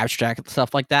abstract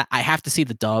stuff like that. I have to see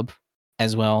the dub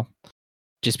as well,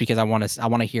 just because I want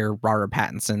to hear Robert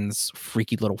Pattinson's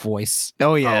freaky little voice.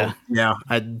 Oh yeah, Yeah,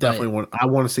 I definitely want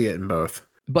to see it in both.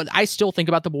 But I still think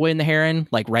about The Boy and the Heron,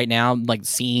 like right now, like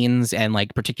scenes and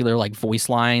like particular like voice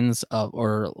lines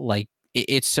or like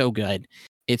it's so good.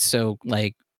 It's so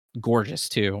like gorgeous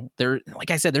too. There,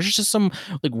 like I said, there's just some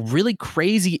like really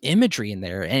crazy imagery in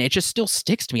there, and it just still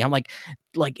sticks to me. I'm like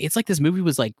it's like this movie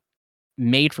was like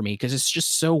made for me, because it's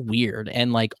just so weird,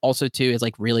 and like also too is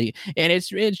like really, and it's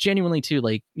genuinely too,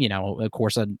 like, you know, of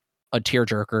course a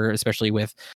tearjerker, especially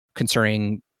with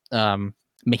concerning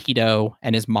Mahito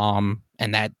and his mom,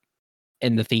 and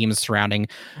the themes surrounding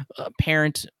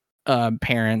parents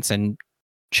and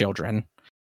children.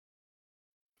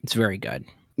 It's very good.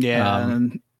 yeah.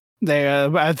 And they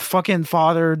a fucking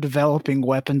father developing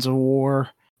weapons of war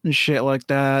and shit like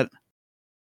that.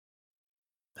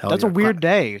 Hell That's yeah. a weird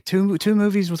day. Two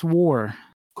movies with war.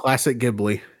 Classic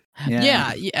Ghibli.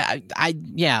 Yeah.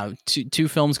 Two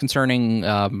films concerning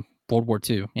World War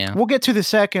II. Yeah, We'll get to the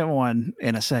second one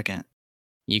in a second.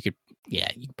 you could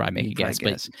probably make a guess,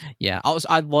 Probably but yeah,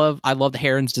 I love the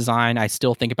Heron's design. I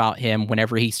still think about him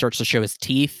whenever he starts to show his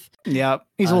teeth. Yep,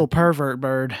 he's a little pervert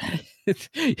bird.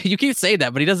 You keep saying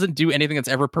that, but he doesn't do anything that's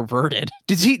ever perverted.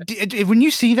 When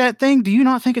you see that thing, do you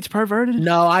not think it's perverted?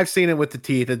 No, I've seen it with the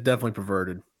teeth. It's definitely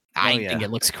perverted. I yeah. think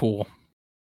it looks cool.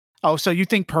 Oh, so you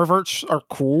think perverts are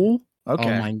cool? Okay.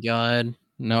 Oh my god,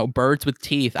 no, birds with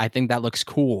teeth. I think that looks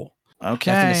cool.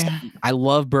 Okay. I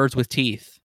love birds with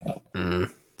teeth.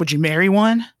 Mm. Would you marry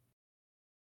one?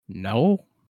 No.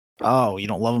 Oh, you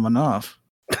don't love them enough.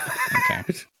 Okay.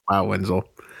 Wow, Wenzel.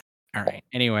 All right.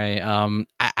 Anyway,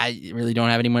 I really don't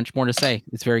have any much more to say.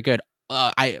 It's very good.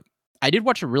 I did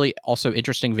watch a really also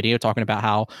interesting video talking about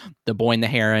how The Boy and the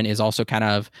Heron is also kind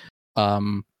of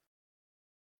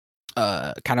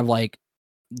like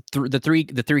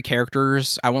the three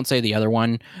characters. I won't say the other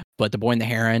one, but The Boy and the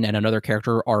Heron and another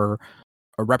character are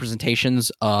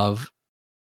representations of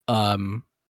the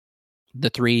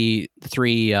three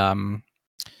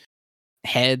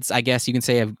heads, I guess you can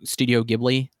say, of Studio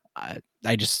Ghibli.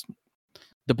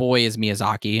 The boy is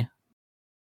Miyazaki.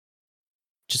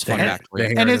 Just fun fact.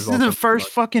 And it's the first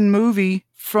fucking movie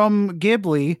from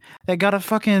Ghibli that got a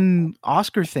fucking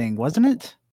Oscar thing, wasn't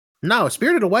it? No,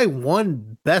 Spirited Away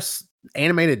won Best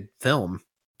Animated Film.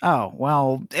 Oh,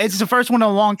 well, it's the first one in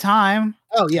a long time.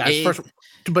 Oh, yeah. It's first,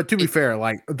 but to be fair,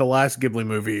 like the last Ghibli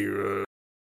movie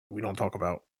we don't talk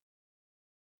about.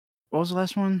 What was the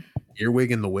last one?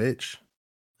 Earwig and the Witch.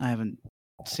 I haven't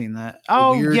seen that.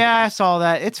 Oh, weird- yeah, I saw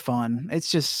that. It's fun.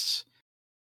 It's just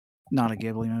not a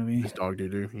Ghibli movie. It's dog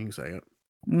doo-doo. You can say it.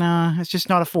 Nah, it's just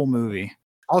not a full movie.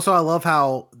 Also, I love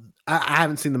how I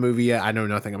haven't seen the movie yet. I know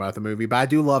nothing about the movie, but I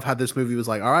do love how this movie was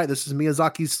like, all right, this is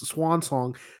Miyazaki's swan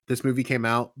song. This movie came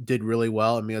out, did really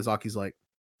well, and Miyazaki's like,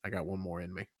 I got one more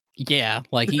in me. Yeah,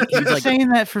 like he's He's like saying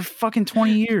that for fucking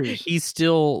 20 years. he's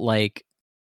still like,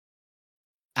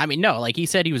 I mean, no, like he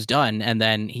said he was done, and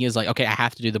then he was like, okay, I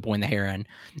have to do The Boy and the Heron,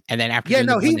 and then after Yeah, doing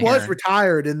The no, Boy he and the was Heron-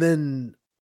 retired and then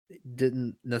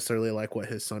didn't necessarily like what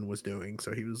his son was doing,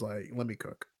 so he was like, let me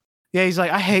cook. Yeah, he's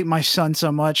like, I hate my son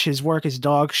so much. His work is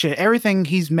dog shit. Everything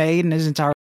he's made in his entire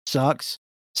life sucks.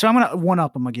 So I'm gonna one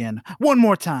up him again, one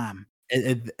more time.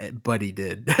 But he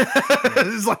did. This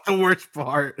is like the worst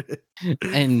part.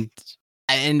 and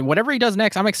whatever he does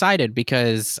next, I'm excited,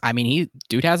 because I mean,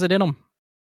 dude has it in him.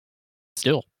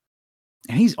 Still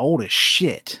And he's old as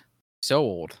shit. so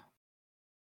old.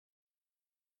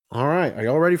 All right, are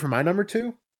y'all ready for my number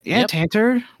 2? Yeah, Yep.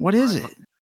 Tanter, what is it?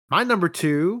 My number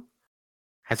 2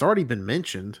 has already been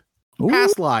mentioned.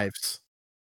 Past Lives.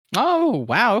 Oh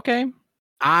wow, okay.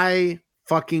 I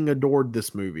fucking adored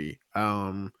this movie.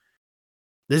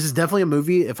 This is definitely a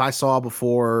movie. If I saw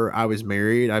before I was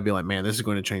married, I'd be like, man, this is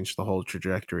going to change the whole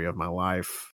trajectory of my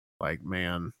life. Like,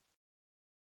 man,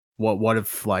 what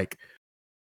if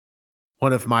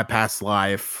my past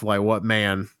life, like what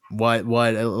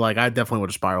like I definitely would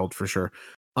have spiraled for sure.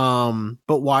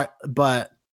 But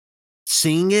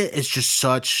seeing it is just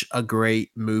such a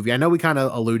great movie. I know we kind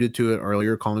of alluded to it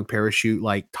earlier, calling Parachute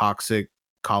like toxic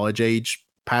college age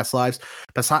past lives.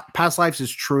 Past lives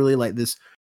is truly like this.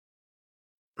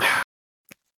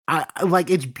 I like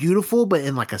it's beautiful, but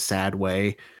in like a sad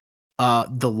way.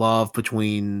 The love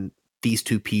between these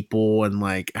two people and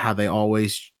like how they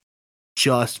always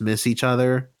just miss each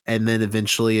other, and then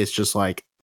eventually it's just like,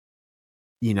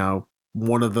 you know,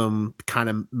 one of them kind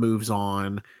of moves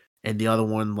on, and the other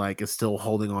one like is still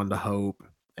holding on to hope,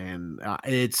 and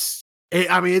it's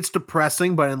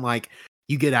depressing, but in like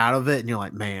you get out of it and you're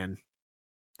like, man,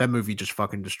 that movie just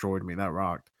fucking destroyed me. That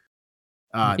rocked.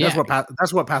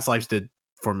 That's what Past Lives did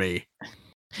for me.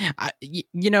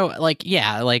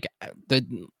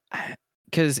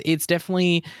 Because it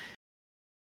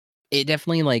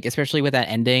definitely like, especially with that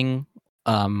ending,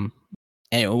 and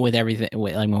with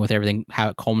everything how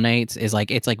it culminates is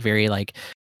like, it's like very like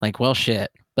well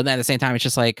shit, but then at the same time it's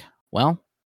just like, well,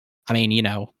 I mean, you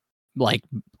know, like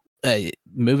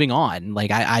moving on.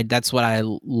 Like I that's what I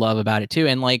love about it too,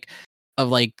 and like of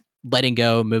like letting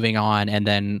go, moving on, and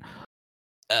then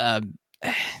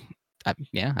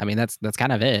yeah, I mean that's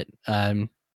kind of it.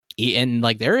 And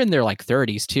like they're in their like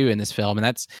 30s too in this film, and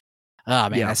that's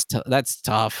that's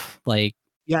tough. Like,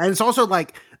 yeah, and it's also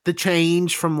like the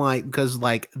change from like, because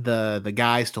like the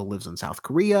guy still lives in South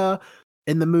Korea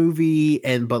in the movie,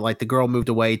 but like the girl moved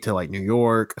away to like New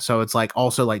York, so it's like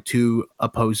also like two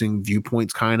opposing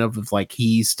viewpoints kind of like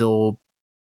he's still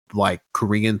like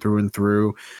Korean through and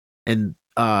through, and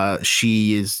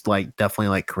she is like definitely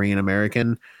like Korean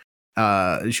American.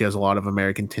 She has a lot of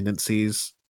American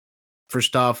tendencies for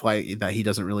stuff like that he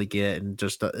doesn't really get, and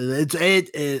just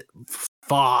it's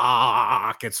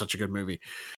such a good movie.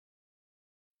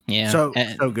 Yeah, so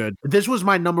good. This was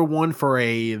my number one for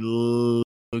a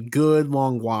good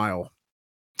long while.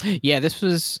 Yeah, this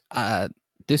was up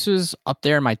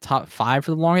there in my top 5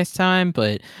 for the longest time,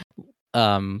 but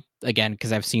again,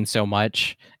 because I've seen so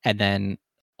much, and then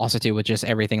also too with just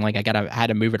everything, like I had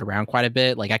to move it around quite a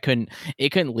bit. Like it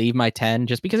couldn't leave my 10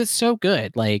 just because it's so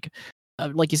good. Like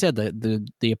you said,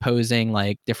 the opposing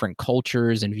like different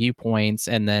cultures and viewpoints,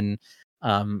 and then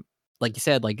like you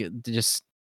said, like just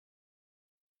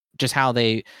how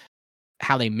two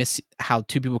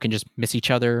people can just miss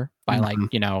each other by like,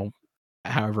 you know,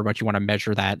 however much you want to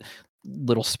measure that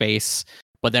little space.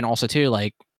 But then also too,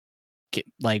 like could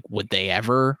they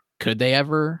ever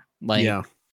like, yeah,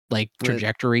 like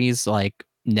trajectories like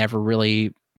never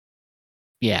really.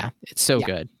 Yeah, it's so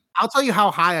good. I'll tell you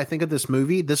how high I think of this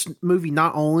movie. This movie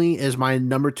not only is my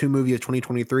number 2 movie of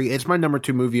 2023, it's my number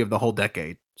 2 movie of the whole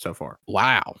decade so far.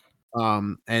 Wow.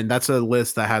 And that's a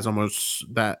list that has almost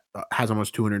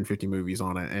 250 movies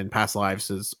on it, and Past Lives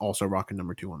is also rocking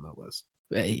number 2 on that list.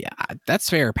 Yeah, that's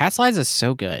fair. Past Lives is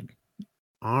so good.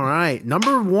 All right,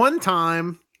 number 1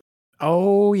 time.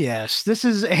 Oh yes, this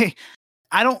is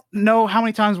I don't know how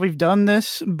many times we've done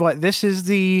this, but this is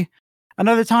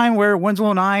another time where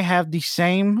Winslow and I have the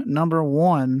same number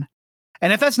 1.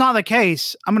 And if that's not the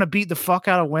case, I'm gonna beat the fuck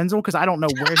out of Winslow because I don't know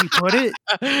where he put it.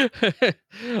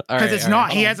 Because it's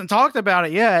not. He hasn't talked about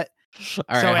it yet, so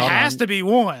it has to be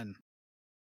 1.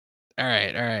 All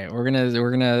right. We're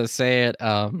gonna say it.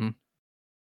 We're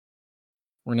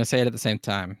gonna say it at the same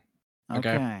time.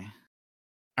 Okay.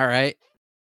 All right.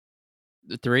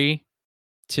 3,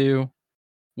 2,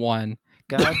 1.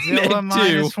 Godzilla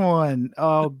minus 1.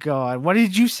 Oh god, what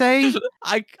did you say?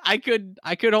 I could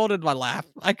hold in my laugh.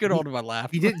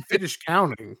 He didn't finish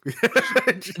counting.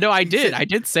 No, I did. I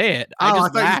did say it. I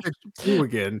just laughed. You said 2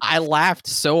 again. I laughed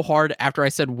so hard after I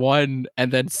said 1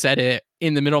 and then said it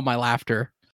in the middle of my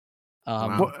laughter.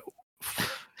 Wow.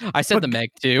 I said the Meg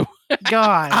too.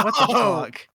 God, what the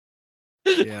fuck?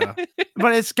 Yeah,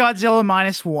 but it's Godzilla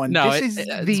minus 1. No,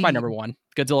 it's my number 1.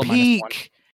 Godzilla minus 1.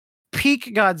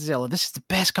 Peak Godzilla. This is the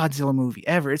best Godzilla movie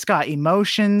ever. It's got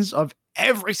emotions of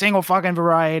every single fucking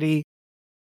variety.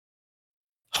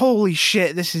 Holy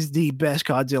shit, this is the best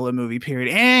Godzilla movie,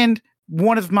 period. And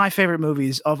one of my favorite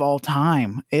movies of all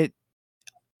time.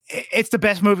 It's the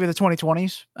best movie of the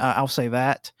 2020s. I'll say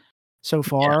that so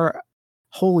far. Yeah.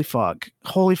 Holy fuck.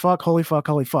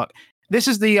 This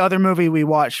is the other movie we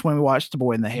watched when we watched The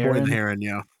Boy and the Heron.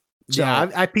 Yeah. So,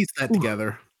 yeah, I pieced that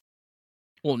together.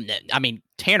 Well, I mean,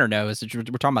 Tanner knows. We're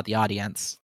talking about the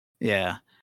audience. Yeah.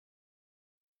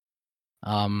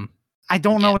 I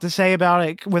don't know what to say about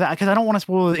it because I don't want to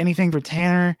spoil anything for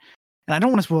Tanner, and I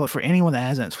don't want to spoil it for anyone that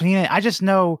hasn't seen it. I just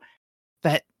know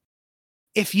that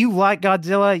if you like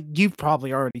Godzilla, you've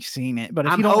probably already seen it. But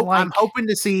if you don't I'm hoping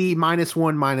to see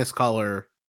 -1 color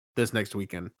this next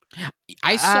weekend.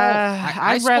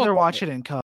 I'd rather watch it in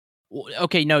color.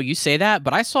 Okay, no, you say that,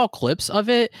 but I saw clips of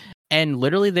it, and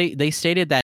literally they stated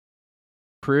that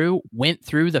crew went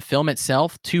through the film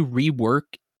itself to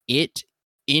rework it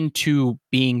into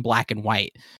being black and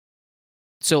white.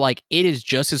 So like it is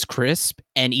just as crisp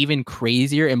and even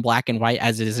crazier in black and white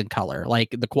as it is in color.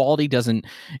 Like the quality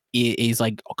is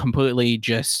like completely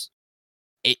just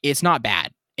it's not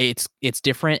bad. It's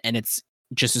different and it's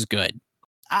just as good.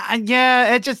 I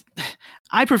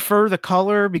prefer the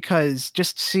color because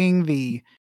just seeing the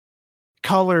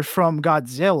color from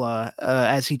Godzilla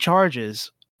as he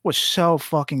charges was so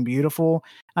fucking beautiful.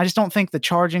 I just don't think the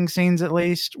charging scenes, at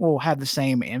least, will have the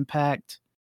same impact.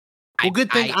 Well,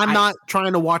 good thing I'm not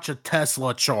trying to watch a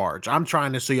Tesla charge. I'm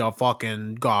trying to see a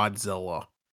fucking Godzilla.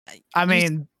 I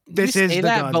mean, this is the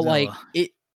that, Godzilla. But like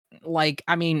it, like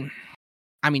I mean,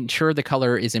 sure, the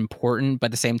color is important, but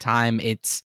at the same time,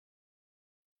 it's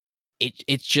a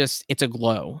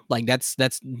glow. Like that's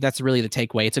really the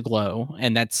takeaway. It's a glow,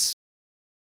 and that's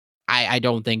I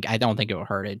don't think it will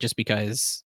hurt it just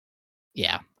because.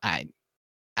 Yeah, I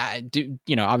do.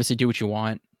 You know, obviously do what you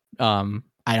want. I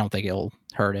don't think it'll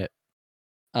hurt it.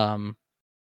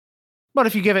 But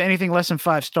if you give it anything less than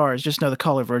 5 stars, just know the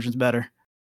color version's better.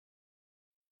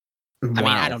 Wow. I mean,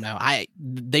 I don't know.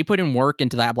 They put in work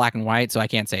into that black and white, so I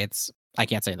can't say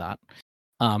that.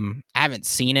 I haven't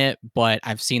seen it, but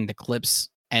I've seen the clips,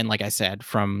 and like I said,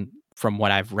 from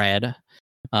what I've read,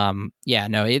 yeah,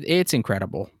 no, it's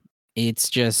incredible. It's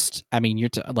just, I mean,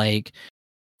 like,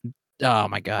 oh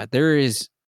my god, there is.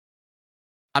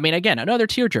 I mean, again, another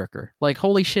tearjerker. Like,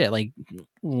 holy shit! Like,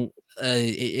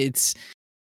 it's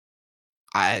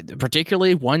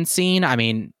particularly one scene. I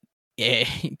mean,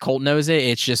 Colt knows it.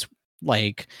 It's just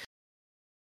like,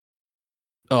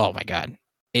 oh my god,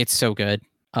 it's so good.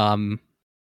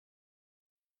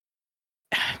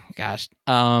 Gosh,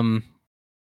 and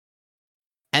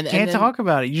can't talk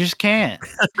about it. You just can't.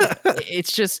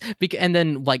 It's just and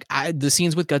then like the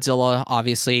scenes with Godzilla,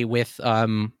 obviously with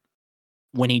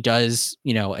when he does,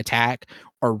 you know, attack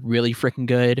are really freaking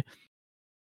good.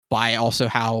 By also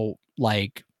how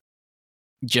like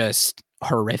just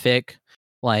horrific,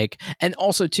 like, and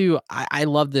also too, I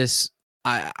love this.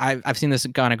 I've seen this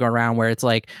kind of go around where it's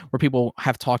like where people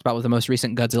have talked about with the most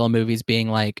recent Godzilla movies being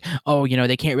like, oh, you know,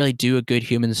 they can't really do a good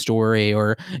human story,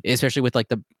 or especially with like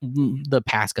the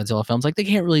past Godzilla films, like they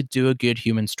can't really do a good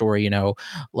human story, you know,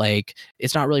 like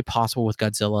it's not really possible with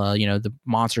Godzilla, you know, the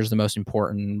monster is the most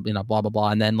important, you know, blah blah blah.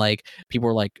 And then like people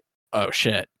were like, oh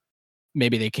shit,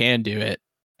 maybe they can do it,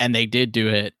 and they did do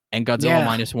it. And Godzilla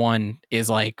 -1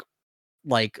 is like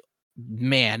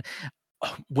man,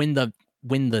 when the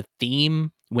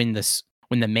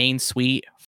main suite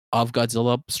of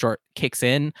Godzilla kicks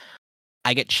in,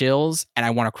 I get chills and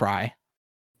I want to cry.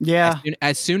 Yeah.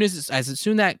 As soon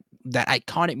that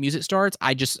iconic music starts,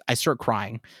 I start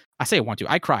crying. I say I want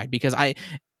to. I cried because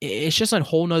it's just a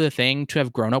whole nother thing to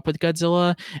have grown up with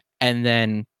Godzilla and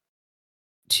then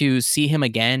to see him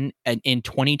again in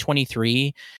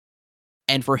 2023,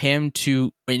 and for him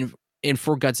to and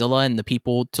for Godzilla and the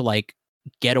people to like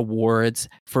get awards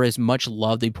for as much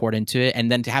love they poured into it,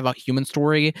 and then to have a human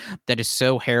story that is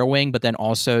so harrowing, but then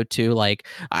also to like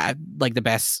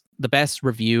the best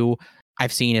review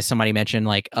I've seen is somebody mentioned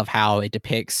like of how it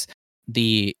depicts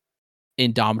the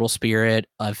indomitable spirit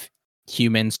of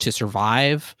humans to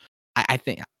survive. I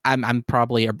think I'm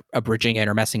probably abridging it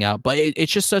or messing up, but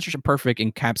it's just such a perfect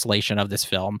encapsulation of this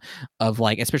film, of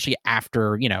like, especially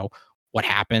after, you know, what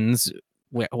happens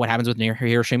with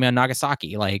Hiroshima and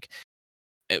Nagasaki, like,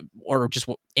 or just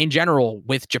in general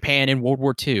with Japan in World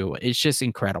War II. It's just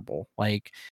incredible.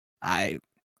 Like, I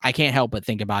can't help but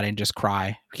think about it and just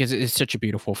cry because it's such a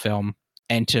beautiful film.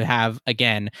 And to have,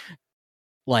 again,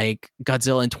 like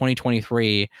Godzilla in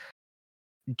 2023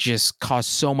 just caused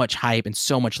so much hype and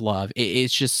so much love.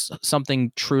 It's just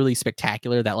something truly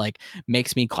spectacular that like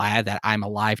makes me glad that I'm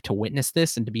alive to witness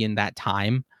this and to be in that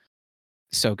time.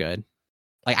 So good.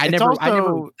 Like I never would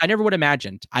have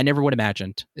imagined. I never would have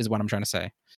imagined is what I'm trying to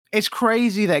say. It's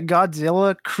crazy that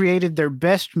Godzilla created their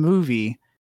best movie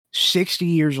 60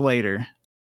 years later.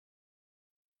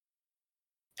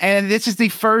 And this is the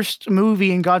first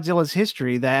movie in Godzilla's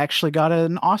history that actually got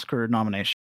an Oscar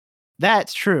nomination.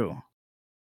 That's true.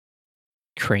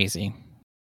 Crazy.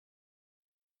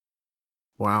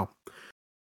 Wow.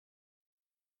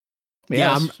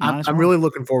 Yeah, I'm might as I'm well. really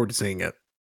looking forward to seeing it.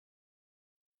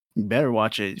 You better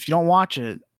watch it. If you don't watch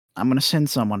it, I'm gonna send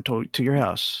someone to your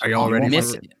house. Are y'all You ready won't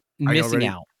for like Miss, it. Are y'all missing ready?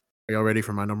 out. Are y'all ready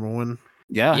for my number one?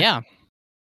 Yeah. Yeah.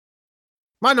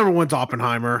 My number one's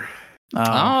Oppenheimer.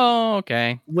 Oh,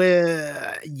 okay.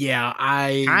 Well, yeah,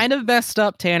 I Kind of messed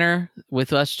up, Tanner,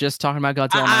 with us just talking about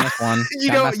Godzilla minus one. you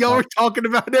Kinda know, messed y'all up. were talking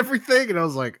about everything, and I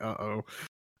was like, uh-oh.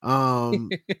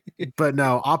 But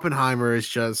no, Oppenheimer is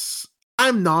just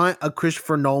I'm not a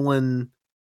Christopher Nolan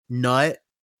nut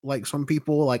like some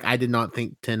people. Like I did not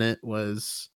think Tenet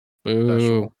was Boo.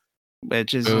 special.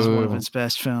 Which is one of Boo. its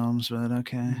best films, but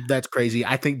okay. That's crazy.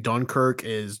 I think Dunkirk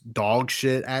is dog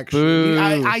shit, actually.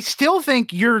 Boo. I still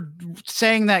think you're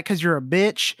saying that because you're a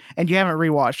bitch and you haven't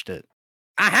rewatched it.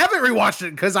 I haven't rewatched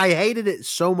it because I hated it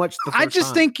so much the first I just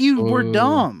time. think you were Ooh.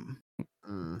 dumb.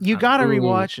 You gotta Ooh.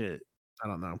 rewatch it. I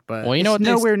don't know, but Well, you know It's what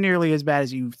they nowhere nearly as bad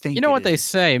as you think. you know it what they is.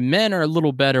 say. Men are a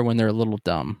little better when they're a little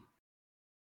dumb.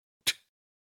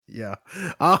 yeah.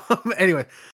 Anyway,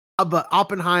 but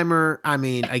Oppenheimer, I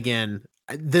mean, again,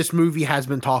 this movie has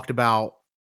been talked about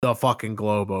the fucking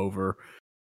globe over.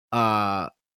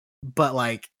 But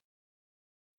like,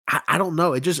 I don't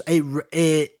know. It just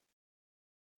I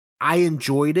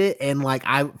enjoyed it, and like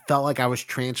I felt like I was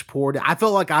transported. I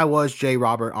felt like I was J.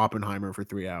 Robert Oppenheimer for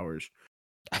 3 hours.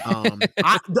 Although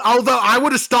I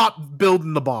would have stopped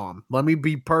building the bomb. Let me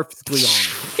be perfectly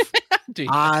honest. Dude,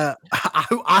 I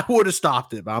would have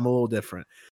stopped it, but I'm a little different.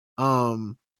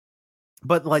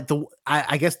 But like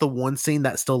I guess the one scene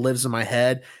that still lives in my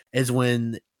head is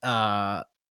when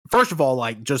first of all,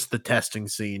 like just the testing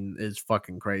scene is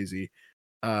fucking crazy.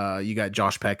 You got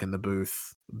Josh Peck in the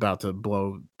booth about to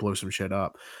blow some shit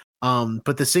up.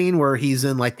 But the scene where he's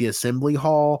in like the assembly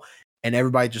hall and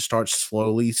everybody just starts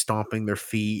slowly stomping their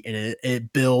feet and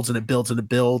it builds and it builds and it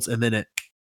builds and then it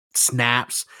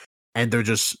snaps and they're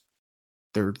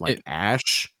like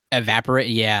ash. evaporate.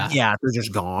 Yeah. Yeah, they're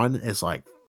just gone. It's like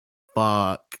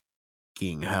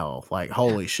fucking hell. Like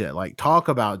holy shit. Like talk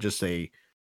about just a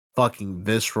fucking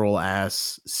visceral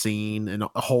ass scene and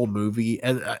a whole movie.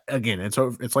 And again, it's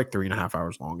like 3.5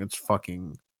 hours long. It's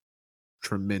fucking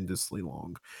tremendously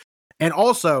long. And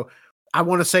also, I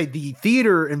want to say the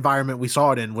theater environment we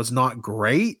saw it in was not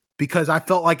great because I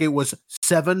felt like it was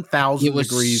 7,000 It was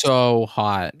degrees so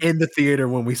hot. in the theater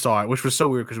when we saw it, which was so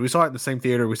weird because we saw it in the same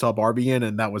theater we saw Barbie in,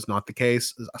 and that was not the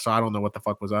case. So I don't know what the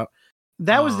fuck was up.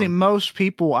 That was the most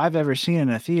people I've ever seen in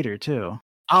a theater, too.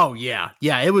 Oh yeah,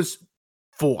 it was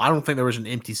full. I don't think there was an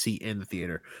empty seat in the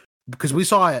theater because we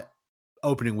saw it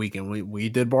opening weekend. We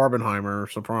did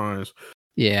Barbenheimer, surprise.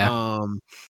 Yeah.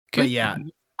 But yeah,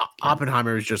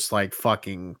 Oppenheimer is just like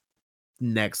fucking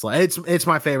next level. It's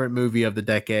my favorite movie of the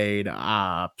decade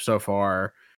so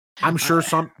far. I'm sure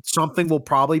something will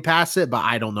probably pass it, but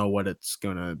I don't know what it's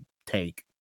gonna take.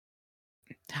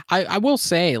 I will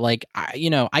say, like,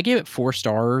 I gave it 4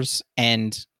 stars,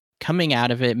 and coming out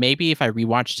of it, maybe if I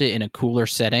rewatched it in a cooler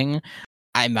setting,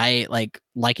 I might like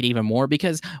it even more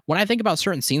because when I think about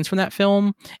certain scenes from that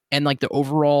film and like the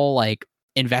overall like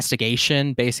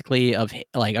investigation basically of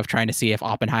trying to see if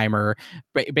Oppenheimer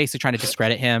basically trying to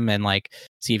discredit him and like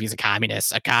see if he's a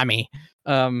commie.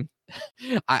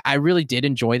 I really did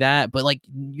enjoy that, but like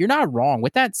you're not wrong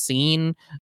with that scene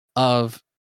of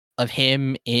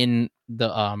him in the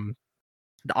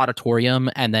auditorium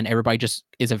and then everybody just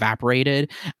is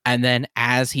evaporated, and then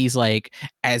as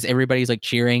everybody's like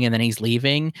cheering and then he's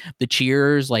leaving, the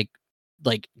cheers like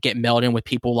get melded in with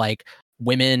people like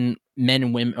men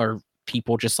and women or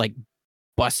people just like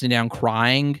busting down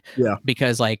crying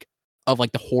because like of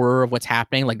like the horror of what's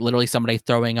happening, like literally somebody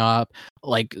throwing up,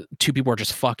 like 2 people are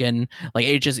just fucking, like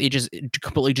it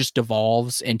completely just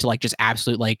devolves into like just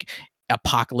absolute like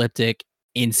apocalyptic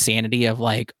insanity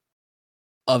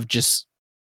of just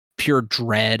pure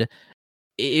dread.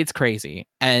 It's crazy.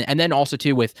 And then also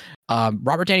too with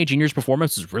Robert Downey Jr.'s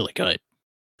performance is really good.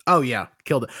 Oh yeah,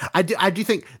 killed it. I do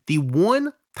think the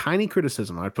one tiny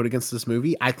criticism I'd put against this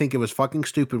movie, I think it was fucking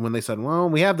stupid when they said, well,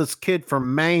 we have this kid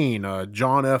from Maine,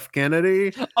 John F.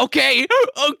 Kennedy. Okay.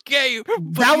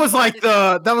 That was like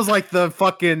the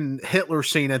fucking Hitler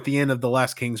scene at the end of the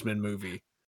last Kingsman movie.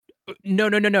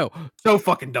 No. So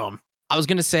fucking dumb. I was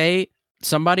gonna say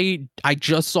I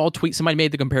just saw a tweet, somebody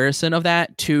made the comparison of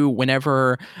that to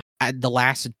whenever at the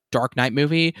last Dark Knight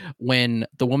movie when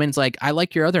the woman's like, I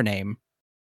like your other name.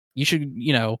 You should,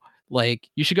 you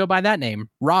should go by that name,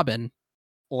 Robin.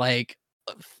 Like,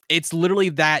 it's literally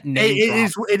that name.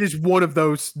 It is one of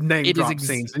those name drop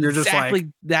scenes, and you're just exactly like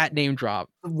that name drop.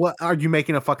 What are you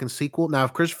making a fucking sequel now?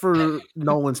 If Christopher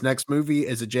Nolan's next movie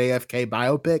is a JFK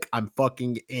biopic, I'm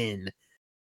fucking in.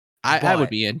 I would But-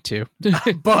 be into.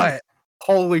 But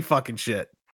holy fucking shit.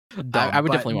 I would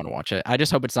But- definitely want to watch it. I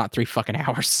just hope it's not 3 fucking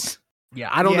hours. Yeah,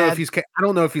 I don't know Yeah. if I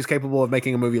don't know if he's capable of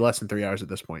making a movie less than 3 hours at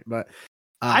this point. But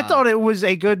I thought it was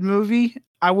a good movie.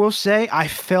 I will say I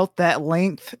felt that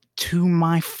length to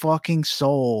my fucking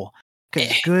soul. 'Cause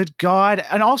good God.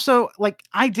 And also, like,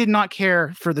 I did not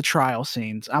care for the trial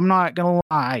scenes. I'm not gonna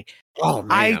lie. Oh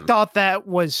man, I thought that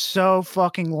was so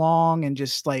fucking long and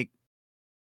just like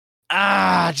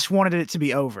I just wanted it to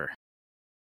be over.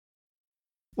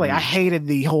 Like I hated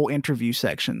the whole interview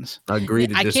sections. agree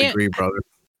to I can't- disagree, brother.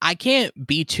 I can't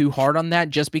be too hard on that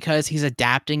just because he's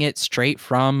adapting it straight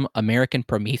from American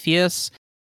Prometheus,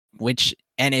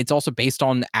 and it's also based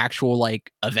on actual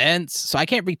like events. So I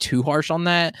can't be too harsh on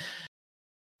that.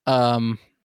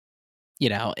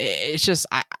 It's just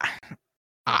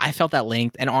I felt that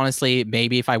length, and honestly,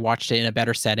 maybe if I watched it in a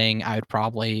better setting, it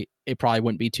probably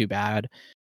wouldn't be too bad.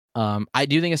 I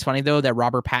do think it's funny though that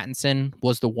Robert Pattinson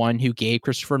was the one who gave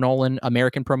Christopher Nolan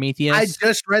American Prometheus. I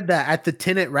just read that at the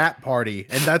Tenet rap party,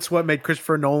 and that's what made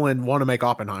Christopher Nolan want to make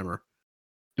Oppenheimer.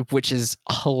 Which is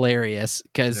hilarious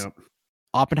because Yep.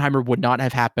 Oppenheimer would not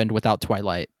have happened without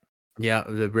Twilight. Yeah,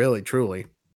 really, truly.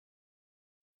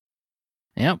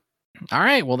 Yep. All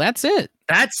right. Well, that's it.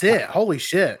 That's it. Holy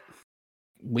shit.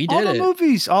 We All did the it.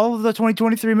 movies, all of the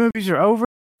 2023 movies are over.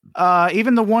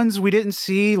 Even the ones we didn't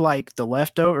see, like the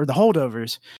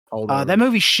holdovers. Hold on. That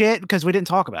movie's shit because we didn't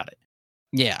talk about it.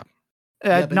 Yeah.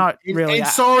 Yeah, but- Not and- really. And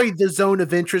sorry, the zone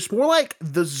of interest. More like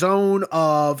the zone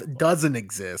of doesn't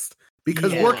exist.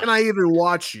 Because where Yeah. can I even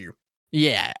watch you?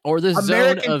 Yeah. Or the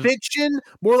American zone of fiction?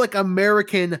 More like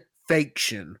American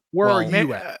fiction. Where Well, are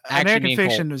you at? Actually, American me and Cole-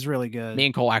 Fiction was really good. me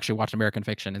and Cole actually watched American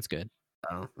Fiction. It's good.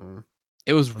 Oh,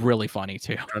 It was really funny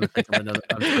too. trying to think of another,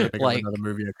 I'm trying to think Like- of another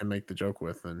movie I can make the joke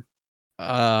with. And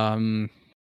Um.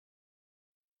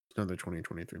 another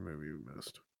 2023 movie we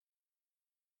missed.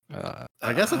 Uh,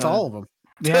 I guess it's all of them.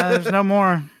 Yeah, there's no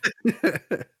more.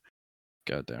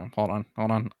 goddamn. Hold on. I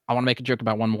want to make a joke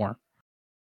about one more.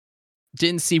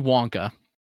 Didn't see Wonka.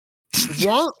 That's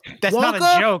not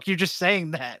Wonka? a joke. You're just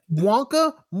saying that.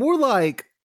 Wonka? More like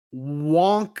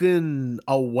wonking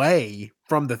away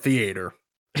from the theater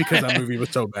because that movie was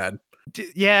so bad.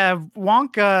 Yeah,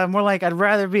 Wonka. More like I'd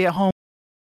rather be at home.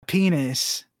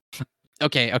 Penis.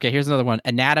 Okay. Here's another one.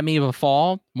 Anatomy of a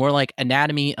Fall. More like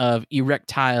Anatomy of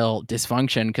Erectile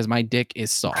Dysfunction because my dick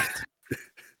is soft.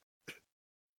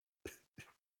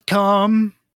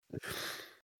 Come.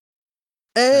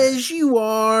 As you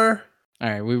are. All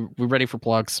right. We're ready for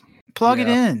plugs. Plug it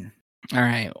Yeah. in. All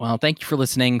right. Well, thank you for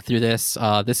listening through this.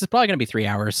 This is probably going to be 3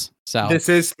 hours. So This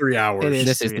is 3 hours. It is.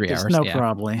 This is 3 there's hours, No yeah.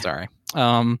 problem. sorry.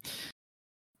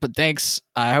 But thanks.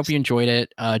 I hope you enjoyed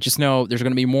it. Just know there's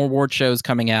going to be more award shows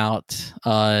coming out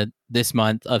this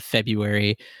month of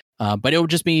February. But it'll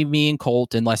just be me and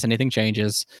Colt unless anything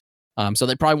changes. So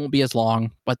they probably won't be as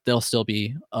long, but they'll still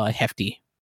be hefty.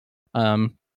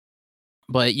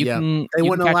 But you Yeah, can They you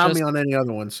wouldn't can catch allow us- me on any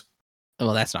other ones.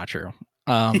 Well, that's not true.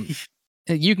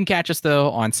 You can catch us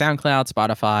though on SoundCloud,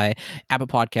 Spotify, Apple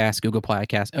Podcasts, Google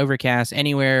Podcasts, Overcast,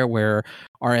 anywhere where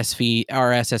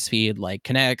RSS feed like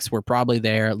connects. We're probably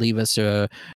there. Leave us a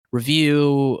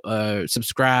review,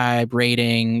 subscribe,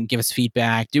 rating, give us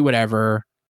feedback, do whatever.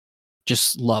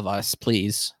 Just love us,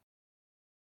 please.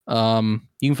 You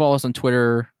can follow us on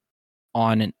Twitter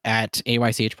at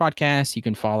AYCH Podcast. You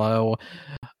can follow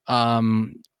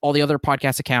all the other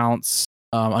podcast accounts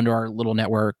under our little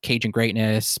network, Cajun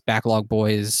Greatness, Backlog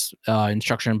Boys,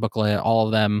 Instruction Booklet, all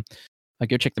of them.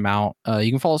 Go check them out. You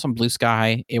can follow us on Blue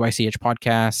Sky, AYCH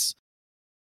Podcasts,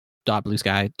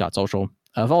 .bluesky.social.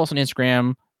 Follow us on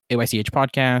Instagram, AYCH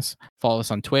Podcast. Follow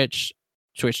us on Twitch,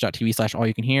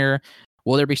 twitch.tv/allyoucanhear.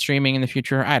 Will there be streaming in the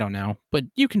future? I don't know, but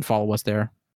you can follow us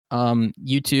there.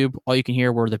 YouTube, All You Can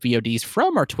Hear, where the VODs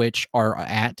from our Twitch are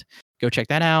at. Go check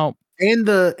that out. And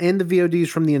the VODs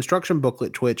from the instruction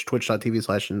booklet,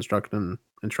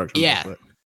 twitch.tv/instruction Yeah. booklet.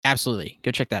 Absolutely.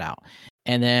 Go check that out.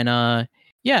 And then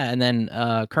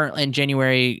currently in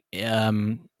January,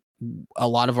 a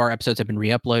lot of our episodes have been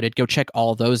re-uploaded. Go check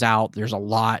all those out. There's a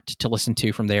lot to listen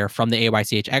to from there, from the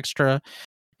AYCH Extra.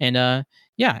 And and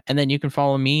then you can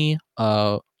follow me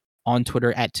on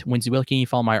Twitter at Winsy Wilkie. You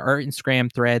follow my art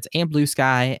Instagram, Threads, and Blue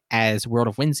Sky as World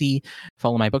of Winsy.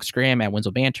 Follow my Bookstagram at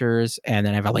Winslow Banters, and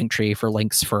then I have a link tree for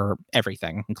links for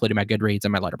everything, including my Goodreads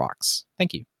and my Letterboxd.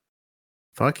 Thank you.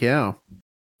 Fuck yeah.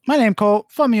 My name Colt.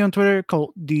 Follow me on Twitter,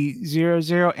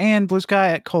 ColtD00, and Blue Sky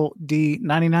at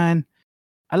ColtD99.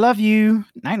 I love you.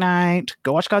 Night night.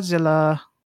 Go watch Godzilla.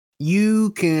 You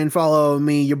can follow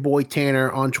me, your boy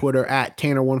Tanner, on Twitter at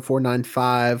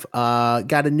Tanner1495.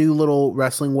 Got a new little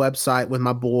wrestling website with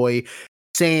my boy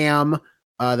Sam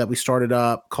that we started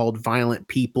up called Violent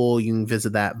People. You can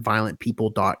visit that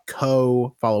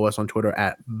violentpeople.co. Follow us on Twitter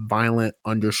at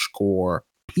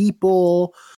violent_people.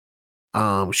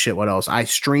 What else? I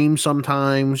stream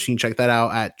sometimes. You can check that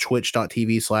out at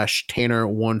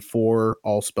twitch.tv/Tanner14,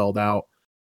 all spelled out.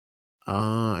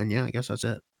 And yeah, I guess that's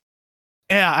it.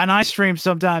 Yeah, and I stream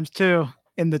sometimes too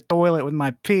in the toilet with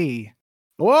my pee.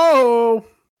 Whoa!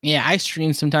 Yeah, I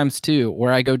stream sometimes too,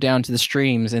 where I go down to the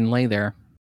streams and lay there.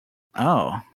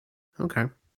 Oh, Okay.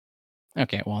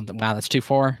 Okay, well, wow, that's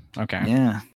 2-4. Okay.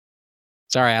 yeah.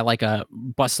 Sorry, I like a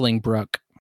bustling brook.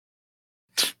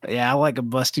 Yeah, I like a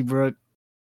busty brook.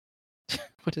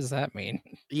 What does that mean?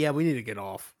 Yeah, we need to get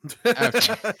off.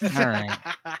 Okay. All right.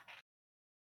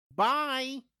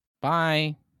 Bye.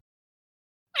 Bye.